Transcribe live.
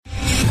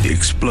The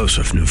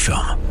explosive new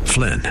film,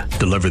 Flynn,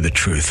 deliver the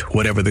truth,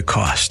 whatever the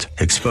cost,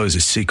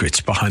 exposes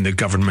secrets behind the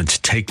government's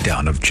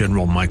takedown of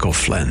General Michael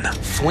Flynn.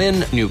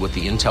 Flynn knew what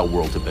the intel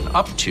world had been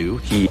up to.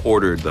 He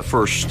ordered the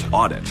first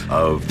audit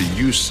of the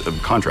use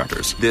of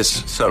contractors.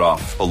 This set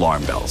off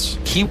alarm bells.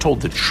 He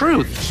told the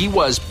truth. He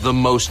was the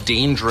most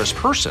dangerous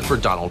person for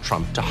Donald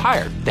Trump to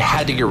hire. They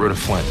had to get rid of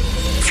Flynn.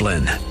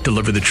 Flynn,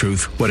 deliver the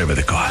truth, whatever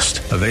the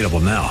cost. Available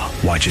now.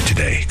 Watch it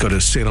today. Go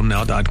to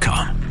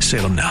salemnow.com.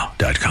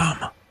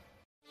 salemnow.com.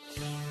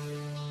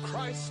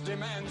 Christ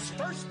demands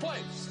first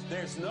place.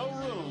 There's no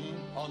room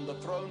on the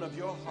throne of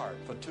your heart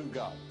for two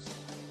gods.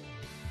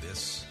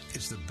 This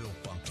is the Bill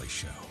Bunkley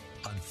Show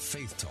on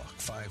Faith Talk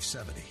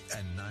 570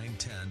 and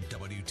 910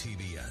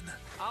 WTBN.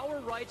 Our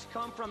rights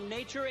come from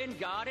nature and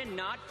God and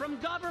not from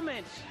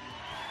government.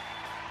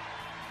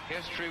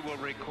 History will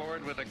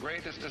record with the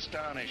greatest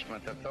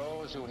astonishment that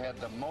those who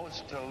had the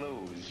most to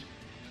lose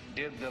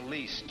did the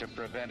least to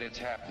prevent its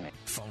happening.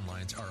 Phone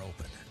lines are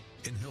open.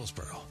 In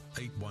Hillsborough,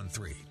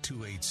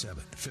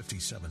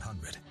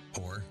 813-287-5700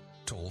 or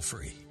toll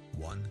free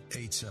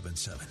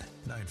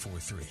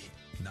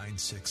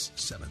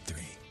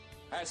 1-877-943-9673.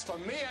 As for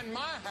me and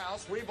my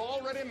house, we've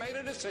already made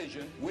a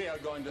decision. We are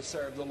going to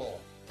serve the Lord.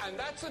 And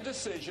that's a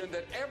decision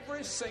that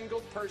every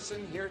single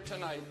person here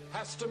tonight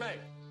has to make.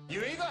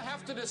 You either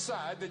have to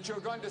decide that you're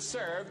going to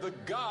serve the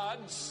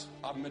gods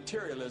of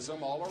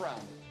materialism all around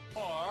you,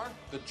 or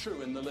the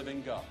true and the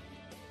living God.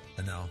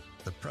 And now,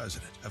 the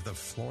president of the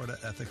Florida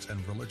Ethics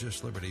and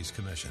Religious Liberties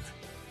Commission.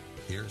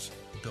 Here's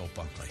Bill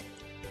Bunkley.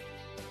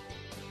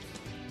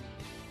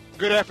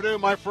 Good afternoon,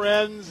 my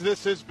friends.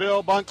 This is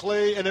Bill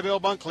Bunkley and the Bill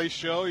Bunkley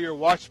Show, your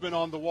watchman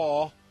on the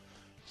wall,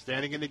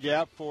 standing in the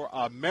gap for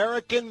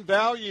American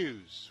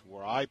values,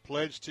 where I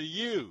pledge to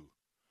you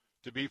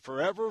to be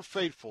forever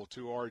faithful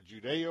to our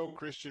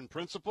Judeo-Christian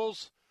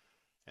principles,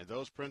 and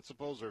those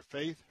principles are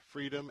faith,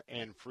 freedom,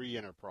 and free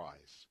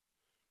enterprise.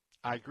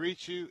 I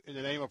greet you in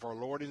the name of our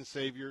Lord and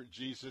Savior,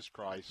 Jesus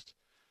Christ,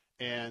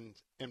 and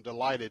am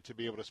delighted to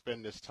be able to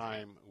spend this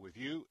time with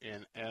you.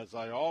 And as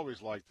I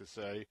always like to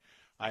say,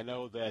 I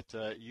know that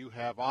you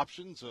have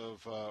options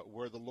of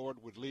where the Lord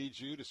would lead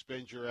you to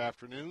spend your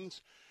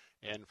afternoons.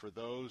 And for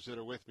those that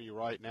are with me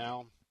right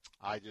now,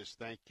 I just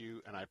thank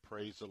you and I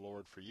praise the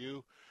Lord for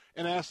you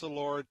and ask the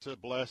Lord to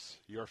bless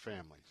your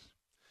families.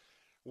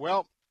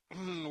 Well,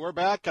 we're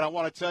back, and I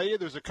want to tell you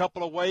there's a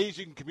couple of ways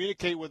you can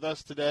communicate with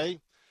us today.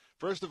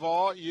 First of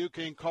all, you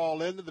can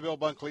call into the Bill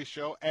Bunkley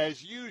Show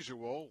as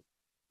usual,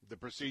 the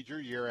procedure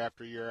year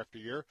after year after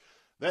year.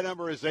 That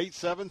number is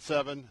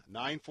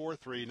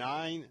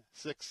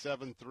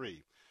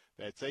 877-943-9673.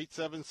 That's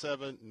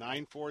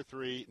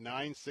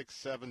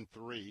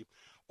 877-943-9673.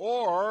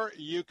 Or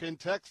you can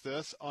text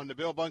us on the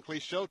Bill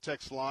Bunkley Show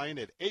text line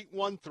at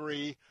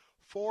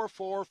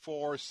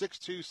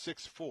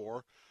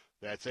 813-444-6264.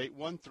 That's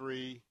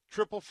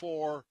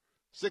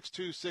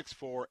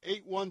 813-444-6264,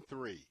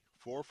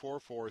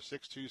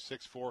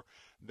 813-444-6264.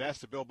 That's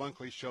the Bill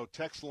Bunkley Show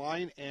text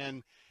line.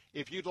 And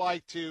if you'd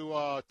like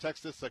to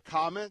text us a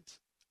comment,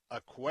 a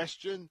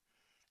question,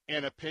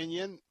 an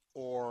opinion,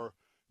 or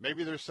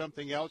maybe there's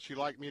something else you'd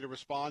like me to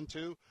respond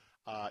to,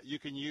 you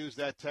can use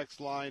that text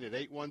line at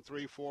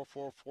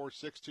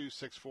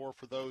 813-444-6264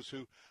 for those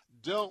who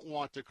don't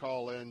want to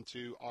call in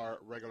to our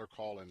regular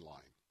call-in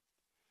line.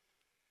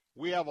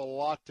 We have a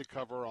lot to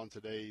cover on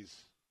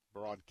today's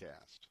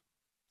broadcast.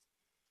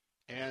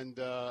 And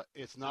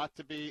it's not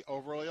to be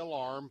overly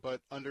alarmed,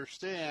 but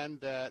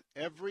understand that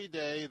every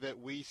day that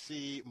we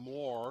see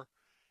more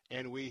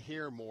and we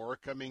hear more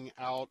coming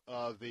out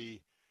of the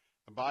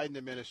Biden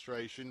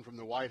administration from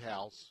the White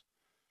House,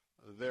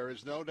 there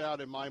is no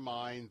doubt in my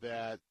mind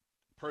that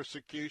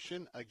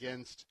persecution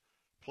against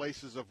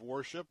places of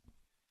worship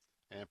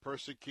and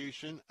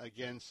persecution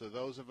against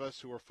those of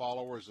us who are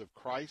followers of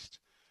Christ,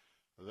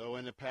 though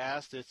in the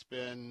past it's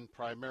been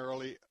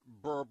primarily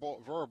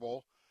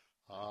verbal,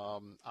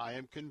 I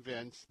am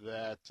convinced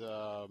that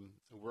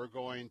we're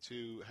going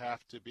to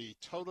have to be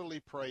totally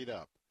prayed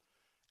up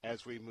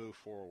as we move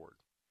forward.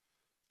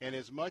 And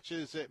as much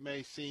as it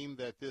may seem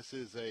that this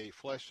is a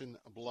flesh and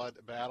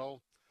blood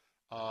battle,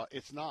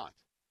 it's not.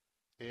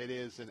 It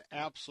is an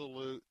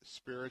absolute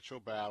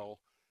spiritual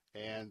battle,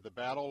 and the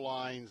battle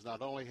lines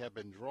not only have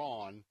been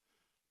drawn,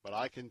 but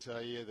I can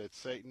tell you that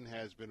Satan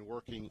has been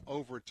working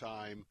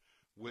overtime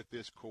with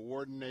this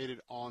coordinated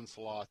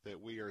onslaught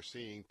that we are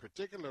seeing,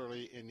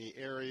 particularly in the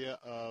area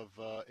of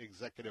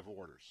executive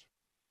orders.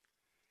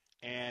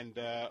 And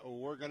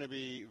we're going to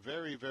be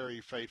very,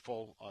 very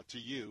faithful to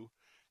you,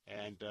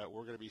 and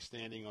we're going to be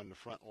standing on the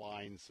front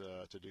lines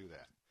to do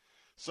that.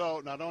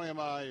 So not only am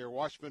I your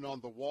watchman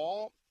on the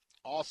wall,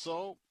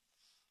 also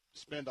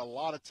spend a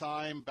lot of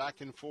time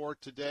back and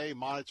forth today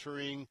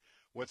monitoring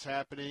what's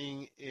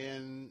happening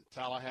in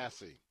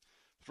Tallahassee.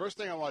 First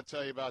thing I want to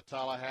tell you about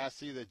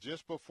Tallahassee, that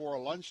just before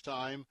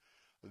lunchtime,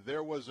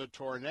 there was a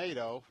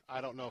tornado. I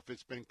don't know if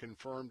it's been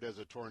confirmed as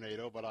a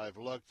tornado, but I've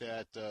looked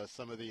at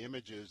some of the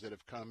images that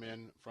have come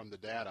in from the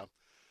data.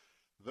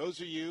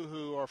 Those of you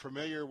who are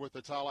familiar with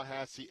the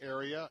Tallahassee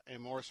area,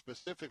 and more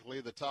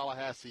specifically the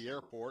Tallahassee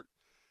Airport,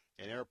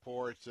 an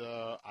airport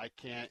I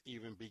can't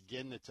even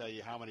begin to tell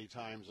you how many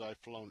times I've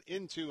flown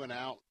into and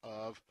out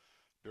of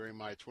during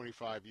my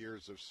 25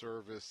 years of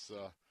service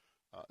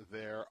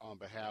there on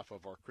behalf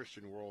of our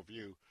Christian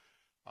Worldview.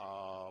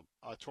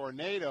 A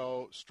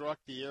tornado struck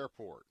the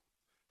airport,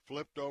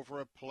 flipped over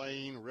a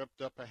plane,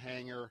 ripped up a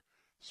hangar.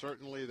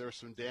 Certainly there's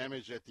some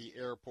damage at the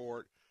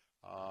airport.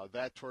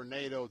 That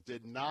tornado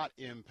did not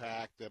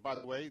impact. By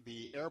the way,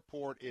 the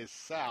airport is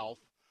south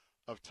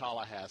of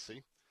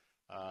Tallahassee.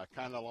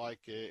 Kind of like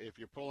if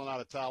you're pulling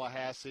out of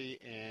Tallahassee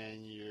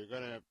and you're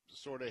going to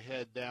sort of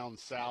head down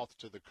south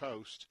to the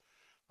coast,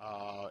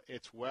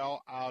 it's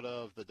well out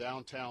of the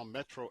downtown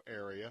metro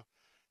area,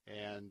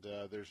 and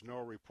there's no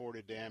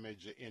reported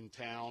damage in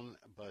town,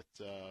 but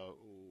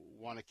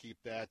want to keep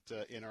that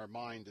in our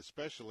mind,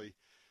 especially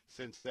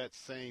since that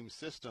same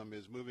system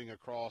is moving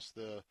across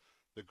the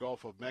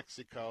Gulf of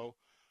Mexico.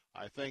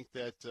 I think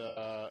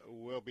that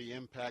we'll be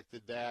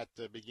impacted that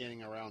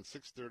beginning around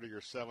 6:30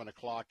 or 7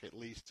 o'clock, at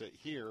least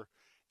here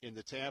in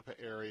the Tampa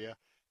area,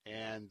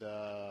 and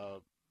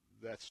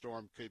that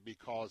storm could be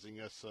causing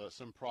us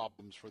some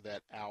problems for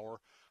that hour.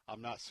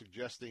 I'm not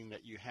suggesting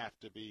that you have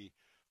to be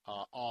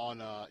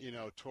on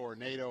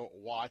tornado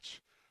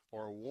watch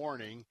or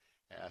warning.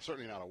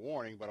 Certainly not a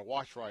warning, but a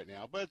watch right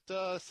now.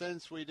 But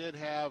since we did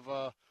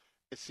have,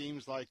 it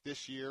seems like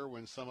this year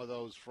when some of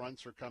those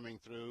fronts are coming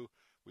through,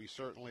 we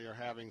certainly are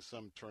having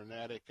some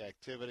tornadic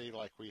activity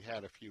like we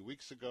had a few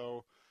weeks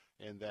ago,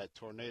 and that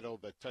tornado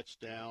that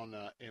touched down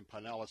in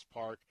Pinellas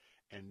Park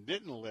and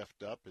didn't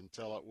lift up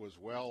until it was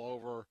well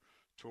over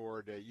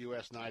toward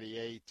US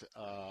 98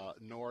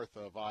 north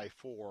of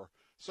I-4.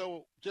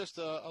 So just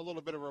a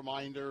little bit of a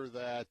reminder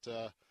that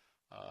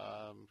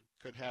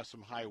could have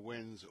some high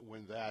winds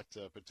when that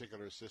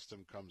particular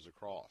system comes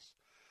across.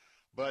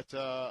 But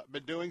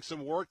been doing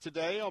some work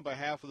today on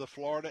behalf of the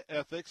Florida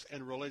Ethics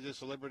and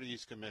Religious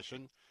Liberties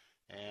Commission,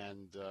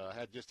 and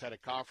had just had a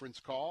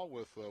conference call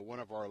with one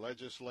of our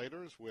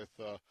legislators, with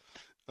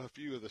a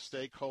few of the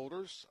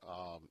stakeholders.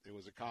 It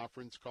was a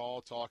conference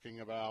call talking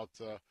about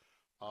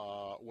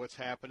what's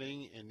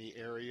happening in the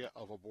area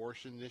of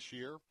abortion this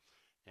year,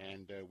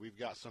 and we've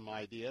got some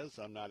ideas.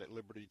 I'm not at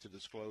liberty to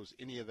disclose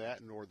any of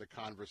that, nor the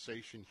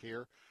conversation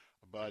here,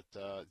 but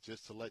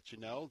just to let you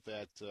know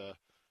that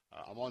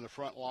I'm on the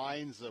front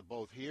lines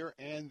both here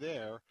and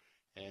there,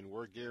 and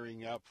we're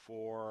gearing up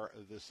for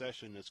the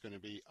session that's going to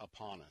be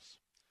upon us.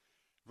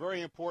 Very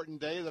important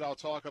day that I'll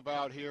talk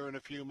about here in a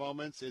few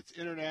moments. It's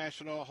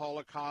International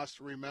Holocaust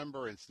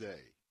Remembrance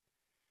Day,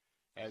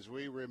 as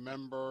we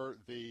remember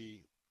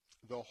the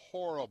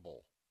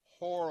horrible,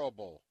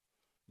 horrible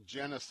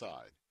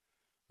genocide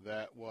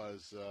that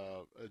was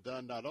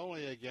done not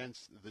only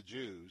against the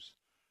Jews,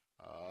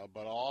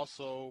 but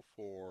also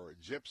for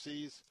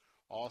gypsies,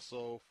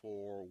 also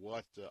for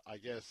what I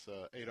guess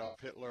Adolf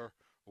Hitler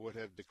would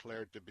have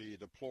declared to be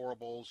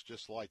deplorables,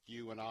 just like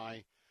you and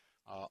I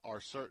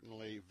are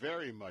certainly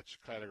very much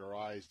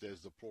categorized as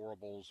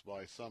deplorables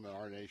by some in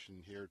our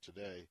nation here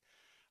today.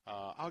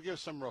 I'll give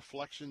some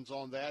reflections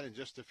on that in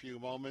just a few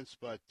moments,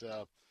 but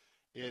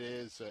it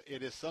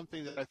is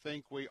something that I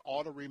think we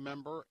ought to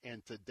remember,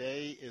 and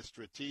today is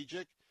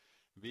strategic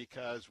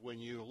because when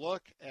you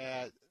look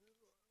at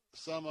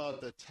some of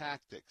the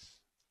tactics,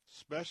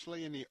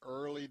 especially in the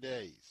early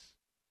days,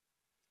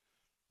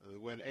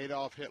 when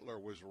Adolf Hitler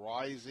was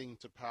rising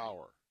to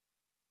power,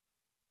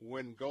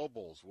 when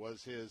Goebbels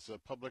was his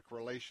public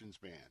relations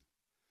man,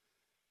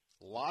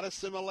 a lot of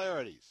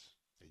similarities.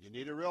 You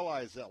need to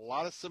realize that a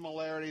lot of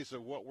similarities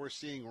of what we're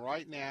seeing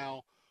right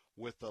now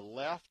with the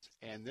left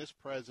and this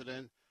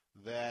president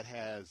that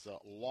has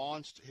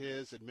launched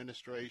his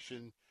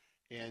administration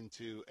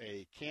into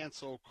a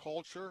cancel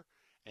culture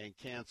and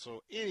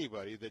cancel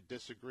anybody that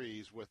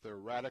disagrees with their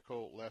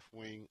radical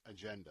left-wing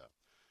agenda.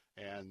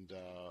 And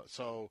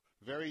so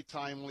very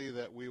timely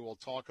that we will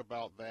talk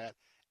about that,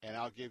 and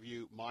I'll give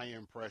you my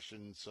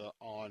impressions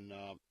on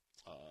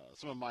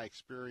some of my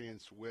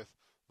experience with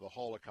the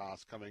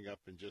Holocaust coming up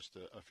in just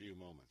a few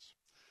moments.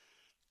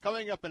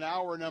 Coming up in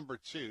hour number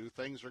 2,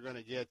 things are going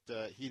to get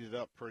heated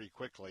up pretty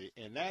quickly,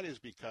 and that is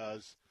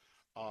because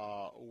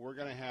we're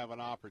going to have an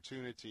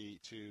opportunity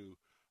to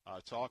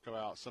talk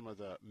about some of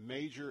the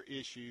major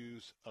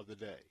issues of the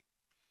day.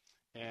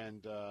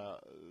 And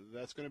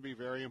that's going to be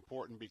very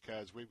important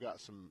because we've got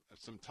some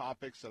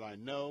topics that I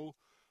know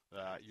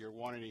you're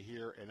wanting to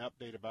hear an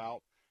update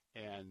about,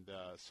 and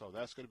so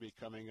that's going to be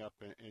coming up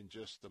in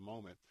just a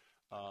moment.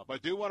 But I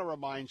do want to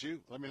remind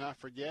you, let me not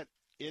forget,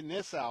 in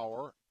this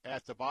hour,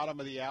 at the bottom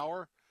of the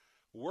hour,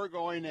 we're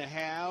going to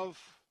have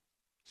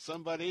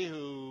somebody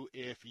who,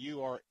 if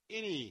you are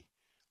any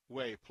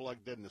way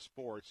plugged into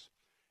sports,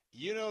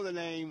 you know the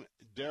name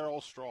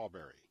Darryl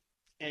Strawberry.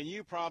 And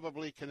you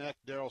probably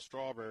connect Darryl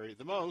Strawberry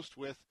the most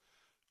with,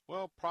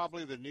 well,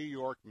 probably the New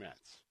York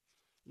Mets.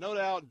 No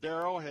doubt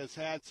Darryl has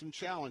had some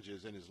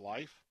challenges in his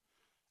life.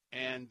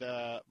 And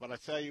but I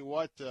tell you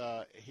what,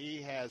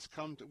 he has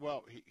come to,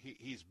 well,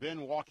 he's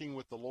been walking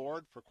with the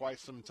Lord for quite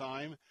some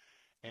time,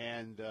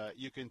 and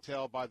you can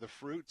tell by the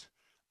fruit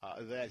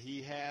that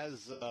he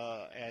has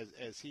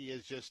as he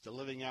is just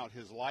living out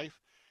his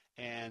life,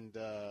 and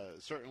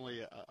certainly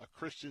a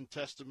Christian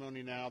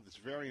testimony now that's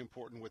very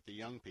important with the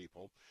young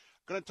people.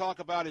 I'm going to talk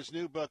about his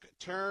new book,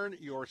 Turn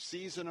Your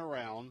Season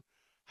Around,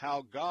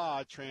 How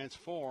God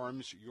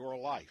Transforms Your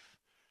Life.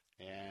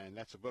 And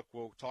that's a book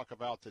we'll talk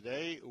about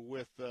today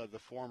with the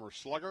former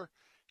Slugger.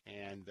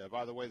 And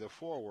by the way, the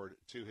foreword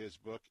to his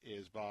book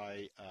is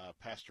by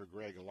Pastor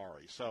Greg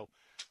Laurie. So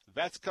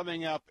that's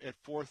coming up at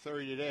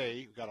 4:30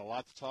 today. We've got a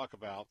lot to talk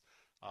about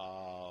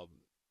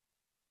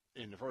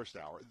in the first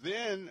hour.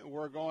 Then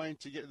we're going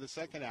to get to the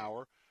second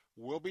hour.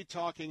 We'll be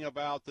talking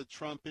about the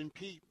Trump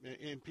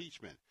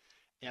impeachment.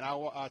 And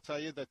I'll tell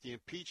you that the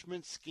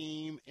impeachment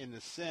scheme in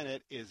the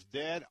Senate is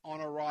dead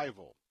on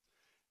arrival.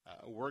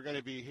 We're going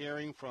to be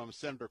hearing from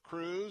Senator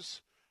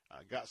Cruz.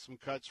 Got some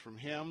cuts from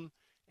him.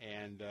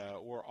 And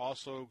we're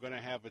also going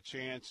to have a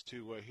chance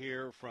to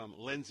hear from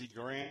Lindsey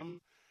Graham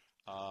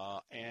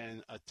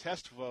and a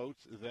test vote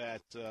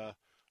that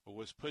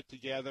was put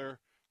together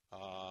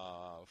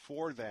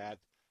for that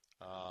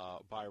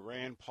by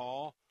Rand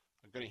Paul.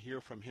 I'm going to hear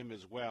from him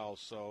as well.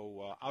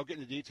 So I'll get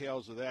into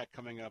details of that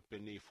coming up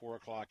in the 4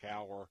 o'clock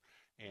hour,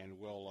 and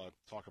we'll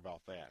talk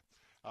about that.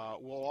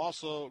 We're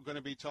also going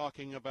to be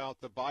talking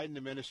about the Biden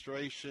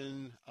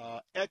administration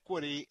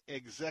equity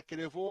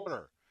executive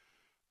order,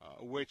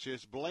 which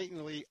is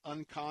blatantly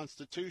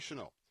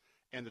unconstitutional.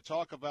 And to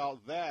talk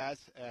about that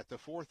at the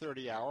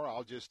 4:30 hour,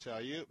 I'll just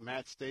tell you,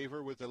 Matt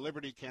Staver with the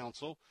Liberty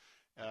Counsel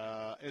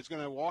is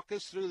going to walk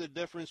us through the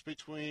difference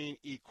between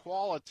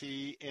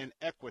equality and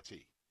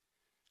equity.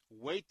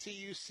 Wait till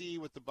you see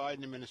what the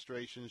Biden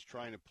administration is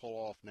trying to pull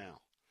off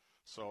now.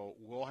 So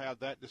we'll have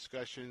that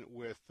discussion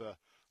with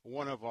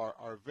one of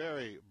our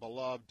very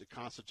beloved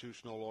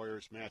constitutional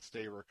lawyers, Matt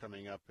Staver,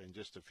 coming up in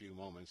just a few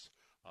moments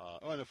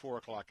on the 4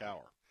 o'clock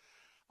hour.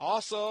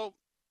 Also,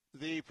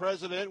 the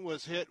president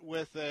was hit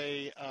with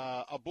a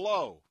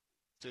blow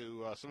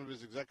to some of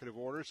his executive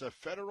orders. A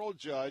federal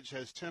judge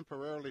has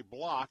temporarily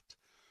blocked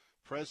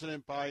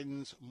President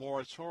Biden's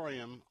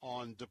moratorium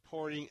on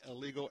deporting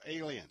illegal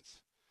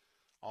aliens,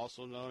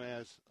 also known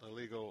as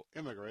illegal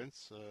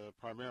immigrants,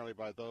 primarily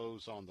by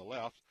those on the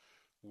left.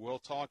 We'll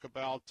talk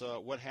about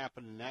what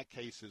happened in that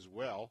case as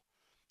well.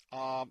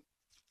 How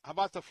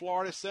about the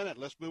Florida Senate?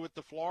 Let's move it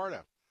to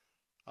Florida.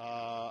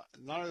 Not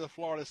only the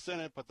Florida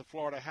Senate, but the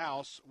Florida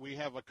House. We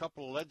have a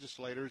couple of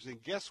legislators,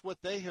 and guess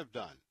what they have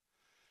done?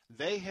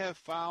 They have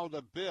filed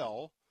a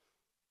bill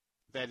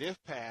that,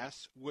 if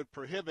passed, would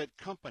prohibit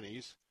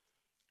companies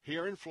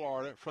here in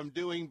Florida from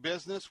doing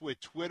business with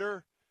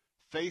Twitter,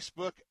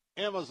 Facebook,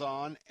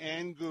 Amazon,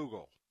 and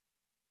Google.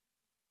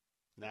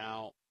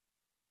 Now,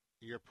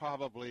 you're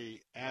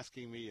probably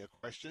asking me a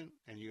question,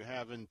 and you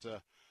haven't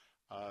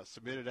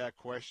submitted that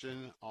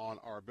question on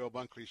our Bill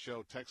Bunkley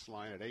Show text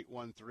line at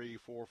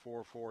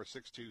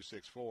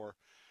 813-444-6264.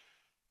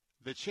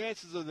 The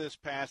chances of this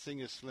passing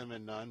is slim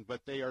and none,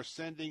 but they are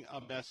sending a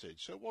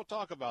message. So we'll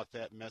talk about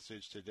that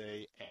message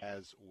today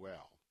as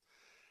well.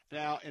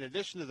 Now, in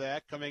addition to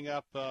that, coming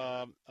up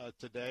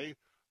today,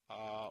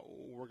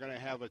 we're going to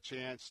have a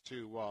chance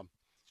to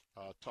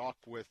talk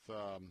with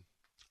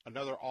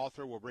another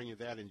author. We'll bring you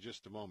that in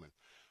just a moment.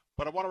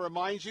 But I want to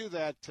remind you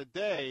that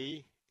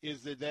today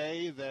is the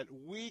day that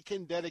we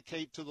can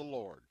dedicate to the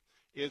Lord,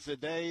 is the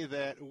day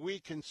that we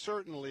can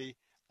certainly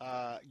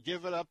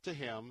give it up to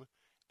him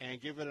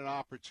and give it an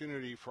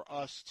opportunity for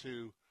us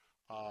to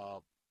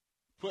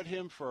put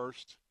him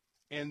first,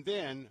 and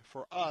then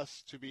for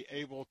us to be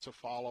able to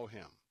follow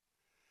him.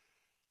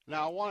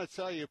 Now, I want to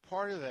tell you,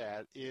 part of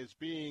that is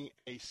being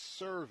a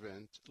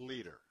servant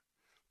leader.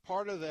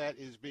 Part of that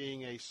is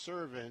being a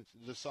servant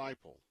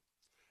disciple.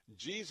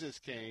 Jesus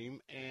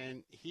came,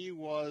 and he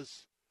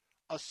was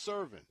a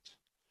servant.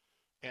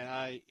 And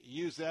I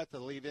use that to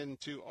lead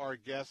into our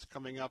guest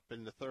coming up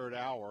in the third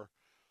hour,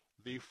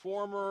 the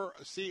former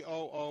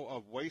COO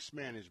of Waste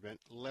Management,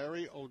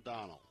 Larry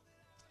O'Donnell.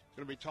 He's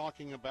going to be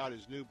talking about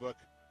his new book,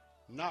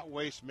 not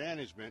Waste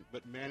Management,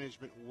 but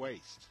Management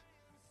Waste.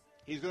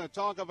 He's going to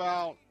talk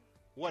about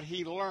what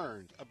he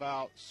learned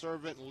about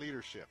servant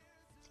leadership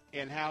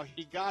and how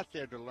he got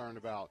there to learn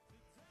about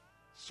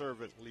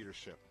servant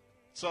leadership.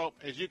 So,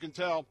 as you can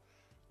tell,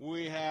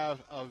 we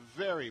have a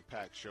very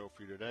packed show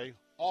for you today,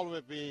 all of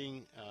it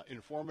being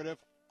informative,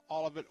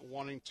 all of it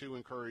wanting to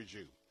encourage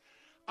you.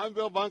 I'm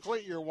Bill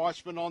Bunkley, your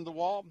watchman on the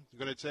wall. I'm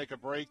going to take a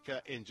break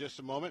in just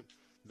a moment.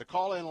 The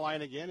call-in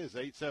line again is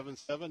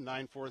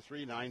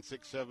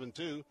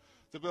 877-943-9672.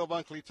 The Bill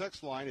Bunkley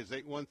text line is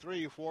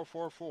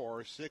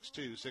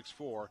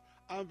 813-444-6264.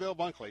 I'm Bill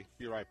Bunkley.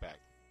 Be right back.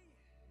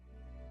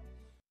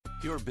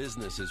 Your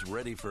business is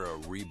ready for a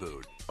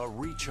reboot, a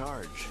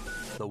recharge.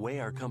 The way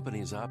our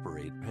companies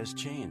operate has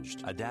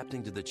changed.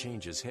 Adapting to the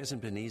changes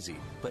hasn't been easy,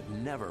 but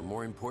never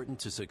more important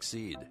to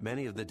succeed.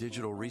 Many of the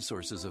digital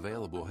resources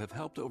available have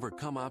helped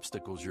overcome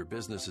obstacles your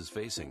business is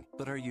facing,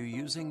 but are you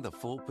using the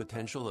full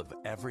potential of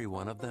every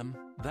one of them?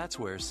 That's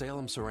where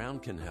Salem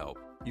Surround can help.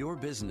 Your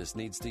business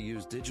needs to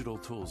use digital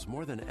tools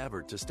more than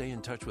ever to stay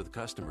in touch with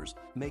customers,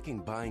 making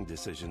buying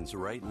decisions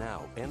right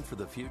now and for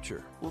the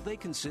future. Will they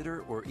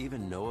consider or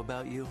even know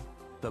about you?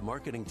 The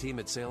marketing team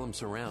at Salem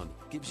Surround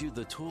gives you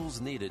the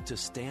tools needed to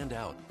stand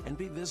out and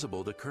be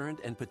visible to current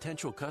and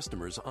potential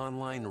customers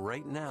online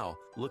right now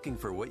looking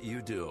for what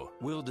you do.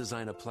 We'll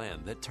design a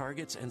plan that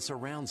targets and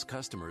surrounds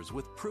customers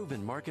with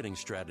proven marketing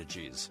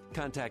strategies.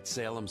 Contact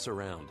Salem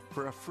Surround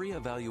for a free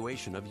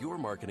evaluation of your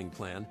marketing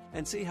plan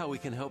and see how we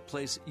can help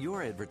place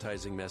your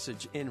advertising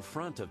message in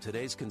front of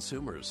today's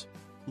consumers.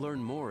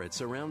 Learn more at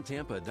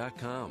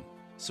surroundtampa.com.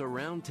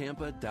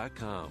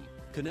 Surroundtampa.com.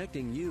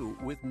 Connecting you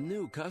with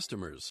new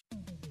customers.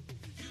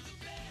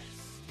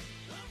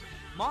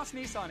 Moss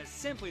Nissan is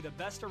simply the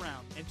best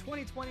around. In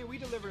 2020, we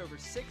delivered over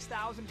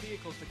 6,000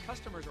 vehicles to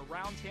customers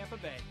around Tampa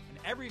Bay. And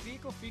every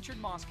vehicle featured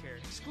Moss Care,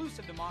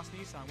 exclusive to Moss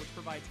Nissan, which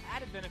provides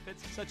added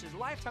benefits such as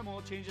lifetime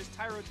oil changes,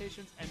 tire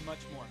rotations, and much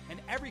more. And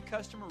every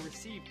customer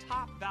received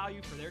top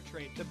value for their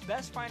trade, the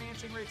best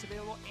financing rates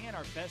available, and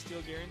our best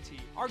deal guarantee.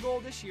 Our goal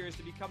this year is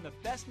to become the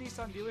best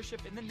Nissan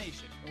dealership in the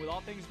nation. And with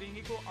all things being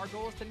equal, our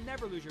goal is to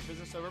never lose your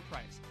business over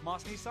price.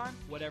 Moss Nissan,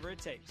 whatever it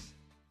takes.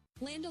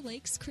 Land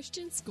O'Lakes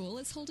Christian School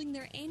is holding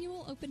their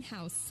annual open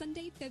house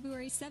Sunday,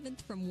 February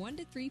 7th from 1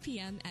 to 3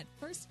 p.m. at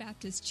First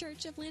Baptist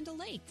Church of Land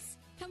O'Lakes.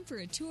 Come for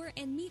a tour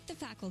and meet the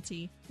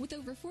faculty. With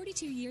over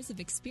 42 years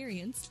of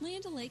experience,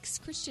 Land O'Lakes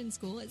Christian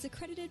School is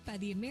accredited by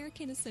the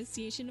American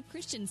Association of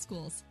Christian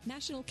Schools,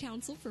 National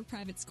Council for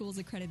Private Schools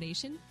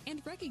Accreditation,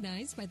 and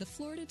recognized by the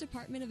Florida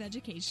Department of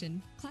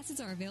Education.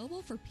 Classes are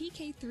available for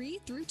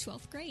PK3 through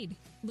 12th grade.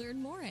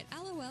 Learn more at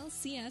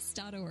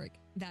lolcs.org.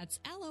 That's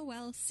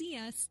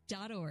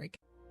lolcs.org.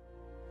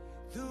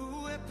 The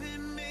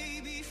weapon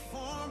may be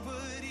formed,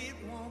 but it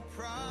won't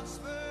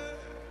prosper.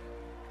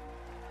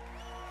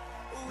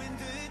 When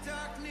the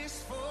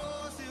darkness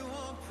falls, it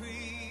won't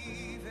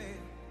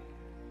prevail.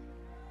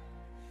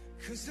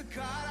 'Cause the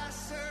God I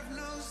serve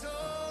knows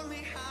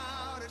only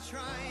how to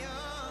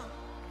triumph.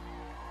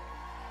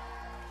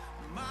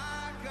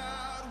 My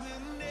God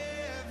will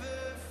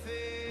never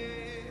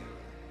fail.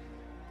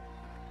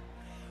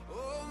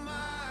 Oh,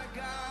 my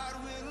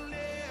God will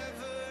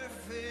never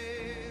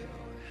fail.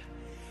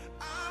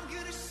 I'm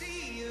gonna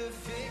see a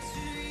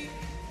victory.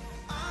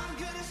 I'm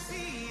gonna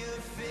see a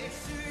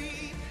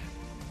victory.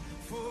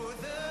 For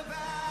the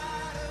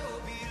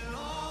battle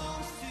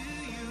belongs to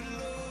you,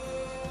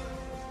 Lord.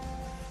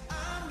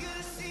 I'm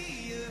gonna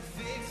see a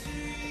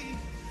victory.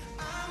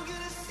 I'm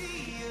gonna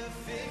see a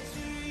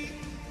victory.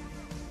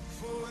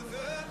 For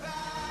the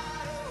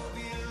battle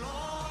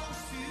belongs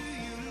to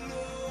you,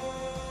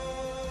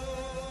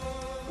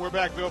 Lord. We're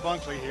back, Bill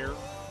Bunkley here.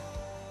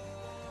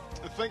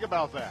 Think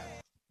about that.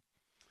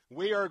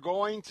 We are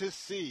going to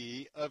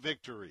see a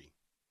victory.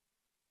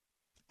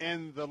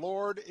 And the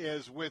Lord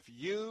is with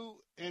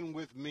you and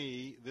with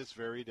me this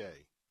very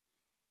day.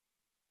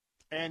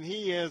 And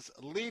he is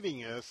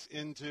leading us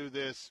into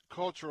this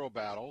cultural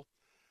battle,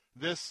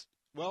 this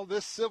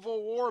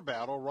Civil War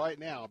battle right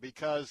now,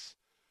 because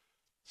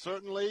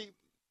certainly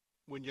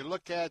when you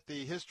look at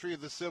the history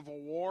of the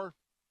Civil War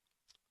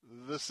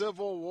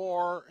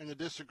and the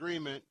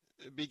disagreement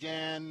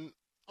began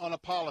on a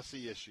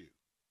policy issue.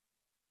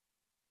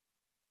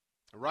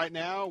 Right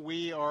now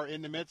we are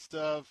in the midst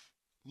of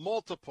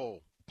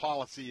multiple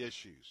policy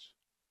issues.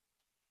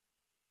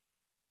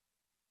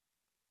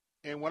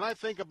 And when I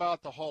think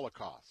about the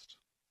Holocaust,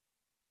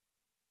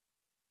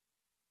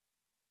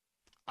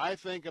 I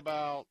think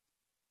about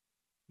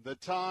the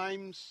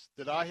times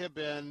that I have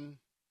been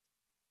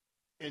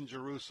in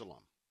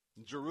Jerusalem,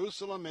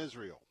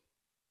 Israel.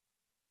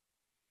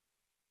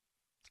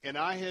 And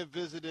I have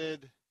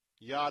visited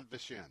Yad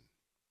Vashem.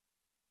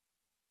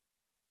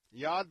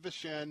 Yad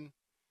Vashem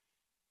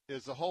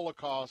is the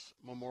Holocaust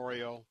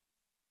memorial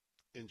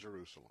in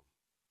Jerusalem.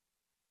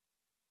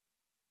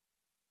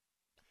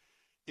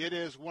 It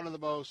is one of the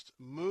most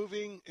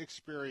moving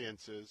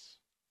experiences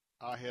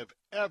I have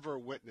ever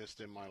witnessed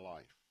in my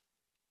life,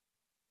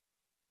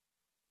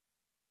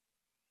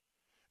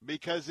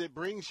 because it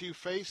brings you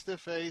face to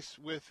face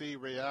with the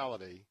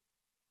reality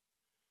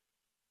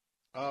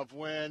of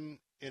when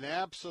an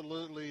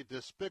absolutely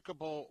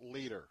despicable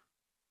leader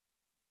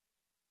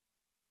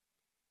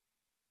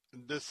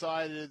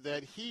decided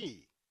that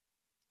he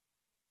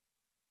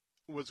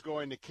was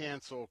going to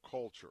cancel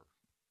culture,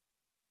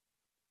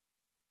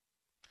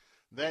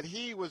 that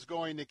he was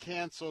going to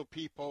cancel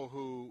people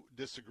who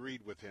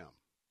disagreed with him.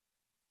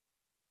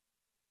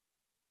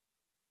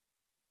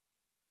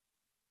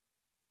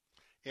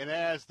 And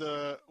as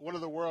one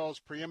of the world's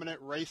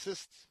preeminent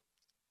racists,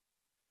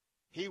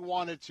 he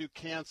wanted to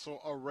cancel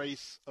a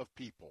race of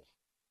people.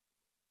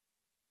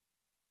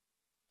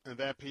 And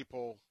that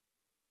people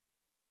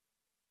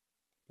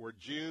were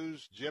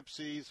Jews,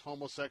 gypsies,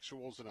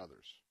 homosexuals, and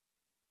others.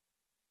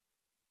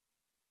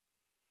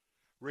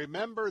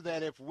 Remember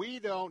that if we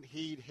don't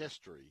heed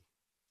history,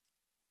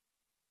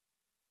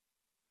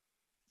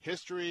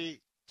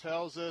 history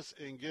tells us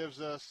and gives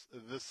us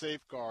the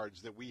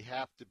safeguards that we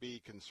have to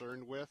be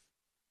concerned with.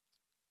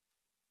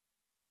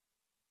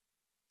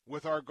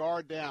 With our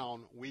guard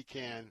down, we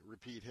can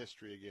repeat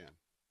history again.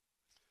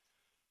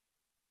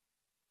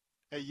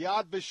 At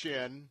Yad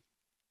Vashem,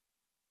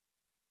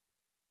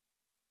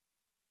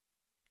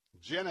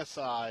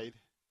 genocide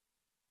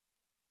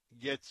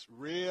gets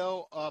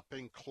real up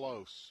and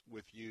close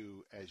with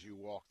you as you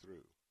walk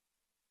through.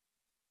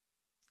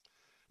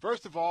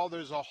 First of all,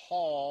 there's a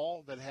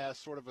hall that has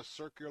sort of a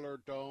circular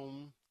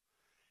dome,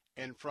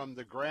 and from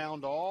the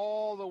ground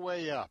all the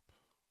way up,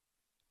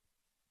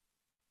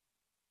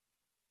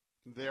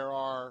 there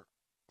are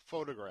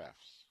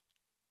photographs.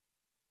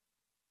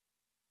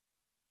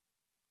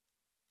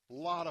 A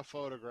lot of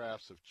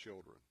photographs of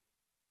children.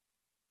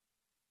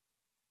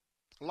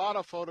 A lot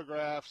of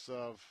photographs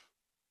of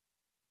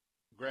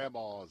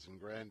grandmas and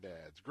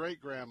granddads,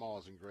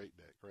 great-grandmas and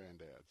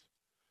great-granddads.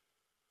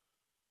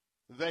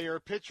 They are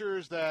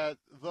pictures that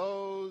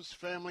those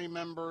family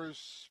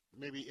members,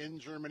 maybe in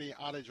Germany,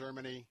 out of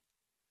Germany,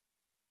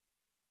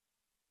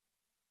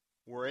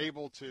 were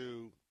able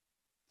to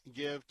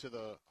give to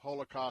the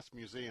Holocaust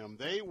Museum.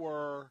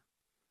 They're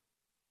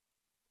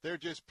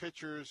just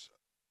pictures,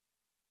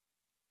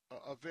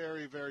 a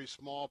very, very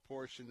small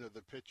portion of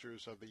the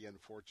pictures of the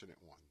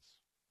unfortunate ones.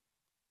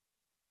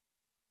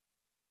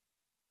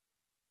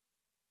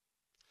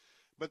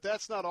 But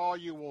that's not all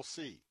you will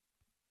see.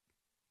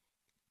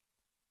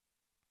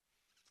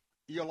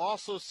 You'll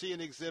also see an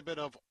exhibit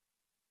of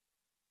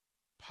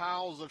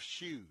piles of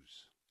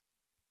shoes.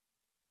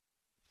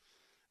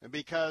 And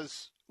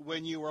because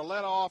when you are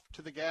let off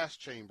to the gas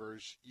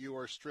chambers, you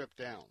are stripped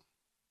down.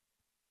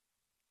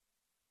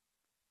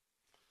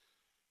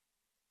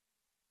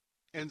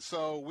 And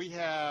so we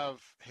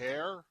have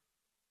hair,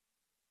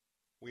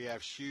 we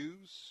have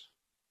shoes,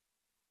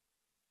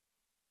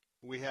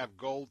 we have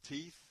gold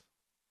teeth.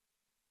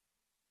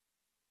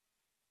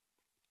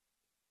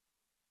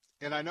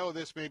 And I know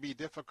this may be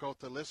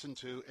difficult to listen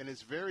to, and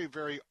it's very,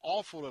 very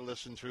awful to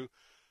listen to,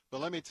 but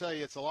let me tell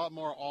you, it's a lot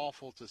more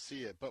awful to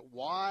see it. But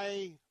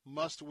why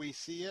must we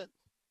see it?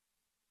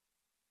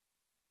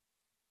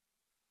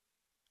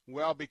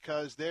 Well,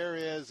 because there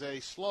is a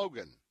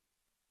slogan,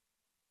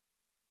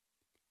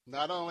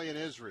 not only in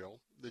Israel,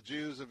 the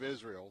Jews of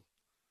Israel,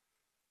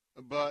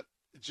 but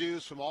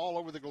Jews from all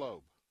over the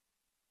globe.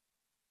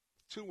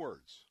 2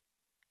 words: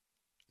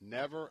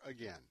 never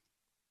again.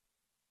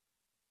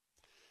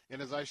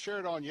 And as I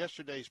shared on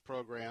yesterday's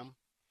program,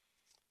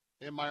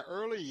 in my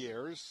early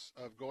years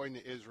of going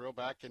to Israel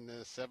back in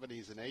the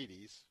 70s and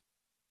 80s,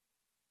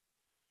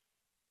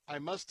 I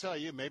must tell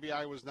you, maybe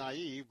I was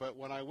naive, but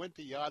when I went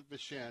to Yad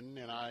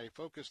Vashem and I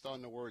focused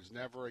on the words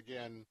never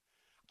again,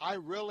 I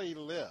really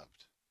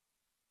lived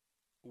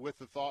with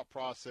the thought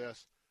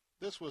process,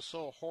 this was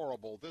so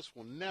horrible, this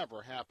will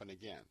never happen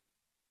again.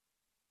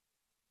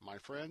 My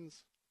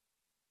friends,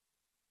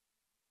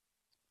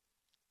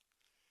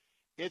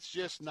 it's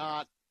just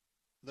not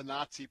the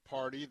Nazi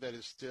Party that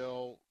is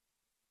still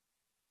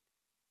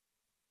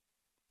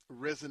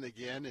risen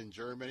again in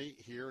Germany,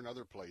 here, and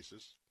other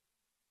places.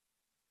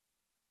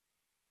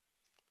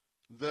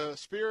 The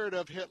spirit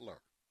of Hitler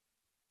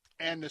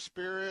and the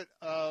spirit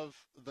of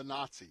the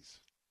Nazis.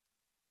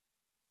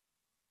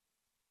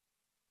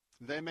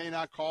 They may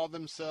not call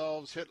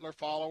themselves Hitler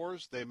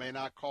followers. They may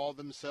not call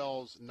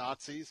themselves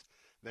Nazis.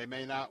 They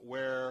may not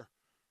wear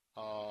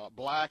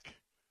black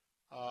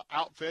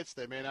outfits.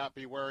 They may not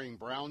be wearing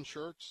brown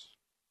shirts.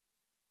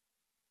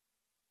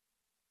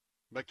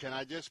 But can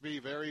I just be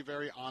very,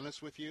 very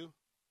honest with you?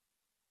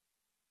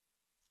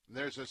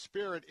 There's a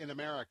spirit in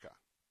America,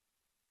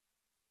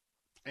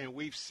 and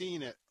we've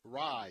seen it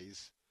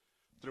rise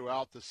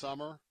throughout the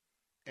summer,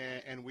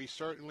 and we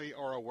certainly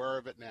are aware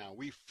of it now.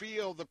 We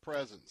feel the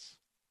presence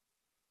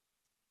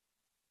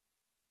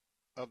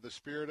of the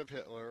spirit of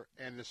Hitler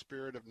and the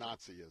spirit of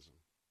Nazism.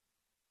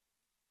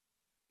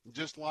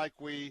 Just like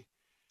we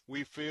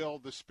feel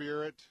the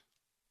spirit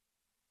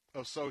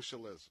of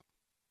socialism.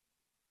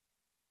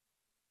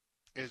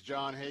 As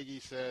John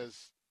Hagee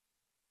says,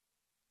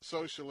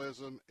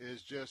 socialism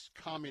is just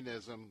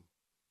communism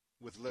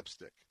with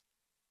lipstick.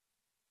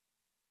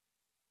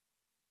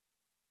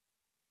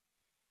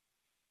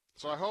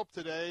 So I hope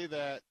today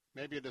that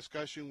maybe a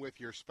discussion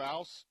with your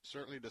spouse,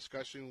 certainly a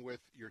discussion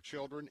with your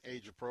children,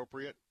 age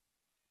appropriate.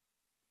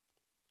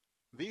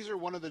 These are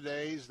one of the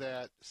days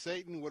that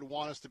Satan would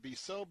want us to be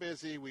so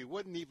busy we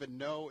wouldn't even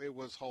know it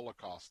was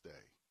Holocaust Day.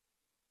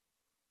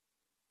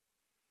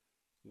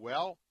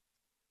 Well,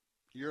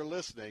 you're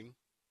listening,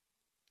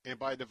 and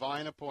by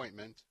divine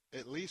appointment,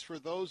 at least for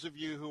those of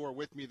you who are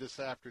with me this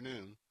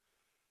afternoon,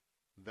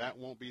 that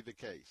won't be the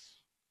case.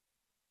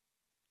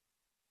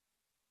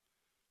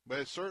 But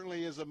it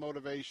certainly is a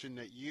motivation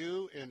that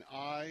you and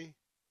I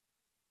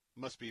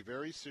must be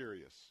very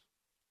serious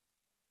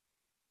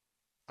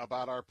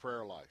about our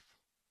prayer life.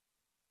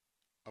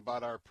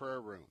 about our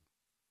prayer room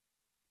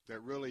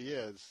that really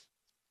is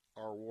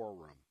our war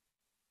room.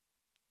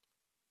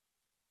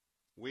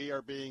 We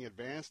are being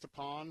advanced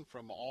upon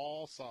from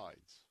all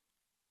sides,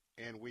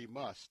 and we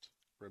must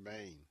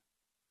remain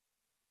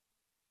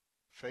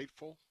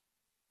faithful.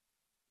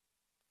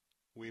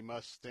 We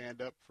must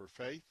stand up for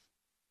faith,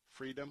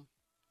 freedom,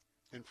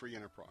 and free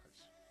enterprise.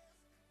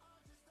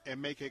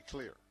 And make it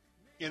clear,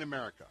 in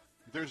America,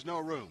 there's no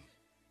room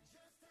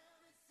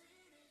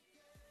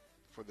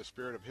for the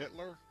spirit of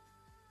Hitler,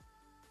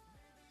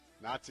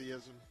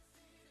 Nazism,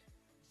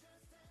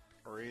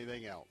 or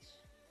anything else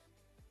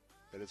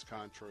that is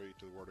contrary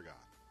to the Word of God.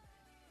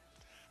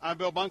 I'm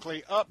Bill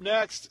Bunkley. Up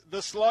next,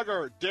 the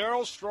slugger,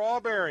 Darryl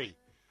Strawberry.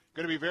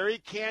 Going to be very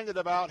candid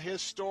about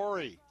his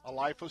story, a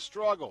life of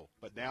struggle,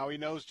 but now he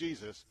knows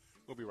Jesus.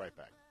 We'll be right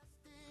back.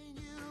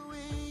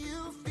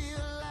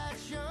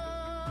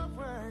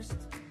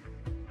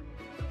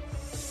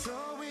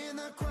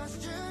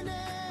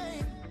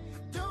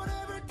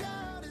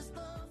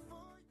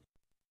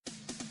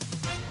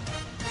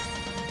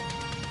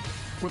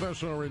 With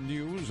SRN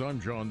News, I'm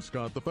John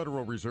Scott. The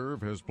Federal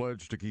Reserve has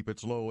pledged to keep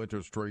its low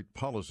interest rate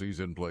policies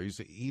in place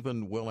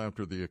even well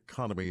after the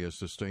economy has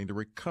sustained a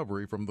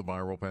recovery from the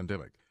viral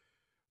pandemic.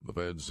 The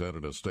Fed said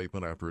in a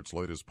statement after its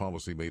latest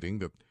policy meeting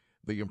that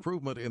the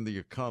improvement in the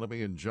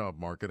economy and job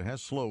market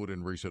has slowed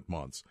in recent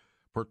months,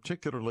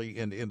 particularly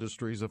in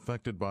industries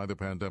affected by the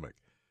pandemic.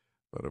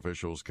 But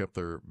officials kept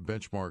their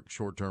benchmark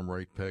short-term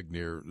rate pegged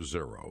near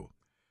zero.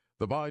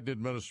 The Biden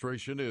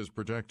administration is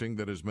projecting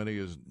that as many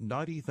as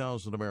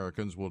 90,000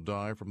 Americans will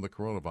die from the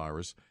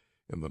coronavirus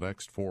in the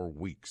next 4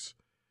 weeks.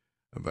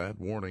 That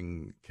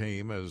warning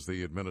came as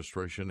the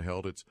administration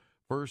held its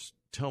first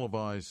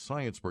televised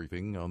science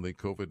briefing on the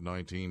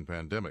COVID-19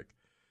 pandemic.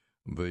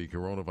 The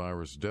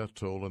coronavirus death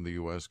toll in the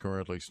U.S.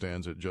 currently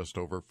stands at just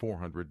over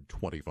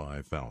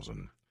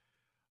 425,000.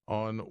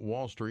 On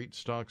Wall Street,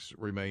 stocks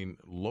remain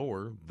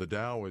lower. The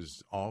Dow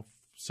is off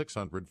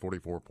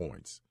 644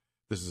 points.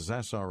 This is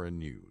SRN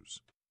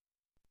News.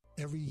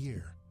 Every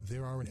year,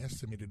 there are an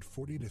estimated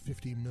 40 to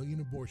 50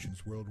 million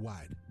abortions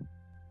worldwide.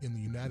 In the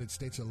United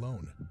States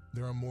alone,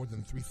 there are more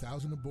than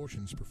 3,000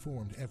 abortions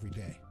performed every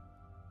day.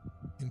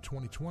 In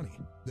 2020,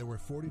 there were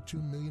 42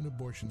 million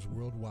abortions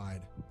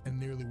worldwide, and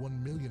nearly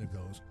 1 million of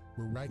those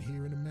were right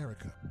here in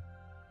America,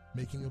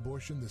 making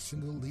abortion the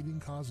single leading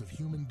cause of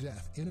human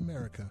death in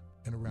America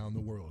and around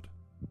the world.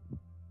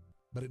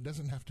 But it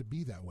doesn't have to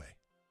be that way.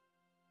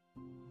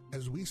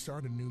 As we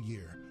start a new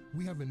year,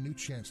 we have a new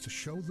chance to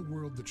show the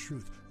world the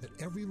truth that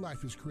every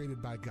life is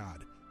created by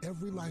God,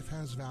 every life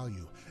has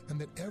value, and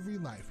that every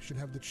life should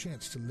have the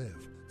chance to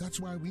live. That's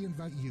why we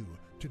invite you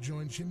to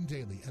join Jim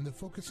Daly and the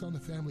Focus on the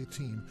Family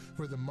team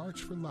for the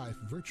March for Life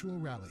virtual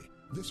rally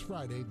this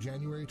Friday,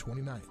 January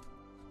 29th.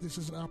 This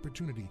is an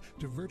opportunity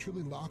to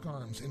virtually lock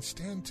arms and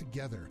stand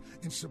together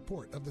in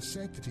support of the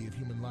sanctity of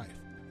human life.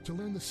 To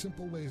learn the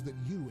simple ways that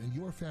you and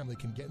your family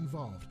can get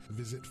involved,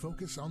 visit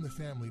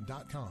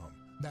FocusOnTheFamily.com.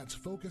 That's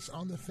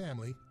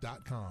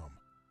FocusOnTheFamily.com.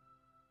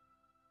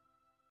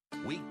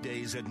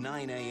 Weekdays at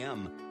 9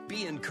 a.m.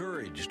 Be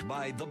encouraged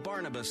by The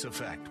Barnabas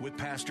Effect with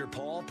Pastor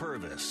Paul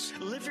Purvis.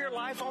 Live your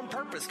life on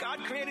purpose.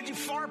 God created you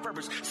for a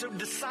purpose. So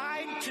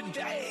decide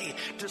today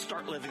to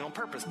start living on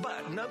purpose.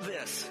 But know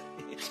this,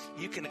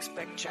 you can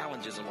expect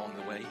challenges along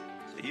the way.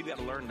 So you've got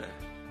to learn to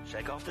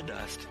shake off the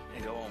dust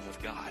and go on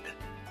with God.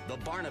 The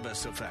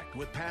Barnabas Effect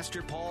with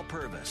Pastor Paul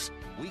Purvis.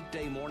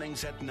 Weekday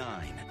mornings at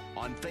 9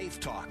 on Faith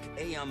Talk,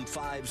 AM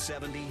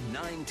 570,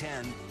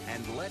 910,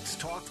 and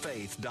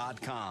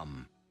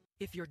letstalkfaith.com.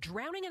 If you're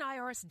drowning in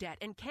IRS debt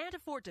and can't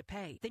afford to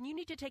pay, then you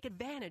need to take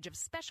advantage of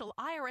special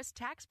IRS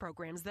tax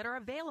programs that are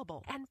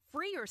available and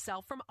free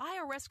yourself from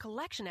IRS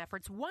collection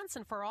efforts once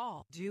and for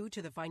all. Due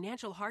to the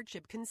financial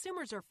hardship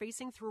consumers are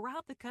facing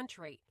throughout the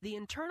country, the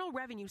Internal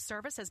Revenue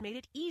Service has made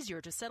it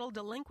easier to settle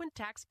delinquent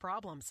tax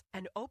problems.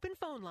 An open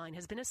phone line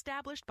has been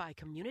established by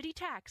Community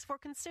Tax for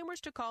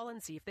consumers to call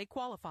and see if they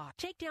qualify.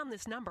 Take down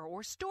this number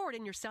or store it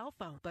in your cell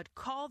phone, but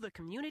call the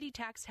Community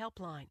Tax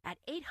Helpline at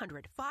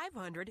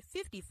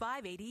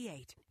 800-500-5588.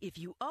 If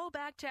you owe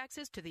back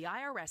taxes to the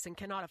IRS and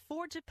cannot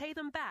afford to pay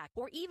them back,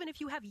 or even if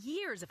you have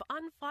years of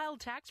unfiled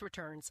tax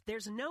returns,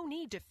 there's no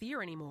need to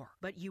fear anymore.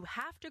 But you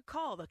have to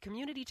call the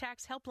Community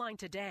Tax Helpline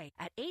today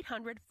at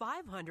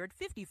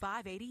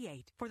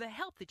 800-500-5588 for the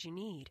help that you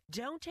need.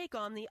 Don't take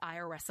on the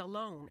IRS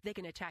alone. They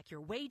can attack your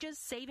wages,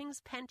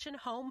 savings, pension,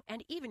 home,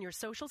 and even your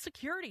Social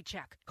Security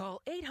check. Call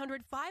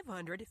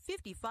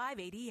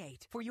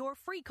 800-500-5588 for your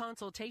free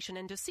consultation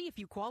and to see if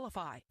you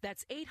qualify.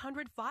 That's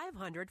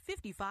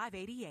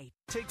 800-500-5588.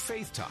 Take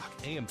Faith Talk,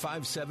 AM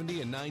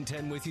 570 and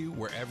 910 with you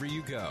wherever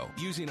you go.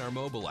 Using our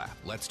mobile app,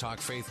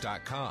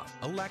 letstalkfaith.com,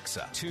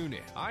 Alexa, TuneIn,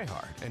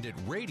 iHeart, and at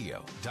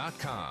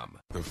radio.com.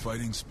 The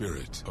fighting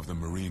spirit of the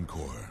Marine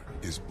Corps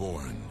is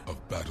born of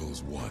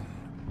battles won.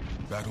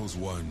 Battles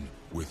won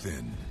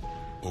within,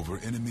 over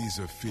enemies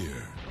of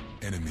fear,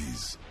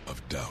 enemies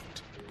of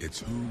doubt. It's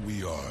who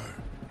we are.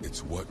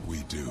 It's what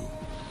we do.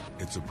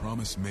 It's a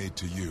promise made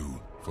to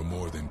you for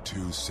more than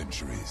 2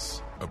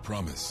 centuries. A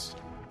promise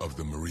of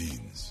the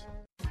Marines.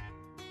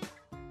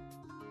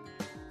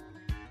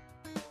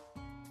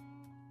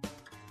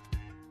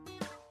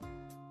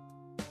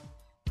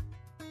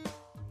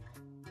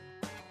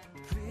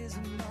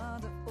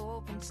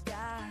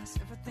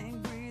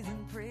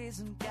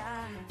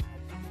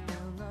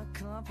 in the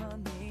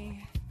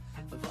company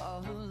of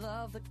all who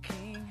love the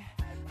King.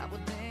 I will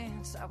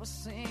dance, I will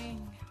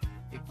sing,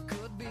 it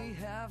could be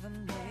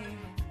heavenly.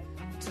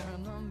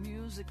 Turn the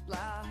music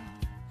loud,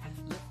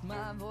 lift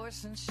my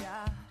voice and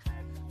shout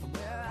from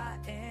where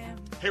I am.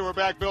 Hey, we're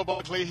back. Bill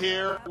Buckley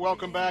here.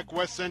 Welcome back,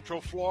 West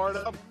Central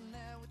Florida.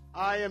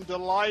 I am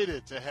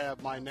delighted to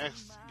have my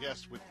next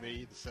guest with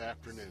me this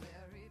afternoon.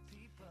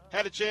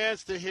 Had a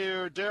chance to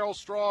hear Darryl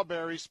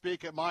Strawberry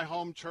speak at my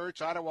home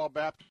church, Idlewild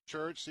Baptist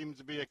Church, seems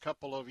to be a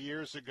couple of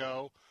years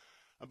ago.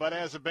 But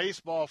as a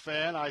baseball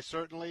fan, I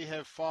certainly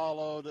have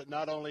followed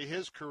not only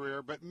his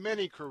career, but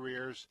many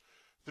careers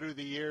through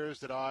the years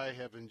that I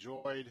have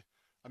enjoyed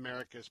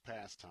America's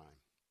pastime.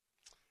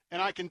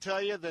 And I can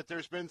tell you that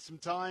there's been some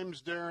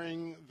times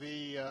during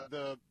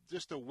the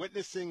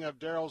witnessing of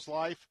Darryl's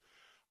life,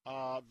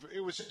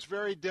 it was just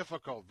very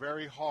difficult,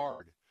 very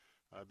hard,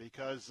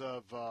 because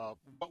of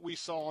what we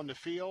saw on the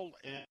field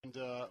and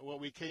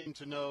what we came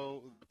to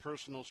know, the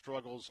personal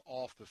struggles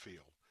off the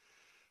field.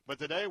 But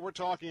today we're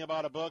talking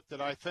about a book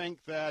that I think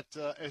that,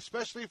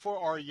 especially for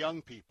our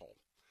young people,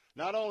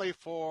 not only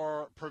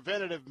for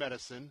preventative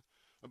medicine,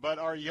 but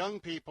our young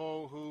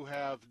people who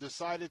have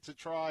decided to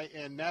try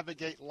and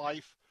navigate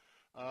life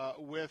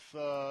with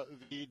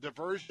the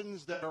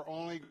diversions that are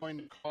only going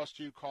to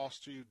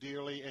cost you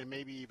dearly, and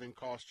maybe even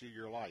cost you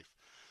your life.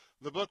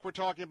 The book we're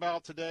talking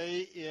about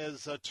today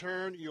is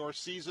Turn Your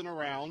Season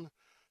Around,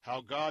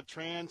 How God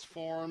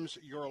Transforms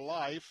Your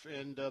Life,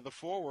 and the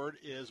foreword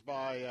is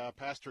by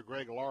Pastor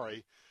Greg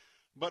Laurie.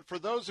 But for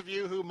those of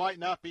you who might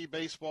not be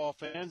baseball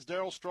fans,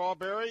 Darryl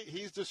Strawberry,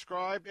 he's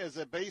described as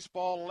a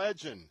baseball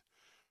legend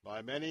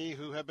by many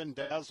who have been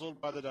dazzled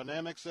by the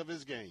dynamics of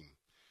his game.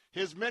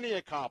 His many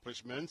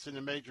accomplishments in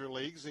the major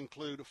leagues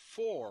include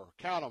 4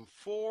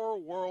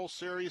 World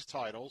Series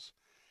titles,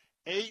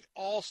 8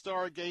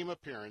 All-Star Game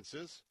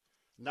appearances,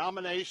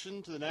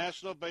 nomination to the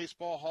National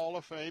Baseball Hall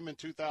of Fame in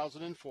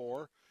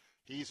 2004.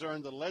 He's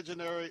earned the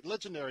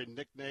legendary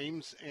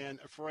nicknames and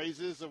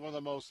phrases of one of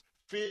the most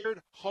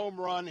feared home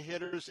run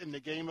hitters in the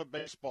game of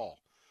baseball.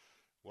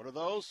 What are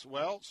those?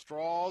 Well,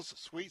 Straw's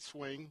Sweet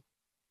Swing,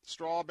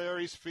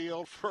 Strawberry's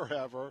Field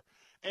Forever,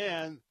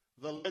 and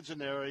the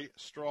legendary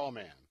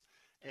Strawman.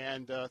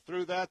 And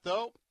through that,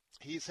 though,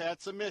 he's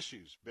had some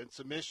issues. Been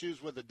some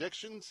issues with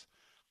addictions,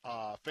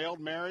 failed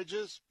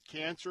marriages,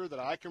 cancer that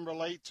I can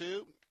relate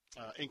to,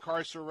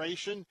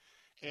 incarceration,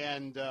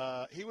 and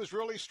he was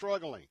really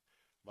struggling.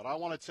 But I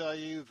want to tell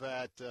you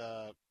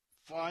that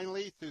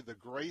finally, through the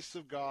grace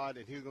of God,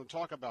 and he's going to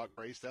talk about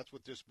grace, that's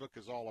what this book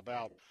is all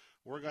about,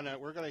 we're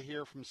gonna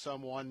hear from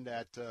someone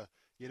that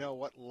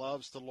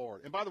loves the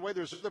Lord. And by the way,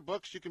 there's other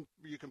books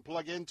you can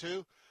plug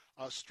into.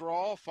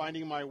 Straw,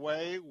 Finding My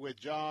Way with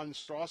John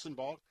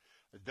Strassenbach.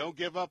 Don't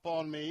Give Up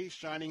on Me,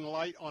 Shining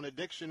Light on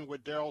Addiction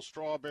with Darryl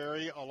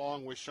Strawberry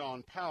along with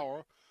Sean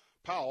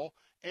Powell.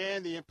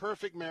 And The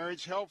Imperfect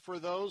Marriage, Help for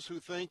Those Who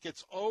Think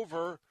It's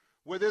Over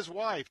with his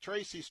wife,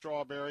 Tracy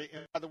Strawberry.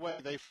 And by the way,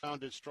 they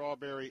founded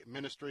Strawberry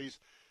Ministries.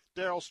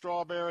 Darryl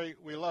Strawberry,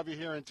 we love you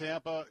here in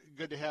Tampa.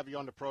 Good to have you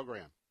on the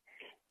program.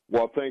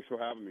 Well, thanks for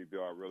having me,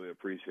 Bill. I really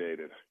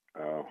appreciate it.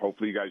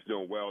 Hopefully you guys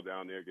doing well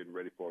down there, getting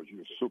ready for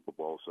your Super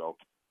Bowl.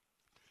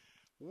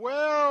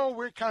 Well,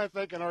 we're kind of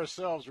thinking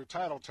ourselves we're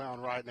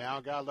Titletown right now.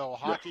 Got a little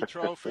hockey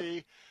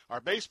trophy. Our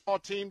baseball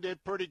team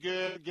did pretty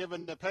good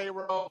given the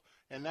payroll.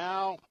 And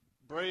now,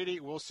 Brady,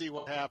 we'll see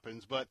what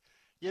happens. But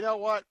you know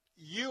what?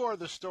 You are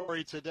the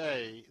story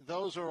today.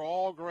 Those are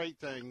all great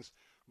things.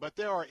 But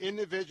there are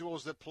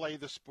individuals that play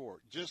the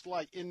sport, just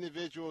like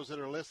individuals that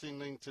are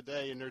listening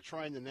today, and they're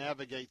trying to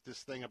navigate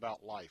this thing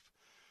about life.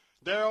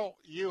 Darryl,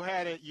 you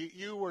had it.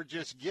 You were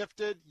just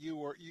gifted.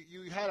 You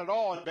had it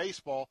all in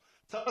baseball.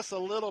 Tell us a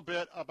little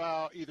bit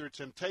about either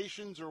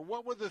temptations or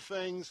what were the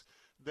things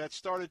that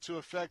started to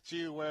affect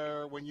you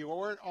where when you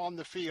weren't on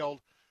the field,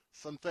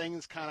 some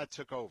things kind of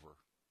took over.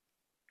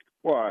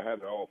 Well, I had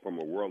it all from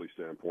a worldly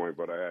standpoint,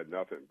 but I had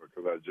nothing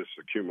because I just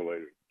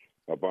accumulated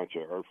a bunch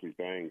of earthly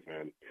things.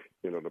 And,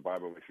 the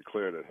Bible makes it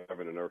clear that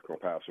heaven and earth going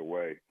to pass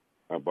away,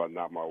 but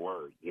not my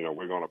word.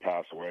 We're going to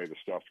pass away. The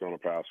stuff's going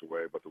to pass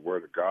away, but the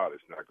word of God is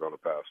not going to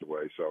pass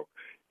away. So,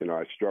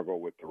 I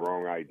struggled with the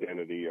wrong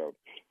identity of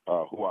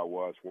who I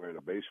was wearing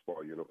a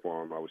baseball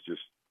uniform. I was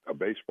just a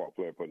baseball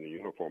player putting a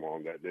uniform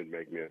on. That didn't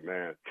make me a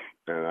man.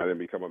 And I didn't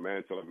become a man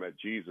until I met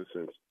Jesus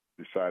and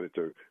decided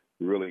to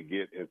really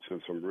get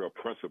into some real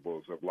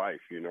principles of life,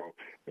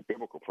 the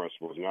biblical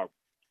principles, not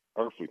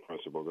earthly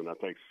principles. And I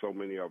think so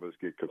many of us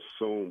get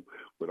consumed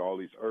with all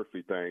these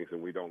earthly things,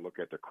 and we don't look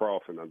at the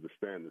cross and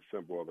understand the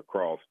symbol of the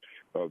cross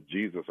of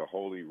Jesus, a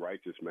holy,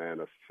 righteous man,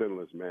 a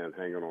sinless man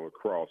hanging on the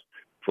cross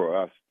for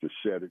us to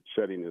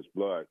shedding his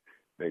blood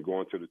and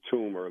going to the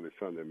tomb early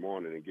Sunday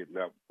morning and getting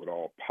up with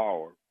all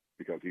power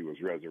because he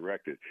was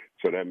resurrected.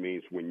 So that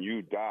means when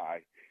you die,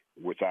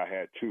 which I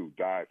had to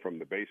die from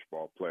the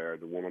baseball player,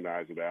 the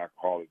womanizer, the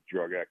alcoholic,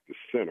 drug addict, the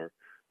sinner,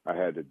 I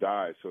had to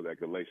die so that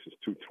Galatians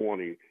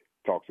 2:20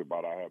 talks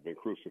about I have been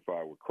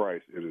crucified with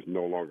Christ. It is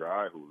no longer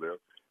I who live,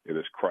 It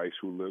is Christ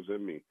who lives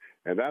in me.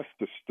 And that's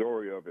the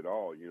story of it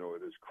all. You know,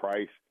 it is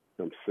Christ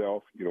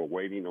himself, you know,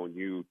 waiting on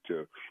you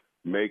to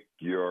make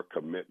your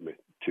commitment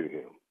to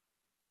him.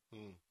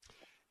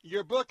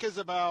 Your book is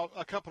about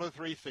a couple of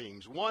three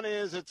themes. One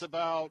is it's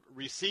about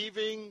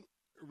receiving,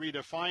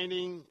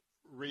 redefining,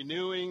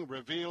 renewing,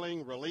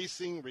 revealing,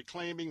 releasing,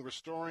 reclaiming,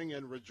 restoring,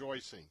 and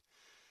rejoicing.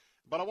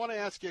 But I want to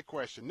ask you a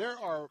question. There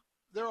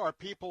are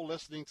people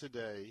listening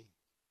today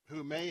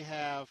who may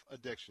have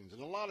addictions.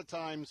 And a lot of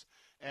times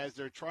as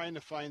they're trying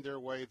to find their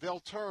way, they'll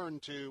turn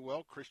to,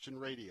 well, Christian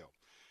radio.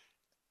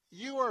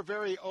 You are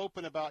very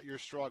open about your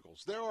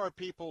struggles. There are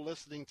people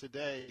listening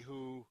today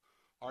who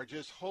are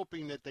just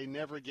hoping that they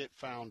never get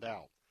found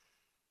out.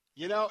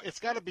 You know, it's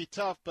got to be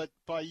tough, but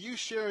by you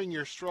sharing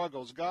your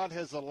struggles, God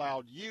has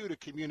allowed you to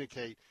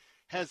communicate.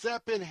 Has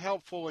that been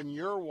helpful in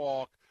your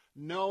walk,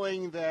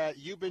 knowing that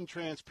you've been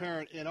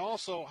transparent? And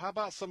also, how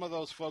about some of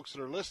those folks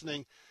that are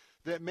listening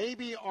that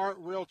maybe aren't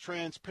real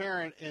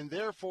transparent and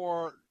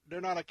therefore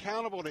they're not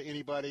accountable to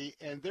anybody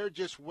and they're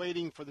just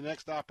waiting for the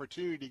next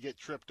opportunity to get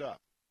tripped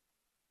up?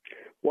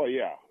 Well,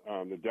 yeah,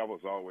 the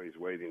devil's always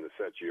waiting to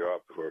set you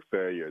up for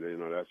failure. You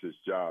know, that's his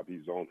job.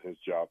 He's on his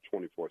job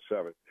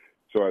 24/7.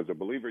 So as a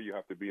believer, you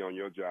have to be on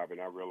your job.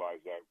 And I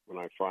realized that when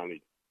I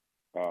finally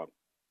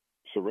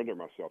surrender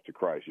myself to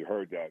Christ. You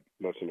heard that,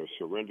 listener,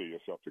 surrender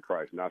yourself to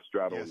Christ, not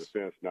straddling the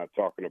fence, not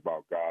talking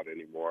about God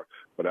anymore,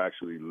 but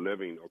actually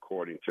living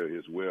according to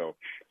his will.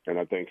 And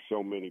I think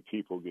so many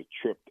people get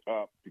tripped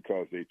up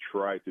because they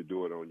try to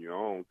do it on your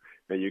own,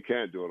 and you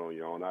can't do it on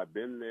your own. I've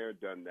been there,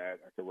 done that.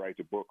 I could write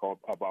a book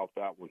about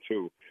that one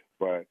too.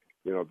 But,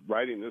 you know,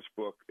 writing this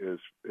book is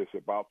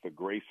about the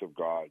grace of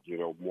God, you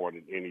know, more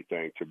than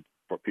anything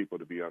for people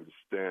to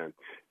understand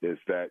is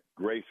that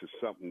grace is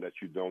something that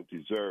you don't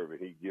deserve, and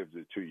he gives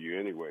it to you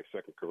anyway. 2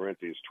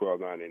 Corinthians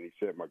 12:9, and he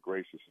said, my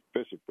grace is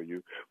sufficient for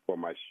you, for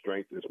my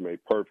strength is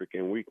made perfect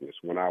in weakness.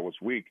 When I was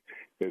weak,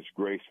 his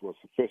grace was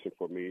sufficient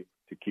for me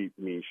to keep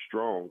me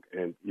strong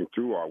and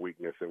through our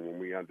weakness. And when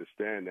we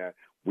understand that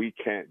we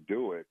can't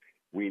do it,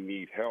 we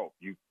need help.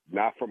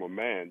 Not from a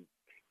man.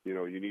 You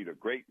know, you need a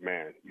great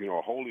man, you know,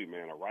 a holy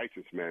man, a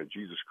righteous man,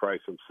 Jesus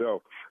Christ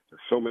himself.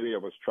 So many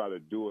of us try to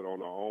do it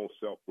on our own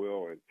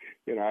self-will, and,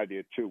 you know, I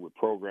did too with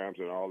programs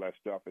and all that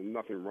stuff, and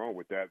nothing wrong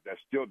with that. That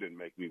still didn't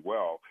make me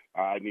well.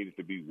 I needed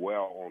to be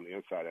well on the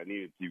inside. I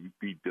needed to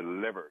be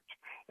delivered.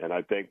 And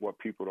I think what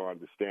people don't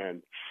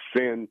understand,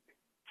 sin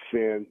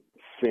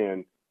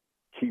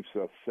keeps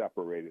us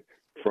separated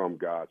from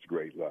God's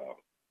great love.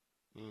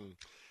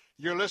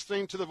 You're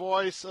listening to the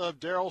voice of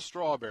Darryl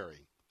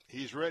Strawberry.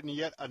 He's written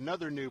yet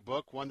another new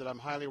book, one that I'm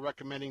highly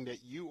recommending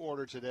that you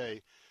order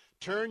today.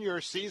 Turn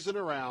Your Season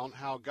Around,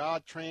 How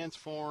God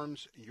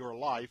Transforms Your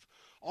Life.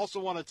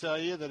 Also want to tell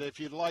you that if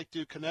you'd like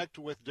to connect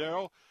with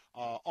Darryl,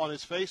 on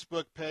his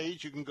Facebook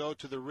page, you can go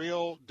to The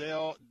Real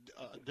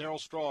Darryl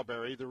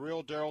Strawberry, The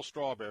Real Darryl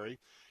Strawberry.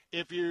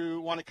 If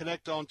you want to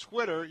connect on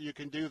Twitter, you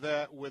can do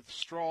that with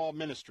Straw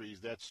Ministries.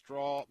 That's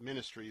Straw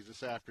Ministries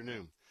this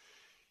afternoon.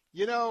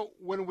 You know,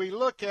 when we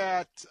look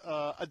at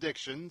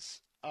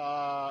addictions,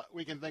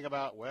 we can think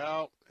about,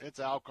 well, it's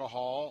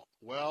alcohol,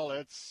 well,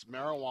 it's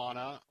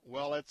marijuana,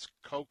 well, it's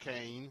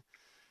cocaine.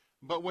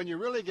 But when you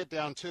really get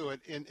down to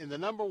it, in the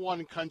number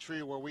one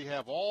country where we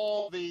have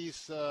all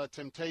these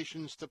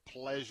temptations to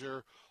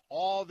pleasure,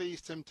 all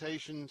these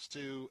temptations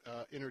to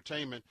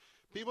entertainment,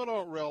 people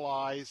don't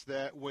realize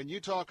that when you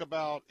talk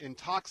about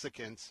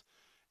intoxicants,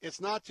 it's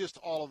not just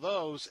all of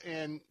those.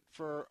 And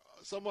for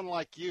someone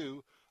like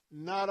you,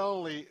 not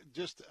only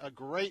just a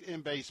great in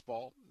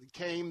baseball,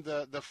 came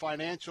the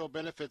financial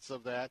benefits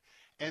of that,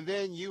 and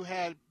then you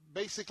had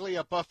basically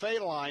a buffet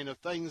line of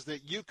things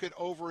that you could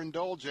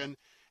overindulge in,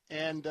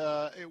 and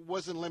it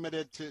wasn't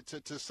limited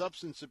to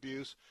substance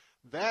abuse.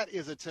 That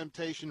is a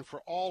temptation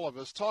for all of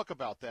us. Talk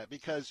about that,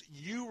 because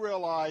you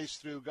realize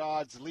through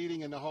God's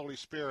leading in the Holy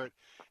Spirit,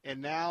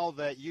 and now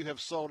that you have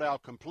sold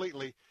out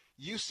completely,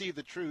 you see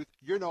the truth.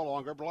 You're no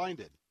longer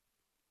blinded.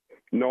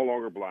 No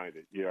longer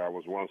blinded. Yeah, I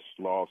was once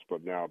lost,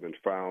 but now I've been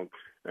found.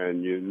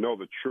 And you know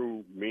the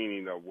true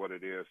meaning of what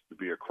it is to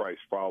be a Christ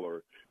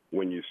follower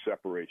when you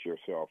separate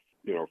yourself,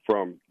 you know,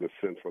 from the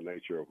sinful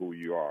nature of who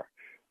you are.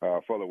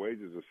 For the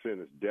wages of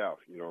sin is death,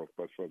 you know,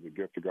 but for the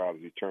gift of God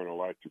is eternal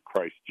life through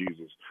Christ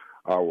Jesus,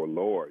 our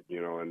Lord,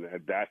 you know, and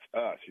that's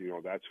us, you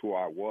know, that's who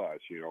I was,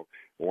 you know.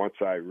 Once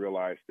I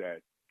realized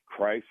that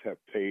Christ had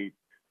paid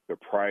the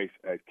price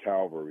at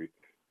Calvary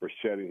for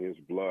shedding his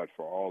blood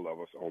for all of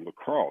us on the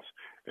cross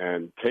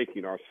and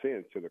taking our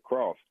sin to the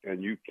cross.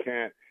 And you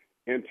can't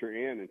enter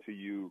in until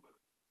you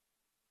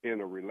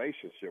in a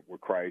relationship with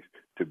Christ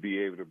to be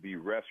able to be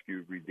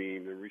rescued,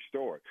 redeemed, and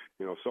restored.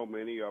 You know, so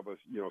many of us,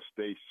 you know,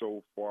 stay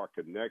so far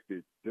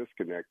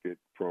disconnected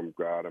from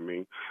God. I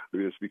mean,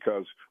 it's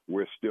because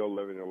we're still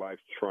living a life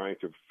trying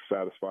to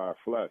satisfy our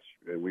flesh.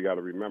 And we got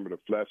to remember the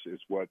flesh is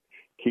what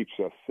keeps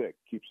us sick,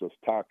 keeps us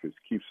toxic,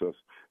 keeps us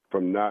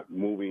from not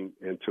moving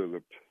into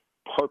the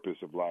purpose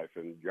of life,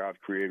 and God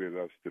created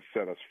us to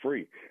set us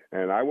free.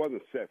 And I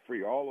wasn't set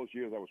free. All those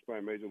years I was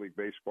playing Major League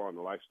Baseball and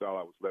the lifestyle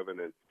I was living,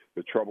 and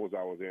the troubles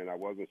I was in, I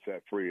wasn't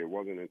set free. It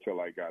wasn't until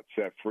I got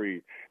set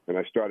free and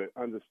I started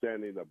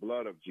understanding the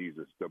blood of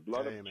Jesus. The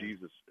blood of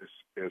Jesus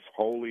is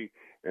holy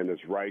and is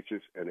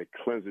righteous, and it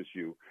cleanses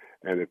you,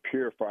 and it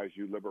purifies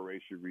you,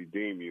 liberates you,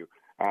 redeems you.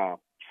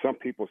 Some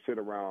people sit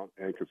around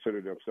and consider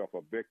themselves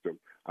a victim.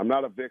 I'm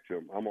not a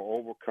victim. I'm an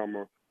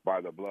overcomer by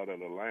the blood of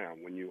the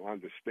Lamb. When you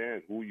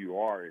understand who you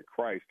are in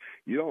Christ,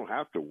 you don't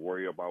have to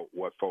worry about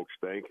what folks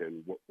think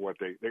and what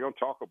they're going to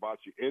talk about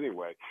you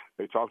anyway.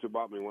 They talked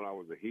about me when I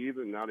was a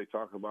heathen. Now they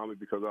talk about me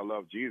because I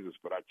love Jesus.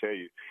 But I tell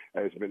you,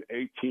 it's been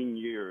 18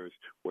 years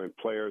when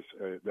players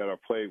that I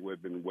played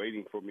with have been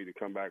waiting for me to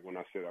come back when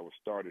I said I was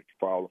started to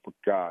follow for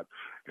God.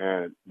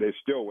 And they're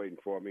still waiting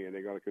for me, and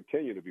they're going to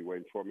continue to be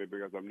waiting for me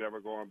because I'm never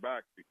going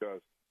back,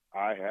 because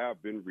I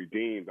have been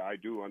redeemed. I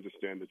do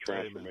understand the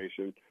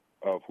transformation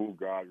of who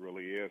God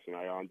really is, and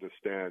I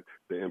understand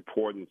the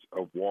importance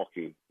of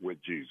walking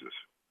with Jesus.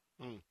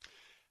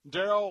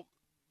 Daryl,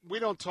 we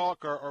don't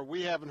talk or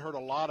we haven't heard a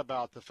lot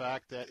about the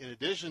fact that in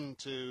addition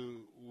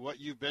to what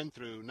you've been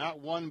through, not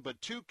one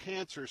but 2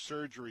 cancer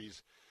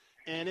surgeries,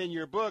 and in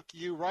your book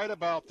you write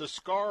about the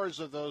scars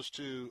of those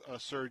 2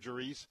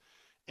 surgeries,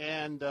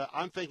 and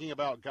I'm thinking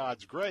about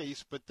God's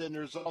grace, but then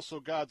there's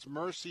also God's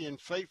mercy and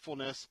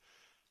faithfulness.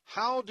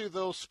 How do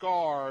those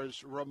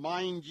scars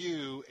remind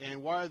you,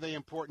 and why are they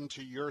important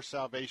to your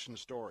salvation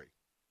story?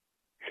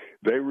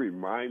 They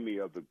remind me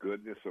of the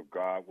goodness of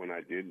God when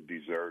I didn't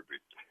deserve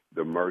it,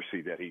 the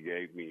mercy that he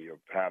gave me of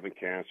having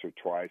cancer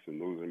twice and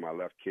losing my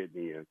left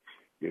kidney, and,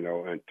 you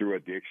know, and through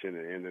addiction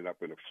and ended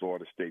up in a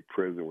Florida State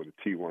prison with a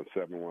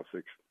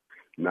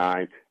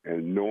T-17169,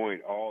 and knowing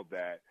all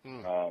that,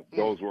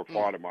 those were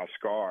part of my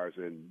scars,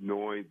 and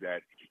knowing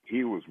that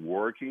he was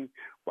working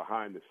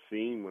behind the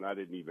scene when I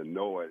didn't even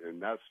know it.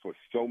 And that's for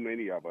so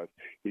many of us.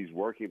 He's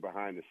working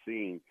behind the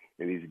scene,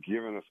 and he's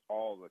given us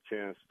all the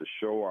chance to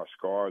show our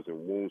scars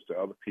and wounds to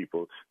other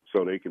people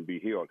so they can be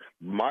healed.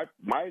 My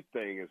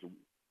thing is,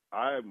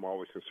 I'm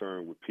always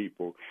concerned with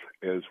people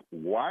is,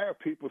 why are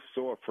people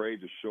so afraid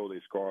to show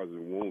their scars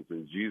and wounds?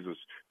 And Jesus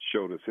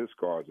showed us his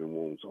scars and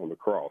wounds on the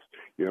cross.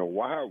 You know,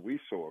 why are we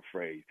so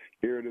afraid?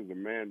 Here it is, a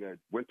man that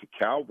went to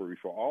Calvary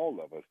for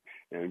all of us,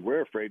 and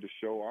we're afraid to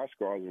show our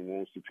scars and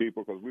wounds to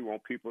people because we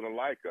want people to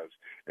like us.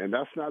 And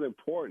that's not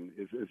important.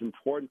 It's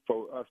important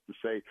for us to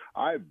say,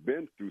 I've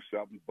been through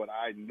something, but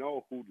I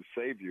know who the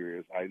Savior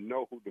is. I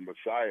know who the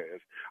Messiah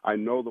is. I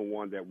know the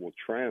one that will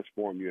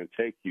transform you and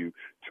take you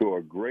to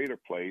a greater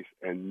place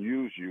and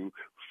use you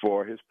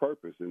for his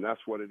purpose. And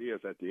that's what it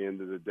is at the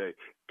end of the day.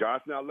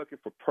 God's not looking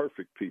for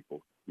perfect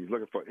people. He's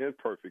looking for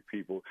imperfect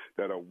people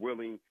that are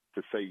willing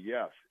to say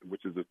yes,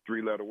 which is a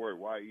 3-letter word,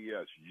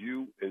 Y-E-S.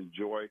 You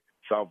enjoy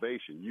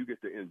salvation. You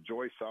get to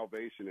enjoy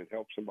salvation and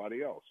help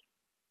somebody else.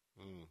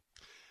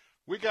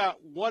 We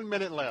got 1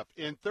 minute left.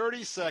 In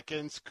 30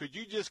 seconds, could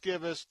you just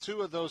give us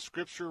 2 of those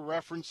scripture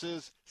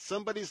references?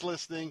 Somebody's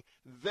listening.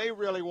 They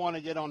really want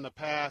to get on the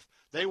path.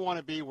 They want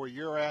to be where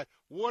you're at.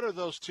 What are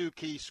those 2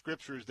 key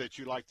scriptures that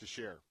you like to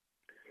share?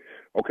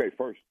 Okay,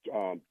 first,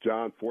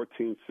 John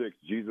 14:6,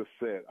 Jesus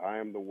said, I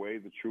am the way,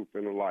 the truth,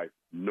 and the life.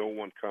 No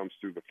one comes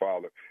through the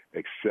Father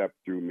except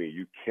through me.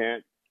 You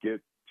can't get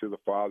to the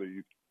Father.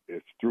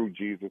 It's through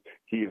Jesus.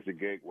 He is the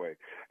gateway.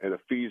 And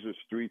Ephesians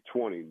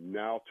 3:20,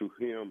 now to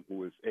him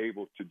who is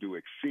able to do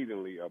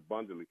exceedingly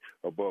abundantly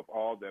above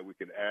all that we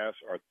can ask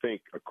or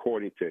think,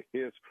 according to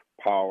his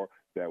power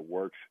that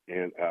works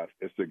in us.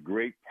 It's the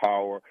great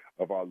power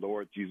of our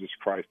Lord Jesus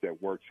Christ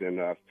that works in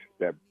us,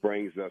 that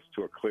brings us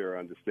to a clear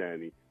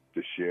understanding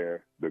to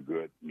share the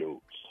good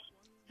news.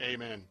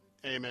 Amen.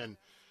 Amen.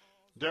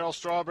 Daryl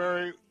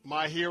Strawberry,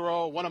 my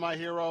hero, one of my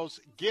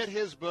heroes. Get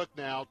his book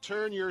now,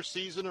 Turn Your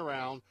Season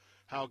Around,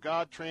 How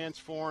God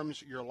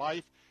Transforms Your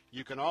Life.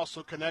 You can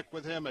also connect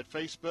with him at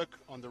Facebook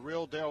on The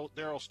Real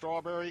Daryl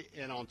Strawberry,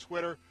 and on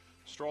Twitter,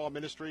 Straw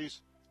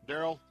Ministries.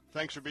 Daryl,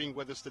 thanks for being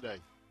with us today.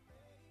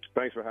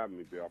 Thanks for having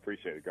me, Bill. I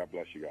appreciate it. God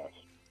bless you guys.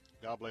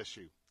 God bless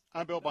you.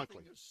 I'm Bill Bunkley.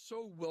 Nothing is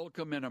so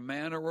welcome in a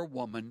man or a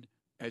woman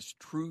as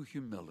true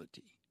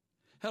humility.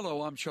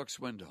 Hello, I'm Chuck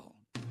Swindoll.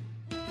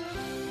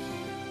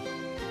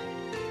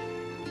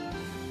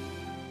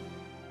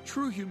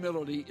 True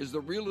humility is the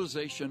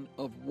realization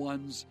of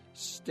one's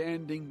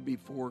standing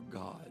before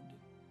God.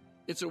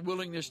 It's a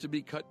willingness to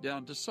be cut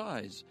down to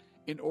size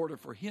in order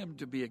for him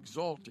to be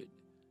exalted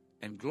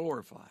and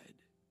glorified.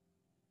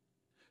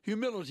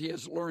 Humility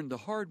has learned the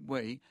hard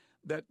way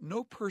that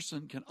no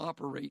person can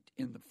operate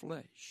in the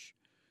flesh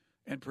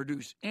and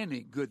produce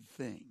any good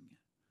thing.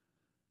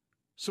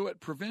 So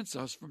it prevents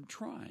us from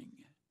trying.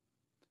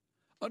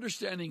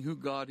 Understanding who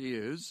God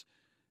is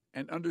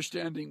and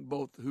understanding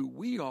both who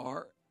we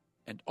are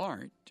and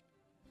aren't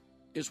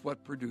is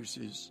what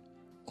produces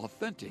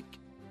authentic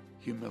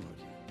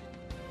humility.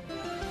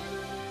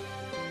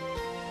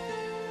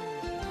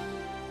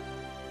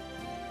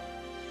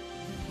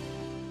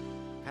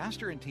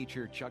 Pastor and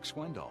teacher Chuck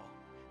Swindoll.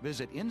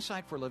 Visit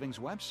Insight for Living's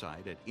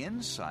website at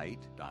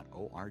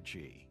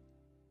insight.org.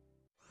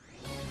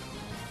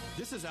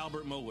 This is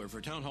Albert Mohler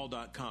for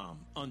Townhall.com.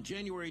 On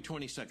January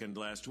 22nd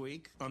last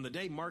week, on the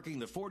day marking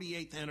the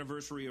 48th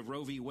anniversary of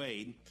Roe v.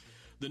 Wade,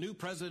 the new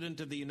President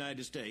of the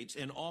United States,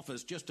 in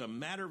office just a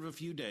matter of a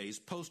few days,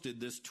 posted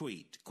this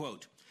tweet,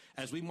 quote,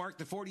 "As we mark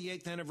the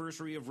 48th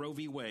anniversary of Roe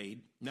v.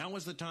 Wade, now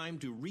is the time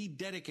to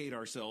rededicate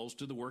ourselves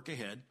to the work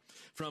ahead.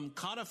 From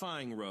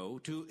codifying Roe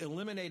to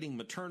eliminating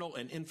maternal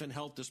and infant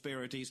health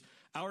disparities,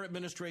 our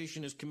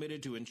administration is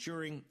committed to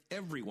ensuring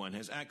everyone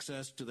has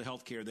access to the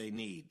health care they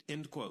need."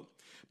 End quote.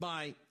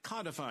 By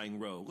codifying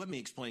Roe, let me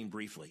explain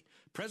briefly.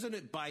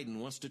 President Biden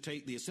wants to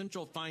take the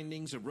essential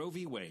findings of Roe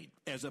v. Wade,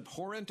 as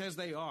abhorrent as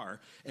they are,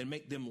 and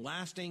make them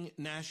lasting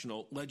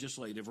national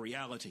legislative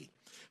reality.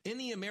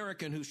 Any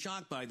American who's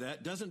shocked by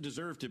that doesn't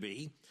deserve to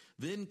be.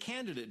 Then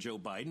candidate Joe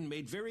Biden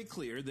made very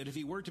clear that if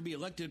he were to be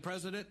elected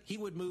president, he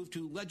would move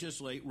to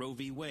legislate Roe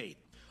v. Wade.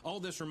 All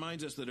this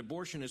reminds us that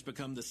abortion has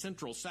become the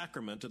central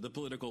sacrament of the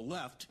political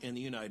left in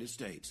the United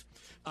States.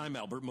 I'm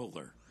Albert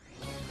Mohler.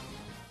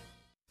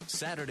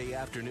 Saturday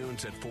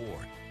afternoons at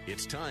 4.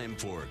 It's time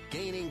for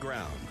Gaining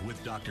Ground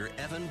with Dr.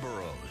 Evan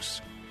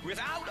Burrows.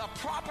 Without a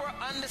proper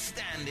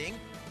understanding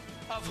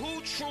of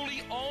who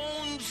truly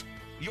owns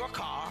your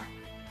car,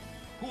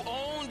 who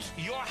owns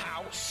your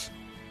house,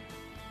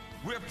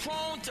 we're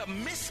prone to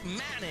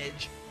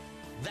mismanage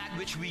that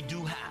which we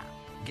do have.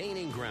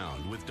 Gaining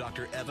Ground with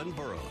Dr. Evan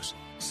Burrows.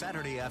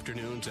 Saturday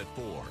afternoons at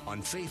 4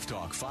 on Faith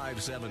Talk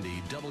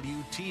 570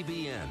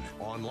 WTBN.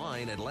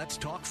 Online at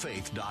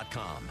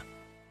letstalkfaith.com.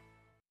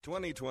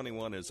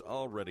 2021 is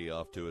already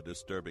off to a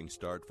disturbing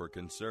start for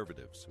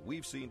conservatives.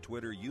 We've seen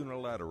Twitter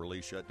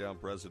unilaterally shut down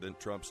President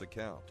Trump's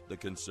account. The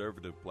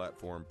conservative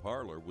platform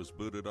Parler was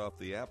booted off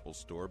the Apple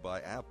Store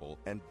by Apple,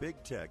 and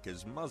big tech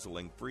is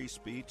muzzling free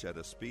speech at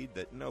a speed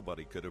that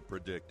nobody could have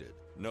predicted.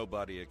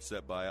 Nobody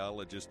except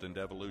biologist and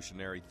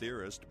evolutionary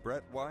theorist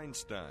Brett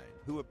Weinstein,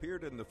 who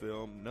appeared in the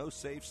film No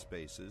Safe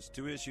Spaces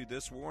to issue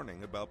this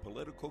warning about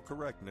political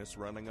correctness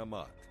running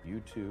amok.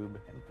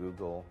 YouTube and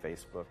Google,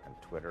 Facebook and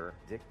Twitter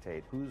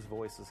dictate whose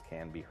voices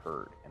can be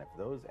heard. And if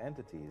those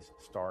entities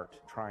start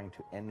trying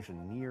to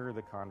engineer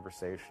the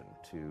conversation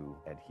to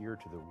adhere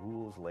to the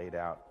rules laid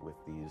out with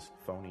these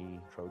phony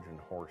Trojan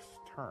horse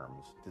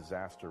terms,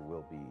 disaster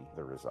will be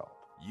the result.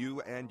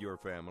 You and your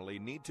family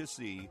need to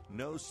see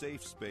No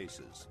Safe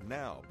Spaces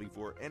now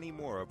before any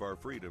more of our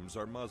freedoms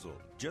are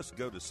muzzled. Just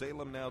go to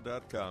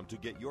salemnow.com to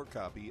get your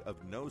copy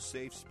of No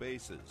Safe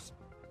Spaces.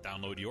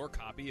 Download your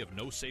copy of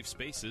No Safe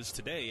Spaces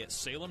today at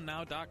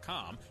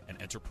salemnow.com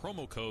and enter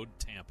promo code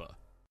TAMPA.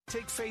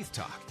 Take Faith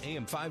Talk,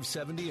 AM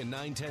 570 and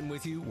 910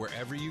 with you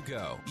wherever you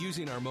go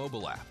using our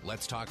mobile app,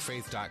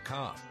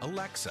 letstalkfaith.com,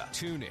 Alexa,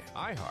 TuneIn,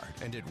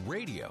 iHeart, and at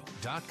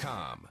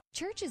radio.com.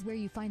 Church is where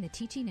you find the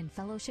teaching and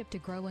fellowship to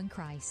grow in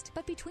Christ.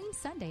 But between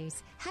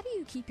Sundays, how do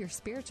you keep your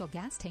spiritual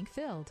gas tank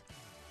filled?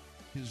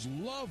 His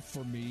love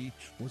for me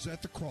was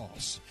at the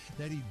cross,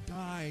 that he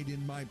died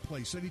in my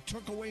place, that he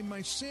took away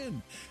my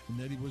sin, and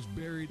that he was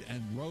buried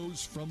and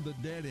rose from the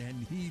dead,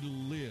 and he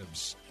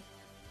lives.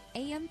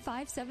 AM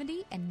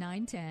 570 and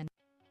 910.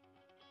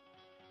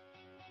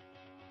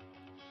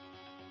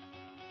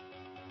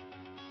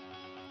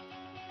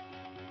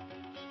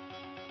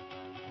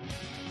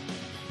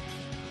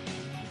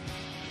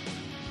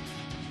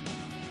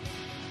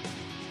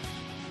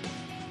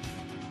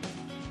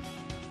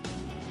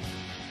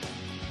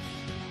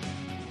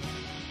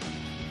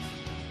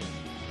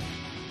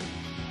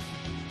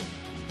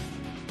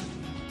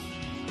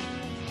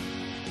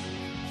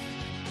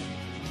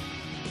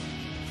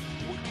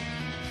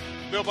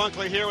 Bill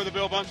Bunkley here with the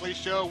Bill Bunkley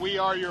Show. We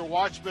are your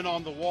watchmen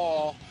on the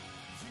wall.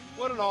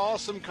 What an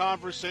awesome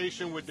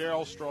conversation with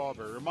Darryl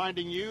Strawberry.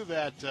 Reminding you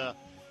that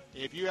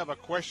if you have a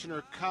question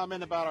or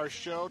comment about our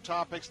show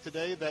topics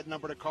today, that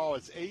number to call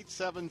is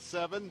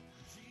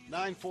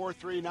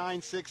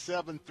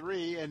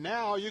 877-943-9673. And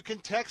now you can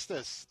text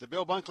us, the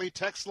Bill Bunkley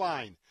text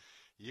line.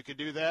 You can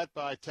do that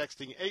by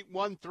texting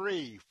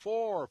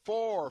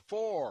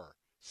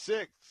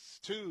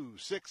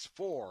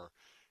 813-444-6264.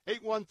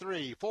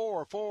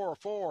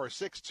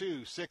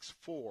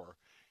 813-444-6264,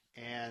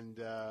 and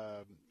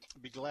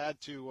be glad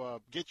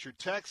to get your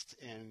text,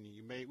 and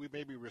we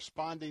may be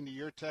responding to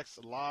your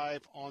text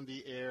live on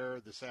the air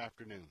this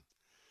afternoon.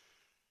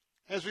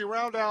 As we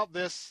round out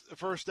this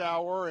first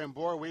hour, and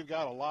boy, we've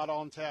got a lot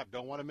on tap.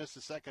 Don't want to miss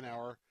the second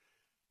hour.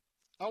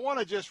 I want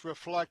to just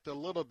reflect a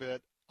little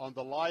bit on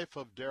the life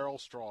of Darryl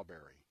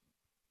Strawberry.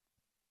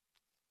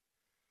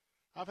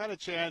 I've had a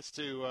chance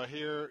to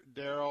hear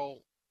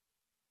Darryl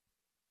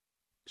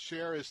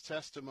share his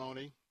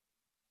testimony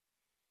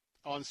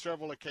on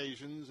several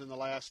occasions in the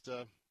last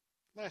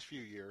few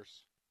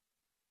years.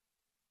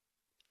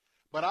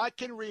 But I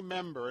can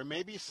remember, and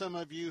maybe some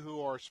of you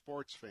who are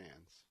sports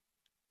fans,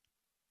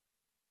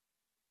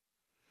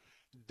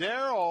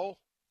 Darryl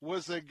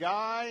was a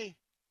guy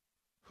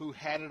who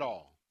had it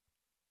all.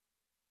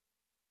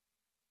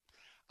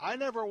 I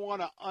never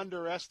want to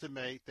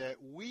underestimate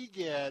that we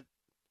get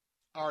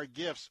our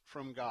gifts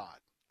from God.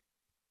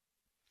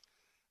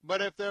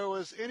 But if there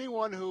was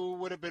anyone who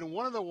would have been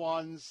one of the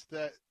ones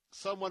that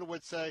someone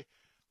would say,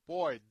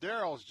 Boy,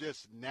 Daryl's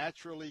just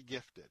naturally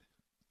gifted.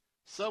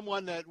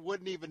 Someone that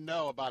wouldn't even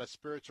know about a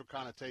spiritual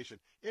connotation.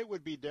 It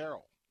would be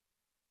Daryl.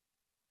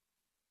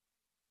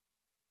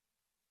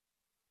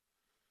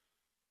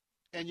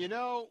 And you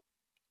know,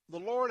 the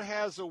Lord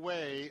has a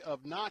way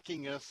of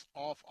knocking us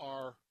off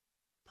our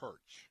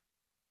perch.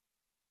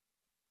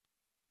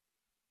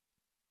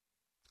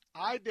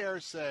 I dare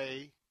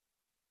say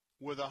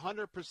with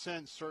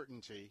 100%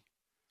 certainty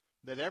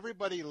that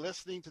everybody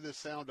listening to the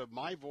sound of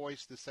my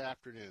voice this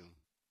afternoon,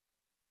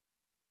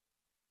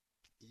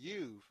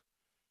 you've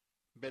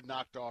been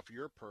knocked off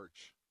your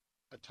perch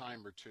a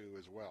time or two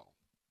as well.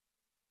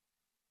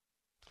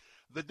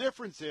 The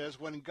difference is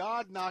when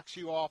God knocks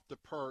you off the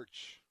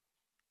perch,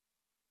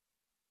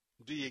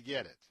 do you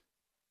get it?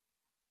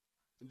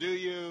 Do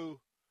you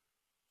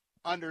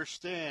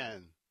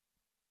understand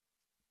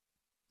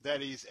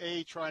that he's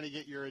trying to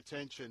get your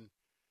attention,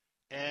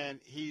 and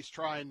he's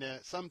trying to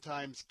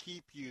sometimes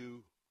keep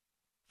you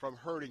from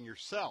hurting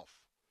yourself,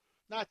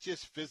 not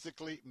just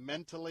physically,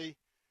 mentally.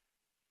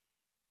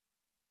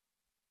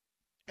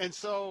 And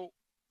so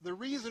the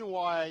reason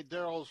why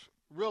Daryl's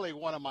really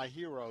one of my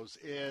heroes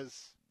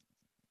is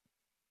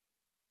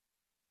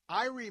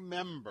I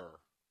remember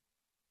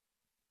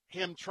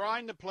him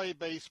trying to play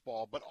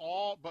baseball, but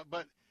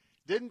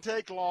didn't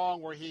take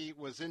long where he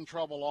was in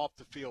trouble off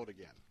the field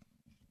again.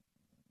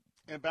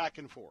 And back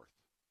and forth.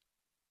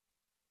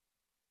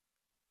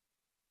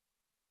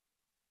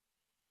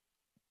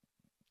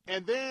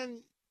 And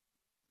then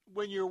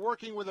when you're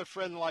working with a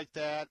friend like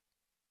that,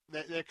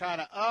 they're kind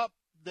of up,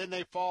 then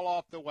they fall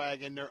off the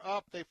wagon. They're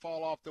up, they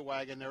fall off the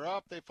wagon. They're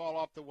up, they fall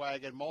off the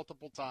wagon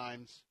multiple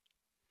times.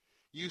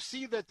 You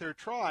see that they're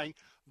trying,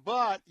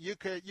 but you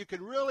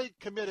can really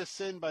commit a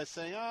sin by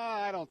saying,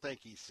 I don't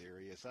think he's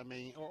serious. I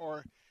mean,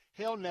 or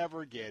he'll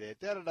never get it.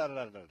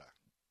 Da-da-da-da-da-da.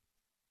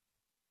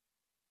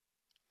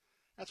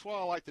 That's why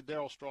I like the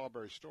Daryl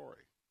Strawberry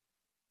story.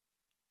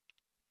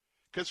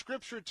 Because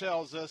Scripture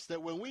tells us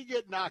that when we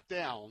get knocked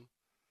down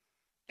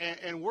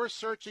and we're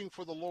searching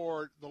for the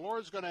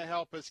Lord's going to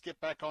help us get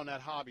back on that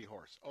hobby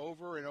horse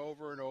over and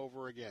over and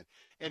over again.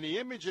 And the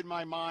image in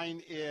my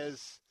mind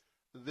is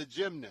the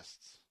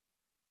gymnasts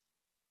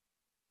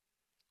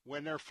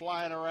when they're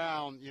flying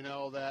around,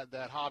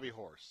 that hobby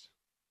horse.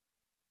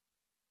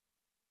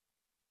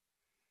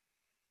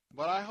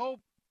 But I hope,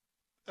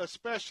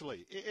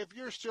 especially if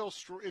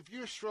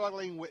you're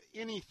struggling with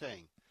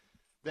anything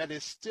that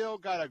has still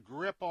got a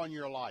grip on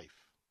your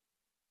life,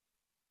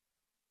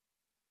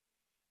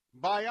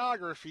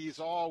 biographies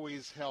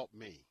always help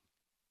me.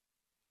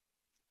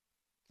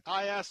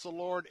 I ask the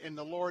Lord, and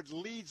the Lord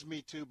leads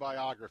me to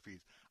biographies.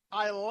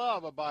 I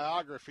love a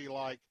biography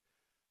like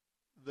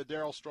the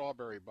Daryl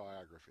Strawberry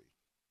biography.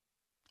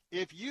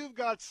 If you've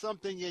got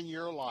something in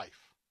your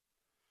life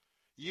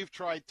you've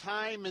tried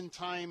time and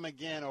time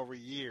again over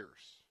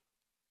years,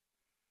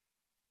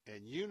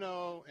 and you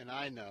know and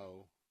I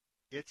know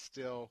it's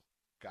still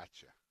got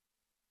you.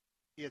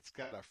 It's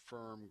got a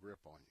firm grip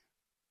on you.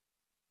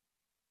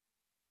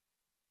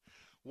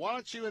 Why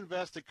don't you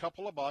invest a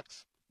couple of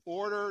bucks,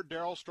 order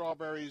Daryl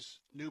Strawberry's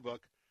new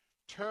book,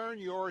 Turn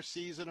Your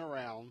Season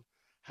Around,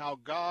 How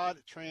God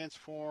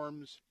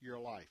Transforms Your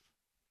Life.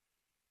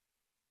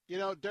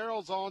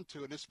 Daryl's on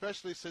to it,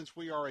 especially since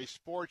we are a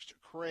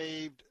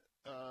sports-craved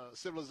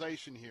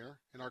civilization here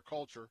in our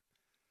culture.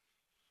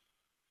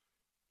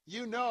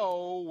 You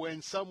know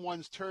when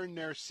someone's turned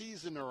their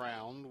season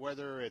around,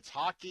 whether it's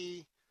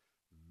hockey,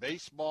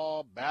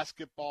 baseball,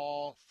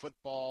 basketball,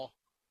 football,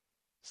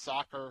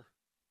 soccer,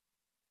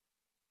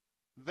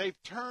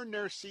 they've turned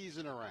their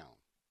season around.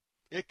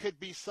 It could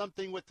be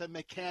something with the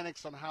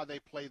mechanics on how they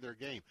play their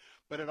game,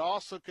 but it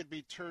also could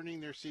be turning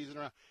their season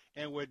around.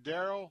 And with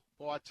Daryl,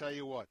 I tell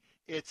you what,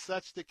 it's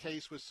such the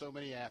case with so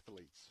many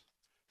athletes.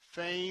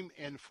 Fame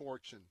and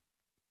fortune.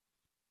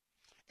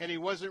 And he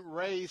wasn't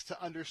raised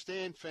to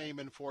understand fame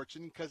and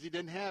fortune because he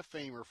didn't have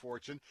fame or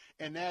fortune,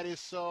 and that is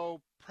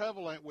so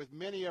prevalent with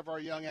many of our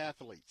young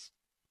athletes.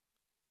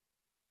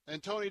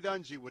 And Tony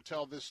Dungy would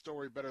tell this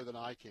story better than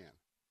I can.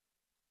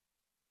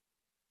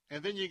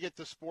 And then you get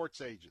the sports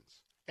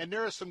agents. And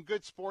there are some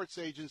good sports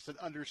agents that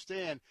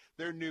understand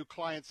their new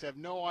clients have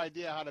no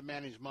idea how to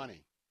manage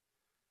money.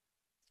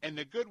 And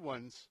the good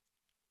ones,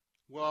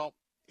 well,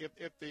 if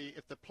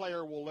the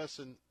player will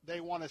listen, they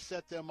want to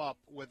set them up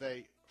with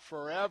a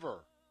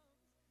forever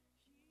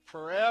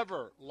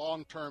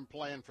long-term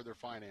plan for their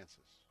finances.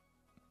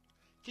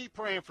 Keep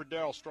praying for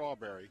Daryl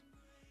Strawberry.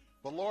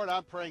 But, Lord,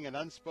 I'm praying an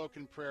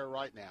unspoken prayer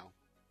right now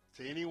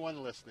to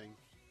anyone listening.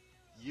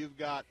 You've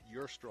got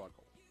your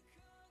struggle.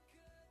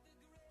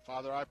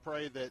 Father, I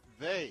pray that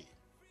they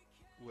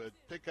would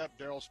pick up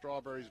Daryl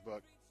Strawberry's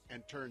book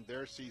and turn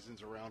their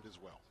seasons around as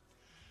well.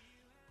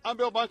 I'm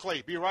Bill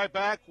Bunkley. Be right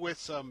back with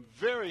some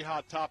very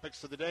hot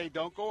topics of the day.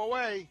 Don't go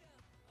away.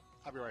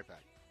 I'll be right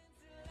back.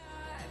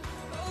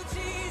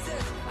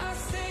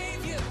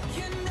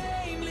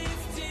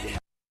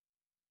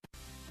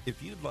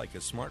 If you'd like a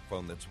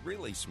smartphone that's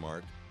really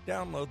smart,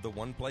 download the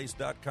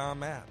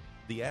OnePlace.com app.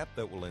 the app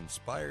that will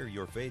inspire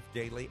your faith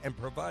daily and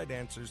provide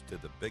answers to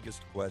the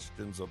biggest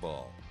questions of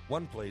all.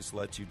 OnePlace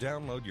lets you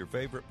download your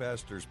favorite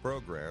pastor's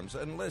programs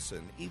and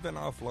listen, even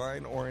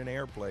offline or in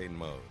airplane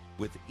mode,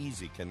 with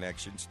easy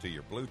connections to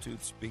your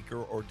Bluetooth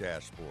speaker or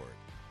dashboard.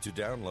 To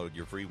download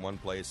your free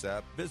OnePlace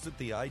app, visit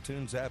the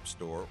iTunes App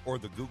Store or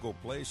the Google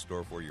Play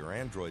Store for your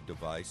Android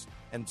device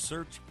and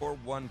search for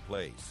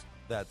OnePlace.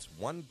 That's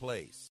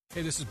OnePlace.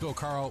 Hey, this is Bill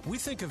Carl. We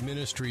think of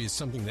ministry as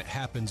something that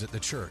happens at the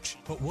church.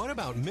 But what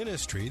about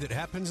ministry that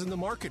happens in the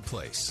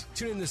marketplace?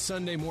 Tune in this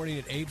Sunday morning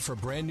at 8 for a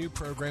brand new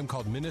program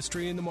called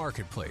Ministry in the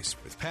Marketplace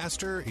with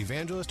pastor,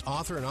 evangelist,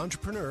 author, and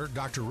entrepreneur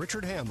Dr.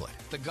 Richard Hamlet.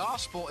 The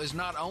gospel is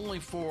not only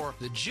for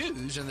the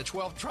Jews and the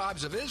 12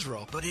 tribes of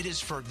Israel, but it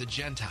is for the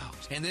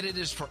Gentiles, and that it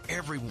is for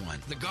everyone.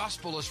 The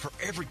gospel is for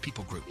every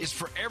people group. It's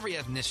for every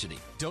ethnicity.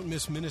 Don't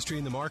miss Ministry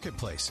in the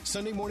Marketplace,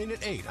 Sunday morning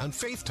at 8 on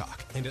Faith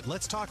Talk and at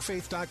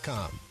letstalkfaith.com.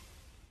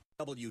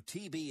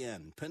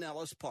 WTBN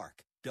Pinellas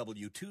Park,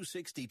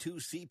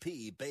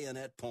 W262CP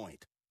Bayonet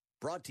Point.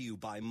 Brought to you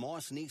by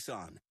Moss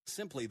Nissan,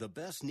 simply the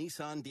best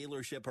Nissan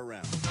dealership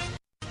around.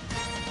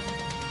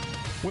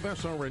 With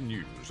SRN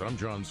News, I'm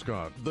John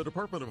Scott. The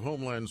Department of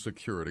Homeland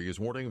Security is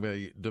warning of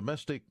a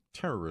domestic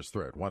terrorist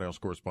threat. White House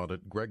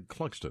correspondent Greg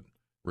Clugston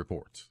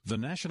reports. The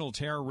National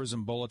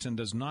Terrorism Bulletin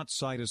does not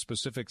cite a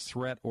specific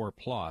threat or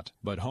plot,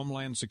 but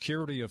Homeland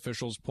Security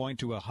officials point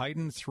to a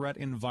heightened threat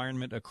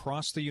environment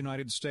across the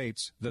United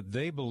States that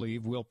they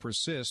believe will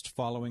persist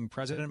following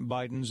President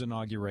Biden's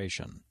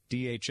inauguration.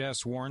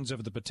 DHS warns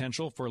of the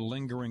potential for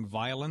lingering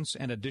violence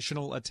and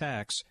additional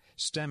attacks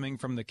stemming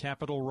from the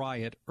Capitol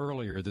riot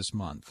earlier this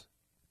month.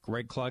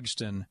 Greg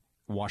Clugston,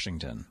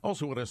 Washington.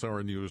 Also at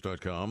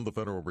SRNnews.com, the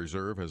Federal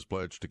Reserve has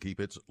pledged to keep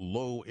its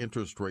low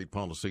interest rate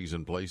policies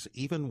in place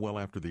even well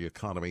after the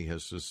economy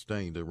has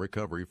sustained a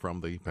recovery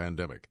from the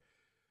pandemic.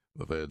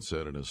 The Fed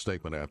said in a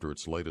statement after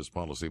its latest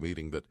policy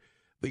meeting that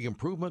the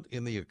improvement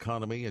in the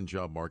economy and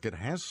job market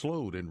has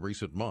slowed in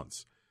recent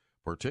months,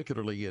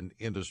 particularly in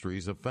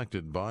industries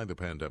affected by the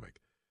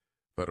pandemic.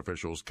 Fed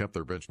officials kept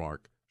their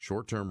benchmark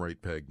short-term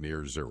rate peg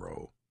near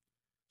zero.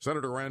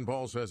 Senator Rand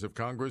Paul says if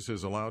Congress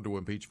is allowed to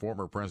impeach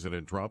former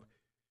President Trump,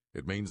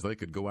 it means they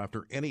could go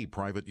after any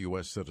private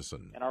U.S.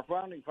 citizen. And our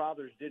founding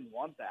fathers didn't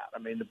want that. I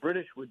mean, the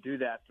British would do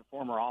that to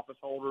former office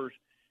holders.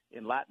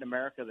 In Latin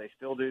America, they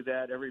still do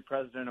that. Every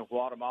president of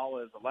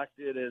Guatemala is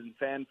elected in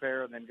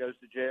fanfare and then goes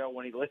to jail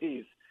when he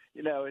leaves.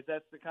 You know,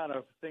 that's the kind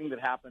of thing that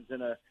happens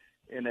in a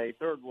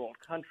third world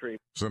country.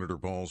 Senator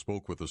Paul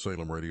spoke with the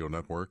Salem Radio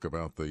Network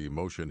about the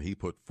motion he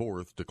put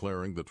forth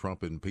declaring the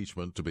Trump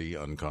impeachment to be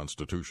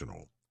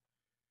unconstitutional.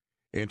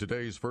 In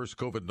today's first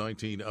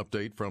COVID-19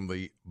 update from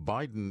the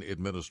Biden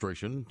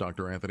administration,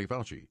 Dr. Anthony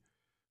Fauci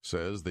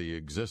says the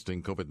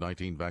existing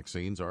COVID-19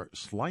 vaccines are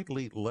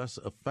slightly less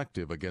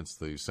effective against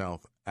the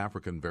South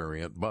African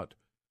variant, but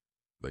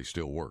they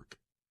still work.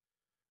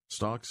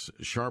 Stocks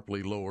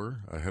sharply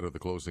lower ahead of the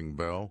closing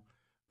bell.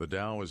 The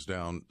Dow is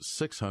down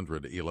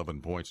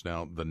 611 points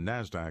now. The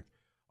NASDAQ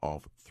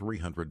off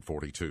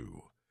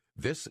 342.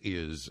 This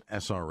is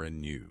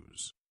SRN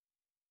News.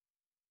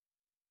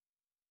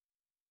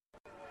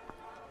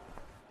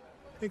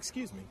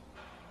 Excuse me,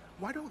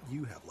 why don't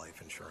you have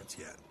life insurance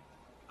yet?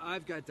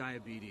 I've got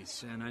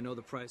diabetes, and I know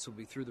the price will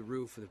be through the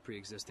roof for the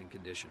pre-existing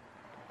condition.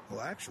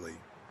 Well, actually,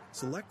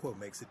 SelectQuote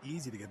makes it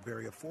easy to get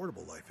very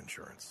affordable life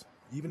insurance,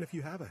 even if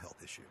you have a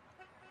health issue.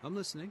 I'm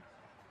listening.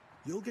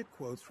 You'll get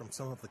quotes from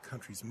some of the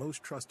country's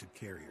most trusted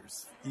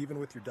carriers. Even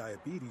with your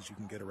diabetes, you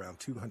can get around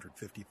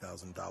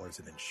 $250,000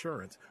 in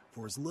insurance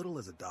for as little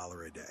as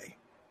 $1 a day.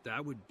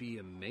 That would be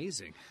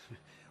amazing.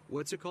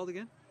 What's it called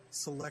again?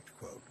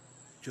 SelectQuote.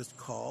 Just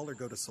call or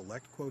go to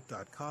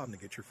SelectQuote.com to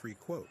get your free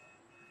quote.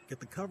 Get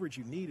the coverage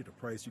you need at a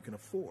price you can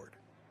afford.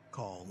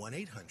 Call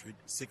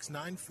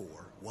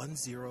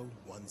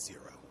 1-800-694-1010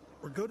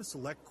 or go to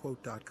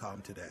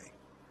SelectQuote.com today.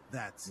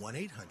 That's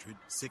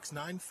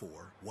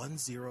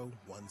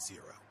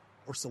 1-800-694-1010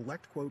 or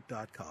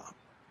SelectQuote.com.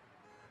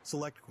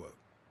 SelectQuote.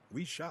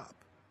 We shop.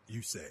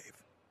 You save.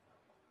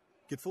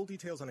 Get full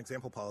details on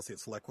example policy at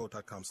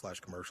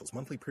SelectQuote.com/commercials.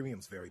 Monthly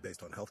premiums vary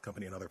based on health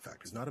company and other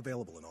factors. Not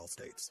available in all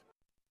states.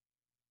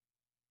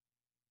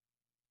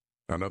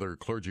 Another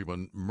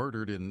clergyman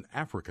murdered in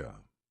Africa.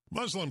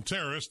 Muslim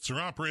terrorists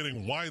are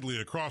operating widely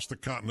across the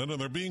continent,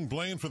 and they're being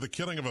blamed for the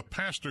killing of a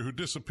pastor who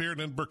disappeared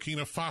in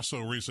Burkina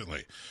Faso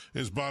recently.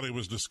 His body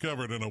was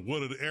discovered in a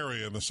wooded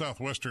area in the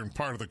southwestern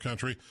part of the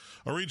country,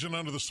 a region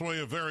under the sway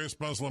of various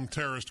Muslim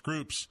terrorist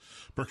groups.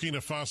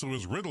 Burkina Faso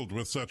is riddled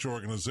with such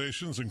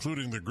organizations,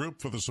 including the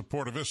Group for the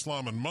Support of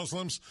Islam and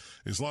Muslims,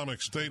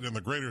 Islamic State in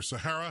the Greater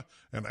Sahara,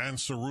 and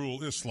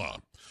Ansarul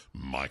Islam.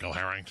 Michael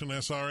Harrington,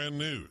 SRN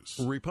News.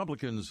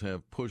 Republicans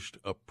have pushed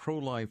a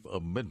pro-life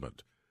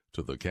amendment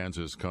to the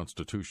Kansas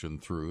Constitution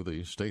through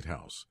the State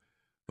House.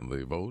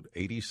 The vote,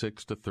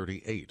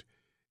 86-38.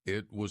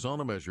 It was on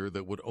a measure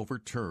that would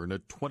overturn a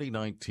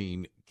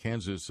 2019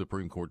 Kansas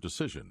Supreme Court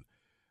decision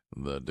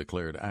that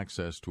declared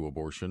access to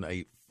abortion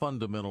a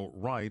fundamental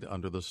right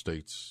under the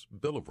state's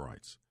Bill of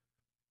Rights.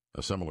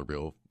 A similar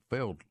bill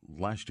failed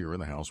last year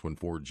in the House when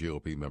 4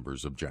 GOP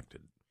members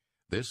objected.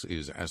 This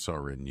is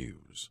SRN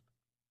News.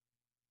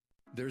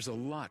 There's a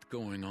lot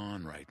going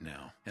on right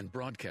now, and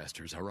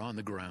broadcasters are on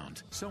the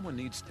ground. Someone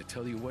needs to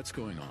tell you what's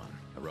going on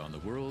around the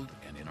world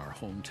and in our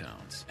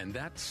hometowns. And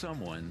that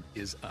someone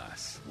is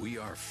us. We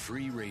are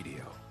free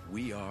radio.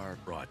 We are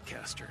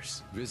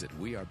broadcasters. Visit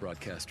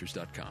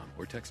wearebroadcasters.com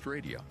or text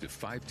radio to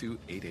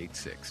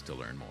 52886 to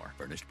learn more.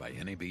 Furnished by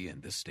NAB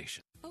and this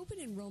station. Open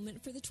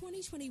enrollment for the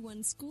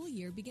 2021 school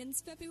year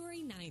begins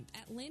February 9th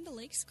at Land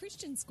O'Lakes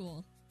Christian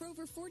School. For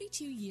over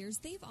 42 years,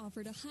 they've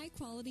offered a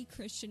high-quality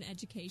Christian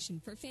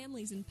education for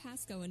families in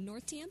Pasco and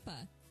North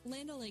Tampa.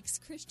 Land O'Lakes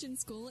Christian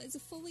School is a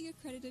fully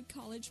accredited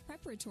college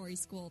preparatory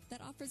school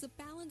that offers a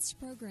balanced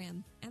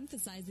program,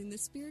 emphasizing the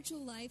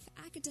spiritual life,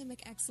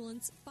 academic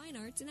excellence, fine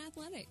arts, and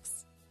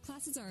athletics.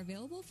 Classes are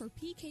available for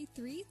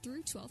PK3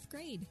 through 12th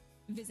grade.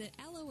 Visit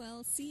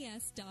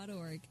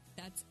lolcs.org.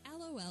 That's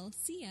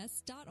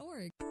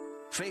lolcs.org.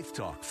 Faith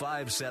Talk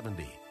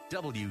 570,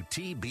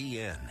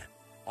 WTBN.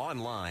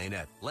 Online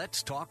at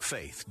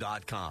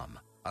letstalkfaith.com,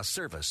 a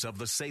service of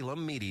the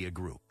Salem Media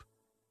Group.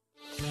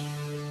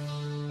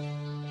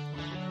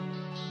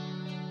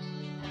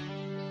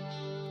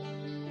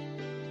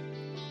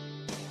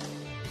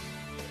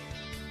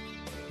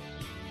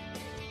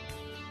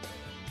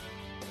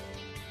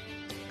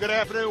 Good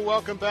afternoon.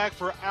 Welcome back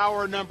for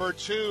hour number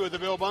 2 of the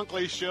Bill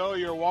Bunkley Show,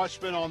 your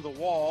watchman on the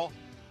wall.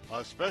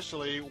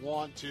 Especially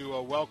want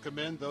to welcome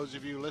in those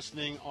of you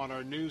listening on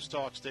our news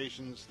talk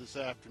stations this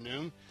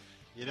afternoon.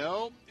 You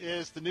know,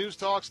 it's the news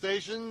talk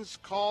stations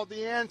called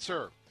The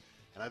Answer.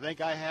 And I think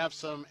I have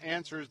some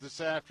answers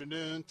this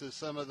afternoon to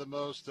some of the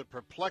most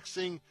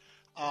perplexing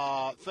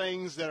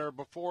things that are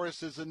before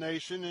us as a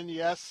nation. And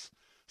yes,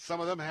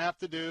 some of them have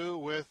to do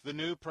with the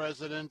new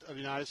president of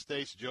the United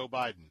States, Joe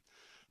Biden.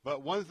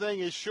 But one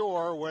thing is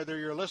sure, whether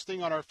you're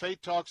listening on our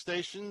Faith Talk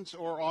stations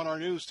or on our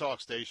news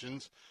talk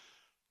stations,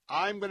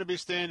 I'm going to be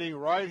standing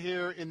right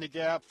here in the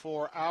gap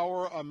for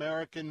our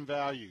American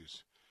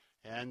values.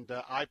 And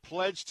I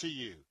pledge to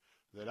you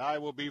that I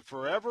will be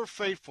forever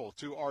faithful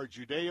to our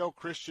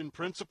Judeo-Christian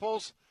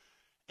principles.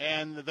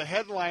 And the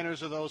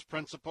headliners of those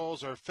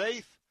principles are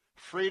faith,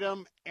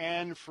 freedom,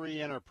 and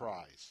free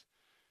enterprise.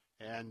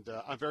 And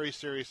I'm very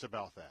serious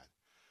about that.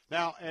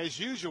 Now, as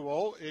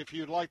usual, if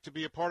you'd like to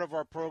be a part of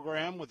our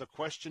program with a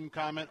question,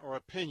 comment, or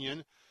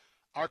opinion,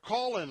 our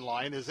call-in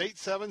line is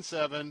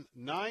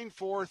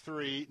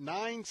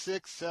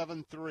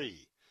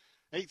 877-943-9673.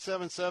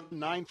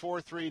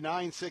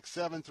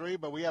 877-943-9673,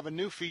 but we have a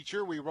new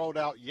feature we rolled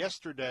out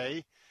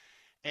yesterday.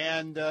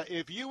 And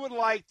if you would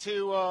like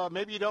to,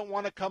 maybe you don't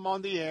want to come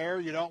on the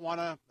air, you don't want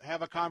to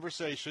have a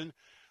conversation,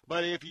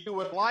 but if you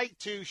would like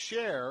to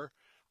share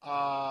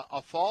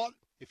a thought,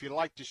 if you'd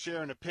like to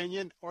share an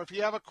opinion, or if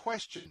you have a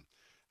question,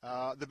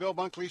 the Bill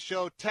Bunkley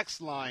Show text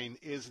line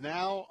is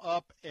now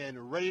up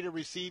and ready to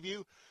receive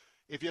you.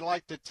 If you'd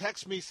like to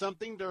text me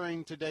something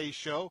during today's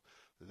show,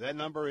 that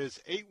number is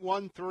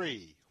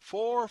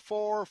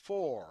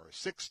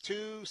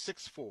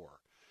 813-444-6264.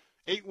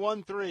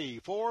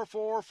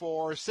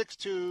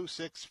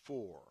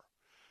 813-444-6264.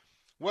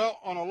 Well,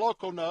 on a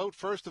local note,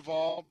 first of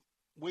all,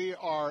 we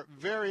are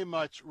very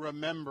much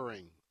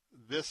remembering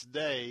this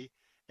day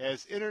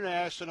as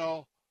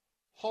International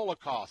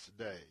Holocaust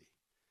Day.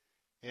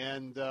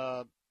 And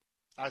I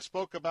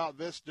spoke about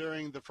this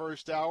during the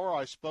first hour.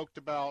 I spoke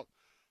about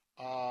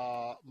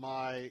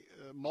my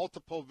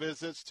multiple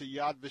visits to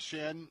Yad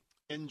Vashem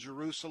in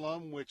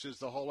Jerusalem, which is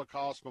the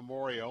Holocaust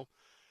Memorial.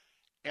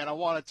 And I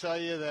want to tell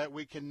you that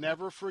we can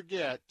never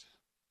forget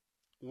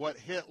what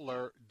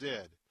Hitler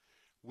did.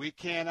 We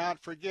cannot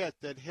forget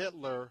that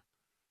Hitler,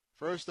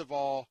 first of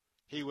all,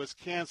 he was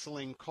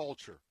canceling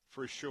culture,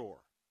 for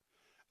sure.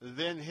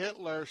 Then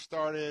Hitler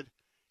started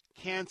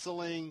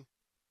canceling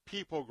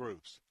people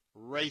groups,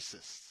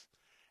 racists.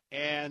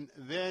 And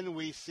then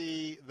we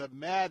see the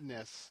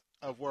madness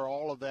of where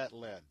all of that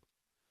led.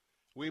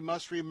 We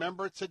must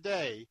remember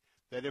today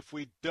that if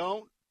we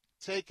don't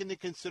take into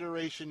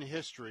consideration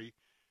history,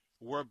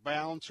 we're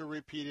bound to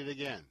repeat it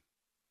again.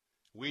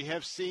 We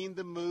have seen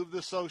the move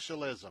to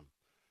socialism.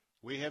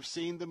 We have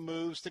seen the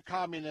moves to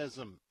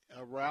communism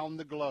around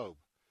the globe.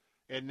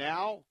 And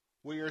now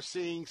we are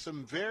seeing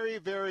some very,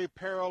 very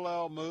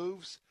parallel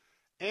moves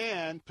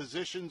and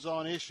positions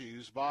on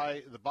issues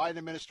by the Biden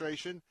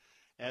administration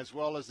as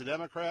well as the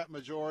Democrat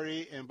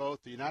majority in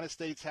both the United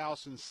States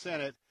House and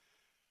Senate.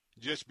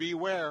 Just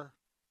beware.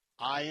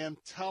 I am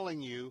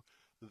telling you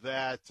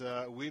that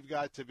we've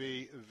got to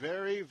be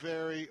very,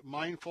 very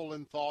mindful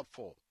and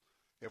thoughtful.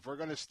 If we're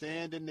going to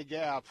stand in the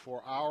gap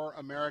for our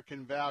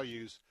American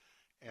values,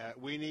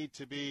 we need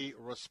to be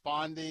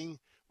responding.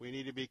 We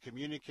need to be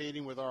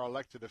communicating with our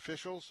elected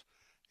officials,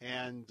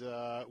 and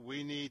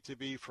we need to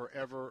be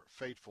forever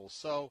faithful.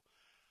 So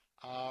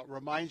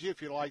remind you,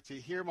 if you'd like to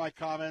hear my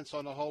comments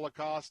on the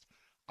Holocaust,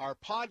 our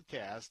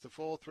podcast, the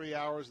full 3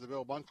 hours of the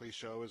Bill Bunkley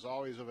Show, is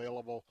always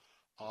available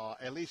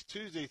at least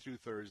Tuesday through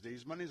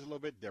Thursdays. Monday's a little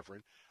bit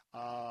different.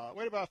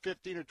 Wait about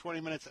 15 or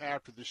 20 minutes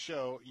after the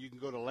show, you can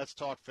go to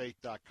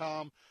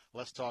letstalkfaith.com,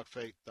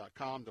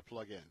 letstalkfaith.com to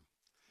plug in.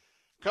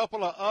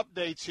 Couple of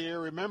updates here.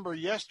 Remember,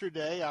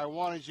 yesterday I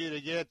wanted you to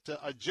get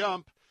a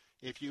jump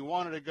if you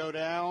wanted to go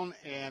down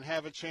and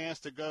have a chance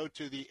to go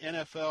to the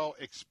NFL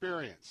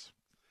Experience.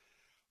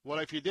 Well,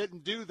 if you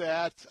didn't do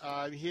that,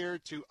 I'm here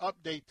to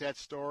update that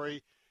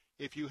story.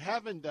 If you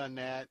haven't done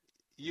that,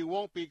 you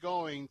won't be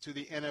going to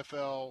the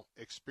NFL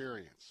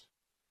Experience.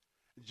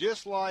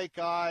 Just like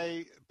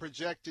I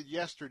projected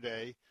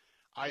yesterday,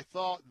 I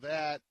thought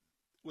that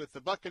with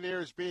the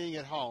Buccaneers being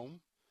at home,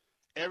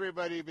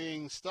 everybody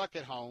being stuck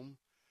at home,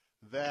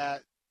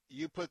 that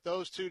you put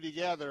those two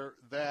together,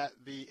 that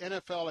the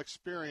NFL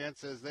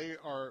Experience, as they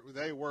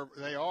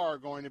are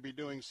going to be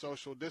doing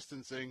social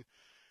distancing,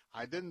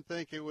 I didn't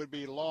think it would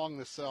be long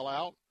to sell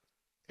out.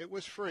 It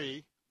was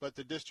free, but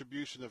the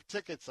distribution of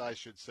tickets, I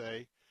should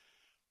say.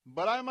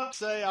 But I must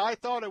say, I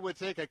thought it would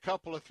take a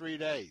couple of 3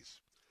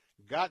 days.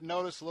 Got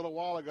notice a little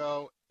while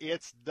ago,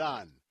 it's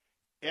done.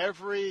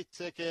 Every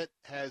ticket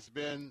has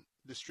been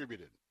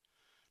distributed.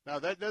 Now,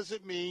 that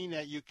doesn't mean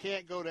that you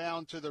can't go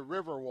down to the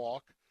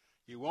Riverwalk.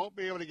 You won't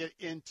be able to get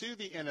into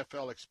the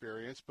NFL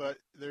Experience, but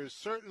there's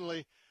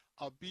certainly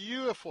a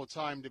beautiful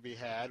time to be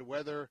had,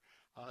 whether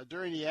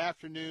during the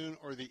afternoon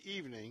or the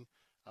evening.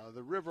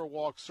 The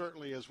Riverwalk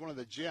certainly is one of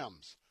the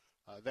gems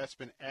that's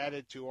been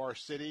added to our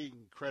city.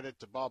 Credit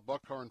to Bob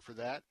Buckhorn for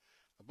that.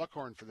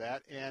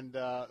 And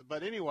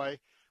but anyway,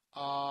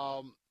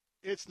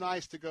 it's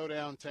nice to go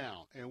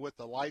downtown, and with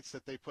the lights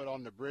that they put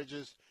on the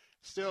bridges,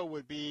 still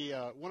would be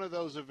one of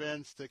those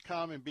events to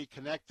come and be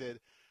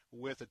connected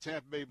with the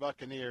Tampa Bay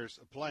Buccaneers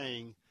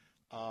playing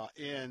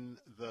in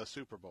the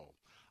Super Bowl.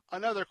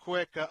 Another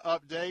quick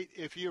update.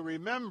 If you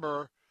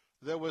remember,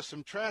 there was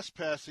some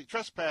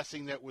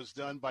trespassing that was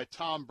done by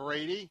Tom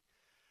Brady.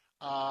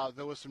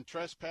 There was some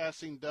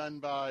trespassing done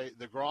by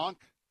the Gronk.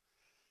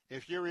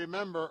 If you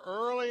remember,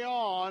 early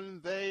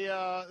on,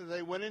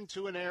 they went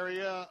into an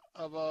area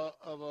of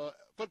a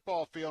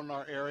football field in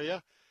our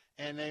area,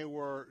 and they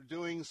were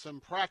doing some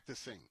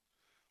practicing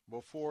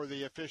before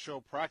the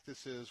official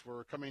practices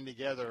were coming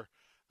together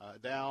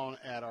down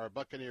at our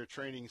Buccaneer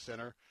Training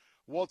Center.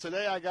 Well,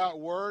 today I got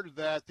word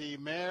that the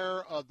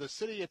mayor of the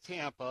city of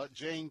Tampa,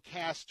 Jane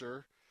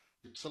Castor,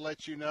 just to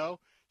let you know,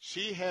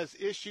 she has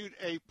issued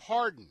a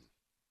pardon,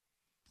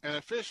 an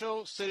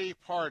official city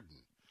pardon,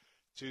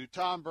 to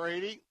Tom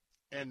Brady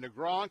and the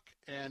Gronk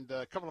and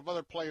a couple of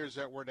other players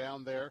that were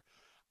down there.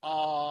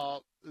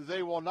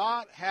 They will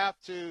not have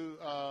to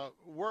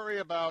worry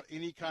about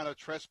any kind of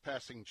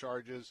trespassing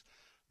charges.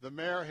 The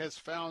mayor has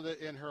found it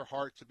in her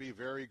heart to be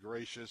very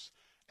gracious,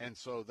 and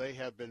so they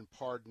have been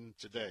pardoned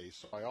today.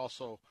 So I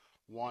also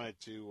wanted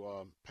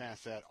to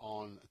pass that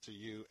on to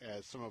you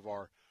as some of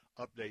our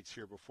updates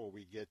here before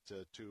we get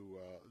to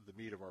the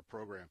meat of our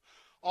program.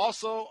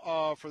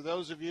 Also, for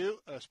those of you,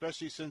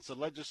 especially since the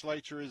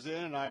legislature is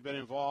in, and I've been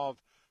involved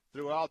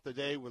throughout the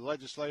day with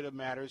legislative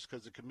matters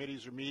because the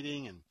committees are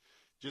meeting, and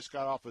just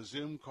got off a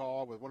Zoom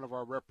call with one of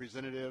our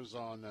representatives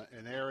on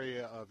an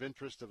area of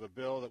interest of a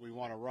bill that we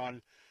want to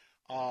run.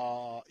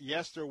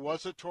 Yes, there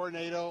was a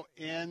tornado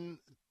in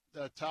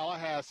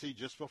Tallahassee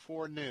just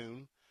before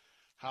noon.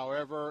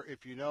 However,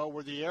 if you know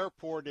where the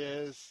airport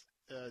is,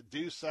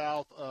 due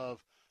south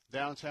of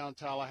downtown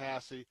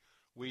Tallahassee,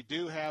 we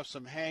do have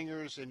some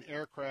hangars and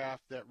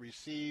aircraft that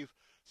receive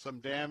some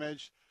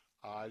damage.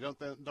 I don't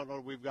know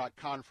if we've got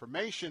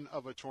confirmation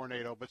of a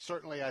tornado, but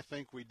certainly I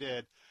think we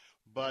did.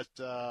 But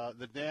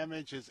the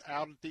damage is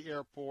out at the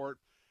airport.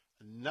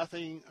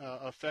 Nothing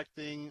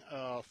affecting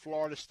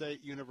Florida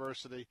State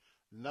University.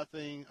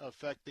 Nothing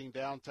affecting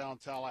downtown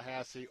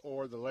Tallahassee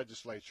or the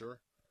legislature.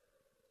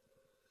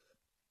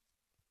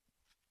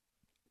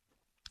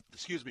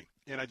 Excuse me.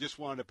 And I just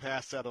wanted to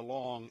pass that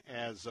along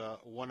as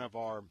one of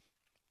our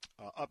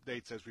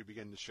updates as we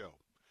begin the show.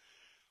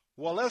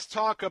 Well, let's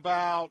talk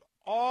about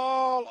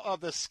all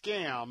of the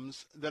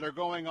scams that are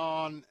going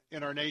on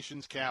in our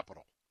nation's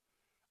capital.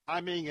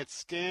 I mean,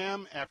 it's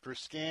scam after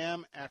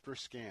scam after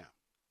scam.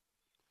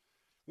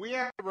 We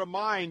have to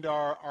remind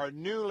our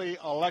newly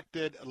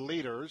elected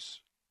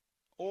leaders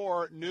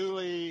or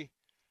newly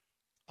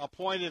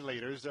appointed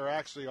leaders, they're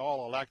actually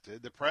all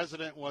elected. The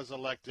president was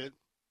elected,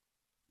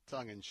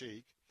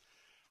 tongue-in-cheek.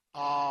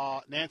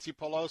 Nancy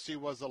Pelosi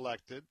was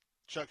elected.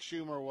 Chuck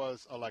Schumer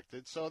was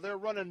elected. So they're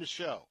running the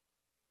show.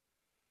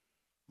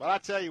 But I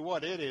tell you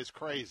what, it is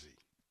crazy.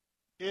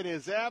 It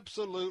is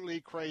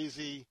absolutely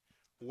crazy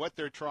what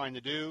they're trying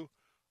to do,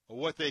 or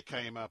what they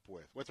came up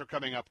with, what they're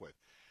coming up with.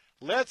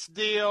 Let's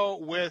deal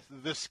with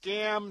the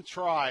scam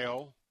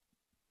trial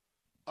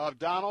of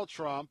Donald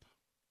Trump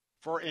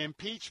for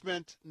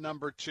impeachment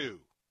number 2.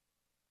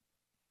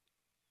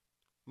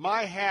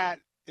 My hat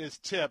is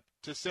tipped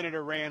to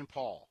Senator Rand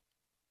Paul.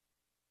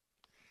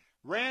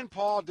 Rand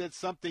Paul did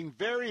something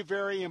very,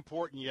 very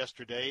important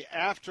yesterday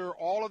after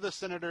all of the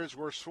senators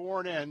were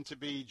sworn in to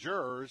be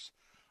jurors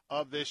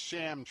of this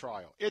sham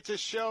trial. It's a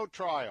show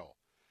trial.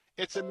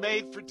 It's a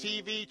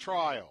made-for-TV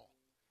trial.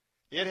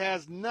 It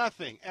has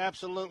nothing,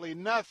 absolutely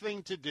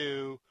nothing to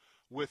do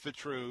with the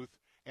truth,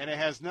 and it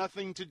has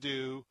nothing to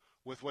do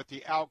with what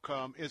the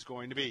outcome is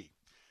going to be.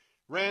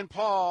 Rand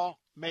Paul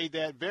made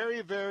that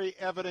very, very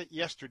evident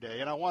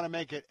yesterday, and I want to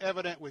make it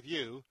evident with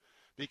you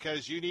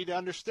because you need to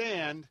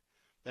understand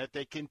that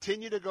they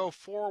continue to go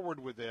forward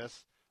with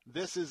this.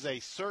 This is a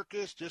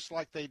circus just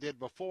like they did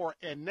before,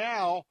 and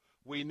now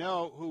we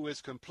know who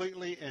is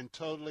completely and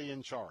totally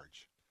in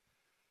charge.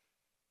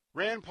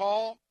 Rand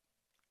Paul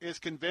is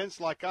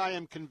convinced, like I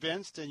am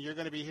convinced, and you're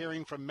going to be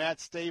hearing from Matt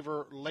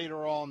Staver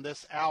later on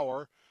this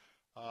hour,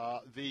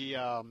 the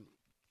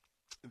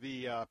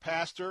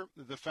pastor,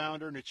 the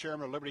founder, and the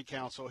chairman of Liberty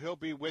Counsel. He'll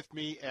be with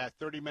me at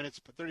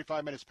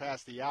 35 minutes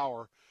past the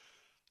hour,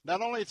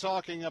 not only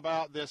talking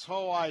about this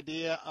whole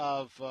idea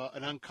of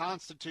an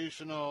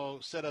unconstitutional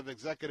set of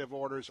executive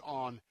orders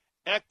on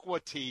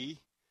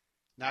equity,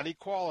 not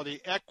equality,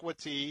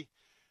 equity.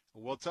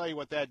 We'll tell you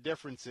what that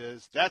difference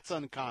is. That's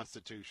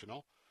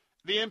unconstitutional.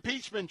 The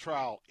impeachment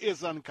trial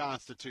is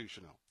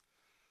unconstitutional.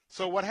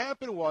 So what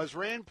happened was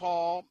Rand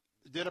Paul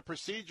did a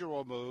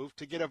procedural move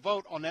to get a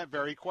vote on that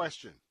very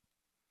question.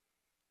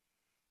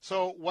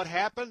 So what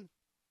happened?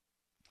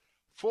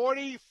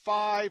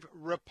 45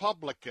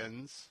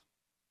 Republicans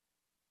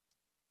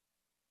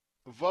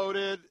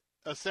voted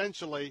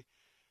essentially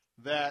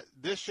that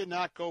this should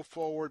not go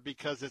forward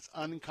because it's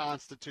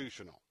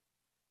unconstitutional.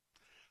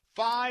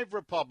 5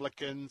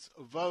 Republicans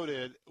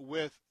voted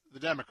with the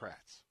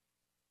Democrats.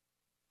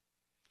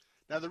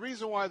 Now, the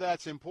reason why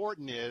that's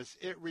important is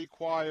it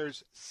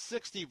requires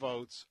 60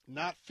 votes,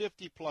 not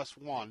 50 plus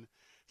 1,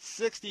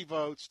 60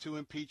 votes to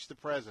impeach the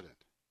president.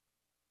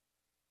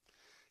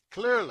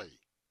 Clearly,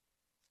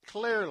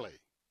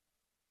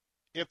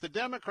 if the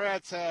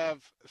Democrats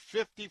have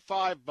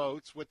 55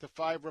 votes with the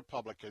 5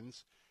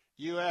 Republicans,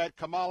 you add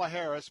Kamala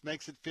Harris,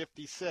 makes it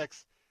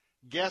 56.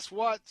 Guess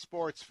what,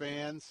 sports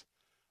fans?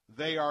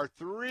 They are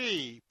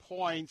 3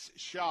 points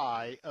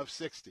shy of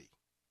 60.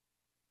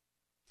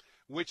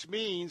 Which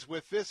means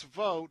with this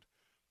vote,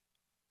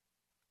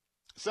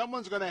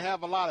 someone's going to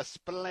have a lot of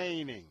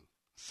splaining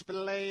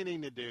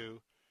to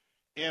do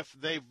if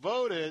they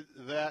voted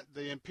that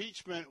the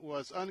impeachment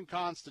was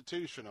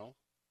unconstitutional,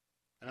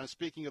 and I'm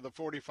speaking of the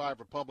 45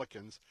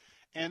 Republicans,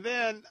 and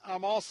then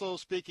I'm also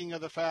speaking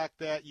of the fact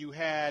that you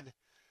had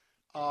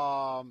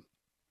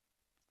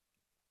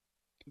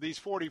these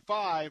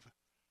 45,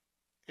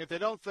 if they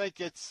don't think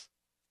it's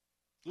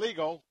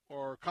legal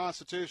or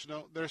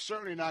constitutional, they're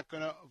certainly not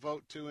going to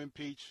vote to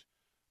impeach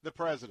the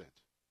president.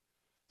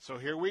 So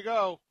here we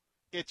go.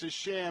 It's a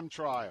sham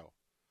trial.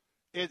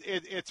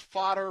 It's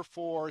fodder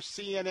for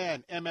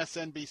CNN,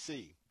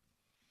 MSNBC.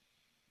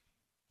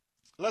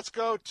 Let's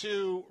go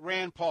to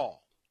Rand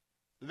Paul.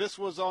 This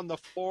was on the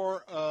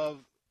floor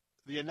of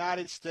the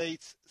United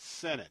States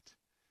Senate.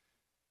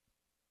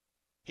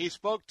 He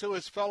spoke to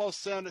his fellow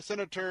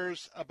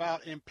senators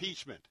about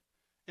impeachment.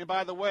 And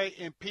by the way,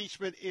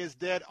 impeachment is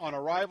dead on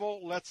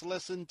arrival. Let's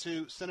listen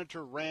to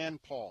Senator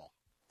Rand Paul.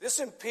 This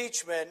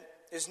impeachment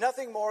is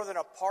nothing more than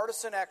a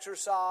partisan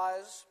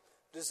exercise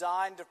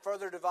designed to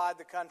further divide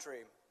the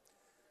country.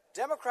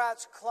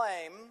 Democrats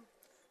claim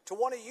to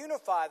want to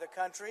unify the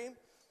country,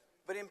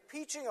 but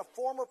impeaching a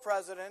former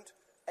president,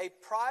 a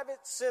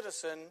private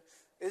citizen,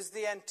 is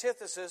the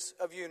antithesis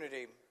of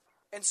unity.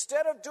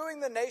 Instead of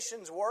doing the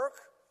nation's work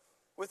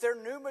with their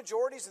new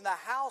majorities in the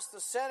House, the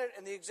Senate,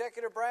 and the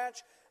executive branch,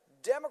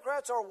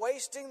 Democrats are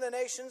wasting the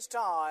nation's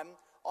time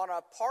on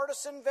a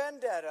partisan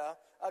vendetta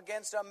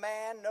against a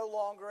man no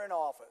longer in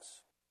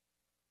office.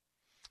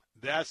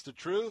 That's the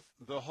truth,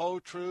 the whole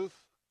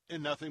truth,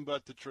 and nothing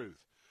but the truth.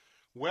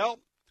 Well,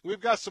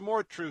 we've got some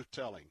more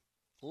truth-telling.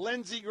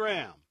 Lindsey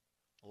Graham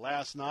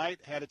last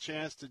night had a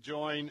chance to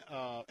join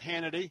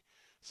Hannity,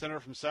 senator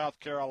from South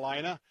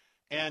Carolina,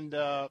 and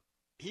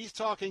he's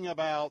talking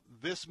about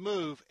this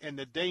move and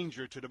the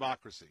danger to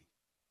democracy.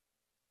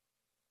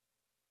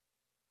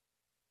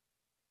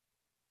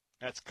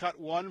 That's cut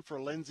one for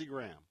Lindsey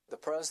Graham. The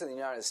President of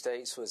the United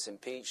States was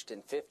impeached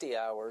in 50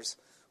 hours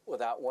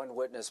without one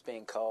witness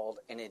being called,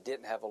 and he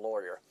didn't have a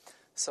lawyer.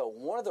 So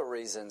one of the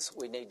reasons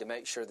we need to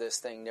make sure this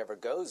thing never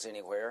goes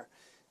anywhere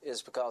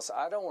is because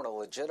I don't want to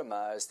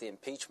legitimize the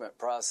impeachment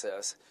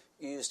process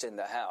used in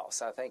the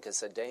House. I think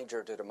it's a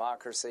danger to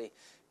democracy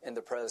and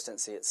the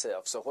presidency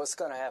itself. So what's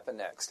going to happen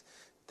next?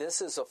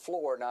 This is a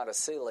floor, not a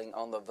ceiling,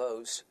 on the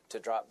votes to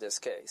drop this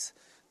case.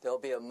 There'll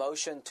be a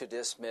motion to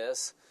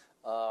dismiss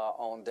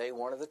on day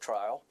one of the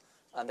trial.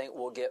 I think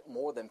we'll get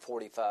more than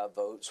 45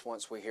 votes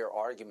once we hear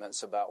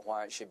arguments about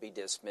why it should be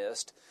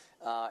dismissed.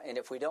 And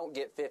if we don't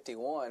get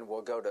 51,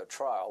 we'll go to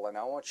trial. And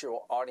I want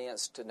your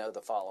audience to know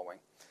the following.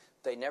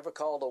 They never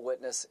called a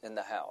witness in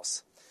the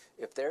House.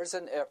 If there's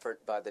an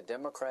effort by the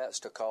Democrats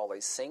to call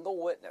a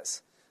single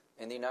witness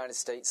in the United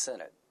States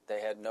Senate,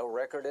 they had no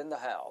record in the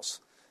House.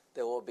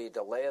 There will be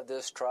delay of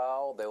this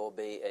trial. There will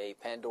be a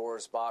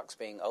Pandora's box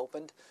being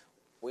opened.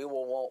 We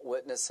will want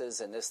witnesses,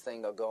 and this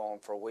thing will go on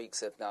for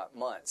weeks, if not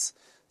months.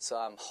 So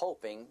I'm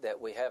hoping that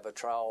we have a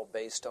trial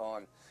based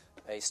on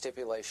a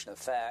stipulation of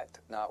fact,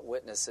 not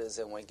witnesses,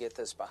 and we get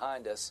this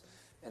behind us.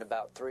 in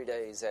about 3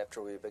 days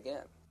after we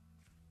begin.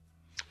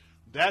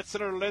 That's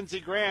Senator Lindsey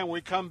Graham.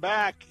 We come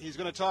back. He's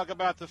going to talk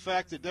about the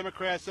fact that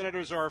Democrat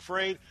senators are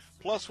afraid.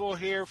 Plus, we'll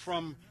hear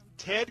from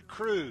Ted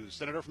Cruz,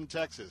 senator from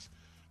Texas.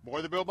 More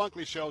of the Bill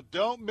Bunkley Show.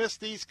 Don't miss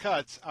these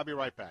cuts. I'll be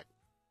right back.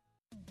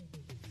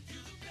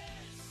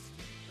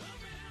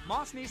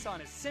 Moss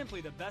Nissan is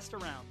simply the best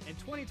around. In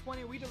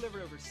 2020, we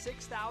delivered over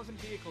 6,000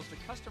 vehicles to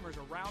customers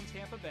around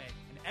Tampa Bay.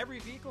 And every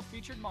vehicle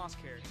featured Moss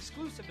Care,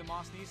 exclusive to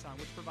Moss Nissan,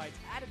 which provides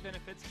added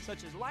benefits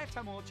such as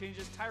lifetime oil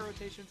changes, tire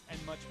rotations,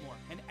 and much more.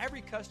 And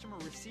every customer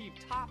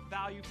received top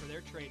value for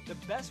their trade, the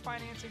best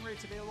financing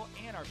rates available,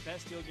 and our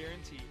best deal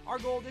guarantee. Our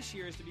goal this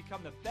year is to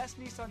become the best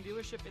Nissan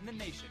dealership in the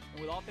nation. And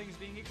with all things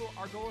being equal,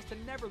 our goal is to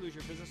never lose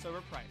your business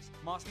over price.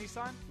 Moss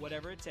Nissan,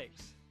 whatever it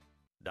takes.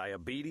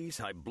 Diabetes,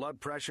 high blood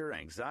pressure,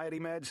 anxiety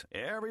meds,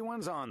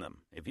 everyone's on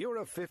them. If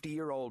you're a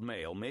 50-year-old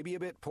male, maybe a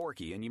bit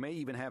porky, and you may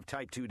even have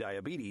type 2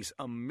 diabetes,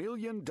 $1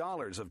 million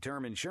of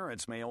term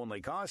insurance may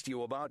only cost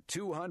you about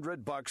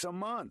 $200 a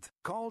month.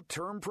 Call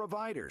Term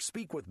Provider.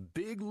 Speak with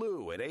Big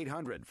Lou at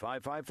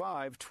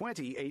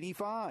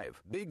 800-555-2085.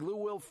 Big Lou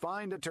will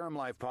find a term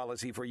life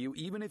policy for you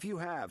even if you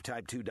have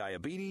type 2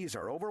 diabetes,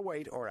 are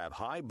overweight, or have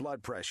high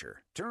blood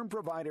pressure. Term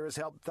Provider has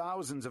helped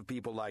thousands of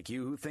people like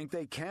you who think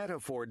they can't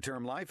afford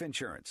term life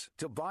insurance.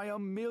 To buy $1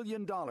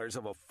 million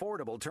of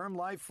affordable term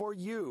life for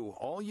you,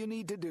 all you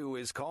need to do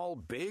is call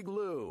Big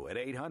Lou at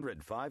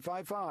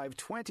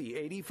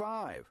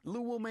 800-555-2085.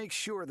 Lou will make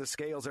sure the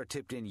scales are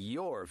tipped in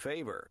your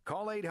favor.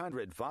 Call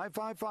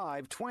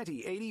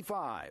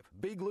 800-555-2085.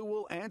 Big Lou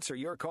will answer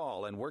your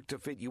call and work to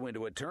fit you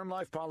into a term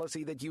life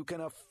policy that you can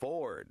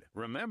afford.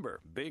 Remember,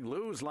 Big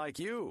Lou's like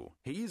you.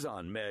 He's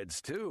on meds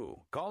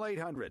too. Call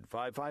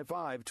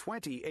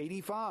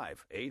 800-555-2085.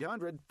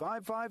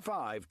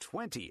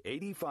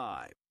 800-555-2085.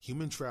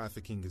 Human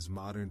trafficking is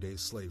modern-day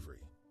slavery,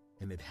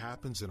 and it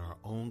happens in our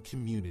own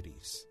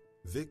communities.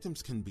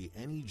 Victims can be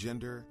any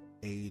gender,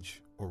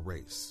 age, or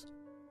race.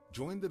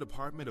 Join the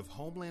Department of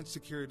Homeland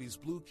Security's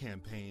Blue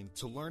Campaign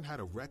to learn how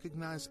to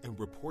recognize and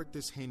report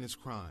this heinous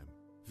crime.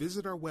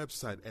 Visit our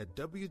website at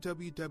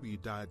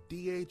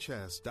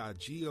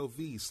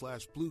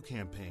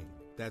www.dhs.gov/bluecampaign.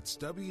 That's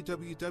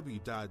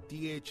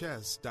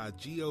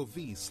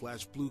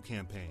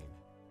www.dhs.gov/bluecampaign.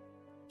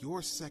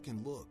 Your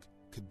second look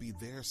could be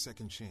their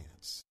second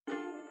chance.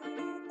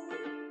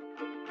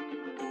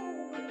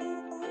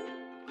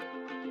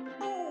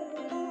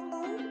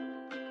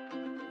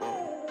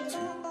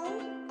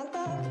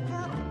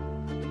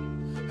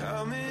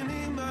 How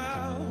many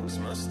miles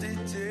must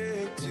it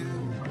take to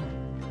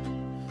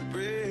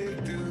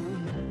break through?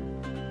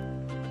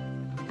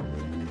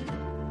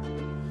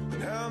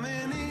 And how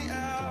many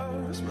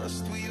hours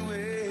must we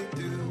wait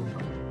through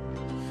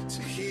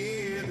to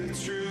hear the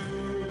truth?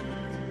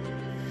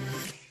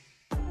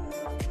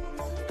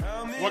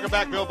 Welcome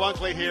back. Bill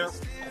Bunkley here.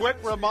 Quick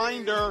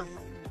reminder,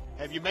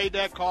 have you made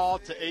that call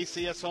to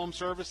ACS Home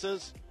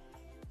Services?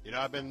 You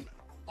know, I've been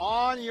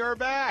on your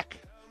back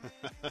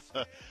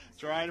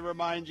trying to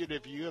remind you that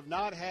if you have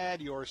not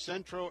had your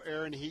central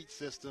air and heat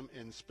system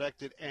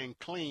inspected and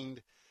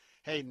cleaned,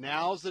 hey,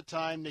 now's the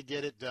time to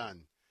get it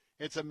done.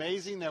 It's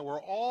amazing that we're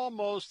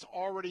almost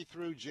already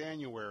through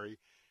January,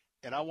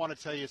 and I want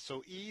to tell you, it's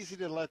so easy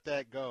to let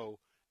that go,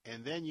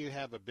 and then you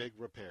have a big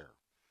repair.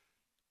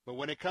 But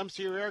when it comes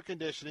to your air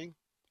conditioning,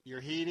 your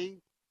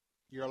heating,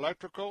 your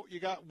electrical, you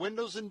got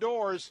windows and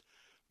doors,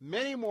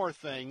 many more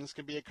things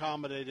can be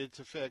accommodated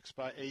to fix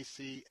by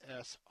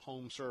ACS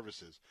Home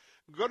Services.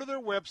 Go to their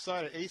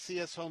website at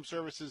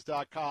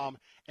acshomeservices.com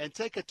and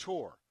take a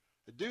tour.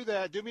 Do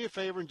that. Do me a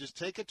favor and just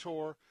take a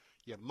tour.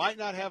 You might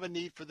not have a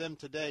need for them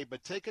today,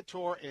 but take a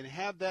tour and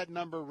have that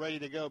number ready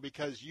to go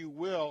because you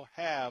will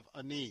have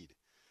a need.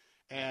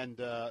 And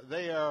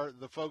they are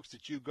the folks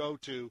that you go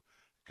to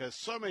because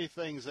so many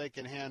things they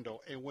can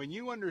handle. And when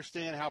you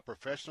understand how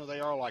professional they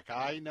are, like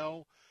I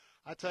know,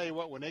 I tell you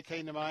what, when they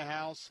came to my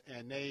house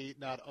and they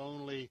not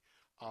only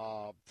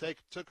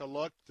took a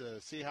look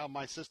to see how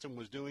my system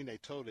was doing, they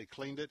totally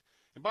cleaned it.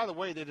 And by the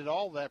way, they did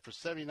all that for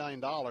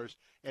 $79,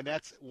 and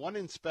that's one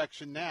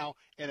inspection now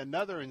and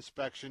another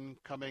inspection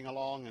coming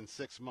along in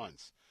 6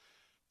 months.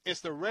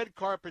 It's the red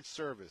carpet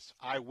service.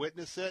 I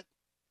witnessed it.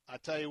 I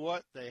tell you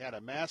what, they had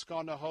a mask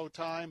on the whole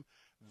time.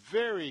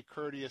 Very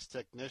courteous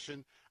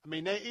technician. I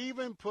mean, they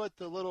even put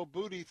the little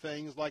booty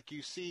things like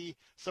you see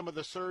some of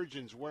the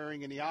surgeons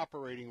wearing in the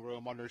operating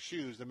room on their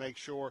shoes to make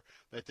sure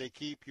that they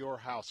keep your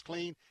house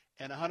clean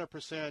and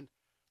 100%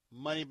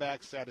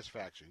 money-back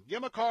satisfaction. Give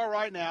them a call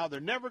right now. They're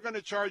never going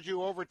to charge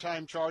you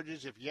overtime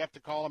charges if you have to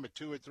call them at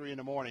 2 or 3 in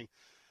the morning.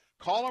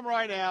 Call them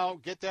right now.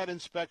 Get that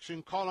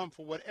inspection. Call them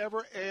for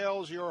whatever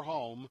ails your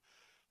home.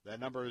 That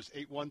number is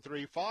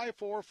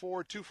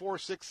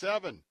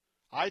 813-544-2467.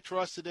 I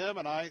trusted them,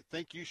 and I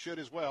think you should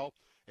as well.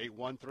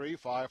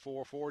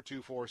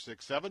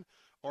 813-544-2467.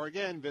 Or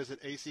again,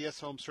 visit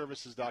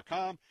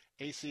acshomeservices.com,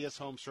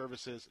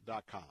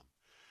 acshomeservices.com.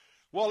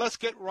 Well, let's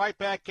get right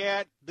back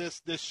at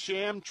this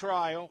sham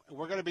trial.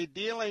 We're going to be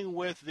dealing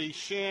with the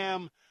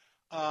sham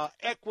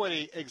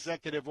equity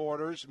executive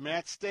orders.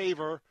 Matt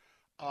Staver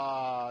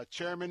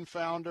chairman,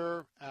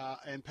 founder,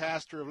 and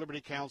pastor of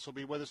Liberty Counsel,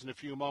 will be with us in a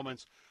few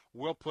moments.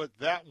 We'll put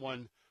that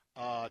one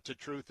to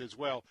truth as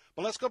well.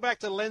 But let's go back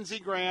to Lindsey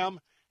Graham.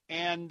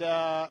 And,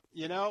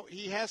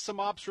 he has some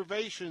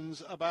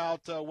observations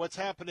about what's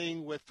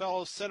happening with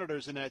fellow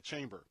senators in that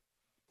chamber.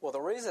 Well,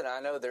 the reason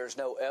I know there's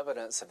no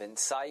evidence of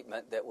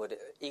incitement that would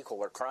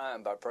equal a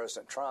crime by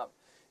President Trump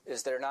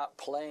is they're not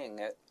playing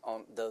it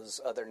on those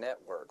other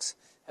networks.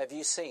 Have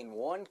you seen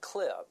one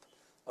clip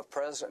of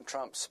President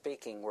Trump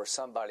speaking where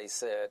somebody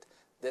said,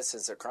 this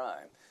is a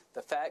crime?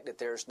 The fact that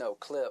there's no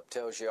clip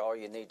tells you all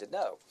you need to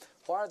know.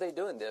 Why are they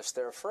doing this?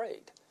 They're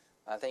afraid.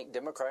 I think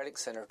Democratic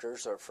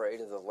senators are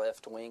afraid of the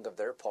left wing of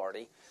their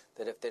party,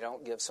 that if they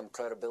don't give some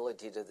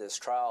credibility to this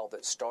trial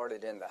that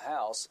started in the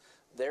House,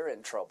 they're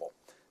in trouble.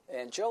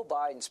 And Joe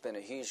Biden's been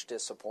a huge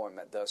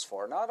disappointment thus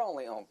far, not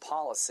only on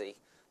policy,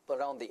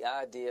 but on the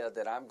idea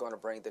that I'm going to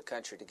bring the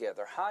country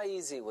together. How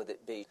easy would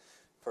it be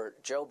for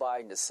Joe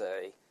Biden to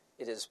say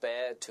it is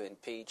bad to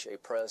impeach a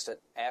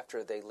president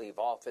after they leave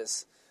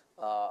office?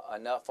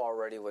 Enough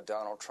already with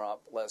Donald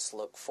Trump. Let's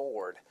look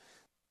forward.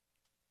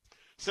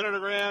 Senator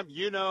Graham,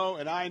 you know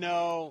and I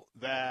know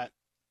that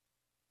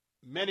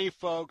many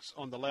folks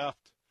on the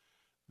left,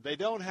 they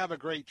don't have a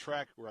great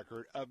track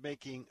record of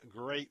making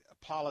great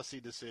policy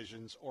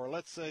decisions or,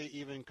 let's say,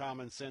 even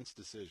common sense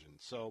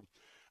decisions. So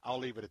I'll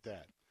leave it at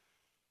that.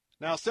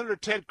 Now, Senator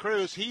Ted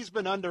Cruz, he's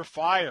been under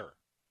fire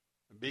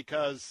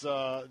because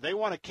they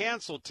want to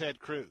cancel Ted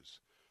Cruz.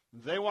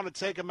 They want to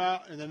take him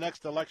out in the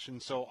next election.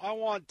 So I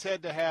want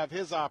Ted to have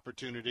his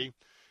opportunity,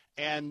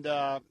 and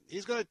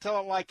he's going to tell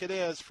it like it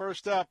is.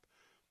 First up,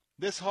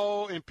 this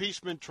whole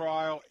impeachment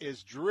trial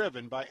is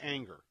driven by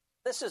anger.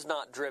 This is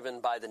not driven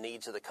by the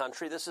needs of the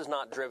country. This is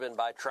not driven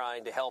by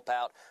trying to help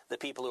out the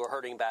people who are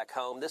hurting back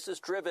home. This is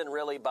driven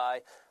really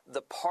by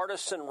the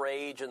partisan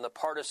rage and the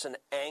partisan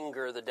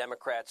anger the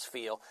Democrats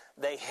feel.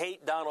 They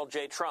hate Donald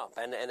J. Trump,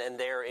 and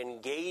they're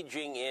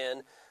engaging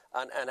in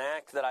an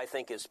act that I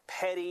think is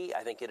petty.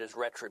 I think it is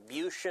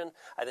retribution.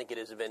 I think it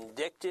is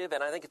vindictive,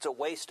 and I think it's a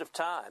waste of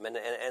time.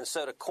 And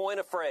so to coin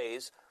a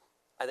phrase,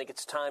 I think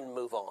it's time to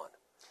move on.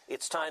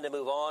 It's time to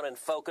move on and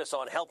focus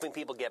on helping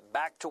people get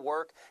back to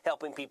work,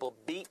 helping people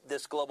beat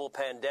this global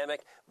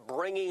pandemic,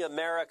 bringing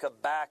America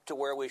back to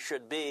where we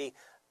should be,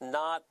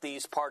 not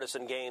these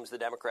partisan games the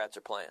Democrats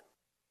are playing.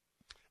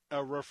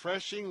 A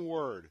refreshing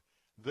word,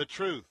 the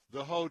truth,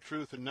 the whole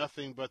truth, and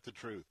nothing but the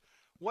truth.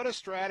 What a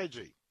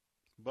strategy,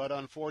 but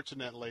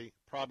unfortunately,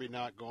 probably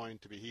not going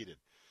to be heeded.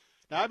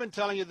 Now, I've been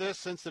telling you this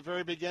since the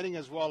very beginning,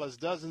 as well as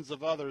dozens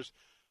of others.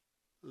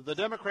 The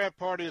Democrat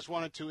Party has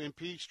wanted to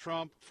impeach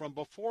Trump from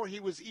before he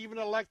was even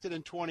elected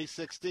in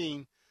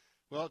 2016.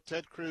 Well,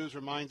 Ted Cruz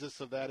reminds us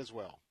of that as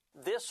well.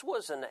 This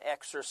was an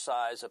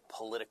exercise of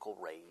political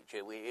rage.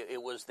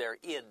 It was their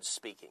id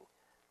speaking.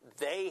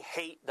 They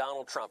hate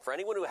Donald Trump. For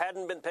anyone who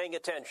hadn't been paying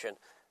attention,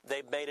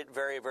 they've made it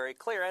very, very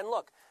clear. And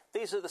look,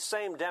 these are the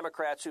same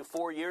Democrats who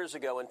 4 years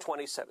ago in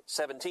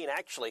 2017,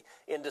 actually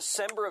in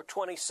December of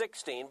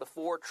 2016,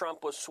 before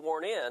Trump was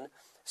sworn in,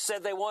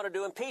 said they wanted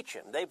to impeach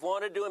him. They've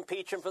wanted to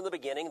impeach him from the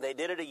beginning. They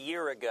did it a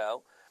year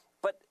ago.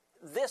 But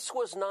this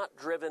was not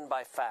driven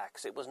by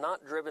facts. It was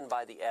not driven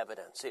by the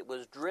evidence. It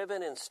was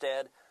driven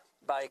instead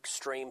by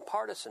extreme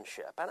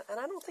partisanship. And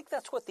I don't think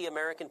that's what the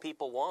American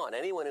people want.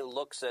 Anyone who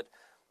looks at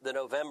the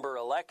November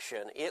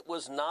election, it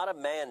was not a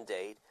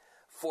mandate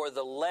for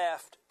the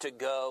left to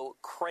go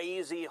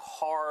crazy,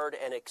 hard,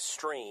 and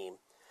extreme.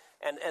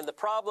 And the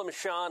problem,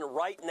 Sean,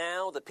 right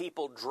now, the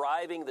people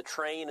driving the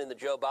train in the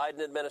Joe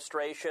Biden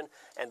administration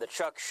and the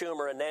Chuck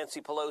Schumer and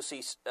Nancy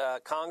Pelosi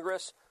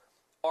Congress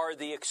are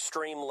the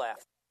extreme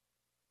left.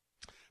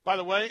 By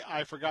the way,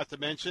 I forgot to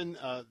mention,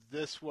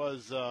 this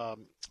was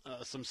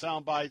some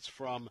sound bites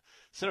from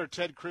Senator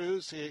Ted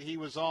Cruz. He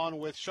was on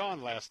with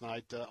Sean last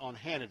night on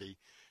Hannity,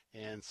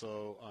 and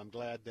so I'm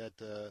glad that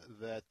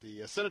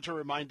the senator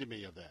reminded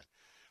me of that.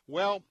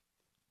 Well,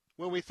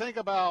 when we think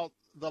about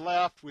the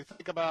left,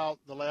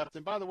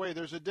 and by the way,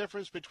 there's a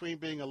difference between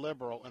being a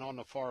liberal and on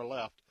the far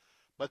left,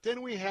 but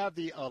then we have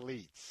the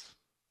elites.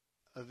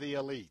 The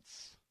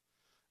elites.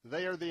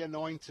 They are the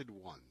anointed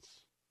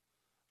ones.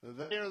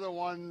 They are the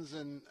ones,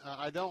 and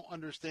I don't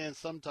understand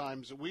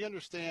sometimes. We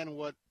understand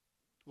what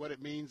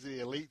it means, the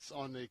elites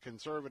on the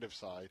conservative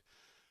side,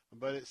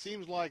 but it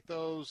seems like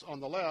those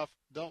on the left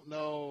don't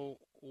know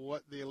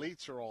what the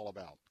elites are all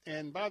about.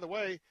 And by the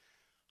way,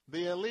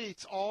 the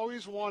elites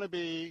always want to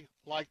be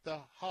like the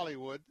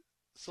Hollywood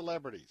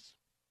celebrities,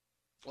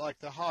 like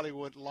the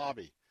Hollywood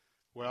lobby.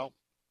 Well,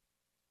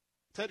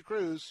 Ted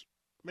Cruz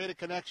made a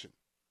connection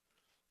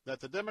that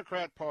the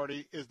Democrat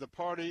Party is the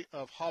party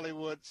of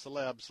Hollywood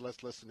celebs.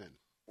 Let's listen in.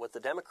 What the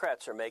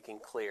Democrats are making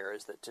clear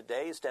is that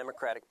today's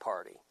Democratic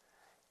Party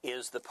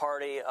is the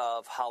party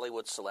of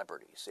Hollywood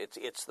celebrities.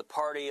 It's the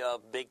party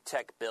of big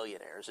tech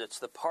billionaires. It's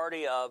the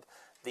party of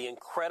the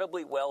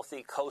incredibly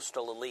wealthy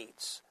coastal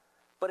elites.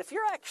 But if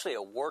you're actually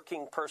a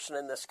working person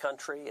in this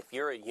country, if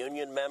you're a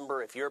union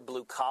member, if you're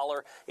blue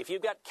collar, if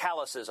you've got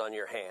calluses on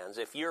your hands,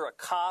 if you're a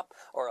cop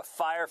or a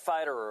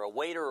firefighter or a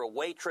waiter or a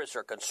waitress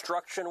or a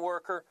construction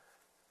worker,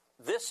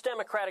 this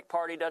Democratic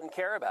Party doesn't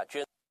care about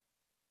you.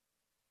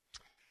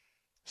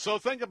 So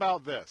think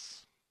about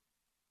this.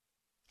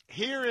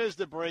 Here is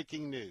the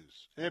breaking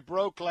news. It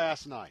broke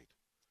last night.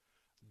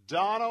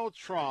 Donald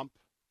Trump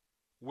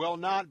will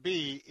not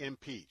be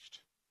impeached.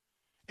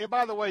 And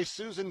by the way,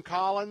 Susan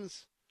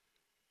Collins,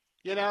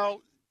 get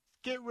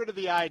rid of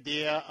the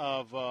idea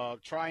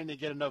of trying to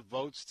get enough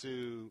votes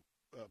to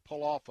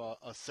pull off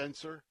a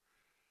censor,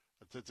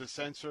 to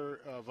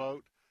censor a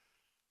vote.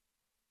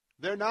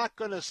 They're not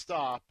going to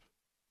stop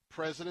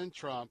President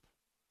Trump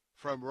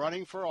from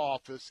running for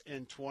office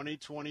in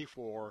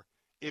 2024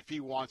 if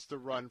he wants to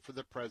run for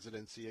the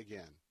presidency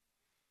again.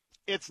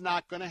 It's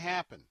not going to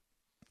happen.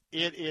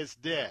 It is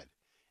dead.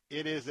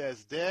 It is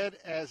as dead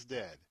as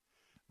dead.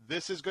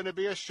 This is going to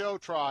be a show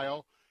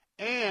trial,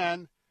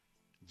 and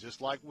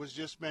just like was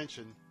just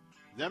mentioned,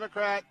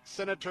 Democrat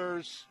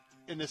senators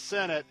in the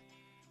Senate,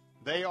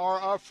 they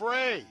are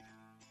afraid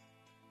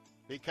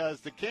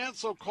because the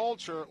cancel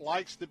culture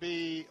likes to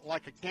be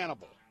like a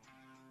cannibal.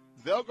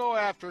 They'll go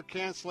after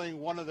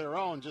canceling one of their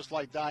own, just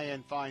like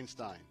Dianne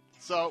Feinstein.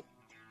 So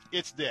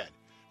it's dead.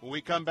 When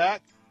we come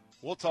back,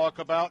 we'll talk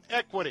about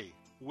equity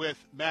with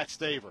Matt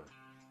Staver.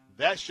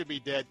 That should be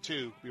dead,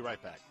 too. Be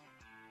right back.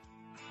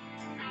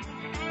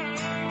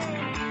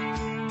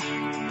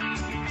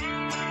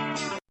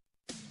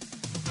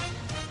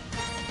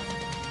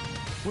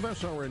 With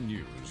SRN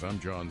News, I'm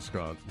John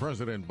Scott.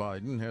 President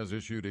Biden has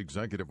issued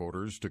executive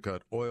orders to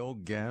cut oil,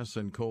 gas,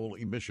 and coal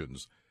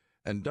emissions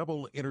and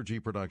double energy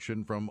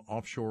production from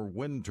offshore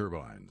wind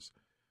turbines.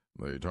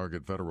 They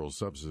target federal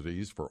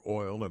subsidies for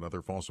oil and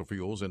other fossil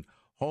fuels and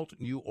halt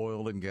new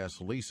oil and gas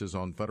leases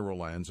on federal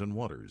lands and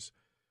waters.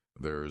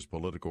 There's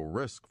political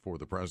risk for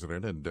the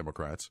president and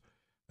Democrats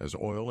as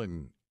oil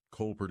and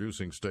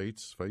coal-producing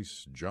states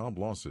face job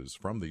losses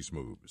from these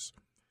moves.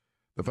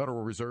 The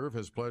Federal Reserve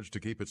has pledged to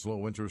keep its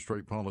low interest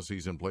rate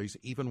policies in place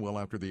even well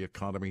after the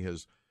economy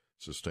has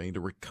sustained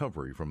a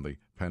recovery from the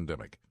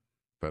pandemic.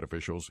 Fed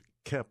officials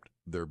kept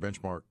their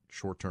benchmark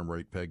short-term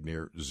rate pegged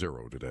near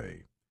zero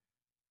today.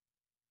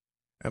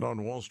 And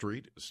on Wall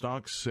Street,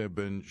 stocks have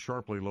been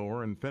sharply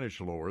lower and finished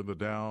lower. The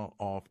Dow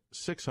off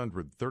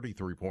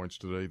 633 points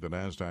today, the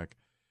Nasdaq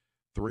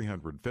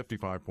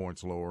 355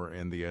 points lower,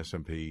 and the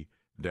S&P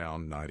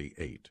down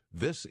 98.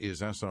 This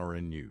is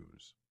SRN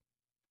News.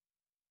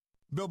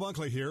 Bill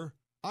Bunkley here.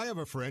 I have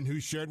a friend who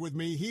shared with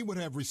me he would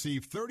have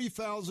received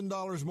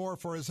 $30,000 more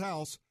for his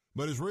house,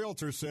 but his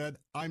realtor said,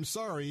 "I'm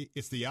sorry,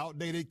 it's the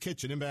outdated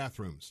kitchen and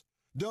bathrooms."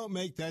 Don't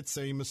make that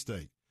same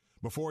mistake.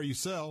 Before you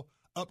sell,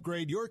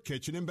 upgrade your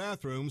kitchen and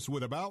bathrooms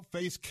with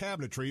about-face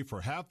cabinetry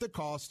for half the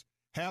cost,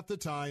 half the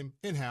time,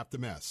 and half the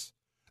mess.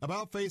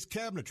 About-face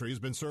cabinetry has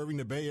been serving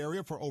the Bay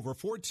Area for over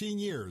 14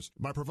 years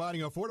by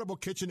providing affordable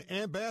kitchen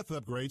and bath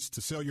upgrades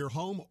to sell your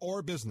home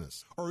or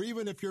business, or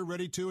even if you're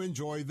ready to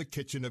enjoy the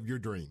kitchen of your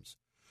dreams.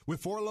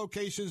 With 4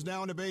 locations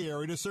now in the Bay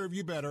Area to serve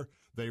you better,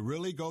 they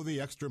really go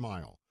the extra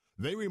mile.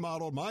 They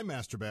remodeled my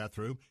master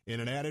bathroom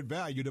and added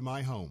value to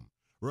my home.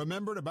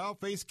 Remember, at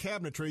About-Face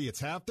Cabinetry, it's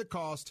half the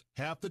cost,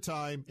 half the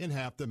time, and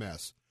half the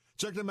mess.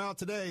 Check them out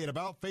today at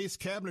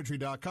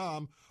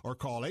AboutFaceCabinetry.com or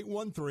call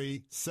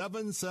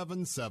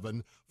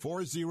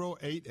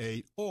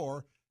 813-777-4088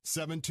 or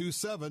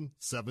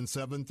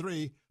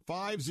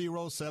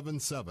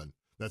 727-773-5077.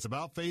 That's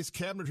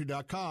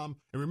AboutFaceCabinetry.com,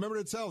 and remember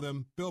to tell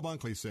them Bill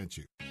Bunkley sent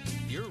you.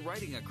 You're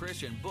writing a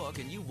Christian book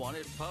and you want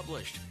it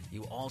published.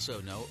 You also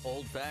know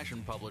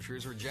old-fashioned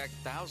publishers reject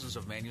thousands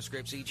of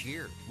manuscripts each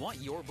year. Want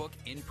your book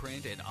in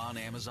print and on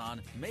Amazon?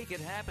 Make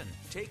it happen.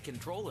 Take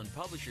control and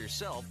publish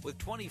yourself with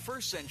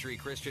 21st Century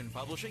Christian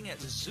Publishing at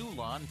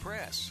Zulon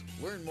Press.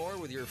 Learn more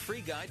with your free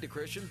guide to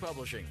Christian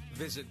publishing.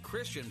 Visit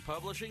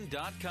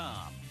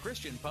ChristianPublishing.com.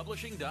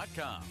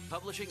 ChristianPublishing.com.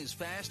 Publishing is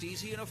fast,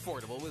 easy, and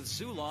affordable with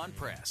Zulon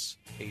Press.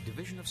 A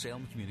division of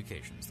Salem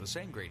Communications, the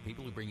same great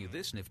people who bring you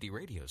this nifty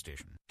radio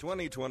station.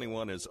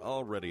 2021 is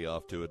already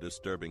off to a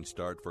disturbing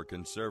start for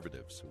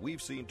conservatives.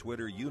 We've seen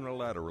Twitter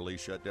unilaterally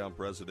shut down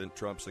President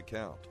Trump's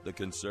account. The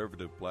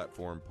conservative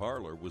platform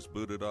Parler was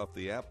booted off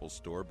the Apple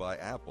Store by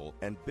Apple,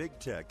 and big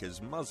tech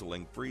is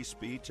muzzling free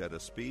speech at a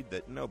speed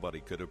that nobody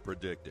could have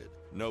predicted.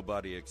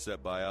 Nobody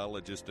except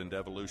biologist and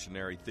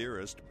evolutionary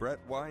theorist Brett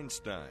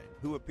Weinstein,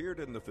 who appeared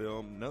in the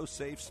film No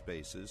Safe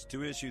Spaces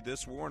to issue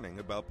this warning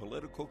about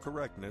political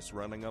correctness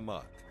running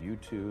amok.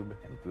 YouTube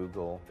and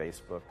Google,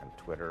 Facebook and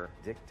Twitter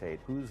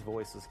dictate whose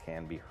voices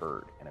can be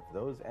heard. And if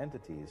those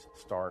entities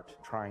start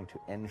trying to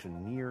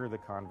engineer the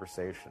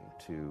conversation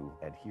to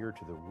adhere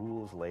to the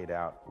rules laid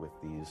out with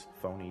these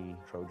phony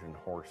Trojan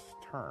horse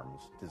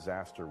terms,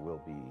 disaster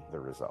will be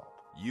the result.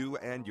 You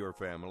and your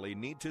family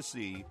need to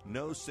see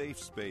No Safe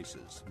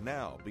Spaces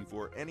now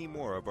before any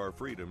more of our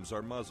freedoms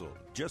are muzzled.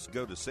 Just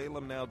go to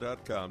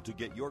salemnow.com to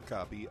get your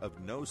copy of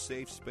No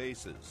Safe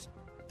Spaces.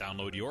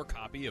 Download your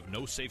copy of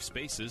No Safe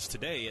Spaces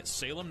today at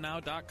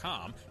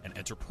salemnow.com and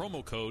enter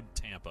promo code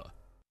TAMPA.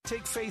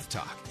 Take Faith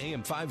Talk,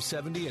 AM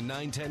 570 and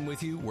 910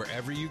 with you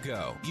wherever you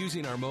go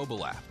using our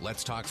mobile app,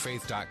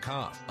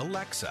 letstalkfaith.com,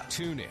 Alexa,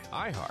 TuneIn,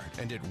 iHeart,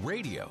 and at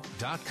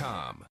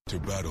radio.com. To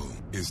battle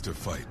is to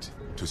fight,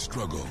 to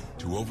struggle,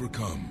 to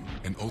overcome,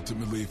 and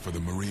ultimately for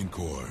the Marine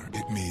Corps,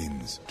 it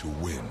means to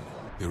win.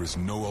 There is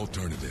no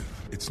alternative.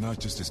 It's not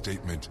just a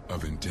statement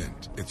of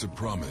intent. It's a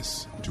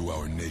promise to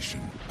our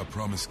nation, a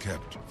promise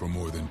kept for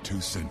more than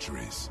 2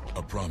 centuries,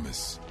 a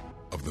promise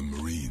of the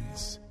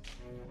Marines.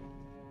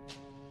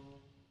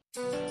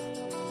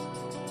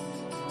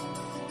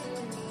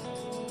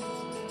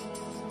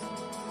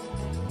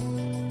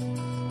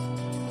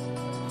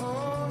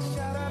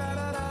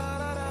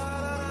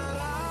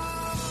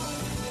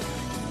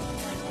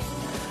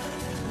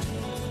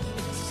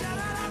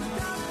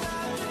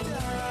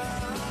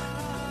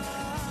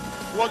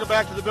 Welcome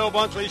back to the Bill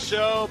Bunkley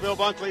Show. Bill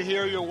Bunkley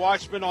here, your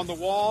watchman on the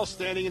wall,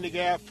 standing in the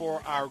gap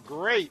for our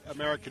great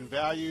American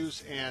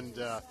values. And,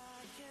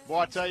 boy,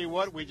 I tell you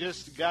what, we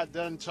just got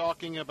done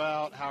talking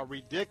about how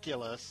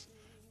ridiculous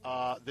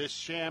this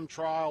sham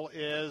trial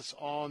is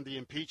on the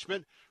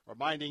impeachment,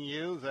 reminding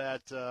you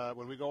that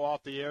when we go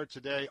off the air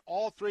today,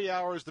 all 3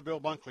 hours of the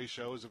Bill Bunkley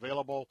Show is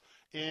available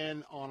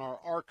on our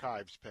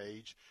archives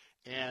page.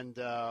 And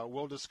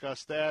we'll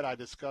discuss that. I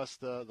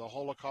discussed the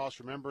Holocaust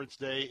Remembrance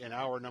Day in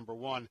hour number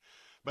 1.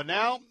 But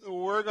now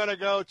we're going to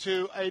go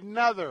to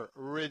another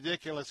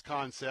ridiculous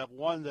concept,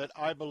 one that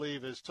I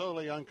believe is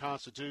totally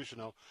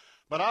unconstitutional.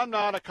 But I'm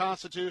not a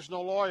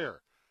constitutional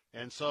lawyer.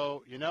 And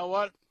so, you know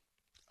what?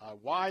 A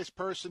wise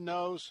person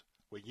knows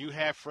when you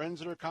have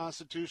friends that are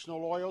constitutional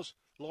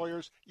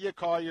lawyers, you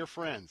call your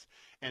friends.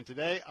 And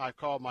today I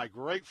called my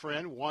great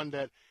friend, one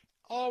that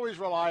always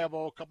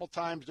reliable. A couple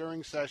times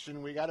during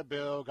session, we got a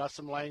bill, got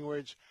some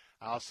language.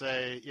 I'll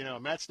say,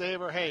 Matt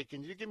Staver, hey,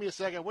 can you give me a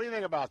second? What do you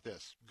think about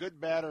this?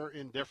 Good, bad, or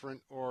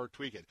indifferent, or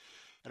tweak it?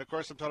 And, of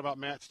course, I'm talking about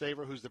Matt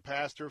Staver, who's the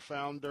pastor,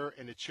 founder,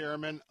 and the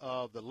chairman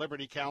of the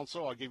Liberty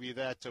Council. I'll give you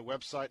that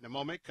website in a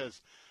moment because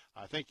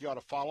I think you ought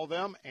to follow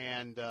them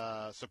and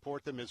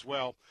support them as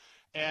well.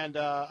 And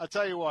I'll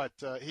tell you what,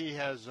 he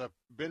has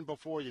been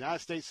before the United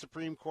States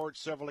Supreme Court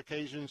several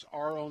occasions,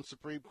 our own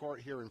Supreme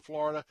Court here in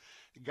Florida.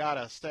 Got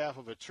a staff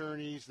of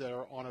attorneys that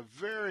are on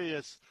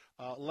various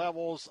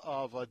levels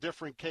of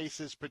different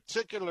cases,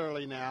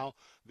 particularly now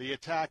the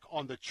attack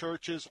on the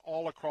churches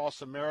all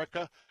across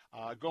America,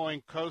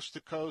 going coast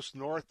to coast,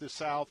 north to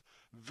south.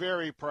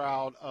 Very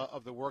proud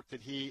of the work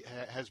that he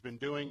has been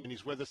doing, and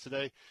he's with us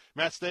today.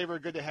 Matt Staver,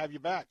 good to have you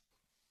back.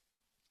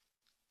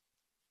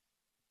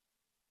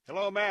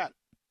 Hello, Matt.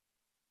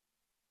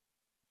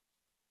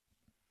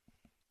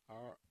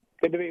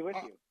 Good to be with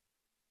you.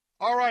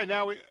 All right,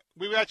 now we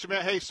got you,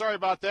 Matt. Hey, sorry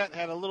about that.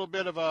 Had a little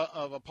bit of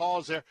a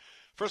pause there.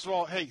 First of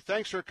all, hey,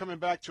 thanks for coming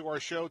back to our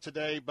show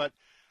today. But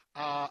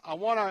I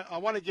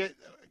want to get a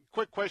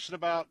quick question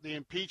about the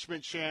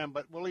impeachment sham,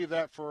 but we'll leave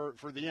that for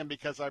the end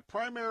because I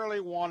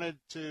primarily wanted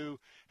to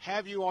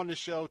have you on the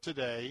show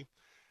today.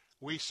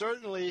 We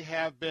certainly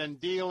have been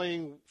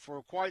dealing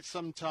for quite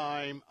some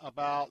time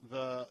about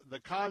the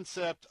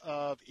concept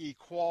of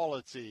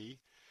equality.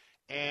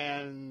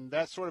 And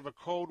that's sort of a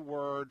code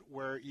word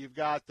where you've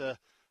got the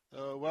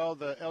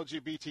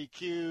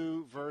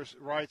LGBTQ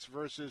rights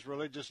versus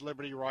religious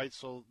liberty rights.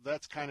 So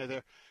that's kind of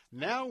there.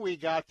 Now we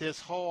got this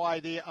whole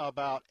idea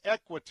about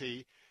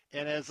equity.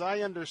 And as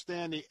I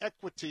understand the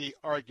equity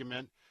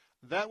argument,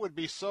 that would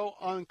be so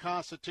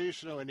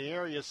unconstitutional in the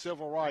area of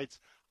civil rights.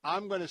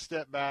 I'm going to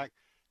step back,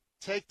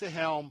 take the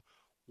helm.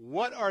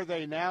 What are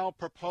they now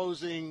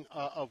proposing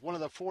of one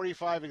of the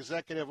 45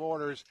 executive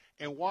orders,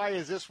 and why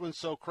is this one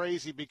so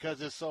crazy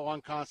because it's so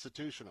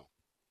unconstitutional?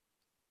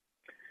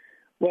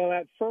 Well,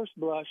 at first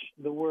blush,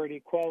 the word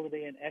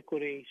equality and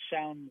equity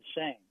sound the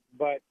same,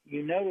 but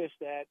you notice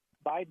that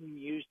Biden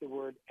used the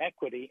word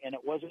equity, and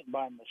it wasn't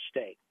by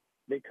mistake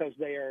because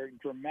they are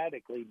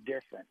dramatically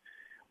different.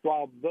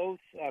 While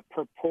both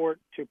purport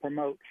to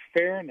promote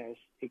fairness,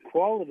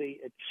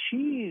 equality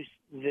achieves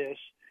this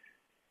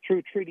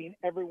through treating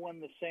everyone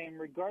the same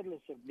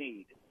regardless of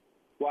need,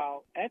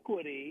 while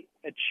equity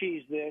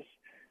achieves this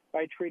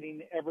by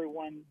treating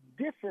everyone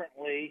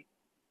differently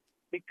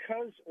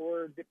because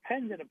or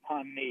dependent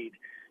upon need.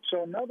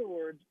 So in other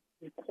words,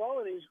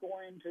 equality is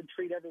going to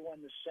treat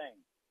everyone the same.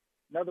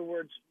 In other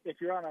words,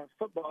 if you're on a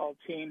football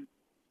team,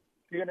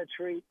 you're going to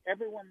treat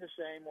everyone the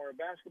same or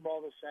basketball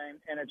the same,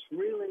 and it's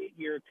really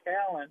your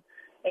talent,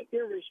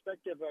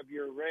 irrespective of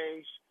your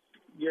race,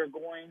 you're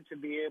going to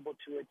be able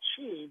to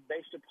achieve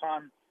based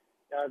upon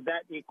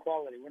that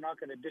equality. We're not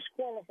going to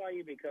disqualify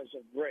you because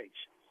of race.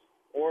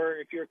 Or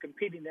if you're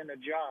competing in a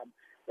job,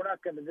 we're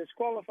not going to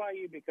disqualify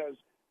you because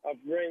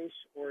of race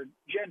or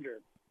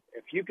gender.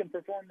 If you can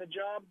perform the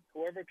job,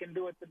 whoever can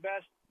do it the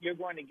best, you're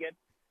going to get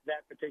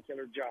that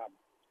particular job.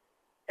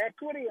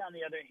 Equity, on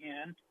the other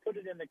hand, put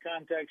it in the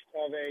context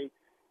of a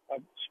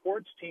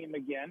sports team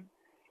again,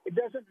 it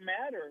doesn't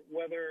matter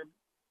whether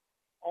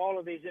all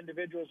of these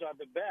individuals are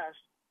the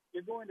best.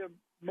 You're going to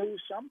move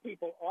some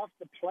people off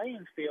the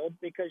playing field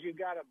because you've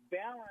got to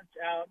balance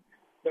out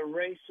the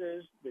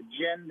races, the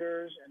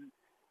genders,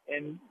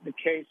 In the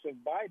case of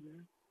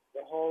Biden,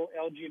 the whole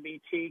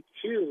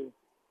LGBTQ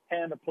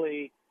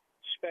panoply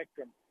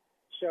spectrum.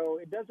 So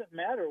it doesn't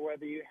matter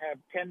whether you have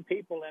 10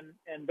 people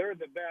and they're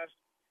the best.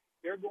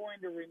 You're going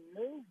to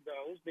remove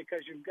those because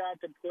you've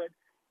got to put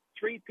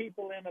 3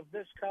 people in of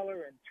this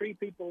color and 3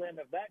 people in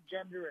of that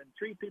gender and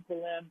 3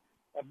 people in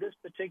of this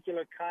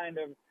particular kind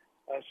of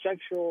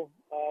sexual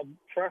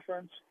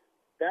preference.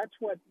 That's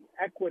what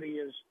equity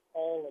is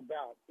all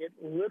about. It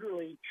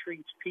literally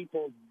treats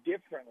people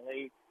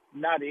differently,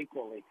 not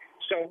equally.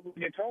 So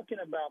when you're talking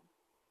about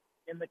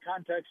in the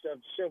context of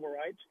civil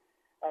rights,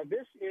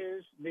 this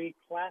is the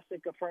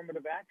classic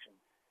affirmative action.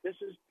 This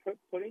is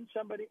putting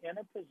somebody in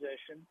a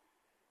position,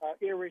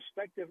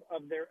 irrespective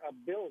of their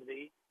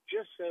ability,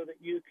 just so that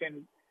you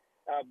can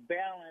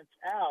balance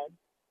out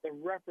the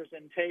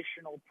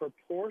representational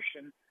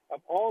proportion of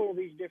all of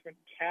these different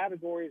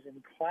categories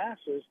and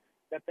classes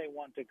that they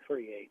want to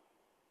create.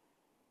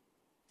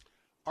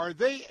 Are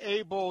they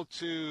able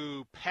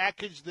to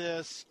package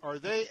this? Are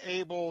they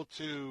able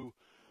to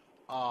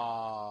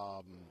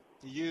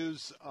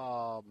use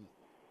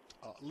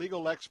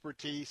legal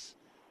expertise?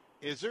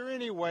 Is there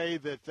any way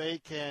that they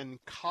can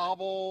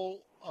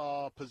cobble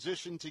a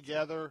position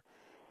together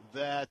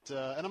that,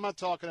 and I'm not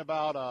talking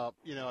about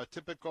a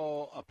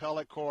typical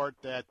appellate court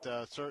that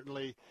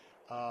certainly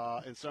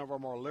in some of our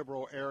more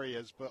liberal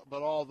areas,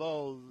 but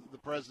although the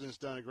president's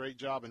done a great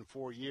job in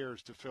 4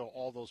 years to fill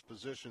all those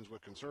positions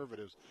with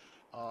conservatives,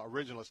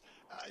 originalists,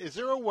 is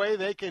there a way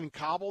they can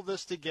cobble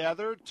this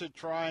together to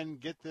try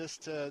and get this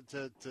to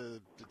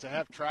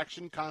have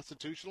traction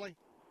constitutionally?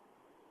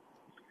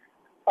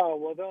 Oh,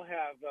 well, they'll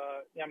have,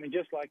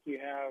 just like you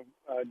have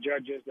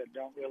judges that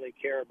don't really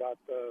care about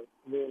the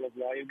rule of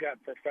law, you've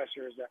got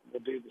professors that will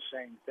do the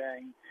same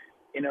thing.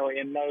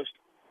 In most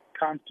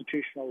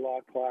constitutional law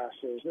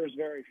classes, there's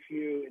very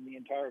few in the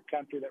entire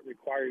country that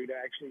require you to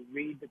actually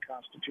read the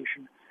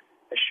Constitution,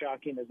 as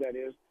shocking as that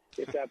is.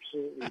 It's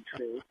absolutely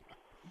true,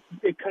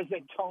 because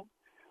they don't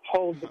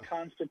hold the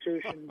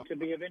Constitution to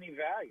be of any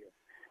value.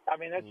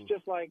 That's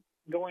just like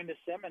going to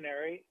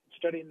seminary,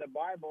 studying the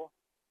Bible,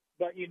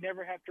 but you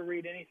never have to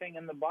read anything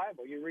in the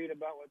Bible. You read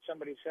about what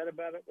somebody said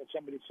about it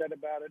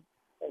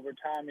over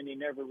time, and you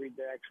never read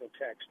the actual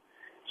text.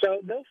 So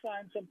they'll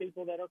find some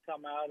people that'll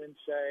come out and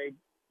say,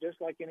 just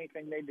like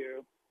anything they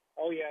do,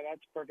 oh, yeah,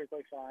 that's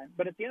perfectly fine.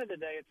 But at the end of the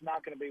day, it's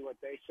not going to be what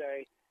they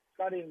say. It's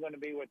not even going to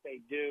be what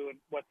they do and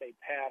what they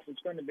pass.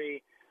 It's going to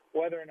be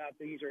whether or not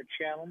these are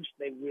challenged.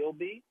 They will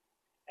be,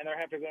 and they're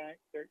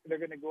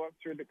going to go up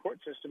through the court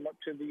system up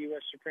to the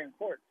U.S. Supreme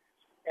Court.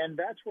 And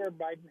that's where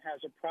Biden has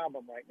a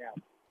problem right now,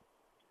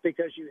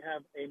 because you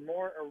have a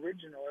more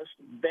originalist,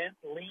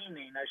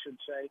 bent-leaning,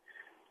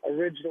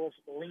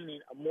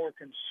 a more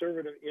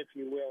conservative, if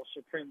you will,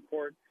 Supreme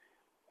Court,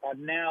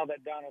 now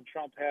that Donald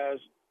Trump has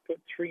put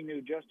 3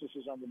 new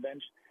justices on the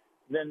bench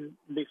than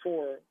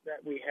before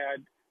that we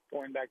had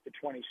going back to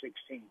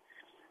 2016.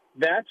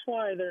 That's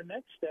why their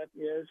next step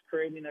is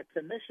creating a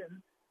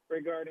commission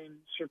regarding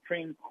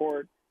Supreme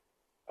Court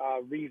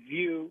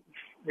review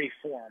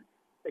reform,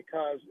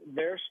 because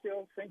they're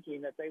still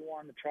thinking that they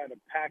want to try to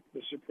pack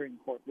the Supreme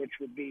Court, which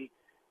would be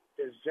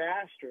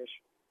disastrous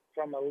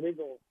from a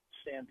legal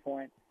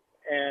standpoint,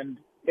 and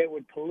it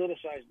would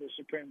politicize the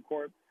Supreme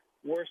Court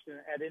worse than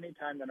at any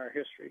time in our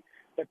history.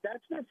 But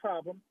that's their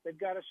problem. They've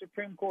got a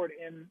Supreme Court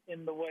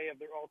in the way of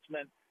their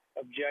ultimate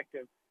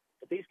objective.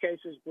 But these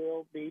cases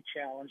will be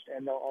challenged,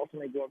 and they'll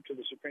ultimately go up to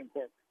the Supreme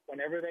Court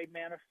whenever they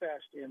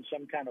manifest in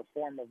some kind of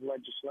form of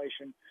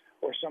legislation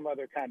or some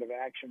other kind of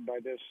action by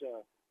this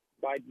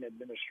Biden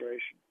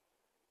administration.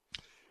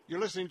 You're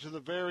listening to the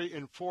very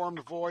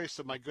informed voice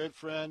of my good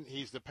friend.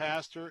 He's the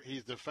pastor.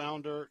 He's the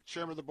founder,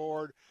 chairman of the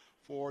board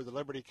for the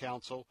Liberty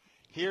Counsel.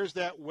 Here's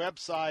that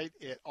website.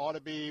 It ought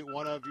to be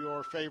one of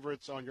your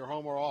favorites on your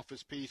home or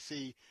office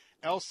PC,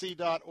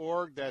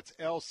 lc.org. That's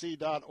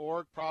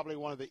lc.org, probably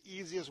one of the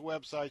easiest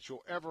websites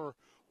you'll ever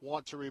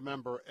want to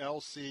remember,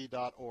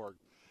 lc.org.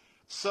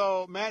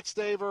 So, Matt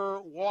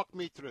Staver, walk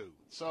me through.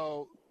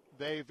 So,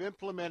 they've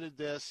implemented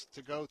this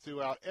to go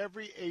throughout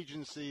every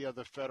agency of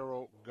the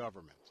federal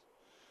government.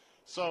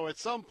 So at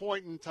some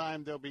point in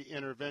time, there'll be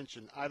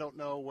intervention. I don't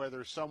know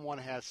whether someone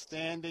has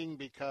standing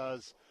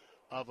because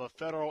of a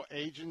federal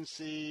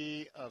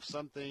agency, of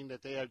something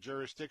that they have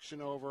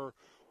jurisdiction over,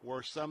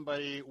 where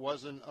somebody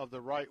wasn't of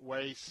the right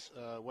race,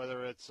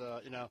 whether it's,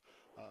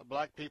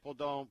 black people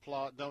don't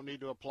need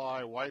to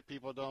apply, white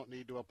people don't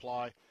need to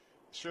apply.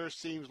 Sure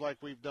seems like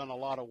we've done a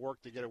lot of work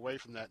to get away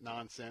from that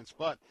nonsense.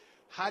 But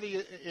how do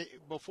you,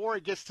 before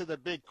it gets to the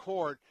big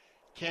court,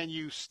 can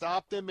you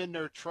stop them in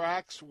their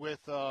tracks with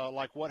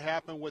like what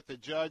happened with the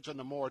judge on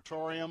the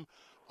moratorium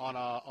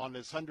on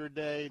this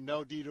 100-day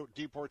no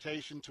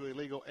deportation to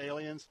illegal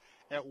aliens?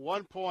 At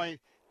one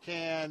point,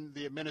 can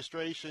the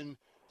administration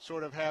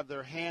sort of have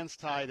their hands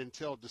tied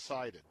until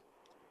decided?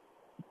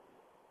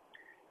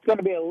 It's going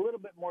to be a little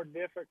bit more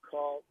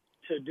difficult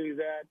to do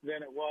that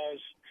than it was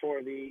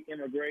for the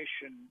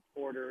immigration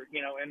order.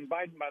 And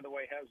Biden, by the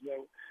way, has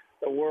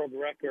the world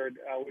record.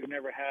 We've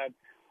never had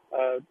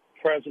a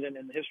president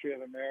in the history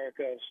of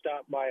America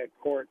stopped by a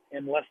court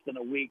in less than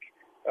a week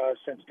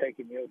since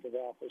taking the oath of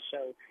office.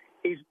 So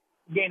he's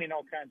gaining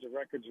all kinds of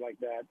records like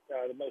that.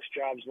 The most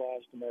jobs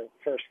lost in the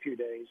first few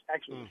days,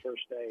 actually the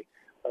first day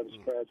of his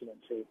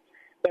presidency.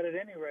 But at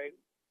any rate,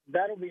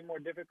 that'll be more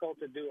difficult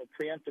to do a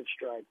preemptive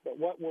strike. But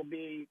what will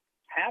be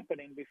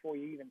happening before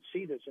you even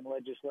see this in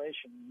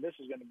legislation, this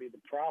is going to be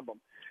the problem,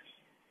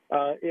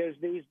 is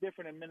these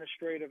different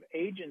administrative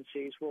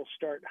agencies will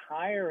start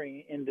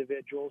hiring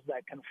individuals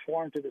that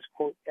conform to this,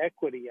 quote,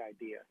 equity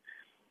idea.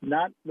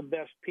 Not the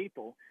best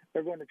people.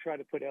 They're going to try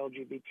to put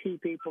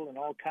LGBT people and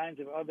all kinds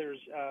of others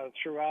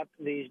throughout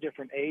these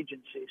different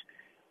agencies.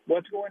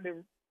 What's going to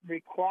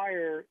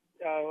require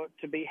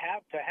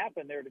to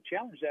happen there to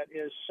challenge that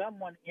is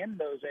someone in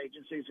those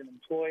agencies, an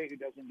employee who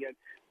doesn't get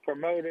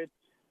promoted,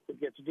 who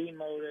gets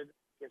demoted,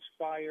 gets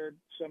fired,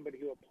 somebody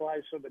who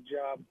applies for the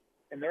job,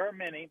 and there are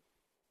many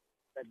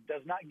that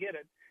does not get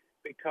it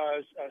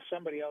because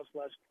somebody else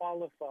less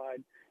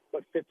qualified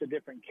but fits a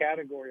different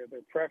category of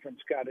their preference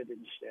got it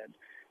instead.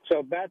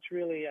 So that's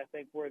really, I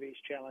think, where these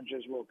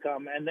challenges will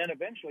come. And then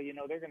eventually,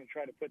 they're going to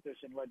try to put this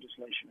in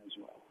legislation as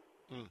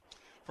well.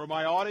 For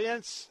my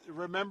audience,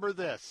 remember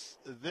this.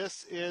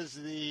 This is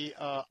the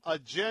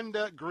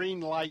agenda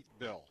green light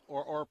bill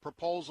or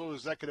proposal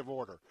executive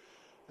order.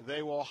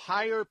 They will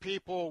hire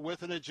people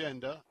with an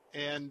agenda,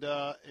 and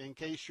in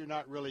case you're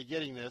not really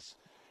getting this,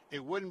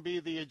 it wouldn't be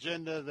the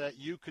agenda that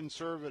you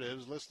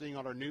conservatives listening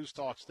on our news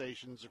talk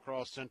stations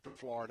across Central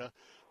Florida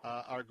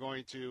are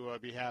going to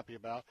be happy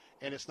about.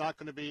 And it's not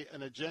going to be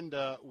an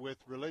agenda with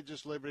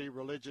religious liberty,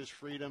 religious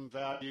freedom,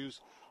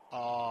 values,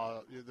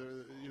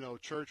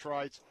 church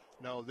rights.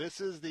 No, this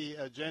is the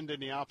agenda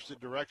in the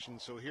opposite direction.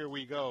 So here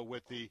we go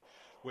with the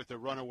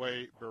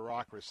runaway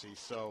bureaucracy.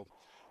 So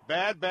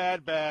bad,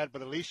 but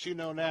at least you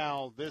know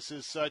now this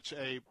is such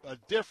a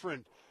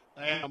different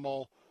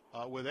animal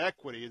with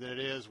equity than it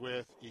is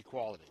with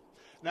equality.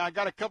 Now, I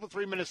got a couple,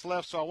 3 minutes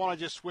left, so I want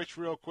to just switch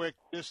real quick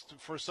just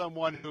for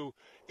someone who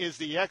is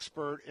the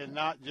expert and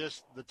not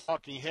just the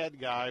talking head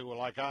guy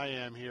like I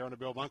am here on the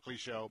Bill Bunkley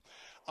Show.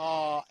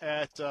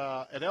 At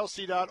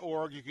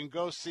lc.org, you can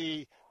go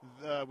see,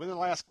 within the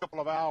last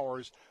couple of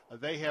hours,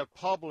 they have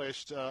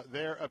published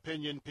their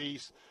opinion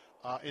piece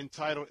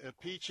entitled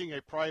Impeaching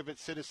a Private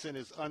Citizen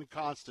is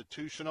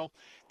Unconstitutional.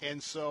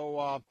 And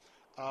so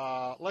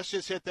let's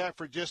just hit that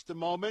for just a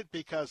moment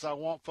because I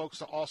want folks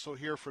to also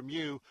hear from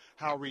you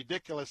how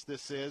ridiculous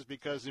this is,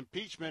 because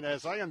impeachment,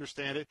 as I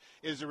understand it,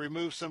 is to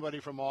remove somebody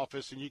from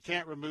office, and you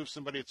can't remove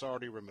somebody that's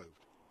already removed.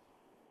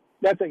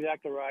 That's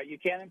exactly right. You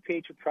can't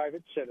impeach a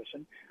private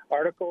citizen.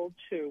 Article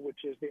 2, which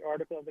is the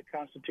article of the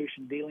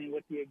Constitution dealing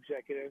with the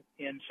executive,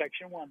 in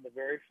Section 1, the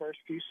very first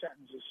few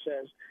sentences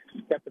says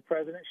that the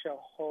president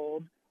shall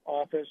hold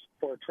office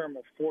for a term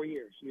of 4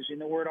 years, using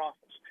the word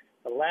office.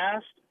 The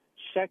last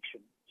section,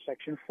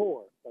 Section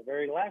 4, the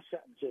very last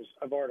sentences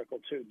of Article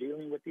 2,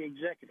 dealing with the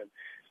executive,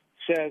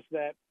 says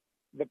that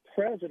the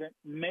president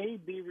may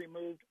be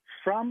removed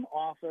from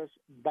office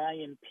by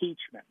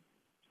impeachment.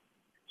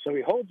 So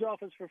he holds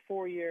office for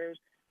 4 years,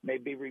 may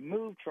be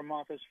removed from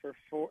office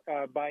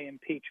by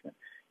impeachment.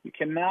 You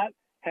cannot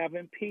have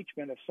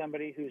impeachment of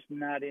somebody who's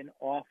not in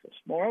office.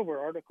 Moreover,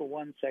 Article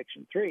 1,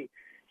 Section 3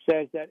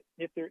 says that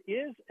if there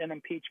is an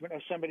impeachment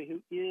of somebody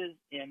who is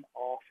in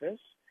office,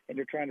 and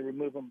you're trying to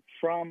remove them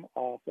from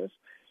office,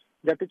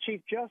 that the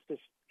Chief Justice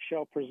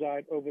shall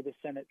preside over the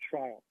Senate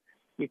trial.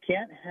 You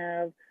can't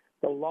have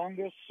the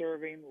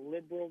longest-serving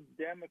liberal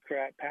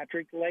Democrat,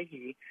 Patrick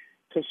Leahy,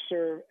 to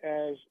serve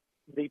as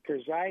the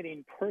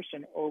presiding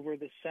person over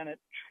the Senate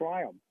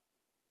trial.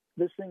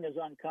 This thing is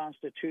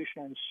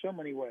unconstitutional in so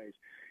many ways.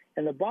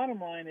 And the bottom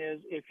line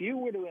is, if you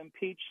were to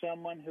impeach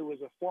someone who was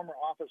a former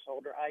office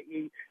holder,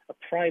 i.e. a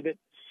private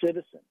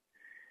citizen,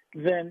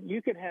 then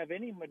you could have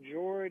any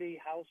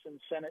majority, House and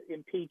Senate,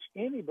 impeach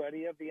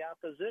anybody of the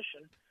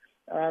opposition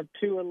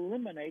to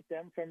eliminate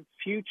them from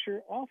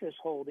future office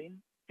holding,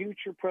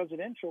 future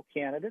presidential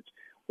candidates,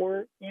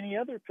 or any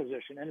other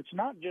position. And it's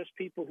not just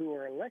people who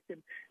are elected.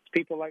 It's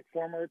people like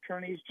former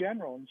attorneys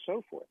general and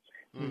so forth.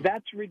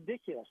 That's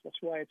ridiculous. That's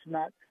why it's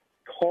not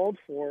called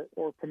for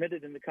or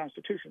permitted in the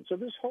Constitution. So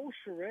this whole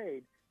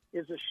charade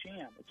is a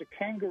sham. It's a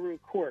kangaroo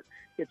court.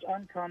 It's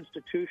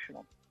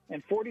unconstitutional.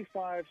 And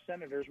 45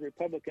 senators,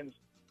 Republicans,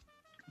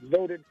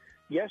 voted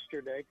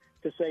yesterday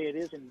to say it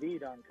is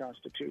indeed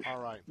unconstitutional.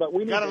 All right. But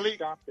we need to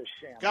stop this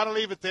sham. Got to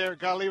leave it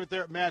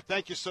there. Matt,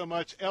 thank you so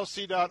much.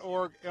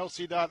 LC.org,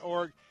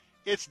 LC.org.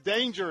 It's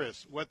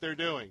dangerous what they're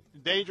doing.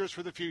 Dangerous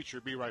for the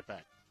future. Be right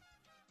back.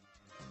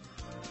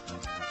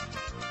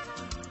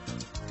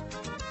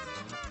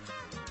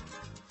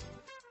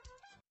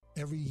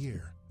 Every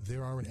year,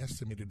 there are an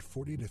estimated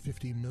 40 to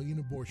 50 million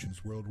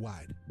abortions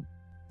worldwide.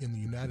 In the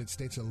United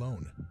States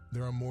alone,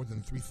 there are more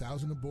than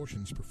 3,000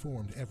 abortions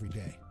performed every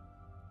day.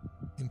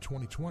 In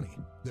 2020,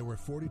 there were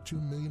 42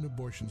 million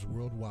abortions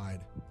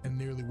worldwide, and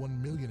nearly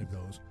 1 million of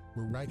those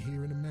were right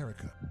here in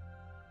America,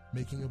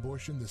 making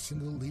abortion the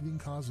single leading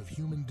cause of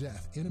human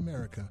death in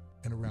America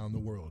and around the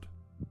world.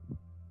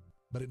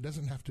 But it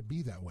doesn't have to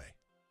be that way.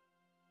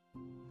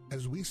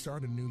 As we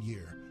start a new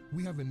year,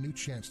 we have a new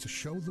chance to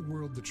show the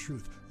world the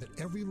truth that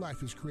every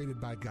life is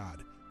created by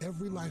God,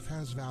 every life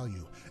has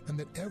value, and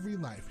that every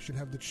life should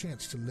have the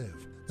chance to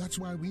live. That's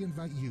why we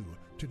invite you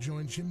to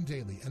join Jim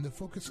Daly and the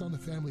Focus on the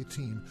Family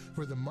team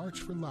for the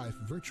March for Life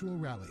virtual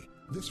rally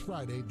this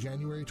Friday,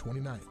 January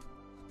 29th.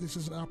 This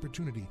is an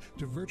opportunity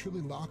to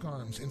virtually lock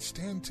arms and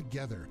stand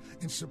together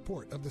in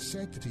support of the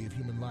sanctity of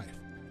human life.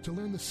 To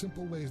learn the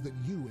simple ways that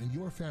you and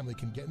your family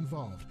can get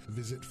involved,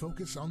 visit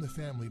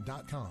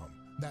FocusOnTheFamily.com.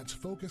 That's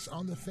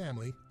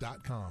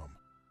FocusOnTheFamily.com.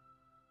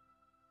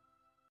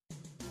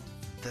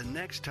 The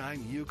next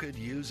time you could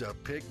use a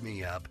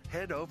pick-me-up,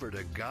 head over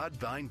to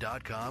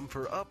Godvine.com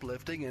for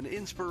uplifting and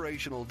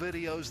inspirational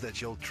videos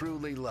that you'll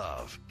truly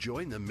love.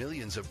 Join the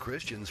millions of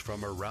Christians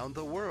from around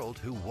the world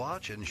who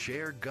watch and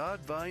share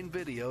Godvine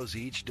videos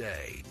each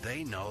day.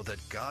 They know that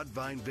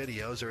Godvine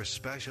videos are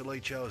specially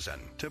chosen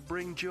to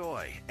bring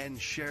joy and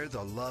share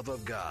the love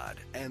of God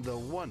and the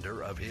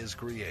wonder of His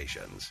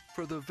creations.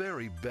 For the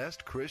very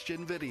best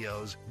Christian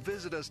videos,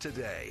 visit us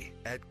today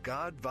at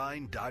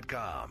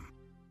Godvine.com.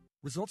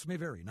 Results may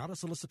vary, not a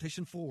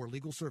solicitation for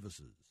legal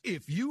services.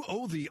 If you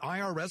owe the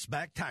IRS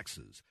back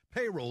taxes,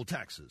 payroll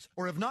taxes,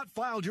 or have not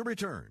filed your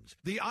returns,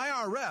 the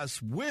IRS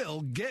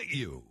will get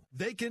you.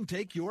 They can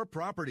take your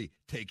property,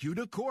 take you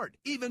to court,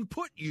 even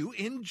put you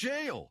in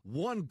jail.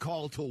 One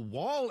call to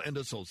Wall and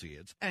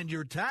Associates, and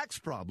your tax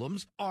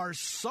problems are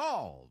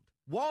solved.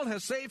 Wall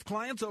has saved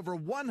clients over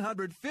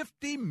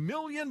 $150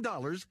 million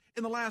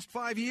in the last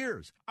 5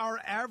 years. Our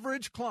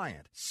average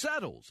client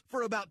settles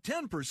for about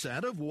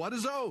 10% of what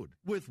is owed.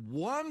 With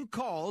one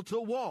call to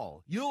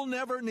Wall, you'll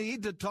never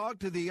need to talk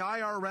to the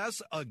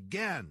IRS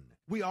again.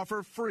 We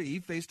offer free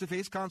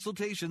face-to-face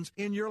consultations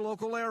in your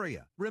local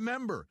area.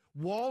 Remember,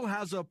 Wall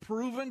has a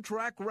proven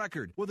track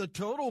record with a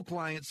total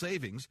client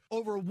savings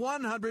over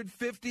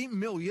 $150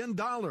 million.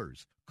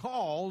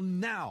 Call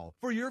now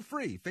for your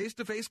free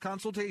face-to-face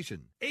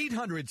consultation.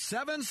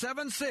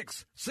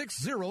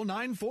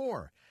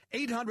 800-776-6094.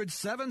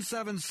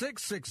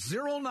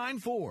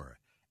 800-776-6094.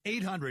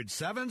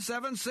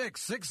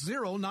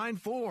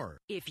 800-776-6094.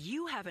 If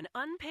you have an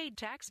unpaid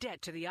tax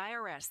debt to the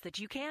IRS that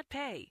you can't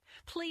pay,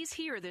 please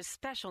hear this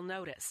special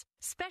notice.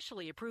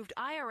 Specially approved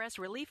IRS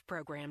relief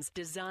programs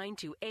designed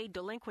to aid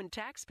delinquent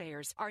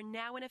taxpayers are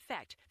now in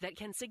effect that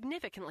can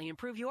significantly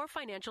improve your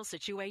financial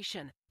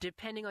situation.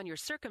 Depending on your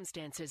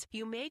circumstances,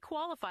 you may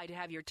qualify to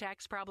have your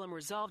tax problem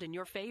resolved in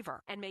your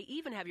favor and may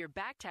even have your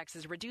back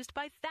taxes reduced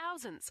by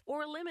thousands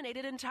or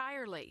eliminated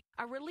entirely.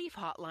 A relief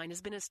hotline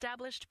has been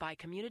established by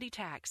Community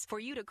Tax for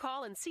you to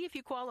call and see if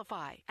you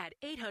qualify at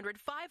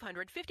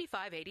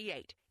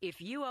 800-500-5588.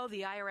 If you owe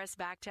the IRS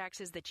back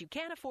taxes that you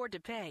can't afford to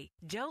pay,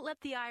 don't let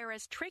the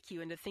IRS trick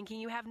you into thinking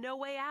you have no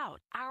way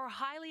out. Our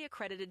highly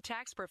accredited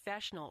tax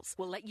professionals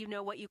will let you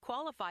know what you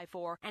qualify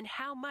for and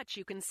how much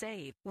you can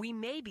save. We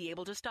may be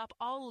able to stop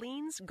all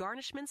liens,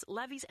 garnishments,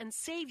 levies, and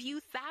save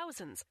you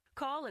thousands.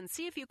 Call and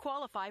see if you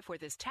qualify for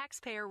this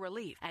taxpayer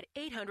relief at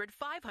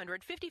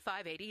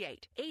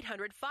 800-500-5588.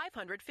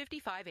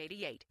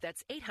 800-500-5588.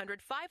 That's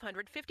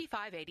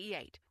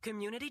 800-500-5588.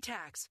 Community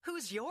Tax.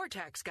 Who's your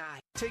tax guy?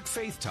 Take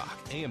Faith Talk,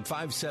 AM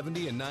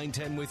 570 and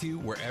 910 with you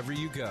wherever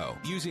you go.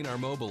 Using our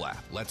mobile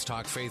app,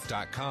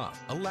 letstalkfaith.com,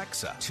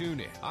 Alexa,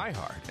 TuneIn,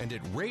 iHeart, and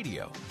at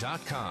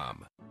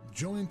radio.com.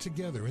 Join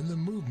together in the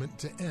movement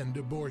to end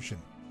abortion.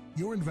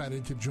 You're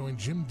invited to join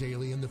Jim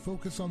Daly and the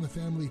Focus on the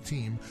Family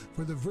team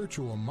for the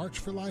virtual March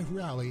for Life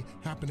rally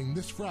happening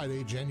this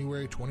Friday,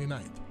 January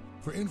 29th.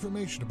 For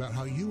information about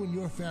how you and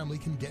your family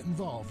can get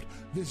involved,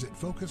 visit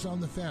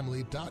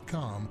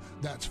FocusOnTheFamily.com.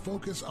 That's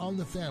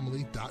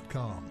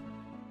FocusOnTheFamily.com.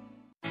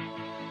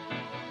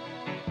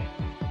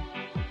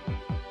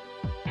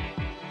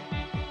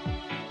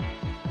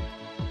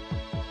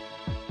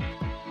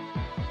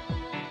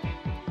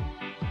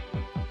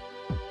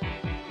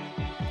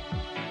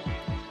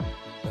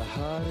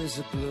 Heart is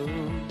a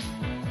balloon,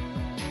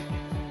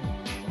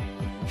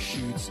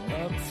 shoots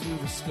up through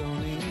the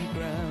stony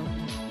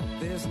ground.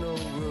 There's no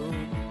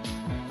room,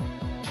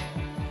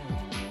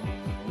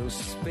 no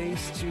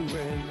space to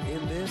rent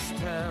in this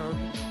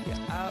town. You're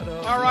out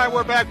of all right,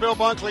 we're back. Bill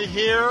Bunkley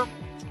here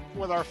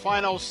with our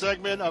final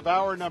segment of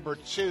hour number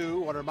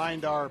 2. I want to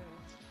remind our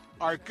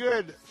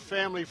good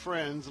family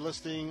friends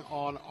listening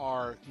on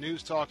our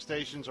news talk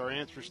stations, our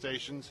answer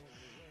stations.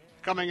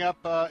 Coming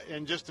up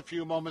in just a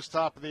few moments,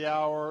 top of the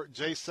hour,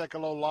 Jay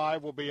Sekulow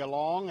Live will be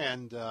along,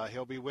 and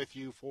he'll be with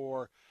you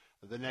for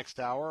the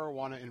next hour. I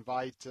want to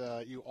invite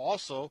you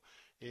also,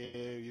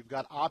 you've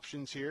got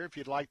options here. If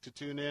you'd like to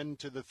tune in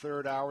to the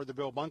third hour of the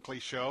Bill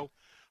Bunkley Show,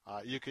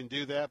 you can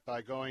do that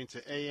by going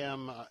to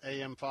AM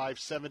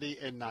 570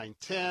 and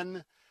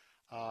 910.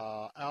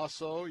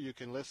 Also, you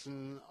can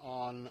listen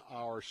on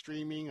our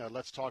streaming,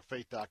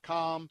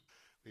 letstalkfaith.com.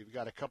 We've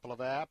got a couple of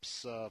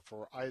apps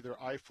for either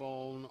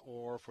iPhone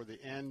or for the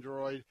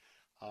Android.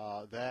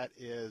 That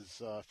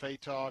is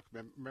Faith Talk.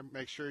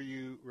 Make sure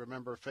you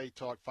remember Faith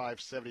Talk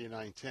 570 and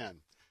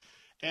 910.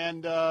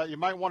 And you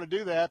might want to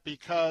do that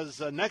because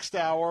next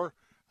hour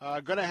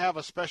going to have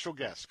a special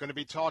guest. Going to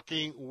be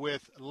talking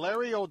with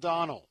Larry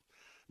O'Donnell.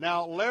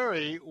 Now,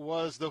 Larry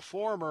was the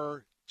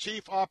former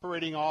Chief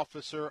Operating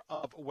Officer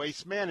of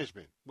Waste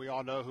Management. We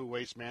all know who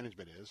Waste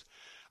Management is.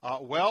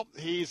 Well,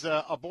 he's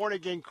a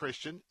born-again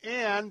Christian,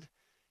 and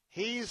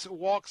he's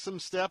walked some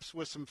steps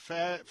with some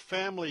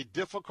family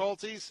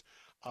difficulties,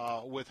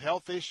 with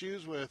health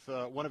issues with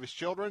one of his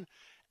children,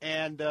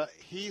 and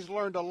he's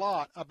learned a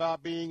lot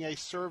about being a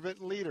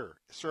servant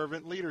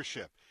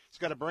leadership. He's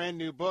got a brand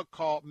new book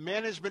called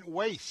Management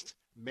Waste.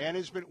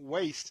 Management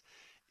Waste.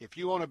 If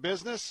you own a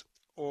business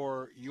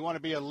or you want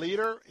to be a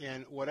leader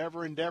in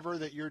whatever endeavor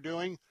that you're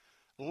doing,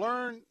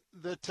 learn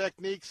the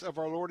techniques of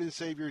our Lord and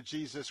Savior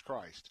Jesus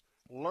Christ.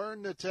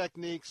 Learn the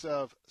techniques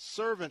of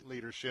servant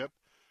leadership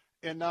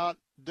and not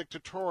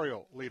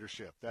dictatorial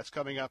leadership. That's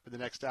coming up in the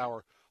next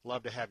hour.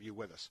 Love to have you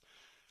with us.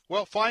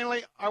 Well,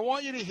 finally, I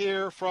want you to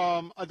hear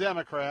from a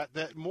Democrat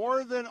that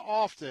more than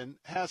often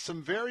has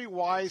some very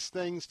wise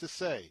things to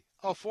say,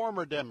 a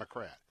former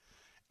Democrat.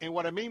 And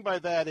what I mean by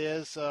that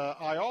is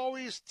I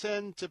always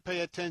tend to pay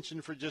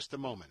attention for just a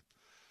moment.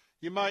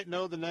 You might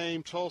know the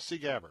name Tulsi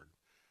Gabbard.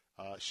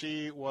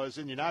 She was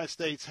in the United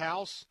States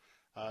House.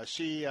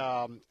 She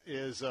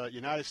is a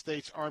United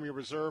States Army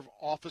Reserve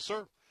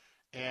officer,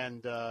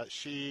 and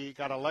she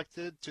got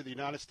elected to the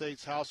United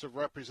States House of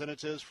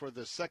Representatives for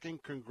the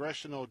 2nd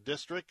Congressional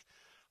District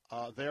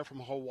there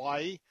from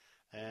Hawaii,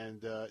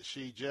 and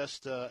she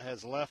just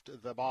has left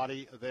the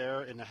body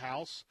there in the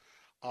House.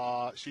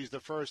 She's the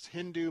first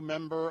Hindu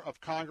member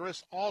of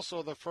Congress,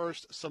 also the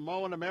first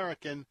Samoan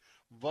American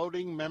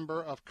voting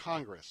member of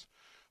Congress.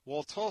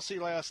 Well, Tulsi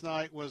last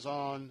night was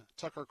on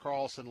Tucker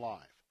Carlson Live.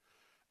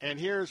 And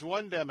here's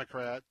one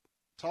Democrat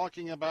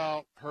talking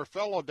about her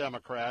fellow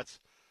Democrats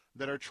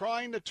that are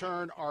trying to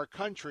turn our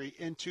country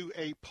into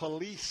a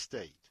police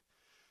state.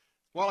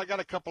 Well, I got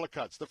a couple of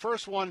cuts. The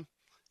first one,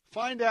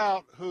 find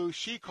out who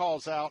she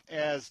calls out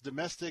as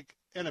domestic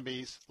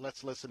enemies.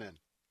 Let's listen in.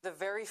 The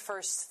very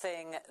first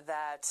thing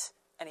that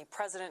any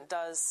president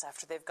does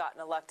after they've gotten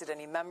elected,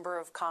 any member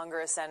of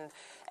Congress, and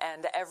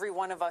every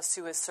one of us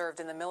who has served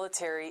in the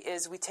military,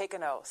 is we take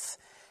an oath.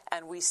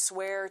 And we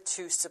swear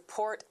to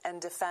support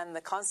and defend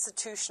the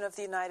Constitution of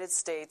the United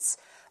States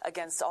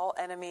against all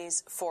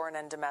enemies, foreign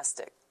and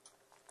domestic.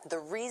 The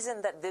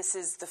reason that this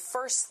is the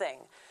first thing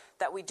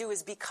that we do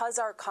is because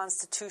our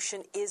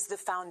Constitution is the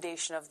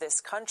foundation of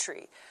this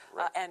country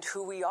and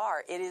who we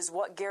are. It is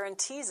what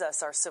guarantees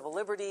us our civil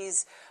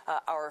liberties,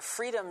 our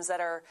freedoms that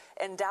are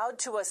endowed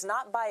to us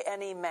not by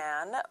any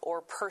man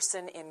or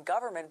person in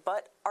government,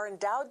 but are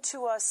endowed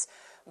to us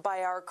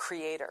by our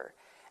Creator.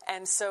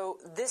 And so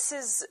this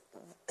is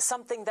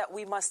something that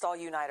we must all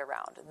unite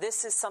around.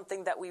 This is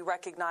something that we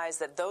recognize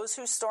that those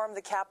who stormed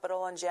the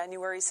Capitol on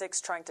January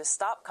 6th trying to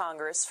stop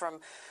Congress from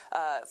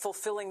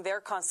fulfilling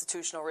their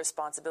constitutional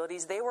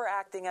responsibilities, they were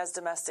acting as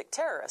domestic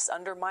terrorists,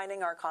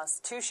 undermining our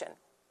Constitution.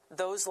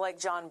 Those like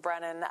John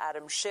Brennan,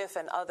 Adam Schiff,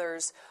 and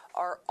others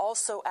are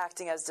also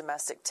acting as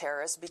domestic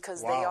terrorists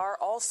because they are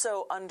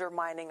also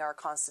undermining our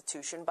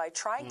Constitution by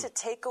trying to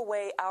take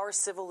away our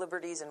civil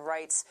liberties and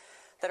rights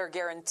that are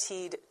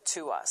guaranteed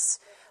to us.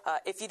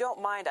 If you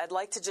don't mind, I'd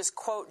like to just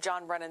quote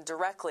John Brennan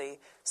directly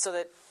so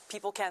that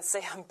people can't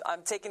say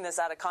I'm taking this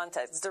out of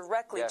context.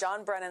 Directly, yes.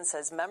 John Brennan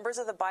says, members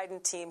of the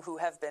Biden team who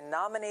have been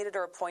nominated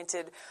or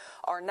appointed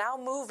are now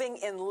moving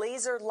in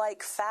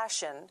laser-like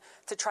fashion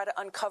to try to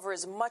uncover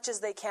as much as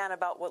they can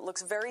about what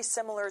looks very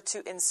similar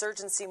to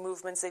insurgency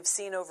movements they've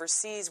seen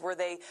overseas, where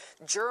they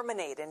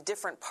germinate in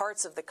different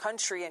parts of the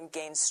country and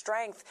gain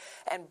strength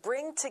and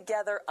bring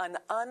together an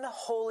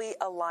unholy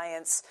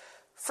alliance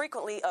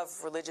frequently of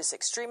religious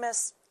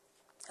extremists,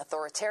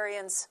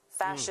 authoritarians,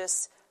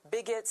 fascists,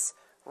 bigots,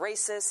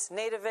 racists,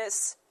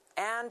 nativists,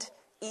 and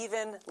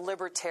even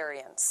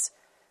libertarians.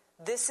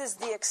 This is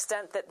the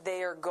extent that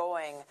they are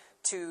going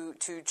to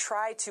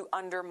try to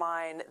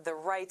undermine the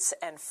rights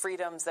and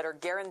freedoms that are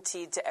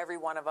guaranteed to every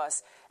one of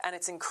us, and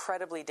it's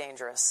incredibly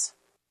dangerous.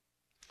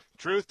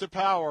 Truth to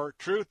power,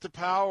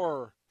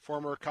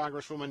 former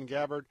Congresswoman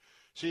Gabbard.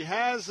 She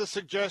has a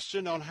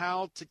suggestion on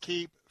how to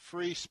keep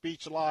free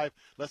speech alive.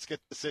 Let's get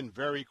this in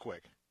very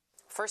quick.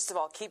 First of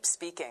all, keep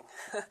speaking.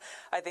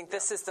 I think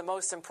this is the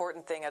most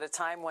important thing at a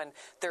time when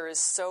there is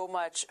so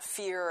much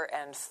fear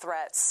and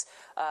threats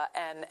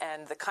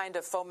and the kind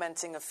of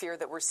fomenting of fear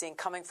that we're seeing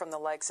coming from the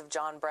likes of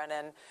John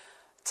Brennan.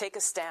 Take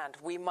a stand.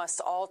 We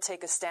must all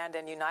take a stand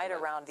and unite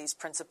around these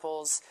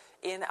principles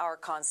in our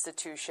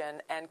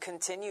Constitution and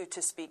continue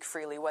to speak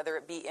freely, whether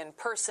it be in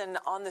person,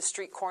 on the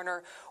street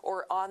corner,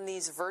 or on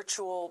these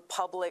virtual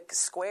public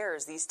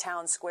squares, these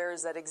town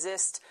squares that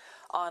exist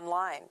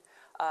online.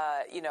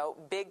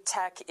 Big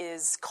tech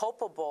is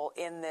culpable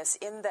in this,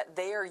 in that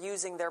they are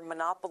using their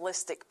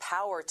monopolistic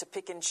power to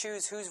pick and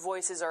choose whose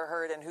voices are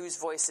heard and whose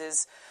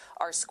voices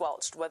are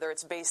squelched, whether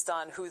it's based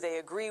on who they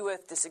agree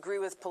with, disagree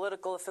with,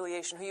 political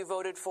affiliation, who you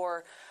voted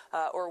for,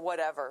 or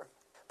whatever.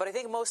 But I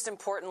think most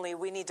importantly,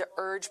 we need to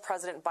urge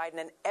President Biden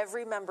and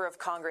every member of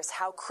Congress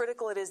how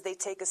critical it is they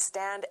take a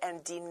stand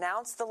and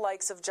denounce the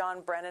likes of John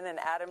Brennan and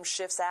Adam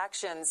Schiff's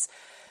actions,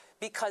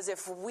 Because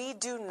if we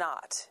do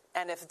not,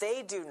 and if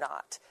they do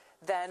not,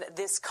 then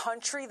this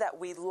country that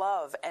we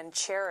love and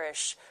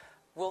cherish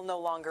will no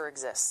longer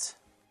exist.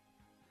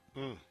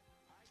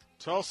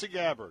 Tulsi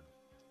Gabbard,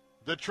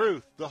 the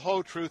truth, the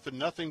whole truth, and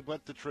nothing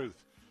but the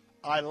truth.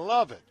 I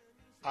love it.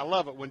 I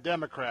love it when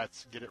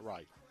Democrats get it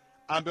right.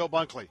 I'm Bill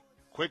Bunkley.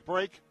 Quick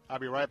break. I'll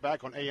be right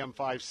back on AM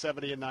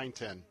 570 and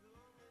 910.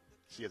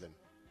 See you then.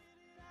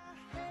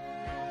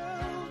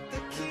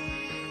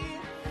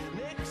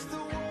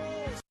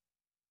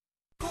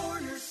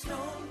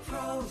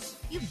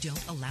 You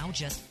don't allow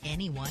just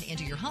anyone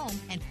into your home,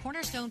 and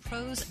Cornerstone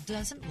Pros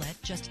doesn't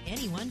let just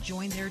anyone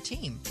join their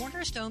team.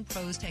 Cornerstone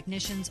Pros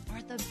technicians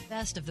are the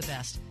best of the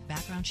best.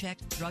 Background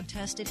checked, drug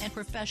tested, and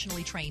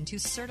professionally trained to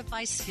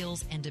certify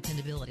skills and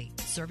dependability.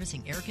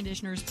 Servicing air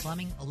conditioners,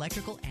 plumbing,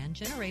 electrical, and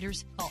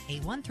generators. Call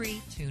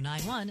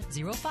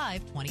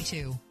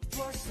 813-291-0522.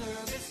 For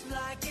service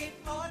like it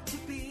ought to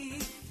be,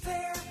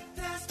 fair,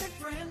 fast, and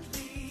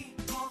friendly.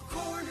 Call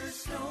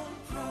Cornerstone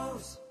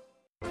Pros.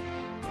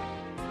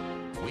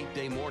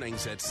 Weekday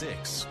mornings at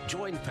 6.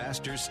 Join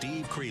Pastor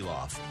Steve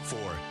Kreloff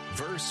for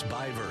Verse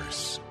by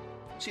Verse.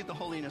 See the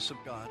holiness of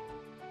God.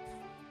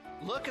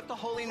 Look at the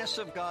holiness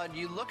of God.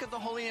 You look at the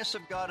holiness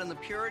of God and the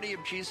purity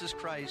of Jesus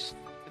Christ,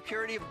 the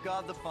purity of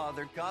God the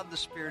Father, God the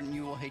Spirit, and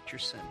you will hate your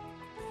sin.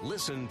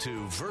 Listen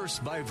to Verse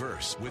by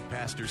Verse with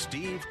Pastor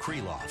Steve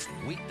Kreloff.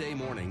 Weekday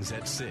mornings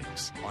at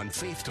 6 on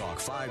Faith Talk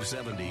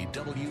 570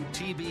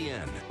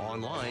 WTBN.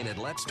 Online at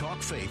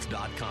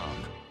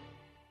letstalkfaith.com.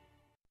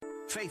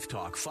 Faith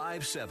Talk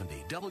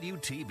 570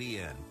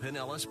 WTBN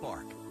Pinellas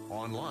Park.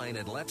 Online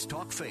at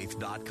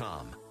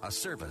letstalkfaith.com. A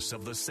service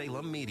of the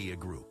Salem Media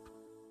Group.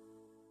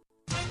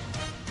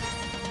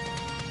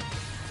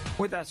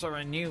 With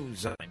SRN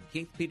News, I'm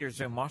Keith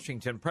Peters in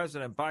Washington.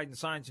 President Biden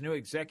signs new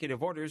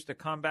executive orders to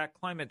combat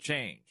climate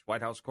change.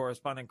 White House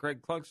correspondent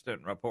Greg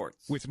Clugston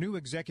reports. With new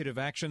executive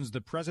actions,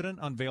 the president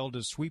unveiled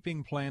a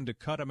sweeping plan to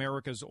cut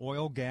America's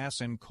oil,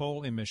 gas, and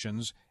coal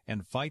emissions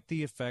and fight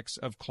the effects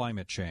of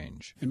climate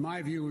change. In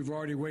my view, we've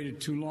already waited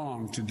too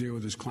long to deal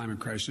with this climate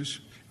crisis.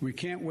 We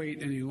can't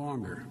wait any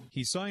longer.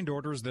 He signed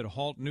orders that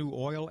halt new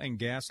oil and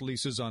gas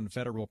leases on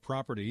federal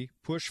property,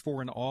 push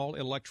for an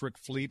all-electric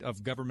fleet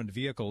of government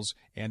vehicles,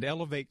 and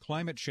elevate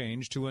climate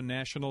change to a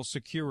national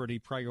security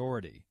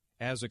priority.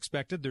 As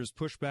expected, there's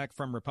pushback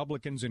from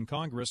Republicans in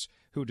Congress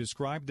who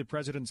described the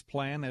president's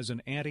plan as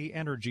an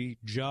anti-energy,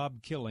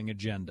 job-killing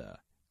agenda.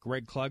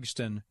 Greg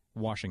Clugston,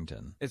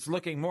 Washington. It's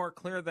looking more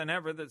clear than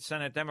ever that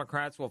Senate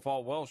Democrats will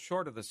fall well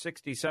short of the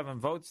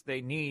 67 votes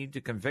they need to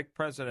convict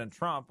President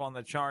Trump on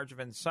the charge of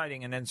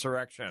inciting an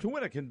insurrection. To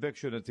win a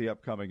conviction at the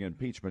upcoming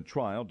impeachment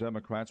trial,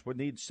 Democrats would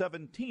need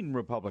 17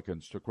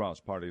 Republicans to cross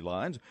party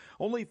lines.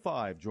 Only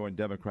 5 joined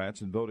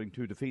Democrats in voting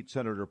to defeat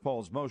Senator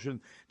Paul's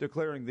motion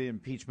declaring the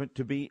impeachment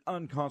to be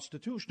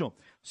unconstitutional.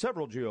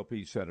 Several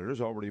GOP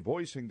senators already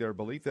voicing their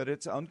belief that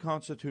it's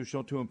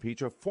unconstitutional to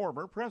impeach a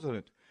former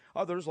president.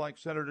 Others, like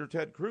Senator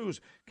Ted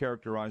Cruz,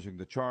 characterizing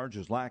the charge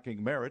as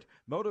lacking merit,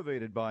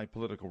 motivated by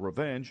political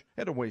revenge,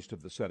 and a waste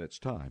of the Senate's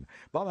time.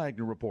 Bob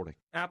Agnew reporting.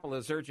 Apple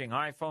is urging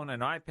iPhone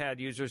and iPad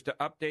users to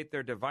update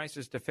their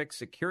devices to fix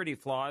security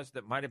flaws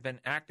that might have been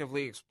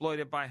actively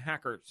exploited by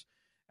hackers.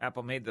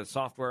 Apple made the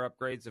software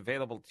upgrades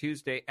available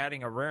Tuesday,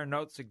 adding a rare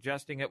note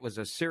suggesting it was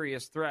a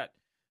serious threat.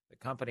 The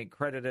company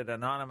credited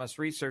anonymous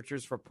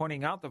researchers for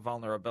pointing out the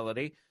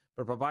vulnerability,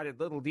 but provided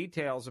little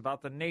details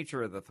about the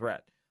nature of the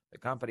threat. The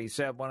company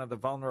said one of the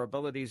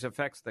vulnerabilities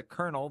affects the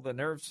kernel, the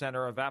nerve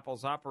center of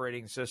Apple's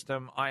operating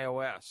system,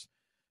 iOS.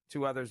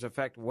 2 others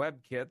affect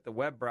WebKit, the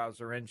web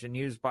browser engine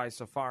used by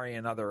Safari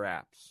and other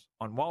apps.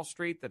 On Wall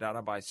Street, the Dow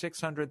by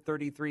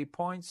 633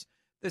 points.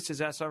 This is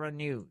SRN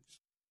News.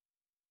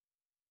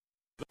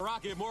 The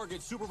Rocket Mortgage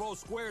Super Bowl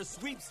Squares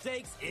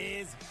Sweepstakes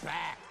is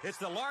back. It's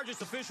the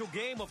largest official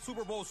game of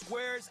Super Bowl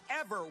Squares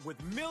ever,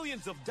 with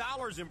millions of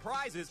dollars in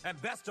prizes,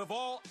 and best of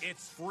all,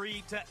 it's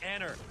free to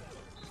enter.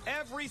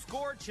 Every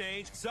score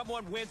change,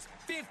 someone wins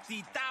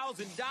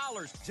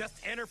 $50,000. Just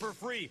enter for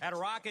free at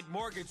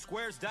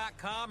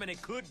RocketMortgageSquares.com, and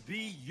it could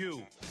be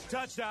you.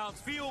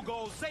 Touchdowns, field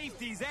goals,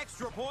 safeties,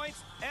 extra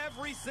points.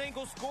 Every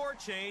single score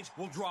change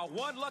will draw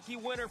one lucky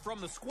winner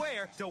from the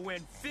square to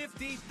win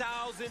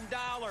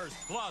 $50,000.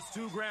 Plus,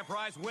 2 grand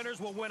prize winners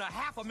will win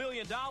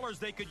 $500,000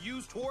 they could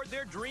use toward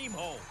their dream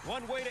home.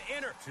 One way to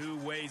enter, 2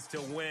 ways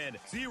to win.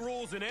 See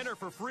rules and enter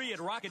for free at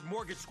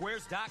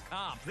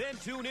RocketMortgageSquares.com. Then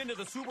tune into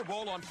the Super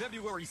Bowl on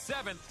February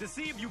 7th to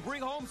see if you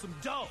bring home some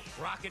dough.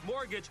 Rocket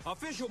Mortgage,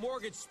 official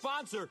mortgage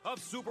sponsor of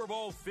Super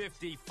Bowl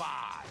 55.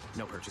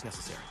 No purchase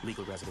necessary.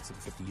 Legal residents of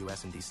the 50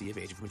 U.S. and D.C. of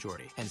age of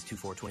majority. Ends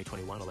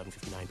 2/4/2021,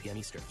 11:59 p.m.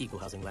 Eastern. Equal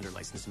housing lender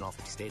licensed in all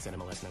 50 states.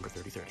 NMLS number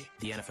 3030.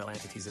 The NFL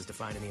entities as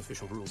defined in the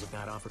official rules have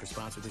not offered or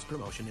sponsored this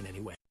promotion in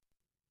any way.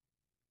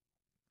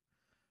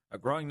 A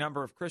growing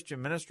number of Christian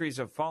ministries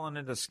have fallen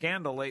into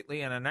scandal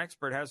lately, and an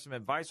expert has some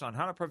advice on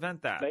how to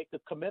prevent that. Make a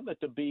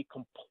commitment to be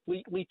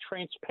completely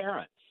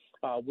transparent.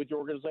 with your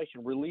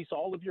organization. Release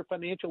all of your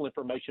financial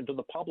information to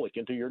the public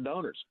and to your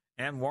donors.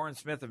 And Warren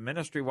Smith of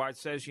Ministry Watch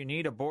says you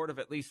need a board of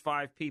at least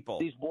 5 people.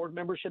 These board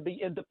members should be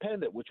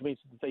independent, which means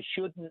that they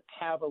shouldn't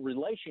have a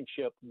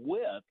relationship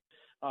with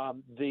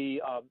the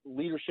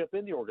leadership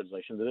in the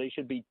organization, that they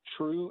should be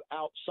true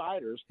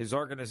outsiders. His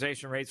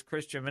organization rates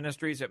Christian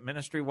ministries at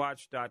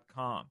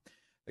ministrywatch.com.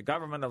 The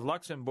government of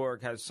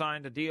Luxembourg has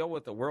signed a deal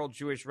with the World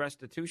Jewish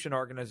Restitution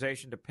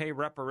Organization to pay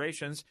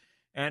reparations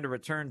and to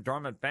return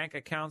dormant bank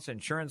accounts,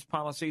 insurance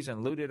policies,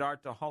 and looted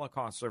art to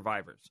Holocaust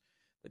survivors.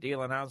 The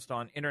deal announced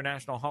on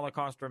International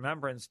Holocaust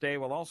Remembrance Day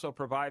will also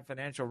provide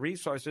financial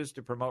resources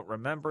to promote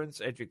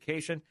remembrance,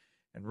 education,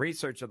 and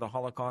research of the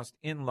Holocaust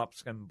in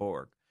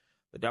Luxembourg.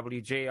 The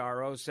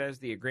WJRO says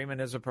the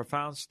agreement is a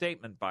profound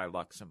statement by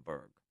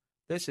Luxembourg.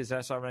 This is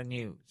SRN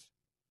News.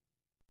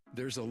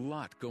 There's a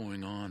lot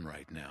going on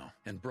right now,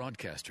 and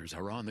broadcasters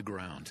are on the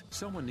ground.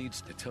 Someone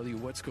needs to tell you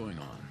what's going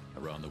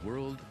on around the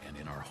world and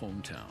in our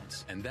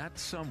hometowns. And that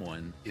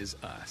someone is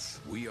us.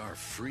 We are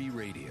free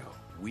radio.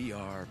 We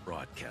are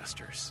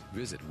broadcasters.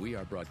 Visit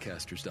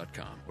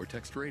wearebroadcasters.com or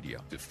text radio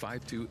to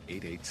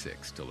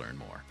 52886 to learn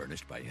more.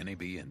 Furnished by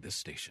NAB and this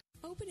station.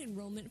 Open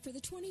enrollment for the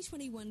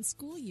 2021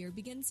 school year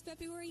begins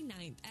February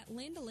 9th at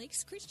Land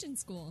O'Lakes Christian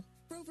School.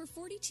 For over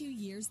 42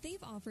 years,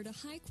 they've offered a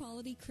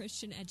high-quality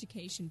Christian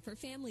education for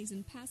families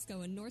in Pasco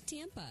and North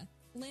Tampa.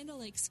 Land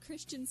O'Lakes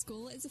Christian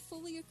School is a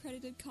fully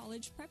accredited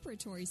college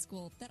preparatory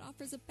school that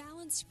offers a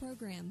balanced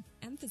program,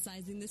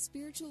 emphasizing the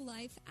spiritual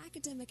life,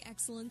 academic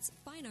excellence,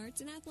 fine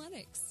arts, and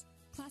athletics.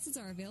 Classes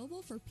are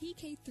available for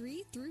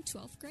PK3 through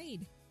 12th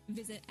grade.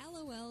 Visit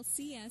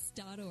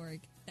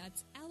lolcs.org.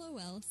 That's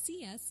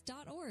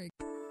lolcs.org.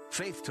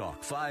 Faith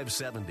Talk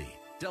 570,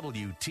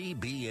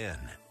 WTBN.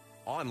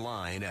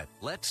 Online at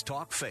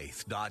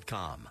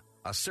letstalkfaith.com,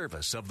 a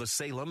service of the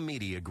Salem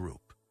Media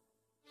Group.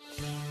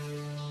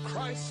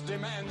 Christ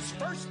demands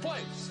first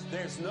place.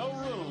 There's no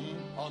room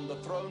on the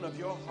throne of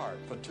your heart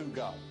for two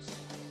gods.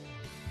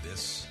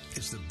 This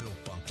is the Bill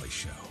Bunkley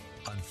Show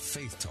on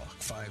Faith Talk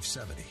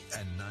 570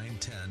 and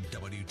 910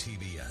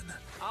 WTBN.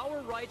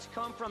 Our rights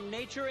come from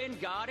nature and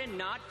God and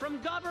not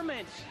from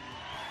government.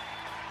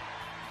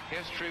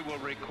 History will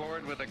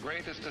record with the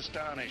greatest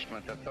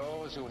astonishment that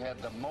those who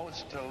had the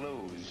most to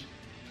lose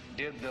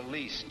did the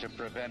least to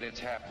prevent its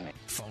happening.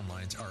 Phone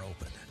lines are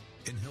open.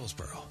 In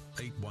Hillsborough,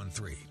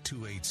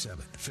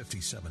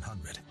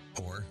 813-287-5700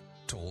 or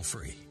toll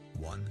free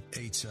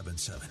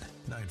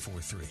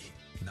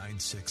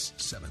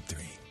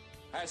 1-877-943-9673.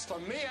 As for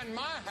me and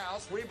my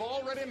house, we've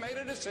already made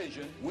a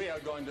decision. We are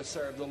going to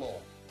serve the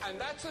Lord. And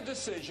that's a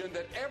decision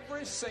that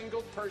every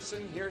single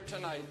person here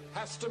tonight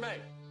has to make.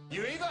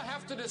 You either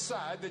have to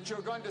decide that you're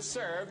going to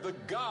serve the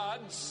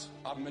gods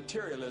of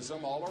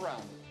materialism all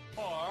around you,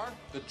 or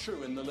the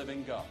true and the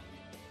living God.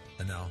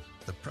 And now,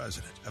 the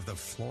president of the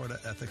Florida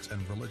Ethics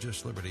and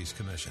Religious Liberties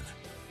Commission.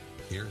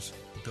 Here's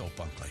Bill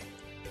Bunkley.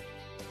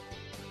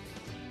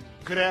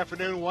 Good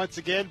afternoon once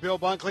again, Bill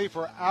Bunkley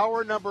for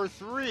hour number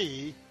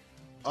 3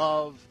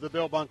 of the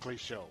Bill Bunkley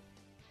Show.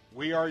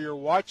 We are your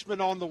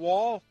watchmen on the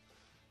wall,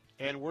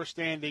 and we're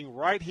standing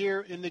right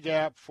here in the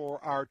gap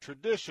for our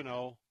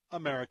traditional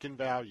American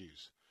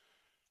values.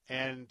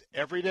 And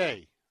every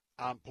day,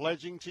 I'm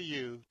pledging to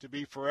you to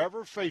be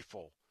forever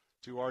faithful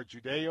to our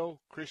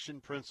Judeo-Christian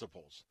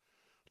principles.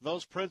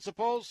 Those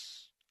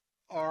principles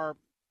are,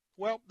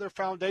 well, they're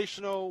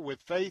foundational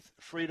with faith,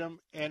 freedom,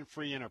 and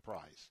free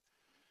enterprise.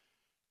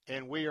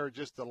 And we are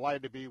just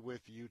delighted to be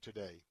with you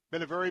today.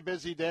 Been a very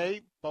busy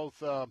day,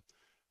 both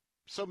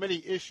so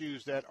many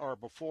issues that are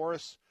before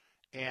us,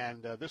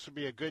 and this would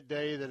be a good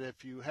day that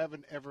if you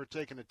haven't ever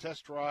taken a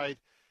test ride,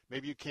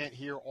 maybe you can't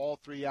hear all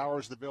 3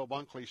 hours of the Bill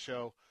Bunkley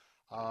Show.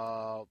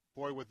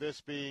 Boy, with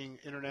this being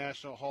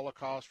International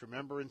Holocaust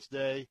Remembrance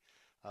Day,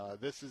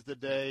 this is the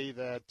day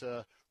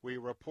that we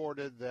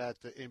reported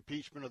that the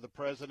impeachment of the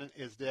president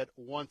is dead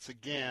once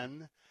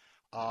again.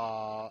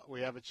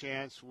 We have a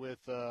chance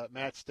with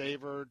Matt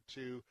Staver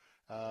to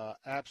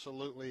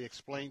absolutely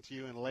explain to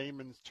you in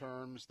layman's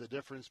terms the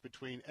difference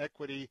between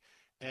equity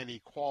and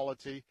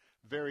equality.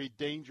 Very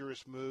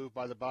dangerous move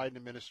by the Biden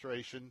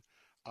administration.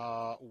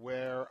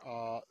 Where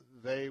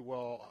they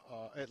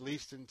will, at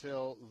least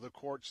until the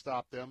court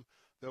stop them,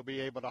 they'll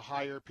be able to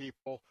hire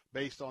people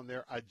based on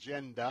their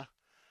agenda,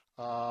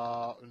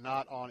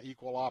 not on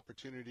equal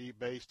opportunity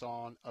based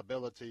on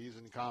abilities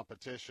and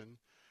competition.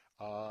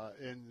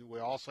 And we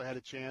also had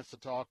a chance to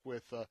talk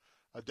with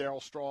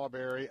Darryl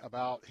Strawberry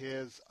about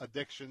his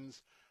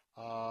addictions,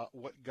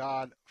 what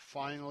God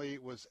finally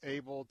was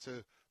able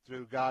to,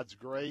 through God's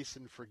grace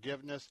and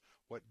forgiveness,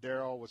 what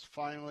Darryl was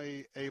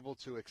finally able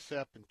to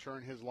accept and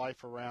turn his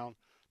life around,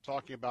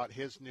 talking about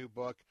his new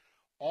book.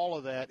 All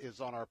of that is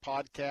on our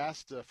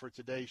podcast for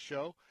today's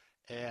show.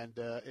 And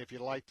if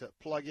you'd like to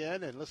plug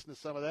in and listen to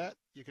some of that,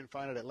 you can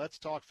find it at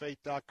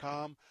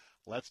letstalkfaith.com,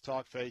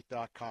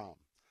 letstalkfaith.com.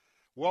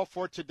 Well,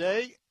 for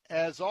today,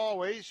 as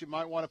always, you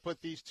might want to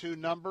put these 2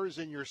 numbers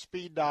in your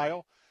speed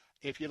dial.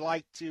 If you'd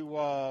like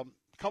to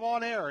come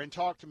on air and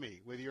talk to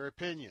me with your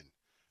opinion,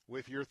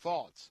 with your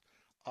thoughts,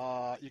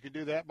 You can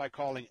do that by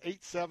calling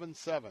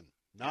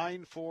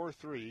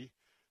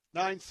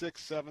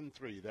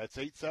 877-943-9673. That's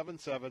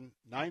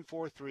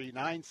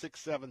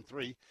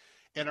 877-943-9673.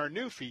 And our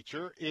new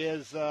feature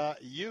is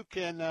you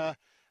can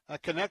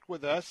connect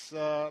with us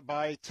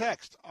by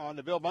text on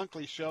the Bill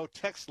Bunkley Show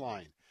text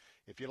line.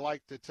 If you'd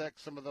like to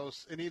text some of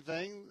those,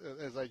 anything,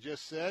 as I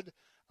just said,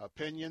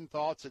 opinion,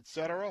 thoughts,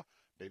 etc.,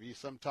 maybe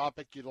some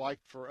topic you'd like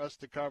for us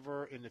to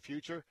cover in the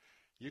future,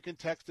 you can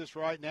text us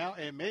right now,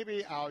 and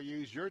maybe I'll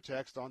use your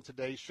text on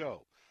today's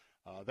show.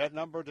 That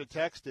number to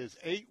text is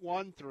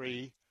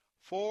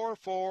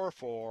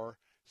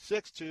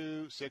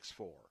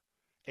 813-444-6264.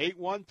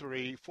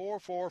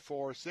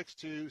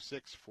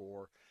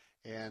 813-444-6264.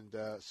 And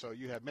so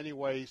you have many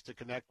ways to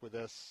connect with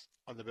us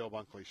on the Bill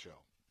Bunkley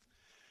Show.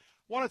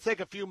 I want to take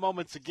a few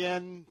moments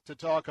again to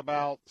talk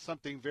about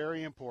something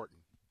very important.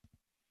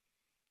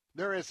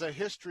 There is a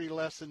history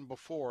lesson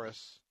before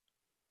us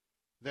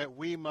that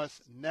we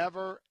must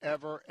never,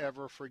 ever,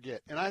 ever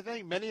forget. And I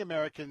think many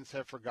Americans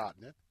have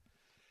forgotten it.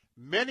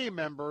 Many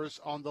members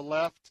on the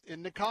left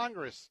in the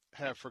Congress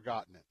have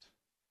forgotten it.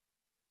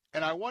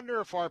 And I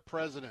wonder if our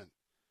president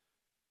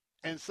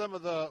and some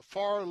of the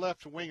far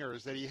left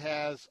wingers that he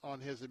has on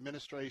his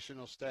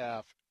administrational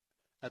staff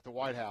at the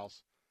White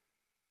House,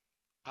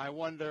 I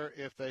wonder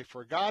if they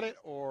forgot it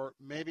or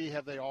maybe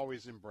have they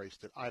always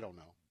embraced it. I don't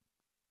know.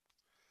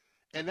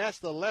 And that's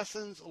the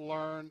lessons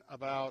learned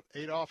about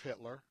Adolf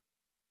Hitler,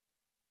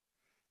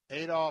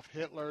 Adolf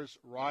Hitler's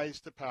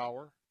rise to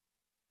power,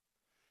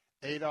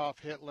 Adolf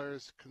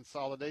Hitler's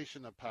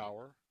consolidation of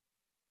power,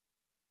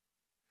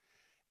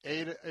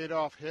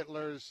 Adolf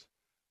Hitler's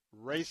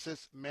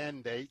racist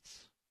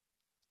mandates,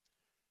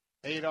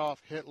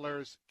 Adolf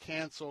Hitler's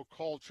cancel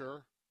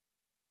culture,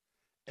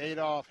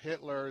 Adolf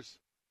Hitler's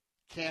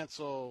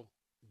cancel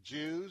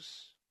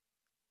Jews,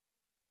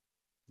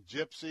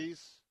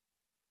 gypsies,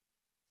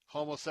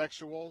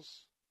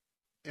 homosexuals,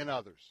 and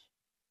others.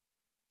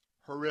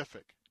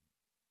 Horrific.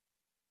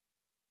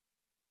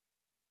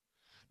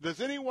 Does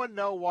anyone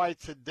know why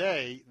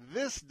today,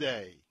 this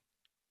day,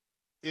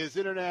 is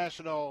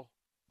International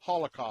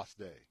Holocaust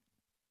Day?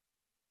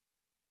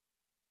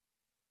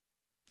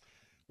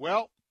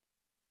 Well,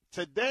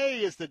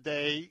 today is the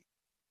day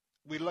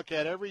we look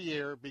at every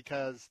year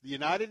because the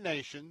United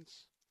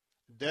Nations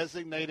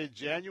designated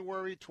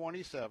January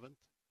 27th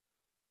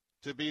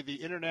to be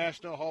the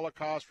International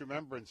Holocaust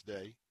Remembrance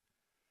Day.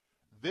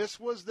 This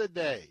was the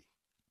day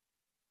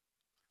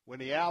when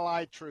the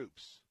Allied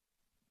troops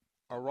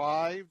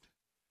arrived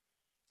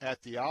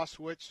at the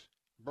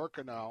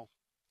Auschwitz-Birkenau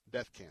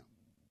death camp.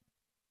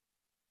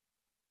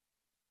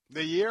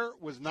 The year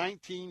was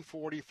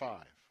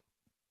 1945.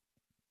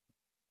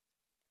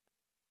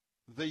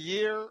 The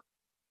year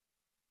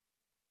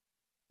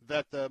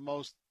that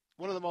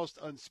one of the most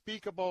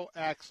unspeakable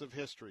acts of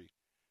history,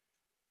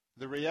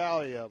 the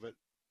reality of it,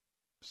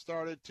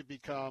 started to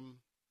become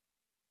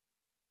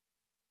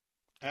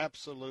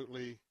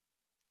absolutely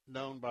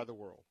known by the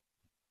world.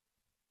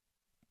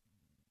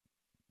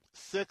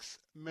 6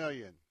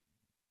 million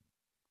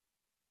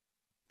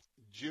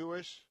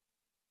Jewish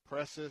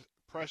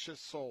precious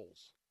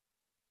souls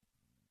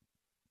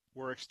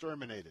were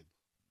exterminated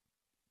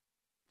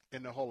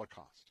in the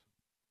Holocaust.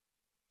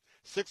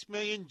 6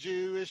 million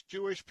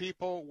Jewish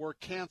people were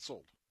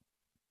canceled.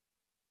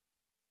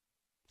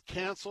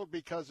 Canceled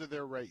because of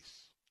their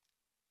race.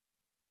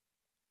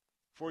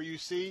 For you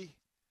see,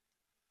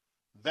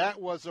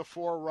 that was a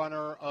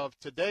forerunner of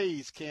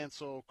today's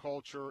cancel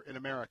culture in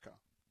America.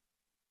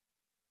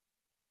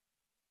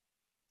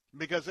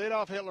 Because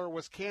Adolf Hitler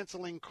was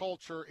canceling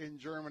culture in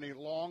Germany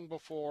long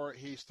before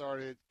he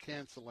started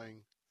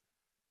canceling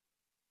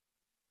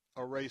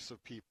a race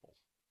of people.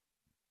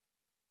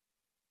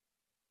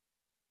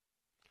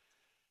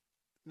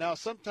 Now,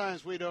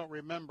 sometimes we don't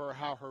remember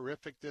how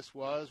horrific this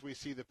was. We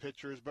see the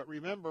pictures, but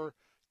remember,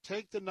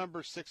 take the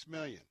number 6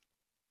 million.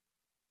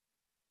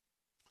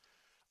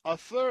 A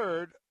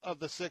third of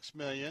the 6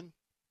 million,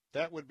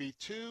 that would be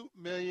 2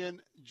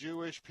 million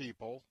Jewish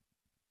people,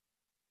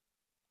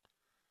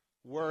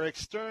 were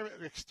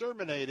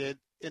exterminated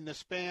in the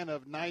span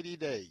of 90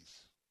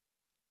 days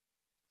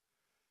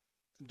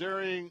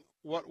during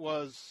what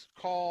was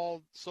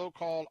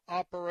so-called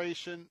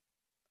Operation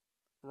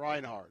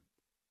Reinhard.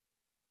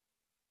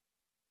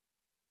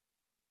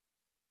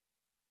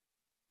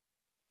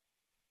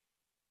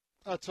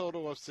 A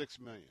total of 6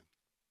 million.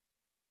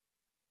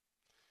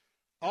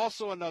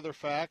 Also another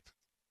fact,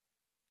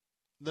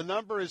 the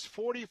number is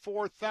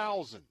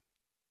 44,000.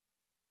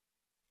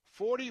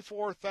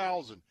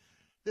 44,000.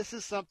 This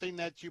is something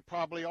that you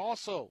probably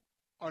also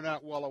are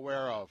not well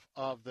aware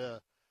of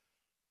the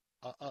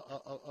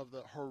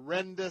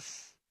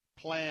horrendous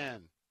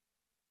plan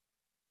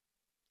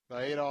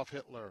by Adolf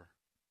Hitler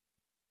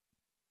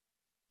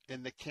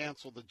in the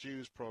Cancel the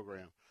Jews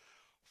program.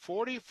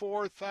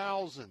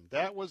 44,000.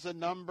 That was the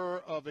number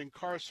of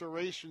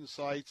incarceration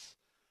sites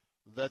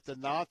that the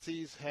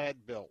Nazis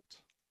had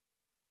built.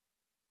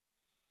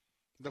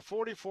 The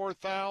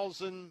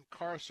 44,000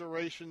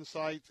 incarceration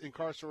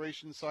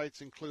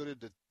sites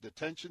included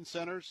detention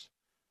centers.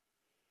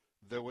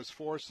 There was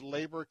forced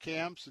labor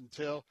camps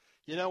until,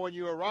 when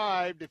you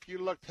arrived, if you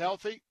looked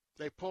healthy,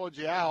 they pulled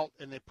you out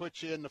and they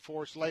put you into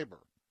forced labor.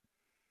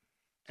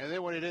 And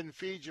then when they didn't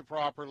feed you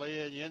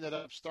properly and you ended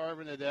up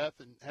starving to death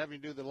and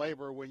having to do the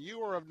labor, when you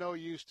were of no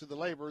use to the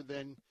labor,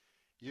 then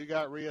you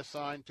got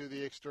reassigned to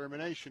the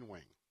extermination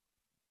wing.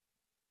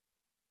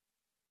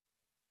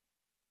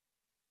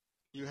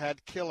 You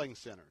had killing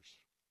centers.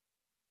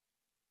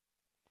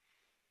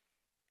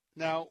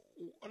 Now,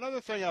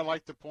 another thing I'd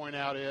like to point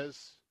out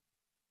is,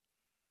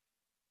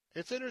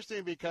 it's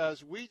interesting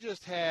because we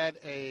just had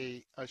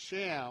a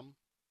sham,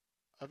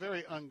 a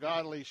very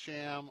ungodly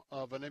sham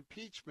of an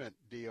impeachment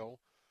deal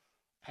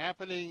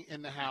happening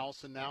in the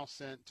House and now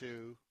sent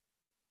to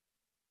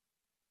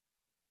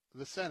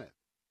the Senate.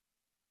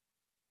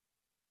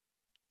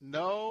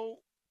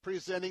 No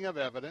presenting of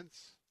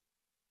evidence,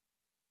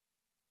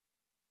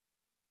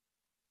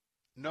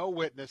 no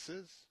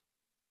witnesses.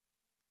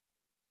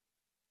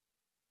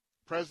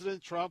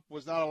 President Trump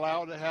was not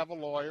allowed to have a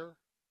lawyer.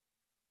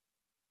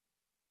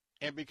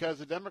 And because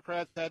the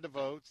Democrats had the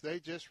votes, they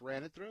just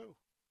ran it through.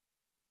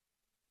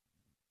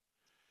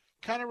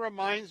 Kind of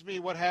reminds me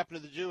what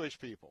happened to the Jewish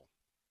people.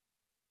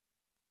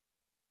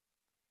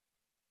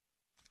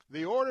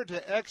 The order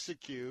to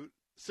execute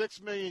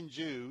 6 million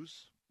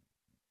Jews,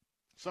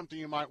 something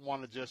you might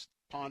want to just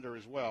ponder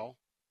as well.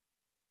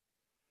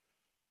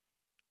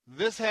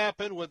 This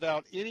happened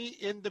without any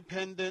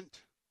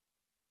independent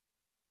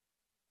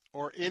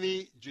or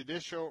any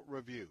judicial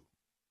review.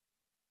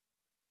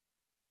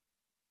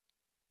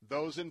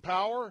 Those in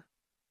power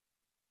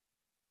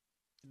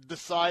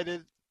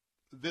decided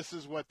this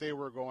is what they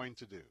were going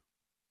to do.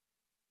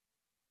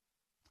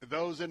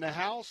 Those in the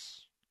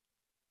House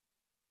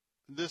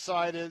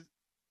decided,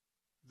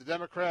 the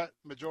Democrat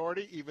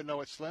majority, even though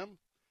it's slim,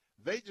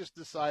 they just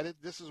decided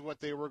this is what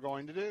they were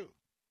going to do.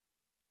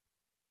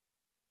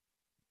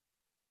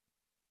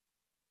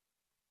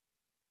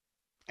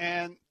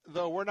 And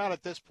though we're not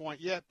at this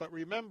point yet, but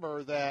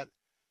remember that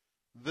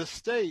the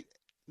state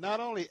not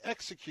only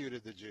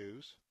executed the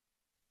Jews,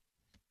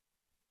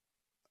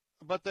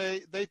 but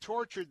they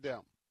tortured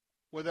them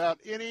without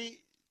any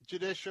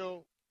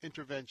judicial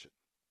intervention.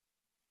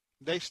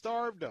 They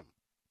starved them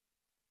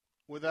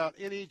without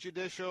any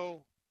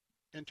judicial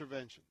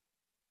intervention.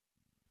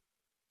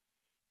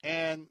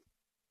 And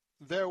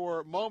there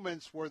were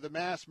moments where the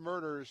mass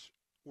murders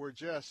were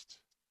just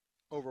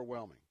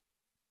overwhelming.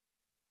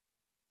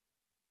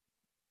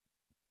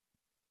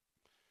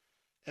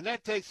 And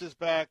that takes us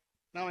back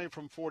not only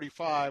from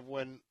 45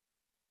 when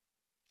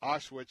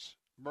Auschwitz,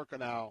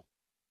 Birkenau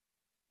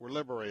were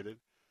liberated.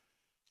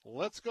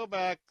 Let's go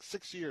back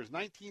 6 years,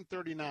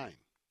 1939.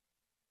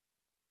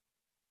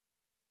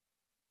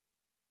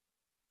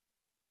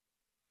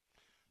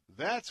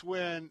 That's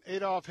when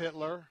Adolf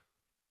Hitler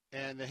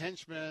and the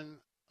henchmen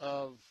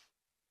of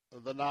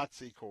the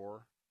Nazi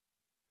Corps,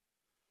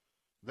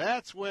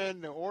 that's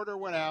when the order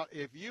went out,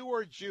 if you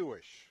were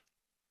Jewish,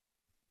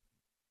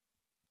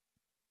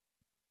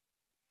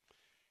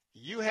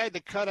 you had to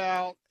cut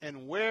out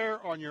and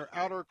wear on your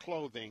outer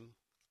clothing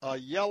a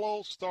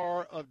yellow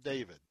Star of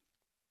David.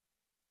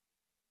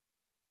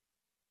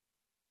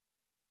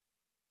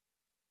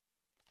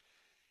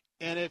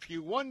 And if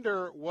you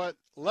wonder what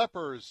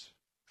lepers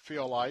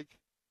feel like,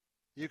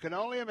 you can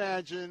only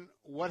imagine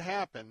what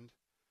happened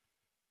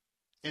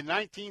in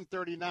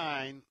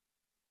 1939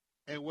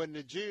 and when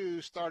the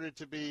Jews started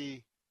to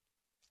be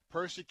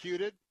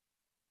persecuted,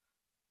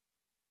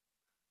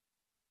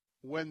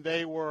 when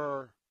they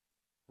were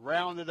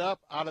rounded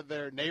up out of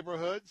their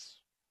neighborhoods.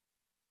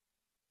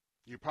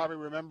 You probably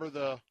remember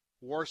the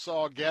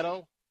Warsaw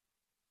Ghetto,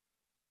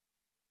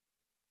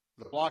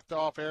 the blocked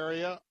off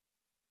area,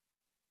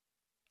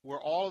 where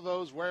all of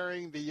those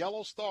wearing the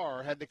yellow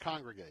star had to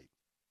congregate.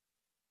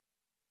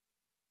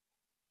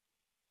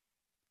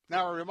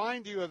 Now, I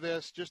remind you of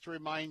this just to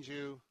remind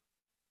you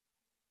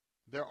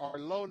there are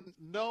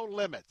no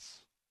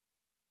limits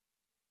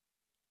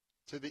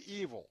to the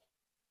evil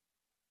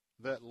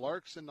that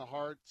lurks in the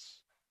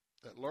hearts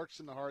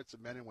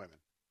of men and women.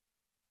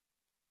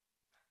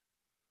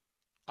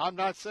 I'm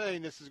not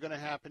saying this is going to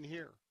happen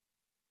here.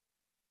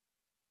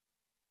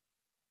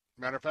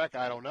 Matter of fact,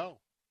 I don't know.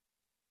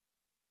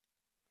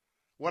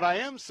 What I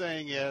am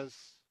saying is,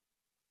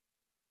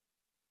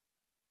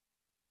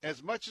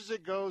 as much as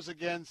it goes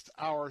against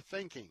our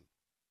thinking,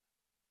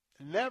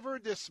 never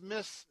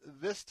dismiss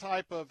this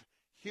type of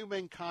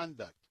human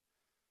conduct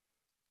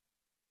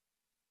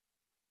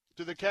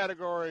to the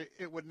category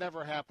it would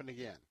never happen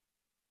again.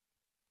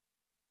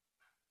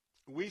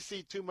 We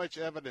see too much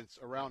evidence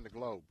around the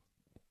globe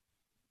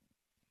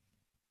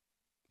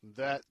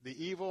that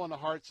the evil in the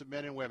hearts of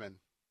men and women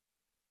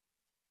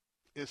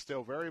is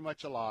still very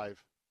much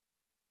alive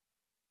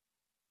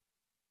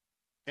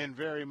and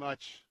very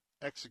much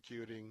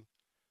executing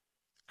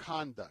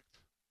conduct.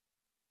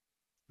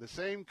 The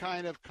same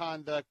kind of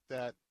conduct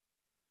that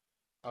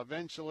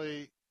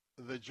eventually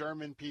the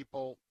German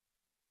people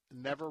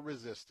never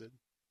resisted.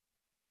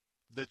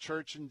 The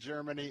church in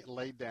Germany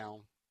laid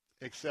down,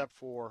 except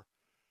for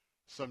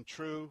some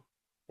true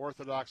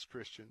Orthodox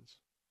Christians,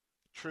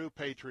 true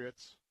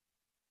patriots,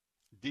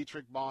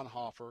 Dietrich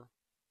Bonhoeffer,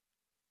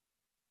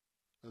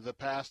 the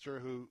pastor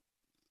who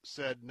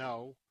said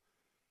no,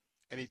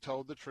 and he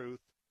told the truth,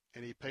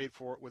 and he paid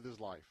for it with his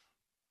life.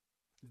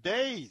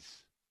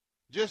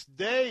 Just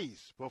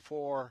days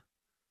before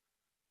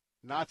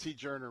Nazi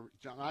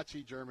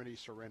Germany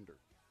surrendered.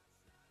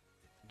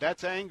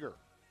 That's anger.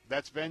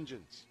 That's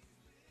vengeance.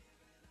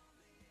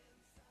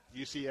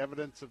 You see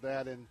evidence of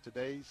that in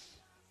today's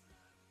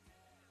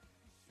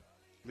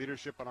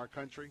leadership in our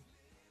country.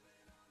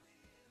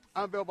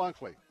 I'm Bill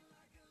Bunkley.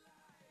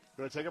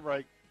 Going to take a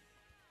break.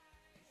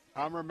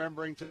 I'm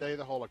remembering today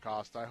the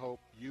Holocaust. I hope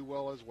you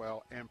will as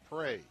well. And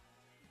pray.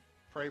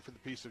 Pray for the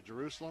peace of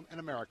Jerusalem and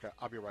America.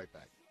 I'll be right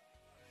back.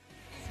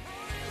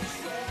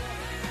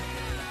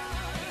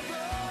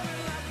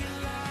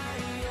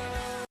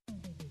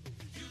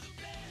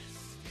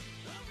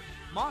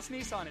 Moss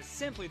Nissan is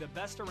simply the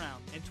best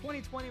around. In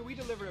 2020, we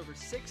delivered over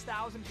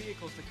 6,000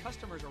 vehicles to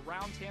customers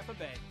around Tampa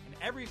Bay, and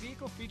every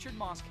vehicle featured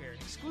Moss Care,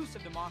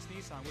 exclusive to Moss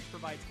Nissan, which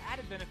provides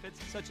added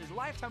benefits such as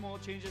lifetime oil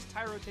changes,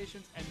 tire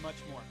rotations, and much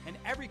more. And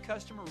every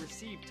customer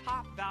received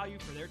top value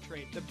for their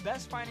trade, the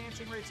best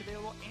financing rates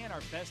available, and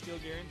our best deal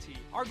guarantee.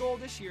 Our goal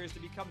this year is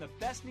to become the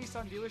best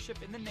Nissan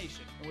dealership in the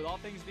nation, and with all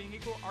things being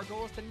equal, our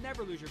goal is to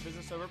never lose your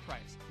business over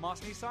price.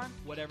 Moss Nissan,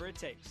 whatever it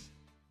takes.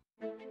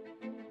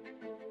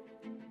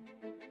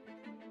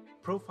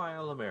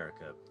 Profile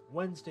America,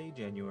 Wednesday,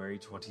 January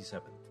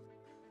 27th.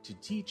 To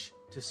teach,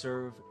 to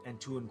serve, and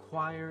to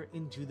inquire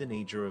into the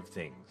nature of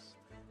things.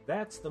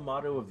 That's the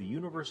motto of the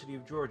University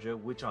of Georgia,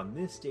 which on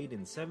this date in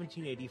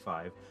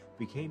 1785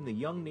 became the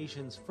young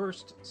nation's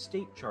first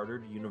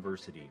state-chartered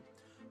university.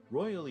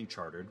 Royally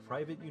chartered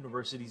private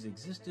universities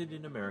existed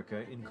in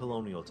America in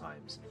colonial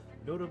times,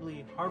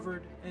 notably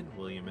Harvard and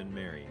William and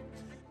Mary.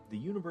 The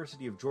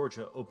University of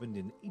Georgia opened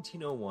in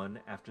 1801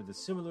 after the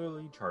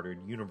similarly chartered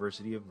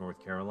University of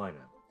North Carolina.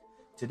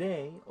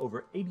 Today,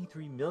 over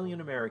 83 million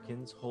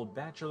Americans hold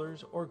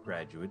bachelor's or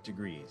graduate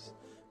degrees.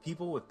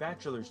 People with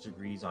bachelor's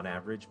degrees on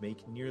average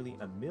make nearly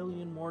 $1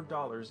 million more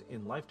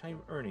in lifetime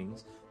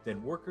earnings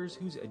than workers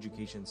whose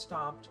education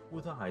stopped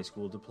with a high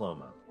school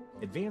diploma.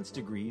 Advanced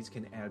degrees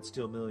can add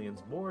still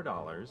millions more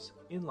dollars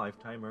in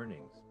lifetime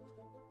earnings.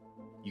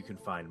 You can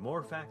find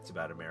more facts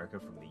about America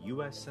from the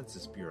U.S.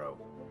 Census Bureau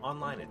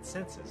online at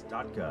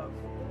census.gov.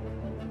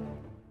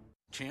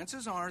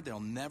 Chances are there'll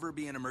never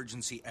be an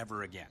emergency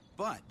ever again.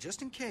 But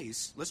just in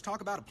case, let's talk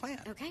about a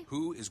plan. Okay.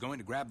 Who is going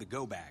to grab the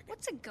go bag?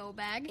 What's a go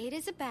bag? It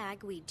is a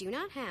bag we do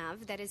not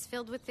have that is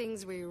filled with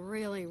things we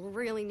really,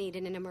 really need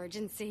in an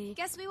emergency.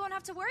 Guess we won't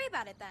have to worry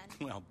about it then.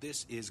 Well,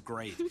 this is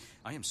great.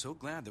 I am so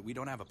glad that we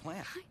don't have a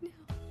plan. I know.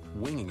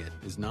 Winging it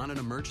is not an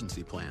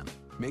emergency plan.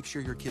 Make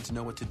sure your kids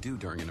know what to do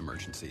during an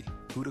emergency.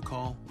 Who to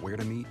call, where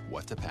to meet,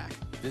 what to pack.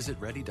 Visit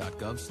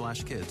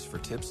ready.gov/kids for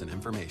tips and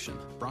information.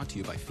 Brought to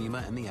you by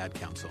FEMA and the Ad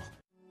Council.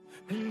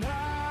 And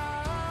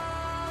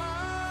I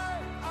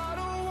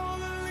don't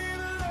want to leave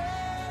a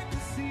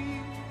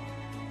legacy.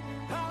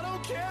 I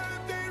don't care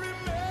if they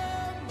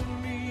remember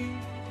me.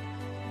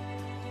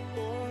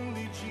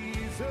 Only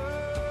Jesus.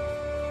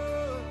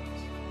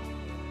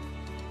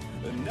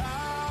 And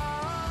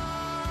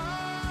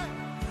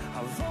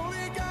I've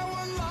only got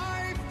one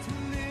life to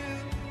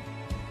live.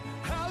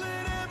 I'll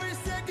let every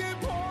second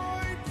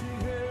point to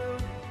Him.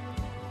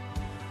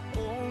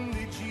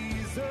 Only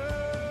Jesus.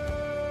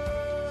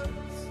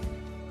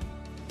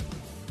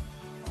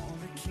 All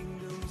the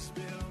kingdoms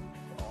built,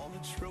 all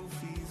the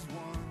trophies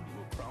won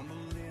will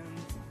crumble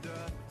into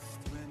dust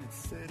when it's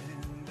said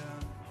and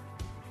done.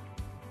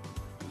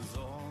 'Cause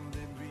all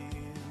that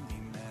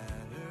really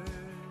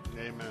matters.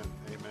 Amen.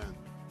 Amen.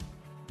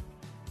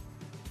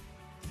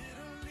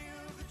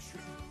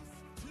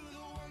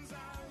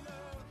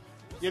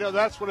 You know,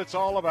 that's what it's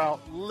all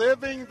about,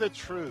 living the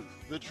truth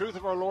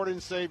of our Lord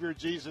and Savior,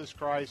 Jesus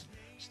Christ,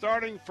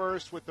 starting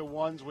first with the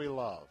ones we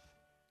love.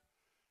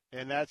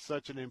 And that's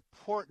such an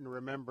important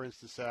remembrance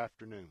this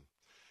afternoon.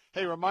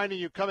 Hey, reminding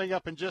you, coming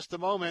up in just a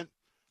moment,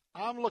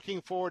 I'm looking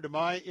forward to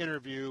my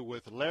interview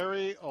with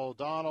Larry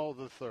O'Donnell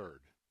III.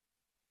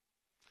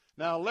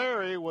 Now,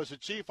 Larry was a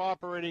chief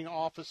operating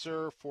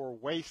officer for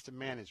Waste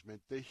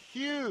Management, the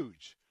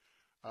huge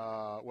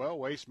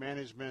Waste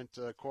Management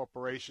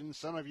Corporation.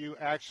 Some of you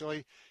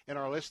actually in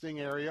our listening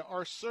area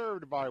are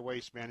served by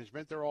Waste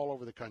Management. They're all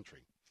over the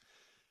country.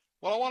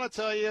 Well, I want to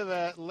tell you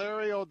that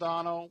Larry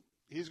O'Donnell,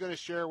 he's going to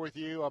share with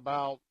you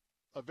about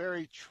a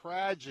very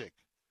tragic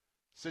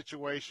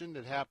situation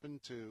that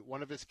happened to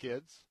one of his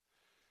kids,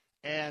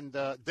 and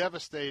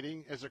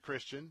devastating as a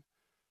Christian.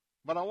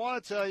 But I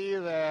want to tell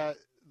you that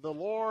the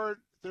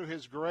Lord, through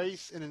His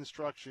grace and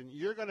instruction,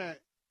 you're going to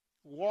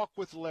walk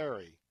with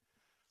Larry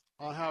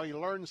on how he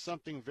learned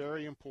something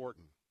very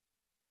important,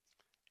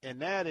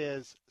 and that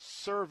is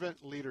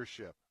servant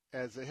leadership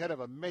as the head of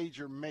a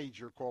major,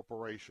 major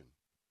corporation.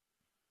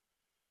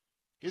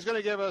 He's going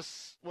to give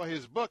us,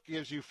 his book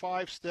gives you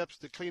 5 steps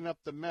to clean up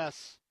the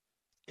mess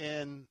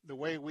in the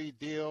way we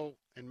deal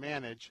and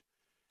manage,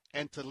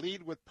 and to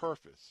lead with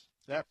purpose.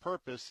 That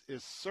purpose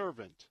is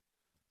servant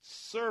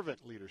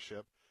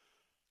leadership.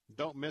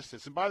 Don't miss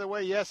this. And by the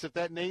way, yes, if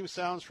that name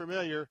sounds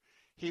familiar,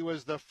 he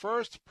was the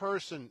first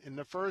person in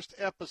the first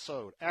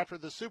episode after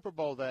the Super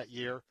Bowl that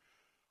year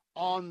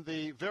on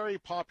the very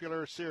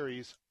popular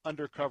series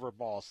Undercover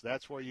Boss.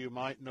 That's where you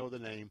might know the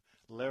name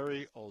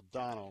Larry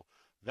O'Donnell.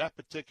 That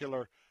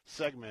particular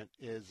segment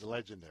is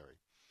legendary.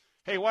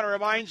 Hey, I want to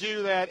remind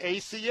you that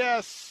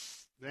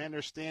ACS, man,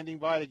 they're standing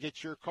by to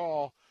get your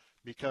call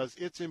because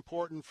it's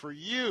important for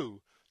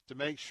you to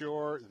make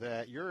sure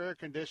that your air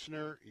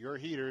conditioner, your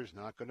heater is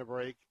not going to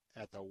break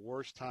at the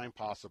worst time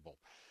possible.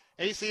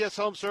 ACS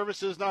Home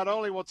Services not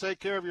only will take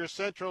care of your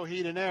central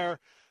heat and air,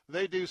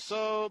 they do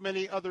so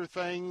many other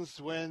things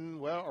when,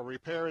 well, a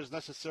repair is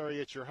necessary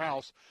at your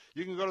house.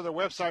 You can go to their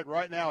website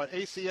right now at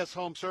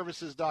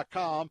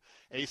acshomeservices.com,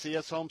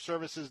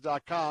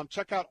 acshomeservices.com.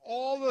 Check out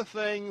all the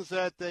things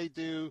that they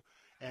do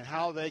and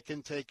how they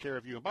can take care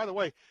of you. And by the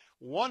way,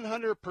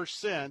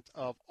 100%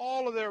 of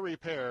all of their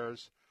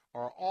repairs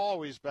are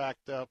always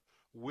backed up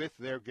with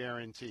their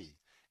guarantee.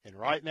 And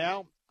right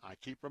now, I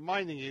keep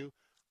reminding you,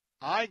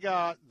 I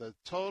got the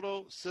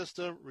total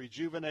system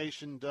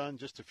rejuvenation done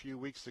just a few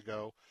weeks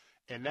ago,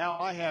 and now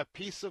I have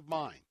peace of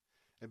mind.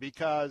 And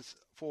because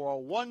for a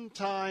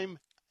one-time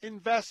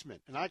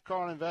investment, and I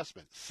call it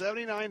investment,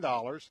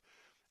 $79,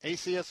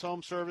 ACS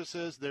Home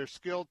Services, their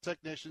skilled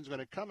technicians are going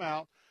to come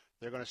out.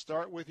 They're going to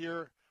start with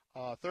your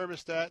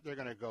thermostat. They're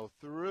going to go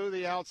through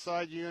the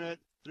outside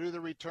unit, through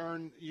the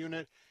return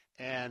unit,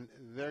 and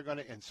they're going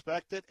to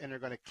inspect it, and they're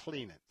going to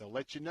clean it. They'll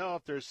let you know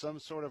if there's some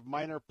sort of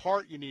minor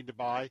part you need to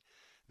buy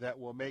that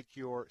will make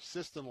your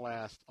system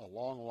last a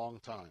long, long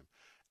time.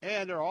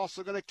 And they're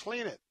also going to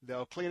clean it.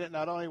 They'll clean it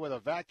not only with a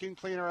vacuum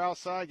cleaner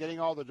outside, getting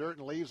all the dirt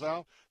and leaves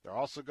out. They're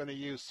also going to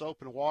use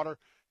soap and water.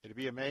 You'll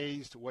be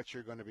amazed what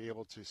you're going to be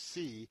able to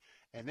see,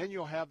 and then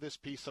you'll have this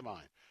peace of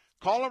mind.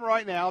 Call them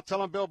right now. Tell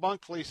them Bill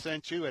Bunkley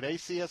sent you at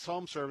ACS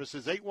Home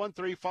Services,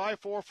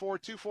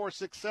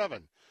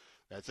 813-544-2467.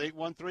 That's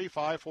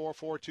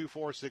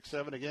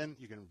 813-544-2467. Again,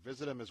 you can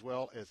visit them as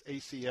well as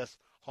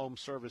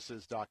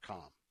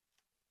acshomeservices.com.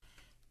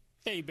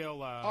 Hey,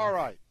 Bill. All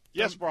right.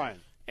 Yes, Brian.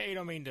 Hey, I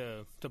don't mean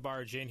to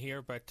barge in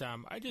here, but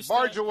I just...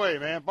 Barge away,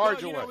 man.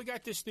 Barge away. We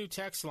got this new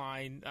text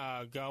line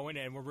going,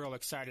 and we're real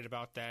excited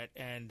about that.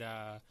 And,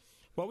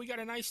 well, we got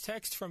a nice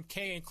text from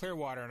Kay in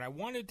Clearwater, and I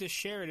wanted to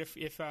share it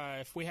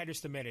if we had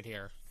just a minute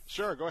here.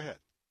 Sure, go ahead.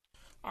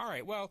 All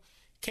right. Well,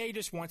 Kay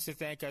just wants to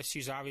thank us.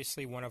 She's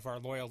obviously one of our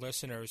loyal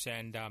listeners.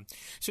 And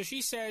so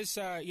she says,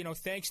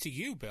 thanks to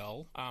you,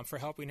 Bill, for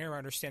helping her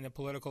understand the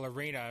political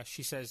arena.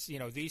 She says,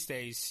 these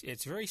days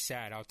it's very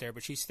sad out there,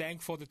 but she's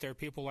thankful that there are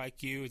people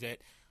like you that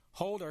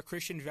hold our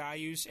Christian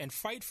values and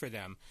fight for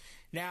them.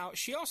 Now,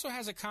 she also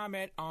has a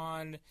comment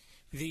on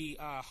the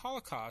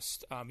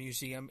Holocaust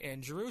Museum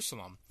in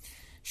Jerusalem.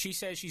 She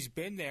says she's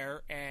been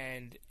there,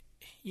 and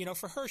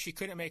for her, she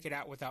couldn't make it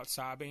out without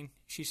sobbing.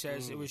 She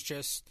says it was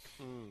just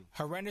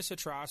horrendous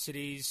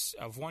atrocities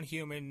of one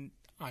human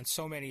on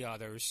so many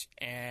others.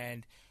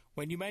 And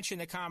when you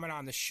mentioned the comment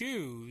on the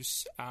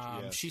shoes,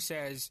 yes. She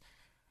says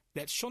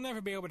that she'll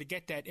never be able to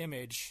get that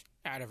image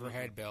out of her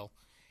head, Bill.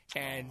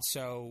 And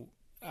so,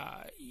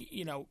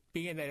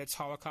 being that it's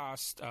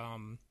Holocaust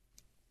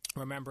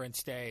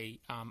Remembrance Day,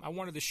 I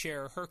wanted to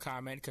share her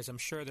comment because I'm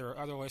sure there are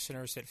other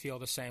listeners that feel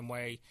the same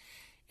way.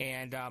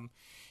 And,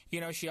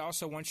 she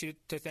also wants you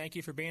to thank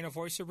you for being a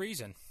voice of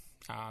reason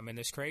in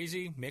this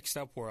crazy,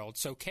 mixed-up world.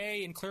 So,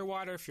 Kay in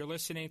Clearwater, if you're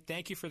listening,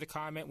 thank you for the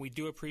comment. We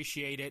do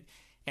appreciate it.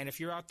 And if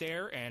you're out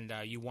there and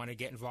you want to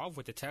get involved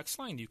with the text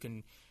line, you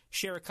can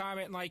share a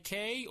comment like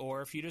Kay,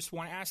 or if you just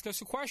want to ask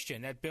us a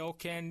question that Bill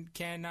can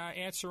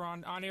answer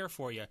on air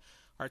for you.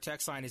 Our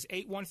text line is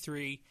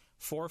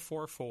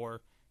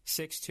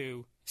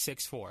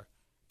 813-444-6264.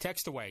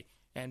 Text away.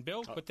 And,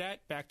 Bill, with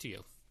that, back to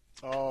you.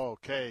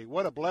 Okay,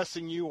 what a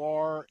blessing you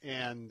are,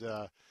 and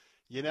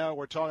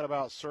we're talking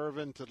about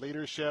servant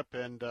leadership,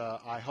 and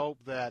I hope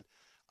that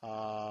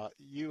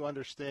you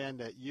understand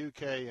that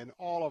UK and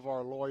all of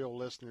our loyal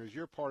listeners,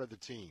 you're part of the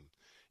team.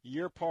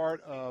 You're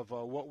part of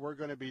what we're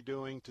going to be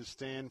doing to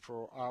stand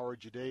for our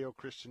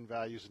Judeo-Christian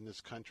values in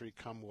this country,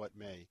 come what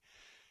may.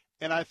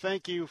 And I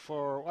thank you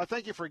for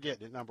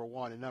getting it, number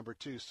one, and number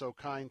two, so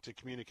kind to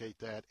communicate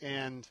that.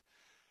 And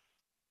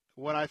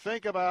when I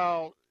think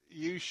about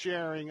you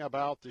sharing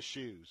about the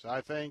shoes, I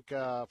think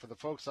for the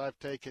folks I've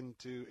taken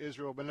to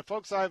Israel, and the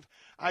folks I've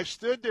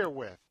stood there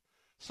with,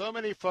 so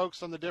many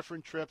folks on the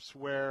different trips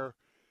where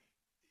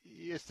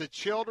it's the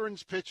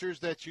children's pictures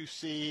that you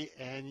see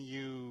and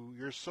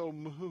you're so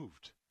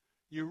moved.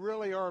 You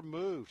really are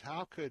moved.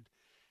 How could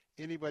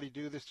anybody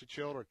do this to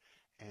children?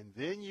 And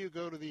then you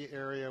go to the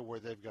area where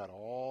they've got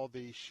all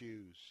these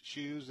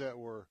shoes that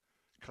were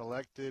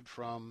collected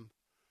from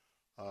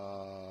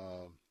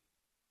the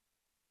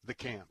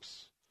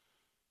camps.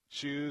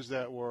 Shoes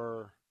that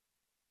were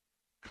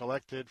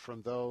collected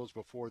from those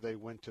before they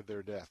went to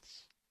their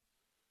deaths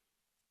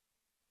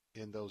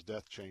in those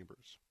death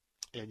chambers.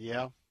 And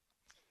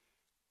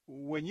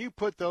when you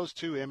put those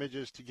two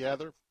images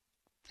together,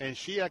 and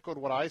she echoed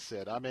what I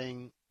said, I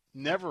mean,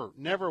 never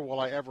will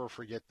I ever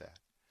forget that.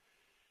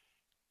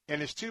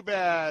 And it's too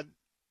bad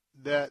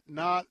that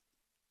not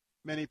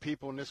many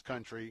people in this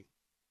country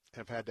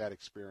have had that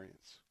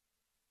experience,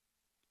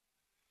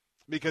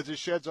 because it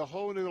sheds a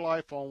whole new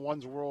life on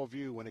one's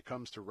worldview when it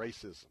comes to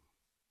racism,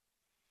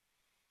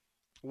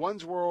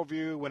 one's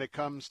worldview when it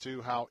comes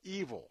to how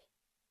evil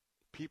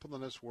people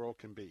in this world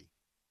can be,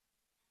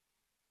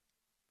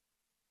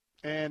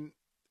 and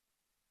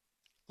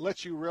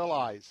lets you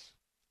realize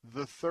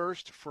the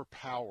thirst for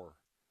power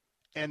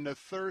and the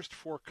thirst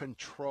for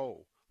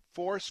control,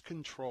 forced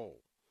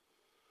control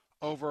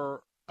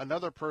over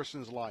another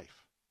person's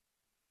life.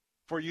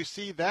 For you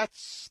see,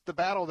 that's the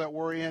battle that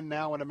we're in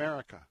now in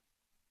America.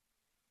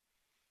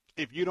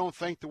 If you don't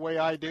think the way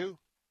I do,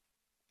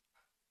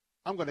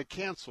 I'm going to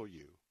cancel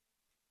you.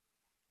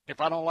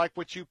 If I don't like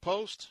what you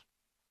post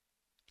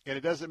and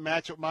it doesn't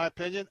match with my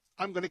opinion,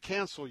 I'm going to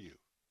cancel you.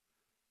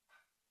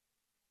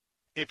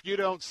 If you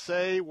don't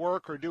say,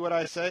 work, or do what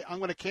I say, I'm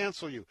going to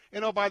cancel you.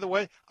 And oh, by the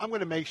way, I'm going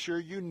to make sure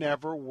you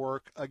never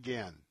work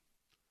again.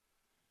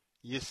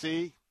 You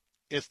see,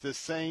 it's the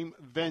same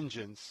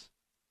vengeance,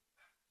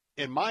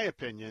 in my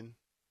opinion,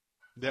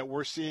 that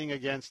we're seeing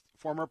against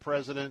former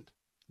President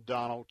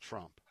Donald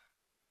Trump.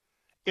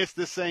 It's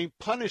the same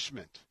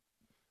punishment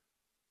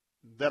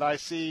that I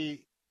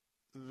see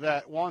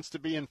that wants to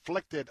be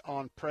inflicted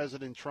on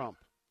President Trump,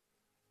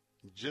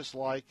 just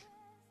like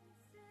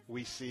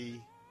we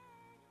see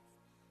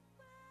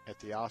at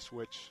the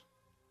Auschwitz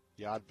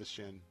Yad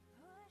Vashem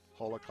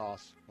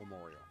Holocaust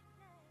Memorial.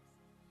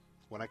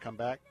 When I come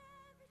back,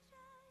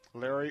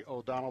 Larry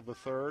O'Donnell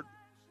III,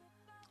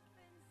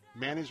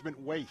 Management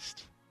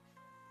Waste,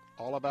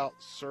 all about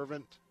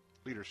servant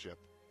leadership.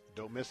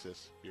 Don't miss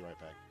this. Be right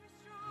back.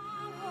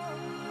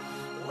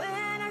 When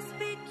I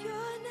speak your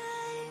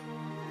name,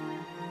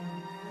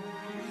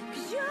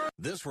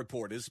 This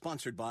report is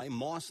sponsored by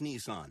Moss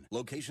Nissan.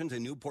 Locations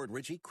in Newport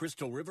Richey,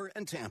 Crystal River,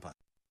 and Tampa.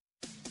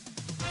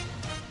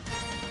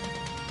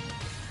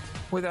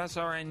 With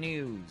SRN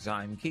News,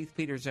 I'm Keith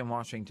Peters in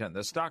Washington.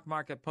 The stock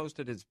market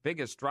posted its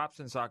biggest drop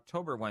since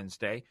October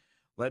Wednesday,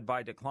 led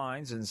by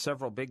declines in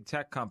several big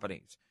tech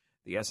companies.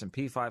 The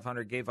S&P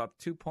 500 gave up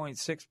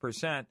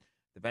 2.6%.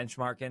 The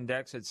benchmark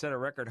index had set a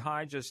record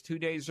high just 2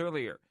 days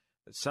earlier.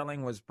 The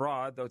selling was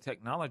broad, though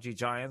technology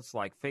giants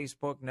like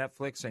Facebook,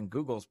 Netflix, and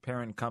Google's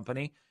parent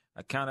company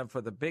accounted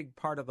for the big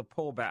part of the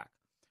pullback.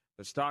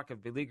 The stock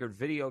of beleaguered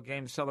video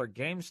game seller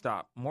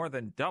GameStop more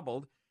than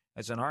doubled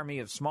as an army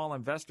of small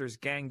investors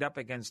ganged up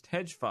against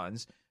hedge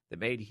funds that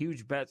made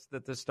huge bets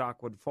that the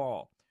stock would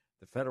fall.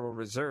 The Federal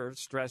Reserve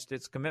stressed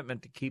its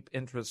commitment to keep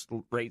interest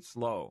rates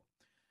low.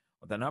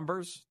 The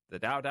numbers, the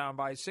Dow down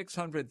by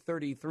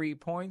 633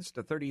 points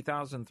to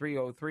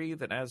 30,303.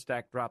 The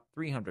Nasdaq dropped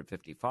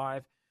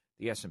 355.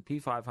 The S&P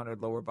 500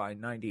 lower by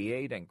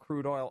 98, and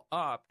crude oil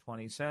up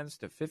 20 cents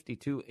to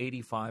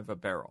 $52.85 a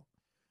barrel.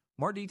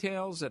 More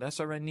details at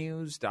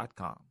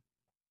srnnews.com.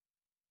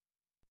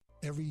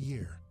 Every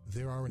year,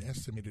 there are an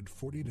estimated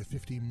 40 to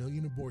 50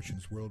 million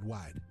abortions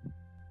worldwide.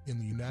 In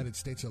the United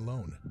States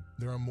alone,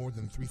 there are more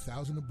than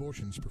 3,000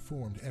 abortions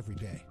performed every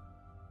day.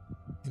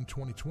 In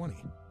 2020,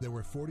 there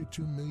were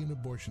 42 million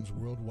abortions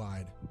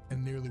worldwide,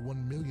 and nearly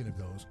 1 million of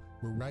those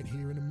were right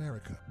here in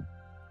America,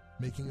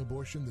 making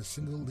abortion the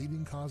single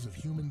leading cause of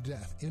human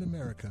death in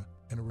America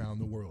and around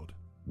the world.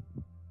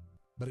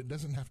 But it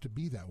doesn't have to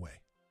be that way.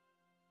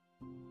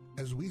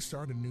 As we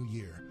start a new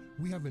year,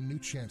 we have a new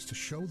chance to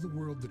show the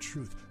world the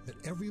truth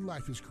that every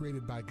life is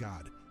created by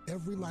God,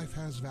 every life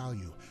has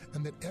value,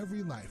 and that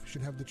every life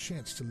should have the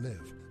chance to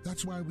live.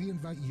 That's why we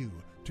invite you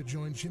to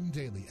join Jim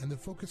Daly and the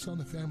Focus on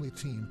the Family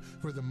team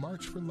for the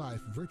March for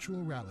Life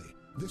virtual rally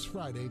this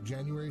Friday,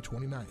 January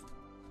 29th.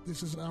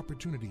 This is an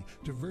opportunity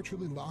to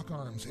virtually lock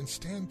arms and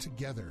stand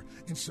together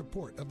in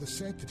support of the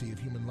sanctity of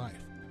human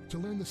life. To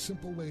learn the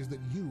simple ways that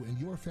you and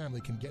your family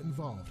can get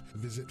involved,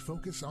 visit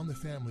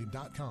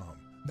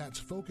FocusOnTheFamily.com. That's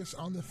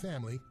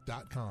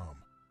FocusOnTheFamily.com.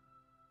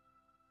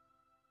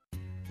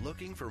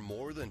 Looking for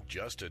more than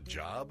just a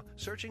job?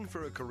 Searching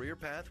for a career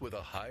path with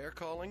a higher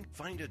calling?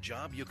 Find a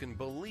job you can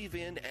believe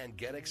in and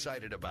get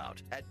excited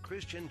about at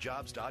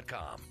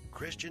ChristianJobs.com.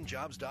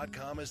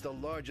 ChristianJobs.com is the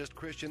largest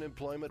Christian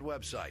employment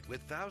website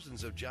with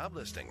thousands of job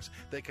listings.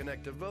 They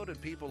connect devoted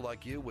people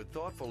like you with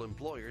thoughtful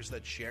employers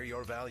that share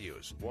your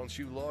values. Once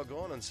you log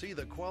on and see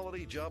the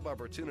quality job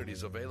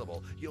opportunities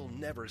available, you'll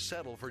never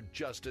settle for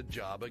just a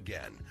job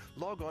again.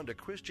 Log on to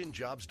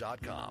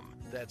ChristianJobs.com.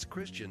 That's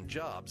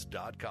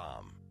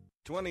ChristianJobs.com.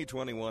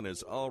 2021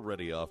 is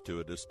already off to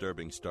a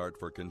disturbing start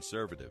for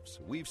conservatives.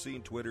 We've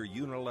seen Twitter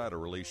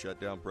unilaterally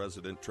shut down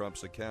President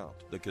Trump's account.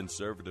 The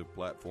conservative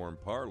platform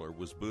Parler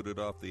was booted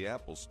off the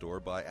Apple Store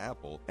by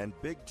Apple, and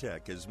big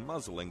tech is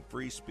muzzling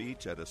free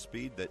speech at a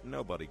speed that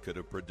nobody could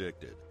have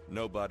predicted.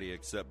 Nobody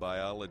except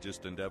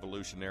biologist and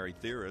evolutionary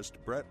theorist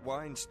Brett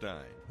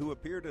Weinstein, who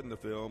appeared in the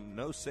film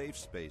No Safe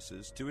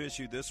Spaces to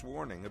issue this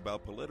warning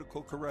about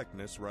political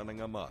correctness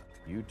running amok.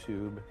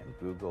 YouTube and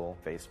Google,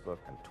 Facebook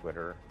and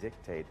Twitter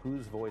dictate who's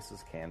whose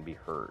voices can be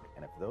heard.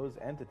 And if those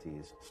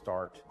entities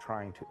start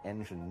trying to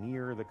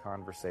engineer the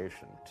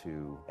conversation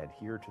to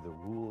adhere to the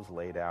rules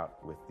laid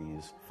out with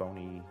these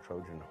phony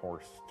Trojan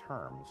horse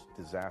terms,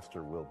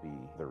 disaster will be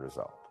the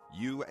result.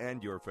 You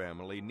and your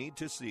family need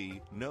to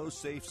see No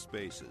Safe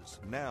Spaces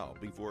now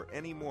before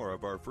any more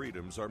of our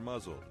freedoms are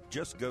muzzled.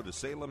 Just go to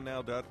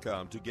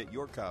salemnow.com to get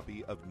your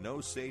copy of No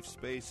Safe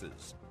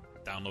Spaces.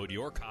 Download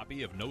your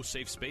copy of No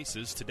Safe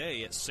Spaces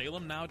today at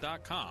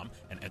salemnow.com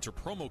and enter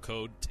promo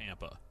code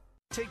TAMPA.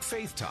 Take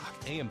Faith Talk,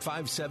 AM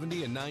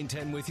 570 and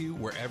 910 with you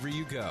wherever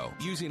you go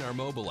using our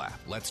mobile app,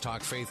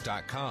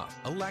 letstalkfaith.com,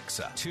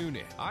 Alexa,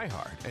 TuneIn,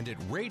 iHeart, and at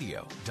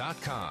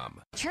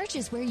radio.com. Church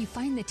is where you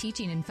find the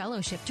teaching and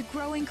fellowship to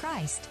grow in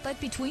Christ. But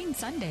between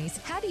Sundays,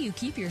 how do you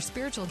keep your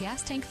spiritual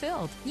gas tank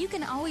filled? You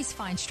can always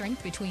find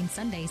strength between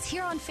Sundays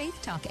here on Faith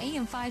Talk,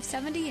 AM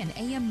 570 and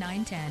AM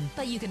 910.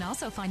 But you can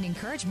also find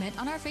encouragement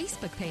on our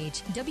Facebook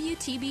page,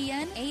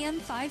 WTBN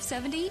AM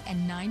 570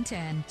 and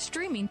 910.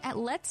 Streaming at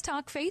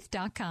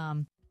letstalkfaith.com.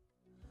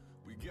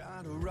 We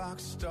got a rock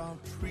star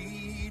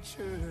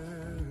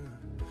preacher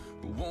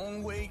who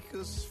won't wake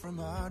us from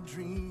our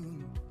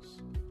dreams.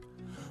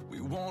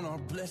 We want our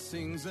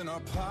blessings in our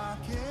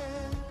pocket.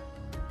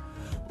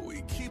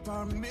 We keep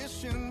our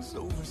missions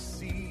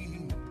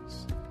overseas.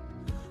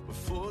 But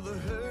for the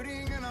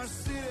hurting in our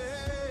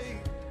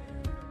city,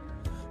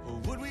 or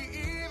would we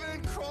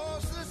even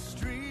cross the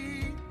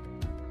street?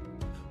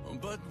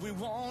 But we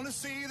want to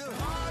see the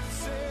heart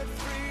set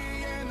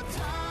free and the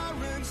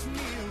tyrants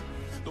kneel.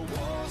 The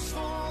walls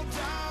fall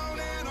down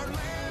and our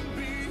land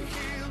be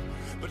healed.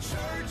 But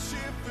church,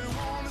 if we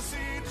want to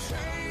see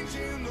change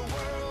in the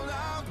world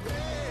out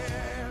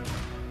there,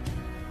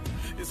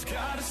 it's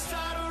got to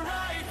start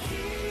right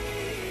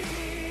here.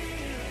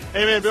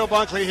 Amen. Bill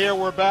Bunkley here.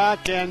 We're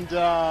back. And,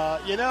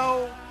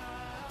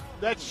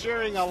 that's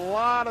sharing a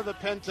lot of the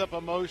pent-up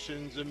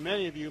emotions that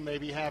many of you may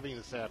be having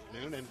this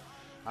afternoon. And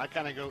I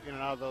kind of go in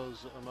and out of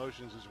those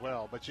emotions as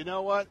well. But you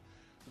know what?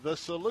 The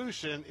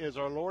solution is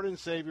our Lord and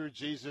Savior,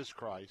 Jesus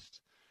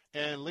Christ,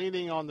 and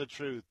leaning on the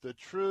truth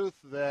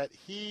that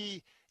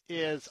he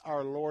is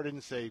our Lord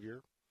and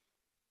Savior.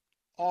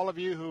 All of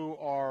you who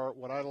are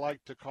what I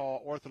like to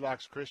call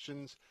Orthodox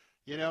Christians,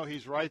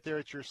 he's right there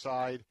at your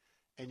side.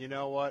 And you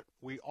know what?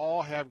 We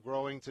all have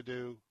growing to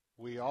do.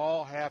 We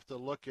all have to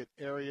look at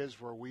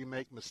areas where we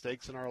make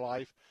mistakes in our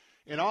life.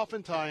 And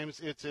oftentimes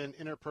it's in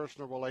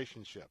interpersonal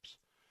relationships.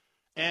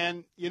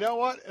 And you know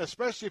what?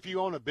 Especially if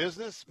you own a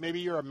business, maybe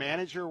you're a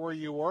manager where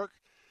you work,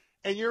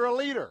 and you're a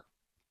leader.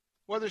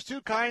 Well, there's two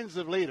kinds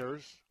of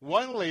leaders.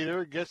 One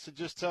leader gets to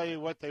just tell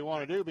you what they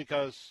want to do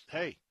because,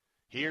 hey,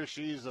 he or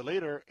she's the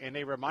leader, and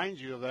they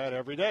remind you of that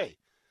every day.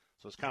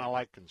 So it's kind of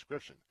like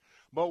conscription.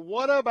 But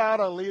what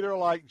about a leader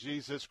like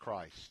Jesus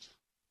Christ?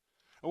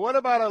 What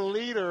about a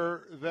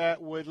leader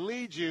that would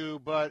lead you,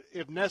 but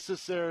if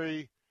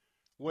necessary,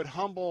 would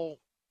humble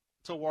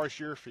to wash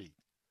your feet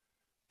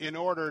in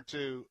order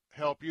to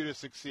help you to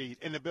succeed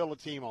and to build a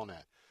team on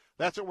that?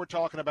 That's what we're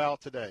talking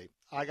about today.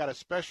 I got a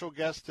special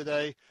guest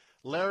today,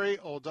 Larry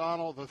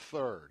O'Donnell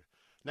III.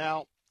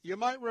 Now, you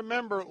might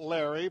remember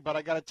Larry, but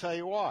I got to tell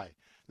you why.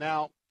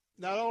 Now,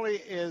 not only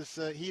is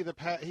he's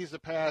the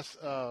past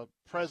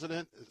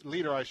president,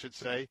 leader, I should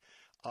say,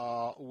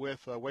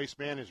 with Waste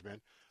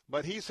Management,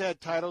 but he's had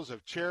titles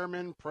of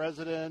chairman,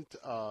 president,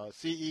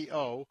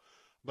 CEO.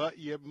 But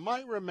you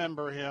might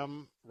remember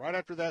him right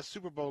after that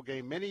Super Bowl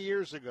game many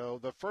years ago,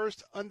 the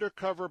first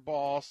undercover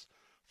boss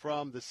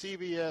from the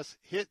CBS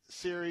hit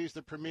series,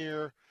 the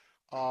premiere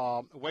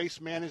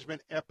Waste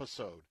Management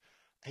episode.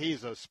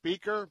 He's a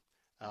speaker.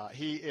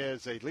 He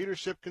is a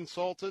leadership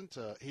consultant.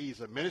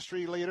 He's a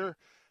ministry leader.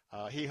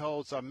 He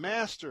holds a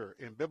master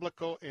in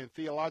biblical and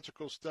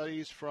theological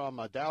studies from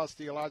Dallas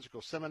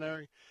Theological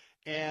Seminary.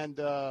 And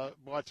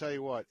I'll tell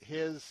you what,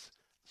 his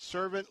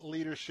servant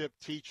leadership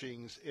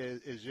teachings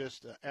is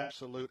just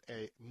absolute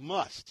a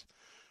must.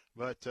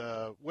 But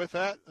with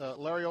that,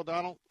 Larry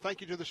O'Donnell, thank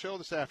you to the show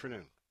this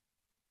afternoon.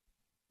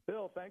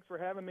 Bill, thanks for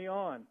having me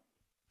on.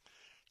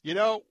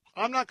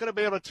 I'm not going to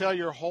be able to tell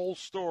your whole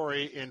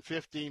story in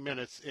 15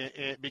 minutes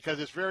because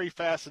it's very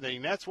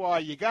fascinating. That's why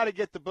you got to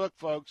get the book,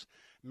 folks,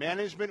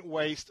 Management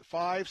Waste,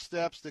 5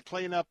 Steps to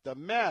Clean Up the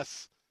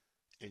Mess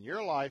in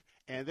Your Life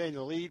and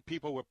then Lead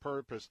People with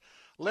Purpose.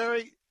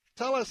 Larry,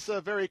 tell us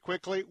very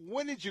quickly,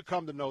 when did you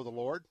come to know the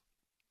Lord?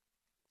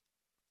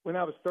 When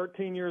I was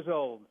 13 years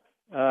old.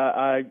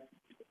 I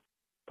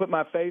put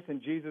my faith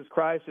in Jesus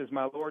Christ as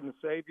my Lord and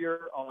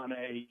Savior on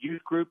a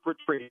youth group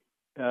retreat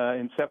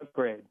in 7th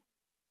grade.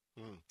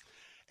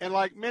 And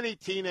like many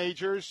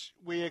teenagers,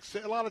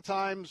 a lot of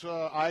times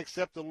I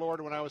accepted the Lord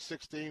when I was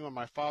 16 when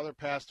my father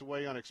passed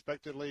away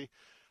unexpectedly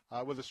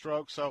with a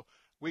stroke. So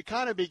we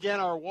kind of began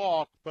our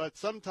walk, but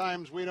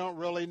sometimes we don't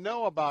really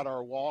know about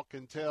our walk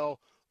until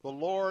the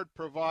Lord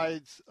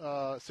provides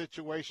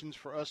situations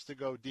for us to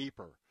go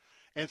deeper.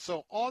 And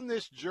so on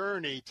this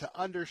journey to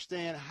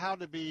understand how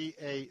to be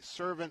a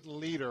servant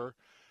leader,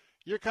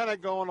 you're kind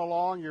of going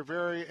along. You're a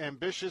very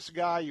ambitious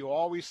guy. You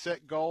always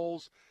set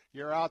goals.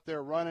 You're out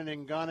there running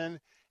and gunning.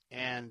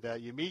 and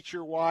you meet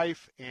your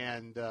wife,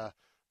 and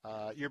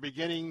you're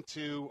beginning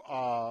to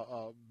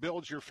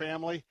build your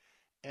family,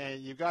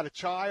 and you've got a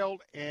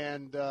child,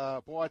 and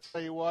boy, I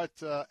tell you what,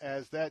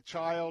 as that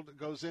child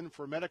goes in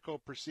for a medical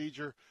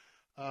procedure,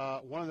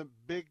 one of the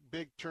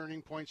big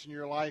turning points in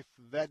your life,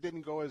 that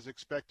didn't go as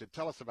expected.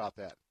 Tell us about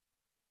that.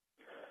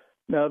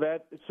 No,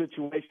 that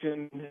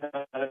situation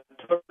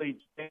totally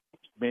changed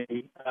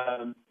me.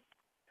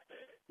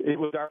 It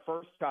was our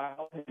first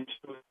child,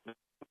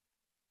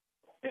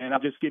 and I'll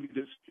just give you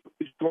this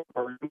short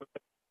version of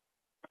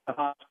the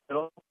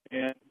hospital.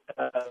 And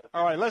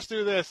all right, let's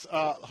do this.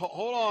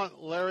 Hold on,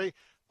 Larry.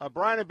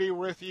 Brian will be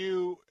with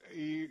you.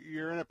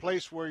 You're in a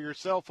place where your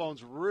cell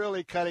phone's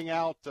really cutting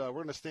out. We're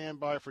going to stand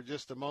by for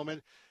just a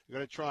moment. We're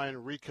going to try and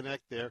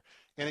reconnect there.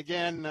 And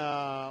again,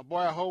 boy,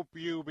 I hope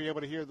you'll be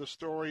able to hear the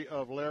story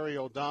of Larry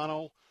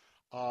O'Donnell.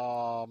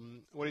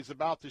 What he's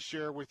about to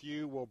share with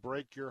you will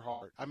break your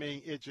heart. I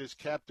mean, it just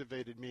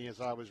captivated me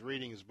as I was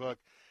reading his book.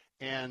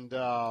 And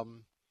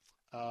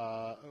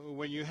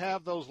when you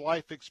have those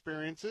life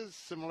experiences,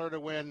 similar to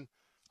when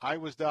I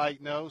was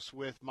diagnosed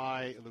with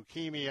my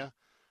leukemia,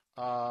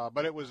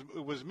 but it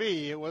was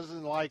me. It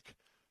wasn't like,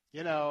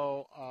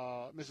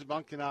 Mrs.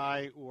 Bunk and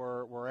I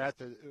were at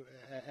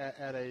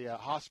a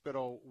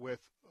hospital with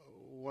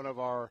one of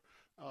our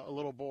a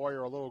little boy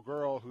or a little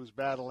girl who's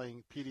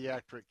battling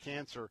pediatric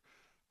cancer.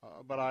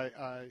 But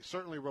I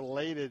certainly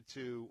related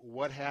to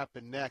what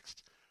happened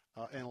next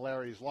in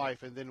Larry's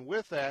life. And then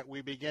with that,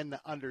 we begin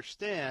to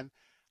understand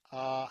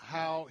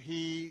how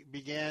he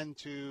began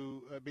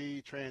to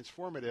be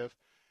transformative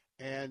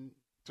and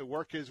to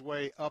work his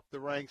way up the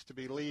ranks to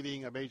be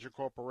leading a major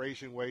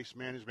corporation, Waste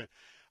Management.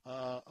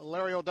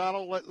 Larry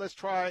O'Donnell, let's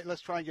try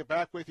and get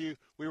back with you.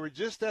 We were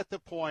just at the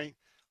point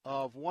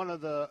of one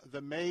of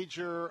the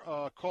major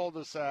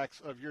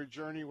cul-de-sacs of your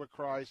journey with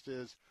Christ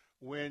is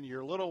when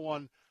your little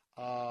one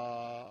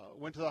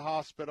went to the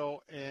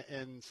hospital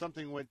and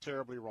something went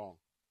terribly wrong.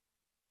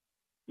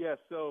 Yes,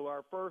 so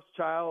our first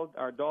child,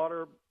 our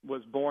daughter,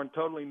 was born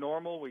totally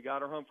normal. We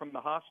got her home from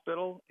the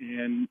hospital,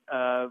 and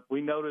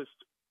we noticed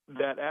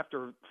that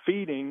after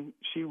feeding,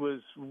 she was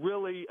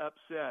really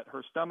upset.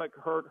 Her stomach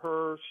hurt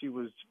her. She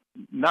was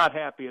not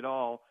happy at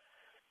all.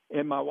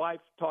 And my wife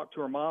talked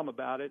to her mom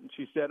about it, and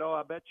she said,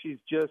 I bet she's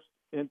just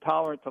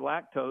intolerant to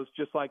lactose,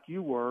 just like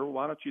you were.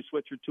 Why don't you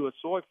switch her to a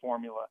soy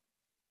formula?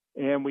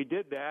 And we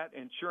did that,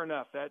 and sure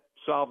enough, that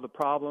solved the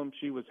problem.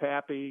 She was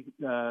happy,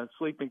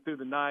 sleeping through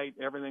the night.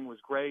 Everything was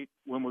great.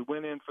 When we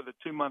went in for the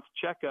 2-month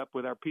checkup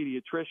with our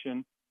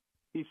pediatrician,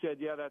 he said,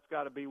 yeah, that's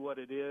got to be what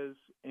it is.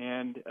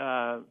 And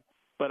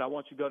but I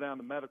want you to go down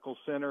to the medical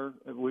center.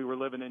 We were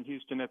living in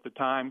Houston at the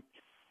time,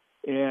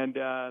 and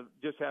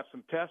just have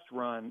some tests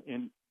run.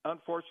 And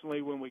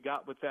unfortunately, when we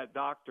got with that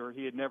doctor,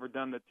 he had never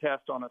done the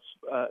test on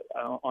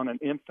an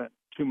infant,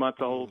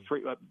 2-month-old,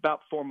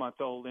 about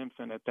 4-month-old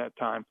infant at that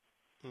time.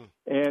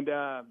 And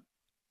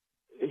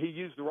he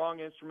used the wrong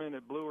instrument.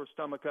 It blew her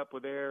stomach up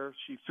with air.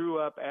 She threw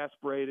up,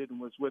 aspirated, and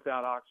was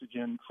without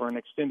oxygen for an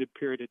extended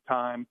period of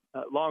time.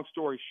 Long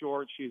story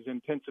short, she's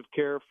in intensive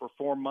care for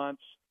 4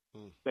 months.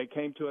 They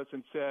came to us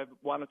and said,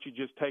 why don't you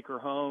just take her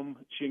home?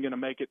 She's going to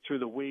make it through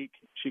the week.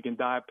 She can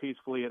die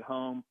peacefully at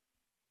home.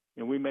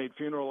 And we made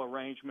funeral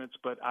arrangements,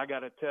 but I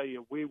got to tell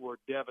you, we were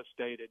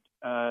devastated.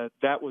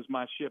 That was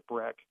my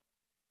shipwreck.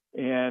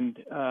 And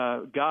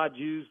God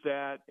used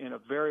that in a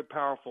very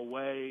powerful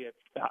way.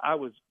 I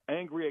was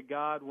angry at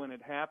God when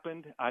it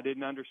happened. I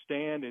didn't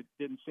understand. It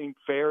didn't seem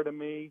fair to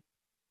me.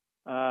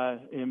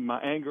 And my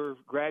anger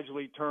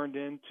gradually turned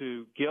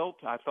into guilt.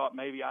 I thought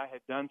maybe I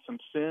had done some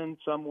sin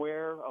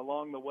somewhere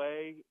along the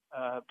way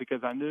because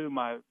I knew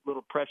my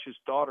little precious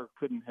daughter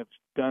couldn't have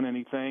done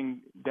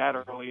anything that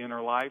early in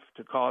her life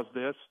to cause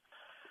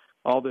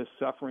all this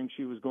suffering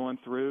she was going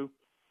through.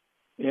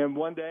 And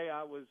one day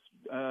I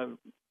was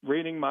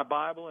reading my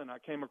Bible, and I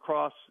came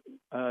across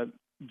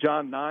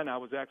John 9. I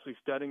was actually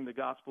studying the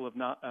Gospel of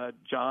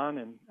John,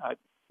 and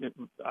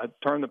I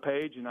turned the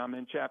page, and I'm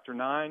in chapter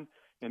 9,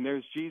 and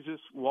there's Jesus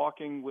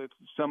walking with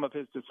some of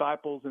his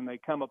disciples, and they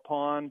come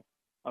upon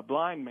a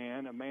blind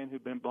man, a man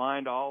who'd been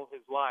blind all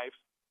his life,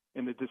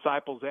 and the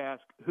disciples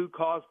ask, who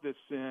caused this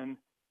sin,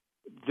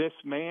 this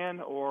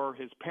man or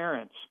his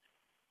parents?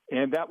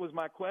 And that was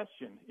my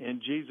question.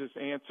 And Jesus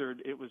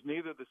answered, it was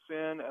neither the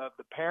sin of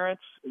the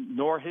parents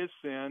nor his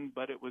sin,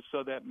 but it was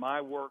so that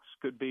my works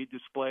could be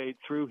displayed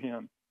through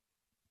him.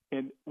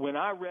 And when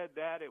I read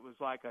that, it was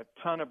like a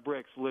ton of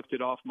bricks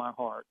lifted off my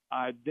heart.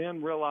 I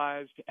then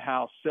realized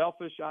how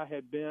selfish I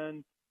had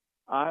been.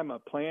 I'm a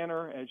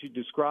planner, as you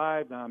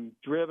described. I'm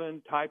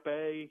driven, type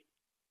A.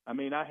 I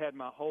mean, I had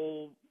my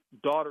whole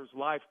daughter's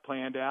life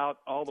planned out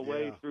all the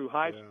way through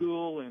high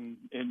school and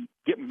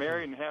getting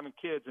married and having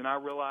kids. And I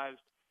realized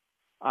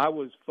I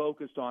was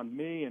focused on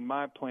me and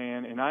my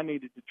plan, and I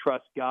needed to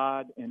trust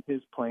God and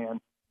his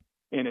plan.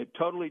 And it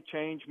totally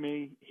changed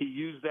me. He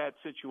used that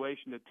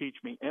situation to teach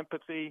me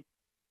empathy.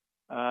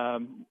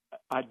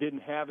 I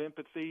didn't have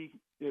empathy.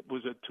 It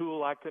was a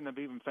tool I couldn't have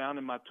even found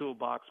in my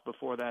toolbox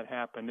before that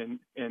happened.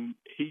 And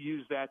he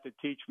used that to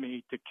teach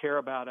me to care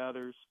about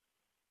others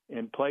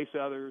and place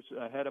others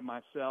ahead of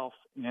myself.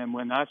 And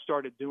when I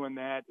started doing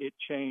that, it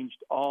changed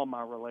all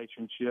my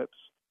relationships,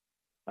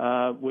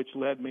 which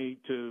led me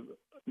to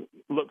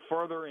look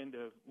further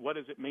into what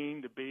does it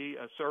mean to be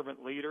a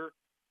servant leader,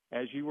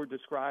 as you were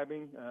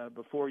describing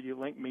before you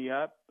linked me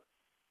up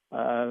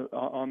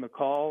on the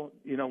call.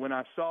 You know, when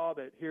I saw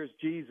that here's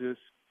Jesus,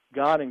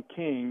 God and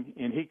King,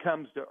 and he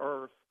comes to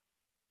earth,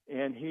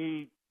 and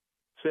he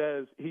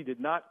says he did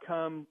not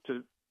come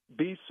to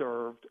be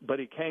served, but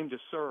he came to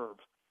serve.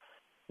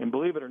 And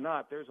believe it or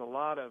not, there's a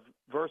lot of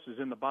verses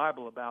in the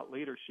Bible about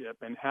leadership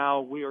and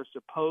how we are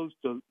supposed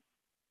to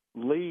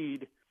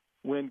lead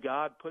when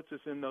God puts us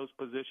in those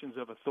positions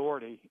of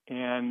authority.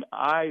 And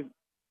I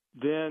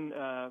then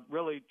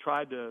really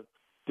tried to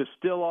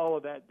distill all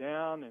of that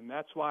down, and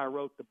that's why I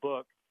wrote the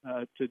book,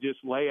 to just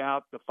lay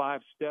out the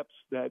 5 steps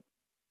that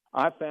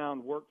I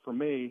found worked for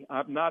me.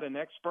 I'm not an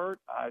expert.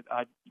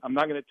 I'm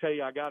not going to tell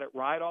you I got it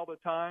right all the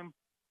time,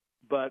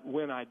 but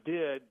when I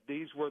did,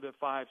 these were the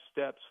 5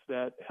 steps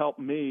that helped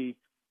me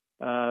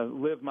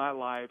live my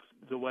life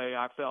the way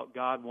I felt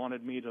God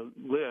wanted me to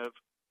live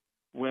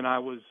when I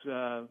was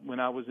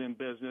in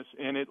business,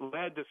 and it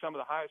led to some of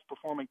the highest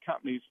performing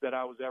companies that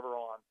I was ever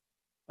on.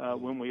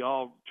 When we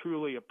all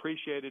truly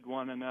appreciated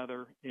one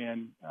another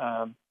and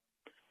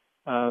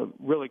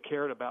really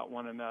cared about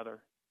one another.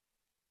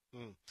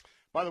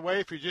 By the way,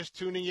 if you're just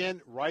tuning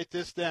in, write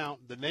this down.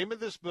 The name of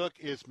this book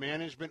is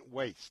Management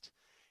Waste.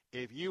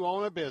 If you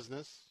own a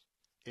business,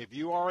 if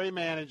you are a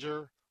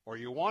manager, or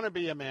you want to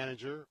be a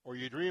manager, or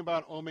you dream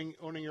about owning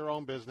your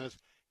own business,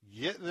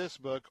 get this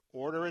book,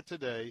 order it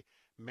today,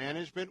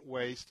 Management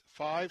Waste,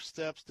 5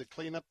 steps to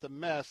clean up the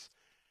mess,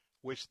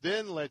 which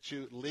then lets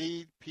you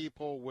lead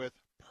people with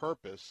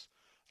purpose.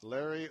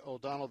 Larry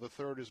O'Donnell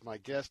III is my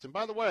guest. And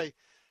by the way,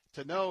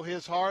 to know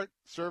his heart,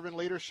 servant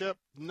leadership,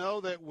 know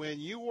that when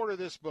you order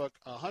this book,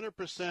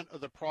 100%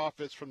 of the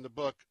profits from the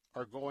book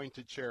are going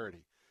to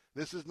charity.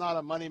 This is not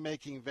a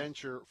money-making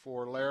venture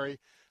for Larry.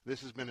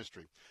 This is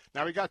ministry.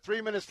 Now, we got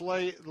 3 minutes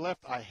left.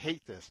 I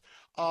hate this.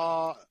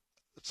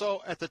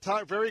 So at the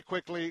time, very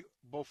quickly,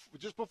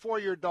 just before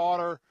your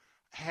daughter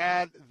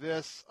had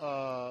this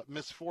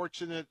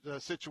misfortunate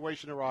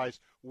situation arise,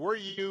 were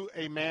you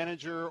a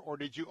manager or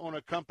did you own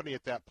a company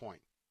at that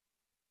point?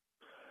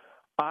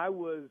 I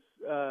was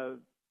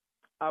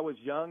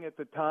young at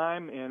the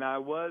time, and I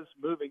was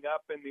moving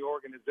up in the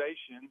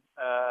organization.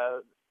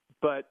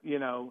 But, you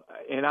know,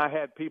 and I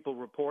had people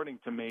reporting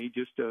to me,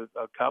 just a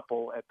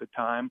couple at the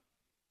time.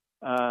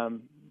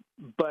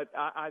 But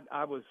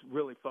I was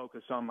really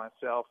focused on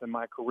myself and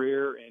my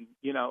career. And,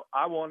 you know,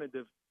 I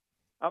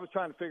was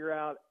trying to figure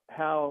out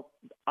how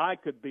I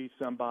could be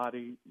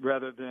somebody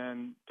rather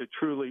than to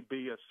truly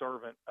be a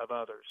servant of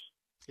others.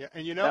 Yeah,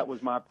 and you know, that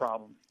was my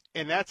problem.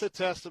 And that's a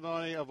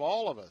testimony of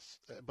all of us.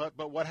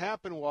 But what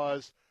happened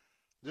was,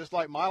 just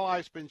like my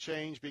life's been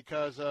changed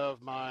because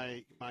of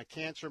my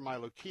cancer, my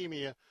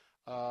leukemia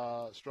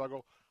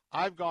struggle,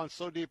 I've gone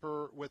so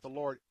deeper with the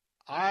Lord.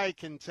 I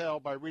can tell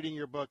by reading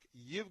your book,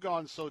 you've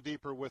gone so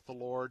deeper with the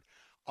Lord.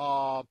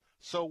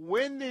 So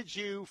when did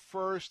you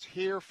first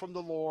hear from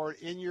the Lord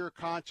in your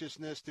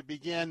consciousness to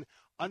begin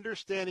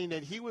understanding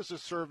that he was a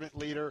servant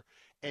leader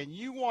and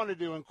you wanted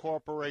to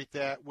incorporate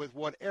that with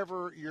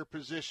whatever your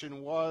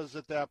position was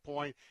at that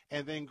point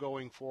and then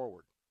going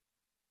forward?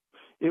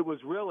 It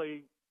was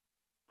really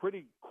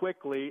pretty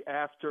quickly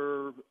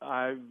after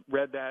I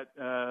read that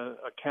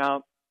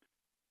account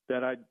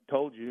that I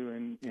told you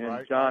in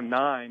right, John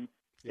 9.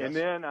 Yes. And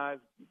then I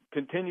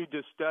continued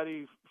to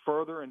study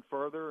further and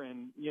further.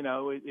 And, you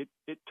know, it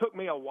took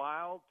me a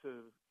while to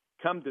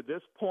come to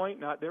this point.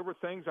 Now, there were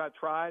things I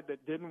tried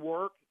that didn't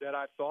work that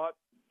I thought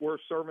were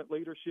servant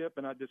leadership,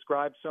 and I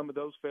described some of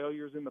those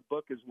failures in the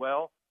book as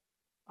well.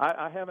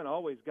 I haven't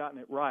always gotten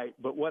it right.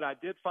 But what I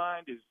did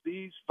find is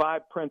these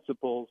 5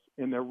 principles,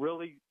 and they're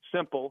really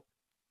simple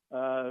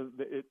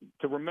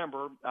to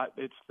remember.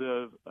 It's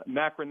the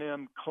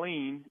acronym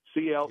CLEAN,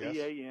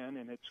 C-L-E-A-N,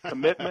 and it's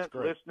commitment,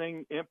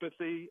 listening,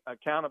 empathy,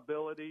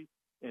 accountability,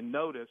 and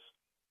notice.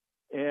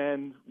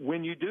 And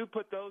when you do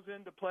put those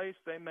into place,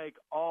 they make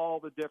all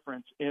the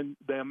difference. And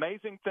the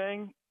amazing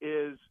thing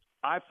is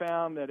I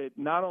found that it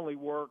not only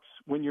works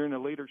when you're in a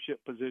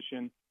leadership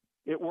position,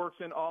 it works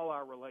in all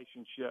our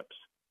relationships,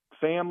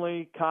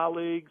 family,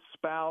 colleagues,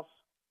 spouse.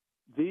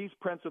 These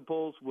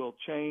principles will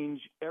change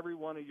every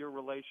one of your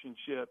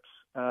relationships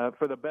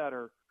for the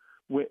better.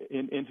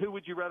 And who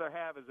would you rather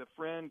have as a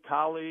friend,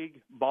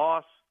 colleague,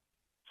 boss,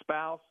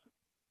 spouse?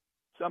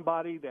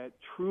 Somebody that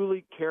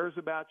truly cares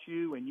about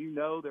you and you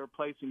know they're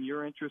placing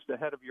your interest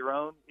ahead of your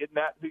own. Isn't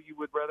that who you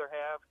would rather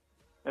have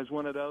as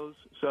one of those?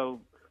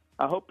 So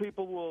I hope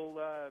people will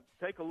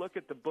take a look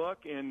at the book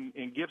and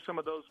give some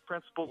of those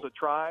principles a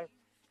try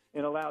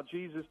and allow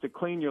Jesus to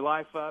clean your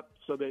life up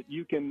so that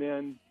you can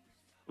then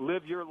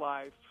live your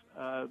life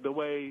the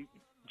way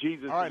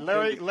Jesus. All right,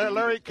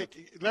 Larry,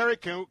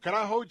 can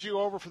I hold you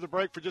over for the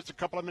break for just a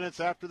couple of minutes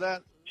after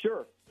that?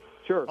 Sure.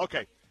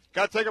 Okay,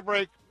 got to take a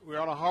break. We're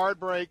on a hard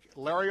break.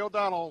 Larry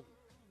O'Donnell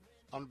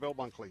on Bill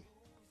Bunkley.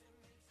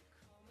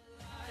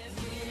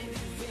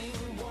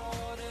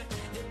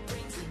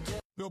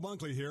 Bill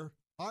Bunkley here.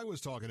 I was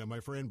talking to my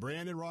friend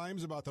Brandon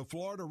Rhymes about the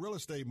Florida real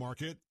estate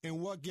market and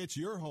what gets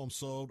your home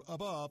sold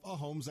above a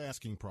home's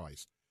asking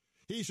price.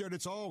 He shared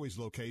it's always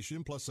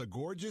location plus a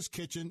gorgeous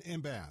kitchen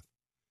and bath.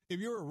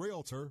 If you're a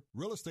realtor,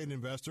 real estate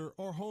investor,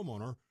 or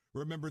homeowner,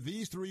 remember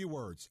these 3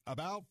 words: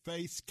 About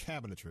Face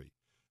Cabinetry.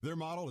 Their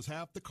model is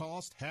half the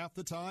cost, half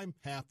the time,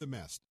 half the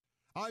mess.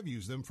 I've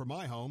used them for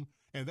my home,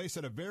 and they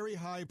set a very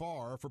high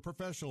bar for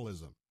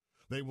professionalism.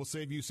 They will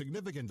save you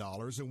significant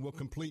dollars and will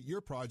complete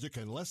your project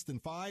in less than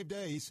 5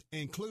 days,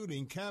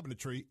 including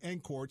cabinetry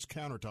and quartz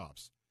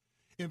countertops.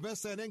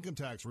 Invest that income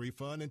tax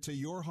refund into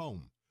your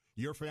home.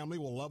 Your family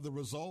will love the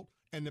result,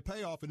 and the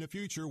payoff in the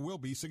future will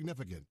be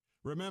significant.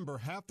 Remember,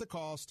 half the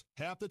cost,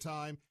 half the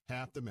time,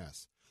 half the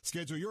mess.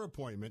 Schedule your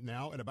appointment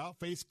now at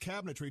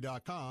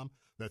AboutFaceCabinetry.com.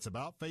 That's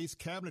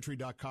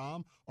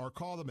AboutFaceCabinetry.com, or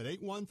call them at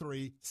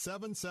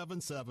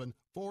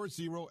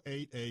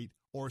 813-777-4088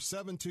 or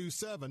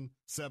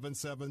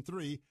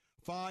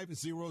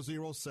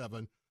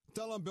 727-773-5007.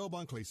 Tell them Bill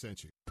Bunkley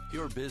sent you.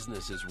 Your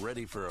business is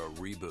ready for a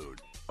reboot,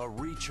 a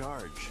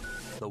recharge.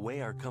 The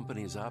way our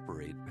companies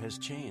operate has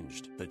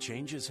changed. The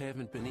changes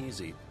haven't been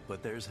easy,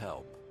 but there's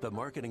help. The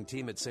marketing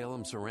team at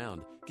Salem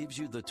Surround gives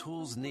you the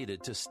tools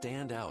needed to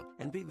stand out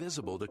and be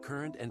visible to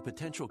current and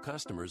potential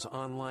customers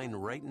online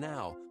right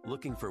now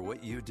looking for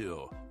what you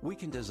do. We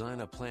can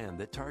design a plan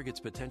that targets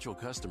potential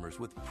customers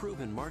with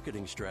proven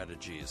marketing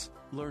strategies.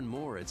 Learn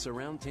more at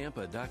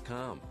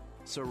SurroundTampa.com.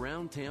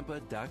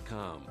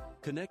 SurroundTampa.com.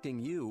 Connecting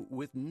you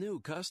with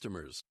new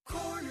customers.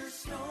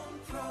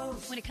 Cornerstone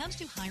Pros. When it comes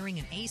to hiring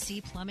an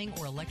AC, plumbing,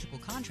 or electrical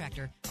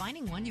contractor,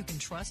 finding one you can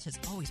trust has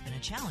always been a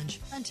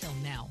challenge until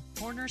now.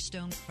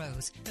 Cornerstone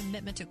Pros.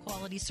 Commitment to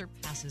quality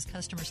surpasses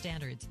customer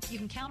standards. You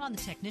can count on the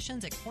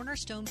technicians at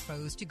Cornerstone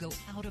Pros to go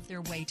out of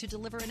their way to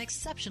deliver an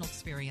exceptional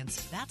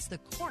experience. That's the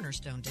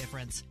Cornerstone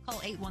difference.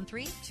 Call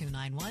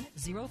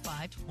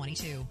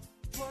 813-291-0522.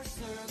 For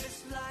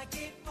service like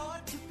it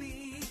ought to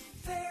be,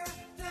 fair,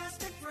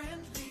 fast, and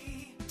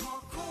friendly.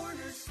 Call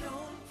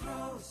Cornerstone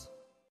Pros.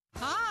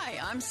 Hi,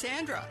 I'm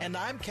Sandra. And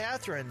I'm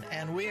Catherine,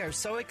 and we are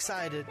so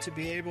excited to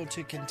be able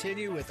to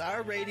continue with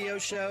our radio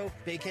show,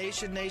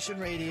 Vacation Nation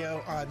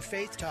Radio, on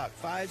Faith Talk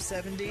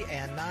 570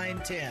 and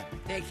 910.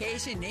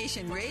 Vacation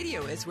Nation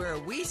Radio is where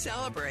we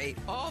celebrate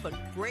all the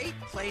great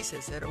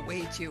places that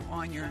await you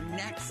on your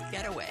next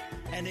getaway.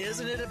 And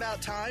isn't it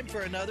about time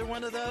for another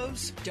one of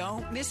those?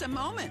 Don't miss a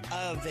moment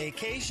of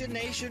Vacation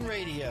Nation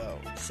Radio.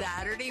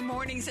 Saturday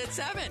mornings at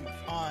 7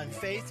 on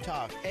Faith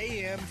Talk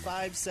AM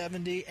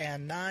 570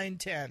 and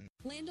 910.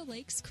 Land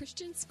O'Lakes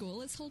Christian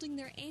School is holding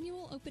their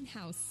annual open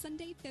house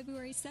Sunday,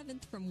 February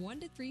 7th from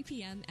 1 to 3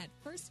 p.m. at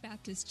First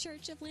Baptist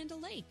Church of Land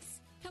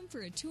O'Lakes. Come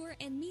for a tour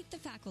and meet the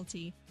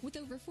faculty. With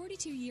over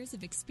 42 years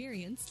of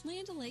experience,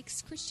 Land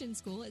O'Lakes Christian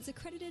School is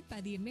accredited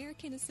by the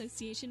American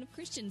Association of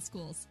Christian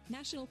Schools,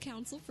 National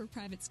Council for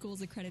Private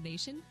Schools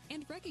Accreditation,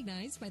 and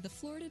recognized by the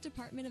Florida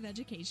Department of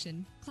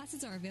Education.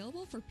 Classes are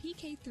available for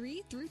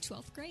PK3 through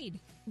 12th grade.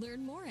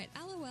 Learn more at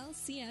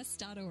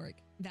lolcs.org.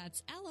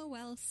 That's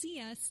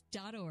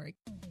lolcs.org.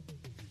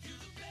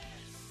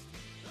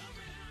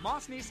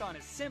 Moss Nissan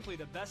is simply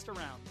the best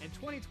around. In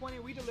 2020,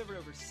 we delivered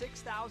over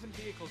 6,000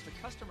 vehicles to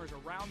customers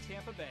around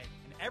Tampa Bay.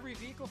 And every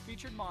vehicle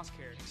featured Moss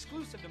Care,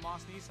 exclusive to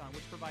Moss Nissan,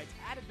 which provides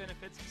added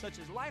benefits such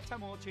as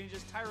lifetime oil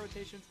changes, tire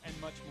rotations, and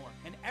much more.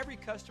 And every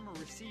customer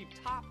received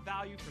top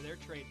value for their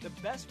trade, the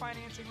best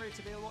financing rates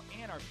available,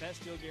 and our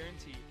best deal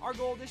guarantee. Our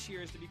goal this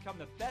year is to become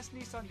the best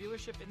Nissan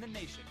dealership in the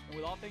nation. And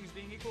with all things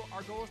being equal,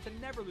 our goal is to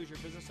never lose your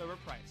business over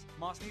price.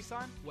 Moss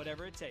Nissan,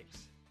 whatever it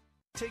takes.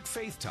 Take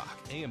Faith Talk,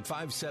 AM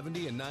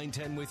 570 and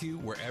 910 with you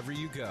wherever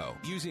you go.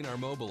 Using our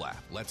mobile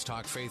app,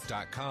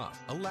 letstalkfaith.com,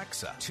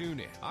 Alexa,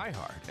 TuneIn,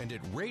 iHeart, and at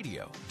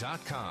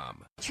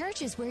radio.com.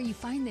 Church is where you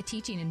find the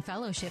teaching and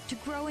fellowship to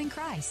grow in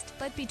Christ.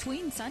 But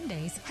between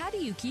Sundays, how do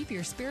you keep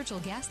your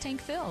spiritual gas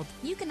tank filled?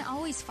 You can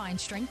always find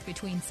strength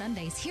between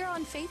Sundays here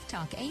on Faith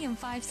Talk, AM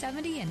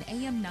 570 and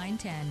AM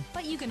 910.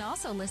 But you can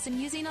also listen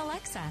using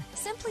Alexa.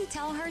 Simply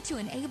tell her to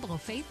enable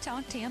Faith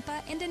Talk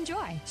Tampa and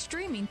enjoy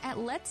streaming at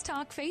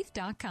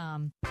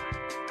letstalkfaith.com.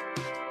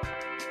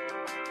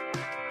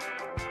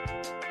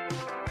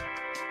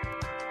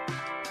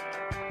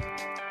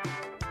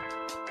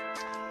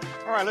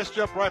 All right, let's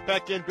jump right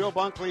back in. Bill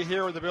Bunkley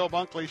here with the Bill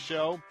Bunkley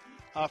Show.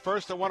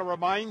 First, I want to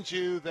remind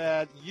you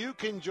that you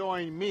can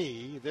join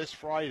me this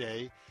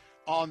Friday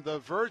on the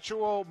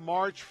virtual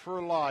March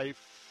for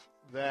Life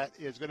that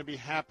is going to be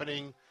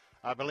happening,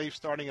 I believe,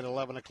 starting at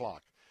 11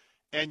 o'clock.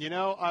 And, you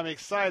know, I'm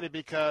excited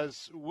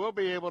because we'll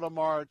be able to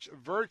march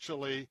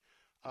virtually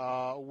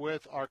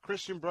with our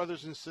Christian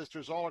brothers and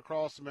sisters all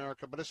across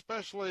America, but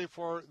especially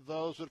for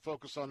those that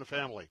focus on the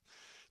family.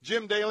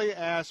 Jim Daly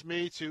asked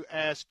me to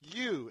ask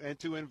you and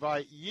to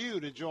invite you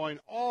to join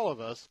all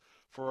of us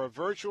for a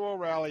virtual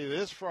rally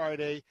this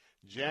Friday,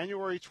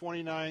 January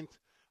 29th,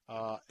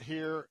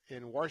 here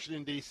in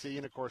Washington, D.C.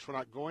 And, of course, we're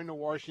not going to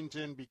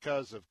Washington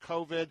because of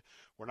COVID.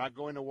 We're not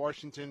going to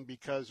Washington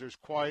because there's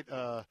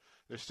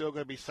still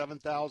going to be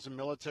 7,000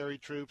 military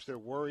troops. They're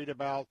worried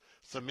about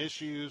some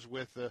issues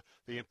with the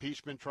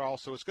impeachment trial.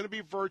 So it's going to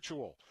be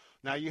virtual.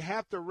 Now, you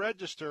have to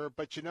register,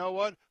 but you know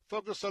what?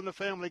 Focus on the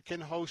Family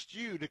can host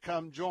you to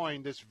come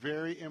join this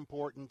very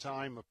important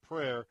time of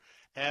prayer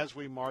as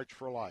we march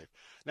for life.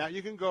 Now,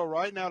 you can go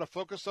right now to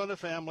Focus on the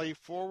Family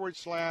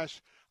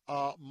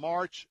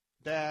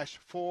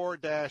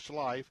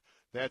 /March-4-Life.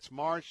 That's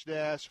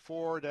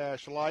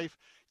March-4-Life.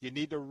 You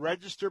need to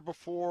register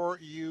before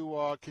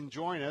you can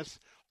join us.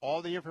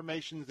 All the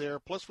information's there.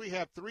 Plus, we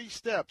have 3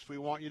 steps we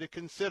want you to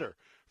consider.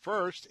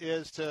 First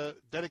is to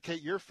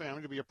dedicate your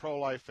family to be a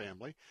pro-life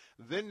family.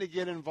 Then to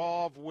get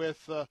involved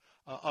with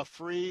a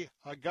free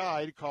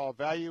guide called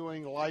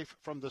Valuing Life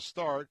from the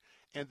Start.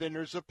 And then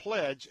there's a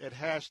pledge at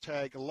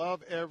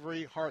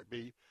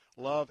 #LoveEveryHeartbeat.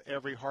 Love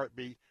Every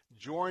Heartbeat.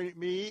 Join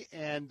me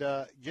and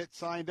get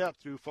signed up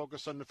through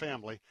Focus on the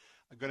Family.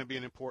 Going to be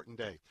an important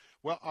day.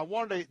 Well, I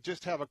wanted to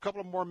just have a couple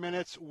of more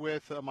minutes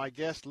with my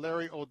guest,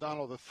 Larry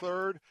O'Donnell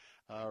III.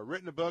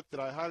 Written a book that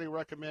I highly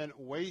recommend,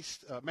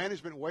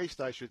 Management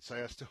Waste, I should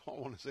say. I still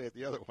want to say it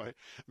the other way.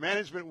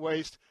 Management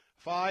Waste,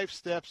 5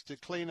 Steps to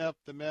Clean Up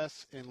the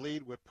Mess and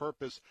Lead with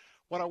Purpose.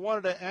 What I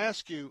wanted to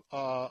ask you,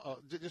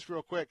 just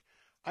real quick,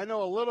 I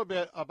know a little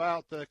bit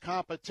about the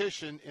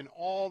competition in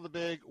all the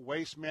big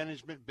waste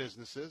management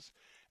businesses.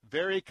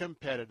 Very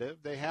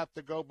competitive. They have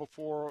to go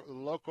before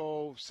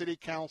local city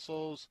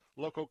councils,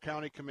 local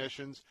county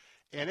commissions,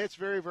 and it's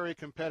very, very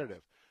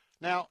competitive.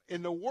 Now,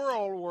 in the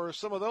world where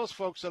some of those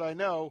folks that I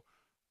know,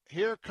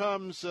 here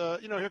comes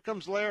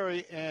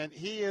Larry, and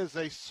he is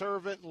a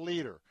servant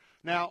leader.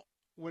 Now,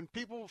 when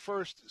people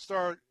first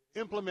start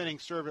implementing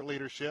servant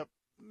leadership,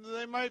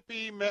 they might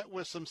be met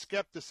with some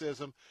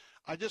skepticism.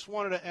 I just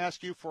wanted to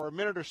ask you for a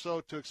minute or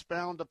so to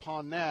expound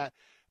upon that,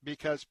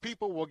 because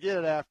people will get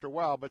it after a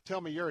while. But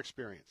tell me your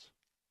experience.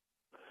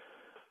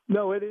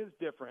 No, it is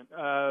different.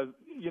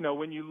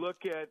 When you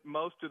look at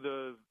most of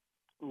the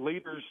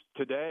leaders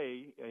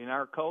today in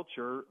our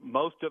culture,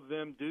 most of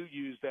them do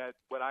use that,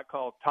 what I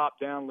call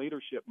top-down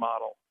leadership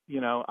model.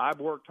 I've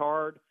worked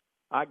hard.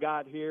 I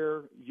got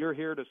here. You're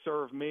here to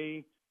serve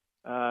me.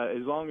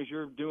 As long as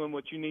you're doing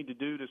what you need to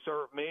do to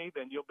serve me,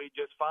 then you'll be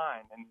just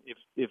fine. And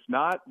if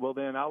not, well,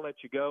 then I'll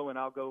let you go and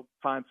I'll go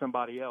find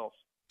somebody else.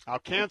 I'll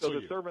cancel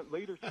you. The servant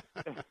leadership,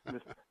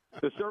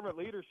 the servant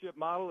leadership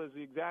model is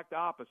the exact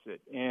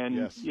opposite. And,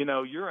 yes.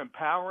 You're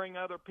empowering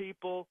other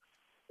people,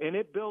 and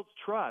it builds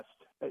trust.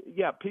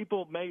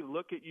 People may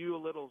look at you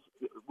a little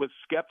with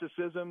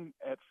skepticism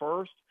at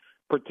first,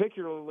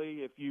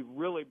 particularly if you've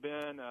really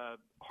been a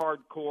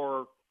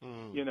hardcore,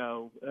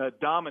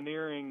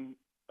 domineering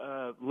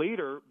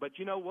leader. But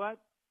you know what?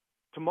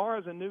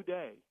 Tomorrow's a new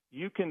day.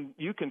 You can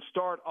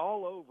start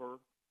all over.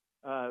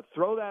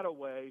 Throw that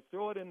away,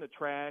 throw it in the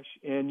trash,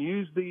 and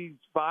use these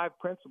 5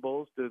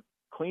 principles to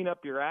clean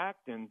up your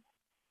act. And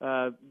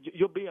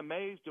you'll be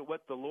amazed at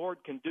what the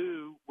Lord can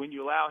do when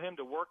you allow him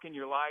to work in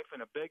your life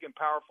in a big and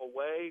powerful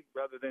way,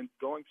 rather than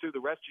going through the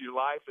rest of your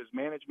life as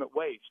management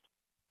waste.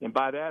 And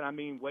by that, I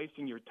mean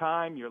wasting your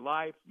time, your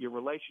life, your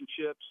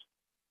relationships,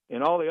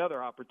 and all the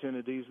other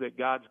opportunities that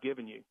God's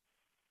given you.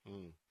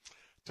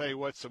 Tell you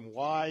what, some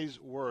wise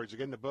words.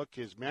 Again, the book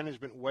is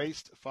Management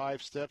Waste,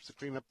 5 Steps to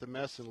Clean Up the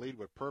Mess and Lead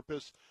with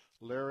Purpose,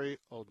 Larry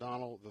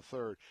O'Donnell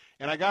III.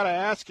 And I got to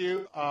ask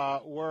you,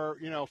 we're,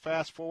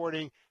 fast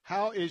forwarding,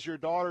 how is your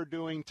daughter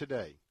doing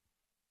today?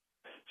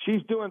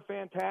 She's doing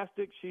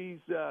fantastic. She's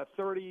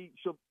 30.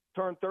 She'll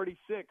turn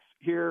 36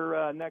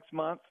 here next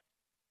month.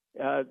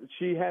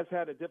 She has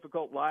had a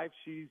difficult life.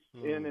 She's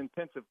in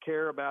intensive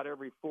care about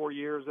every 4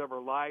 years of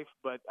her life.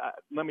 But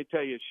let me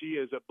tell you, she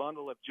is a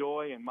bundle of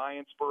joy and my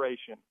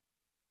inspiration.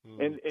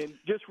 And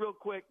just real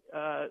quick,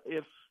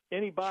 if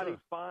anybody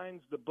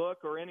finds the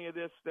book or any of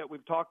this that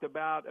we've talked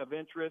about of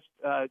interest,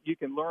 you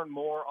can learn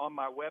more on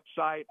my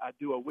website. I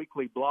do a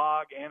weekly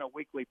blog and a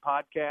weekly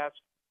podcast.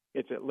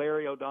 It's at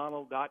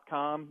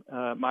LarryO'Donnell.com.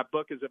 My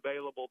book is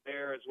available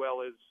there as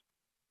well as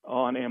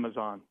on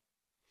Amazon.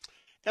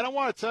 And I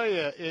want to tell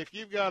you, if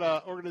you've got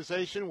an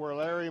organization where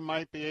Larry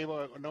might be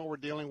able to, I know we're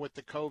dealing with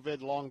the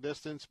COVID long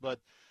distance,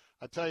 but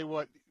I tell you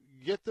what,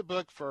 get the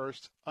book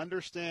first,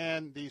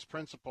 understand these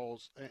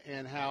principles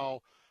and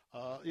how,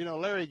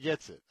 Larry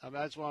gets it. I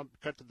just want to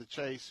cut to the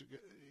chase.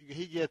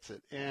 He gets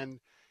it. And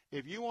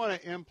if you want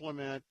to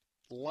implement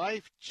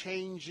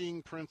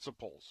life-changing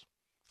principles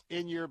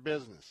in your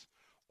business,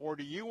 or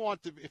do you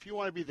want to, if you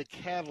want to be the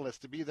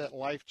catalyst to be that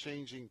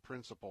life-changing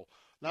principle,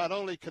 not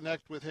only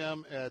connect with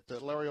him at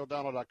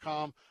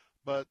LarryO'Donnell.com,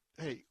 but,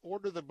 hey,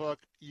 order the book.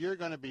 You're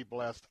going to be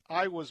blessed.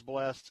 I was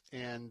blessed,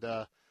 and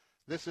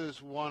this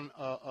is one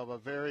of a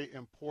very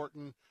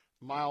important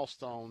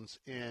milestones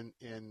in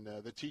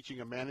the teaching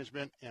of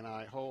management, and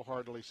I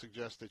wholeheartedly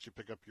suggest that you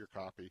pick up your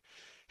copy.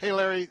 Hey,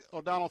 Larry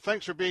O'Donnell,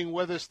 thanks for being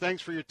with us.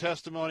 Thanks for your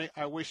testimony.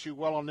 I wish you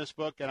well on this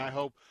book, and I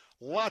hope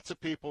lots of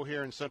people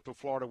here in Central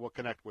Florida will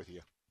connect with you.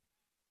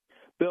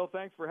 Bill,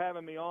 thanks for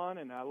having me on,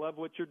 and I love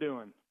what you're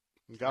doing.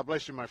 God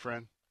bless you, my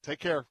friend. Take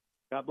care.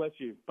 God bless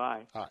you.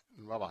 Bye. All right.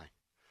 Bye-bye.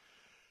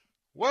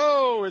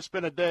 Whoa, it's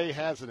been a day,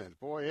 hasn't it?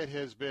 Boy, it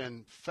has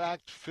been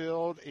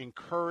fact-filled,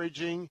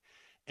 encouraging,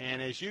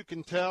 and as you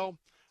can tell,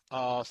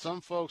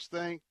 some folks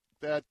think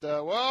that,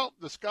 well,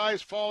 the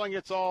sky's falling,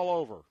 it's all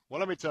over. Well,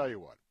 let me tell you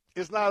what.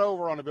 It's not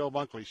over on the Bill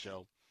Bunkley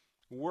Show.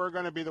 We're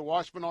going to be the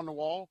watchman on the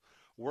wall.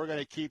 We're going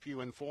to keep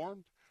you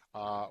informed.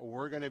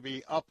 We're going to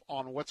be up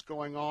on what's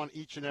going on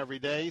each and every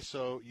day,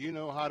 so you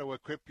know how to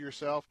equip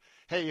yourself.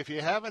 Hey, if you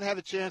haven't had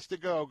a chance to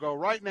go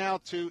right now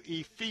to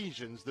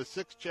Ephesians, the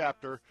 6th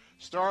chapter.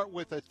 Start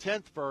with the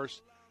 10th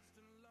verse.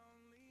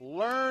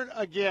 Learn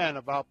again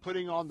about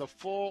putting on the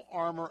full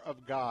armor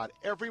of God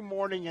every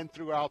morning and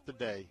throughout the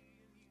day.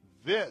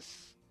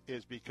 This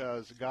is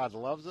because God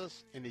loves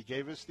us, and he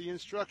gave us the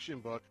instruction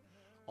book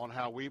on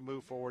how we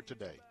move forward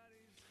today.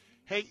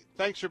 Hey,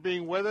 thanks for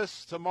being with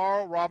us.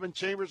 Tomorrow, Robin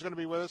Chambers is going to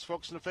be with us.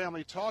 Folks in the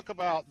Family, talk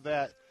about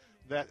that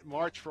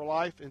March for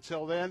Life.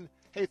 Until then,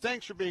 hey,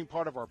 thanks for being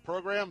part of our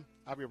program.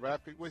 I'll be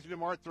back with you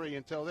tomorrow at 3.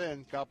 Until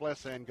then, God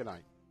bless and good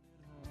night.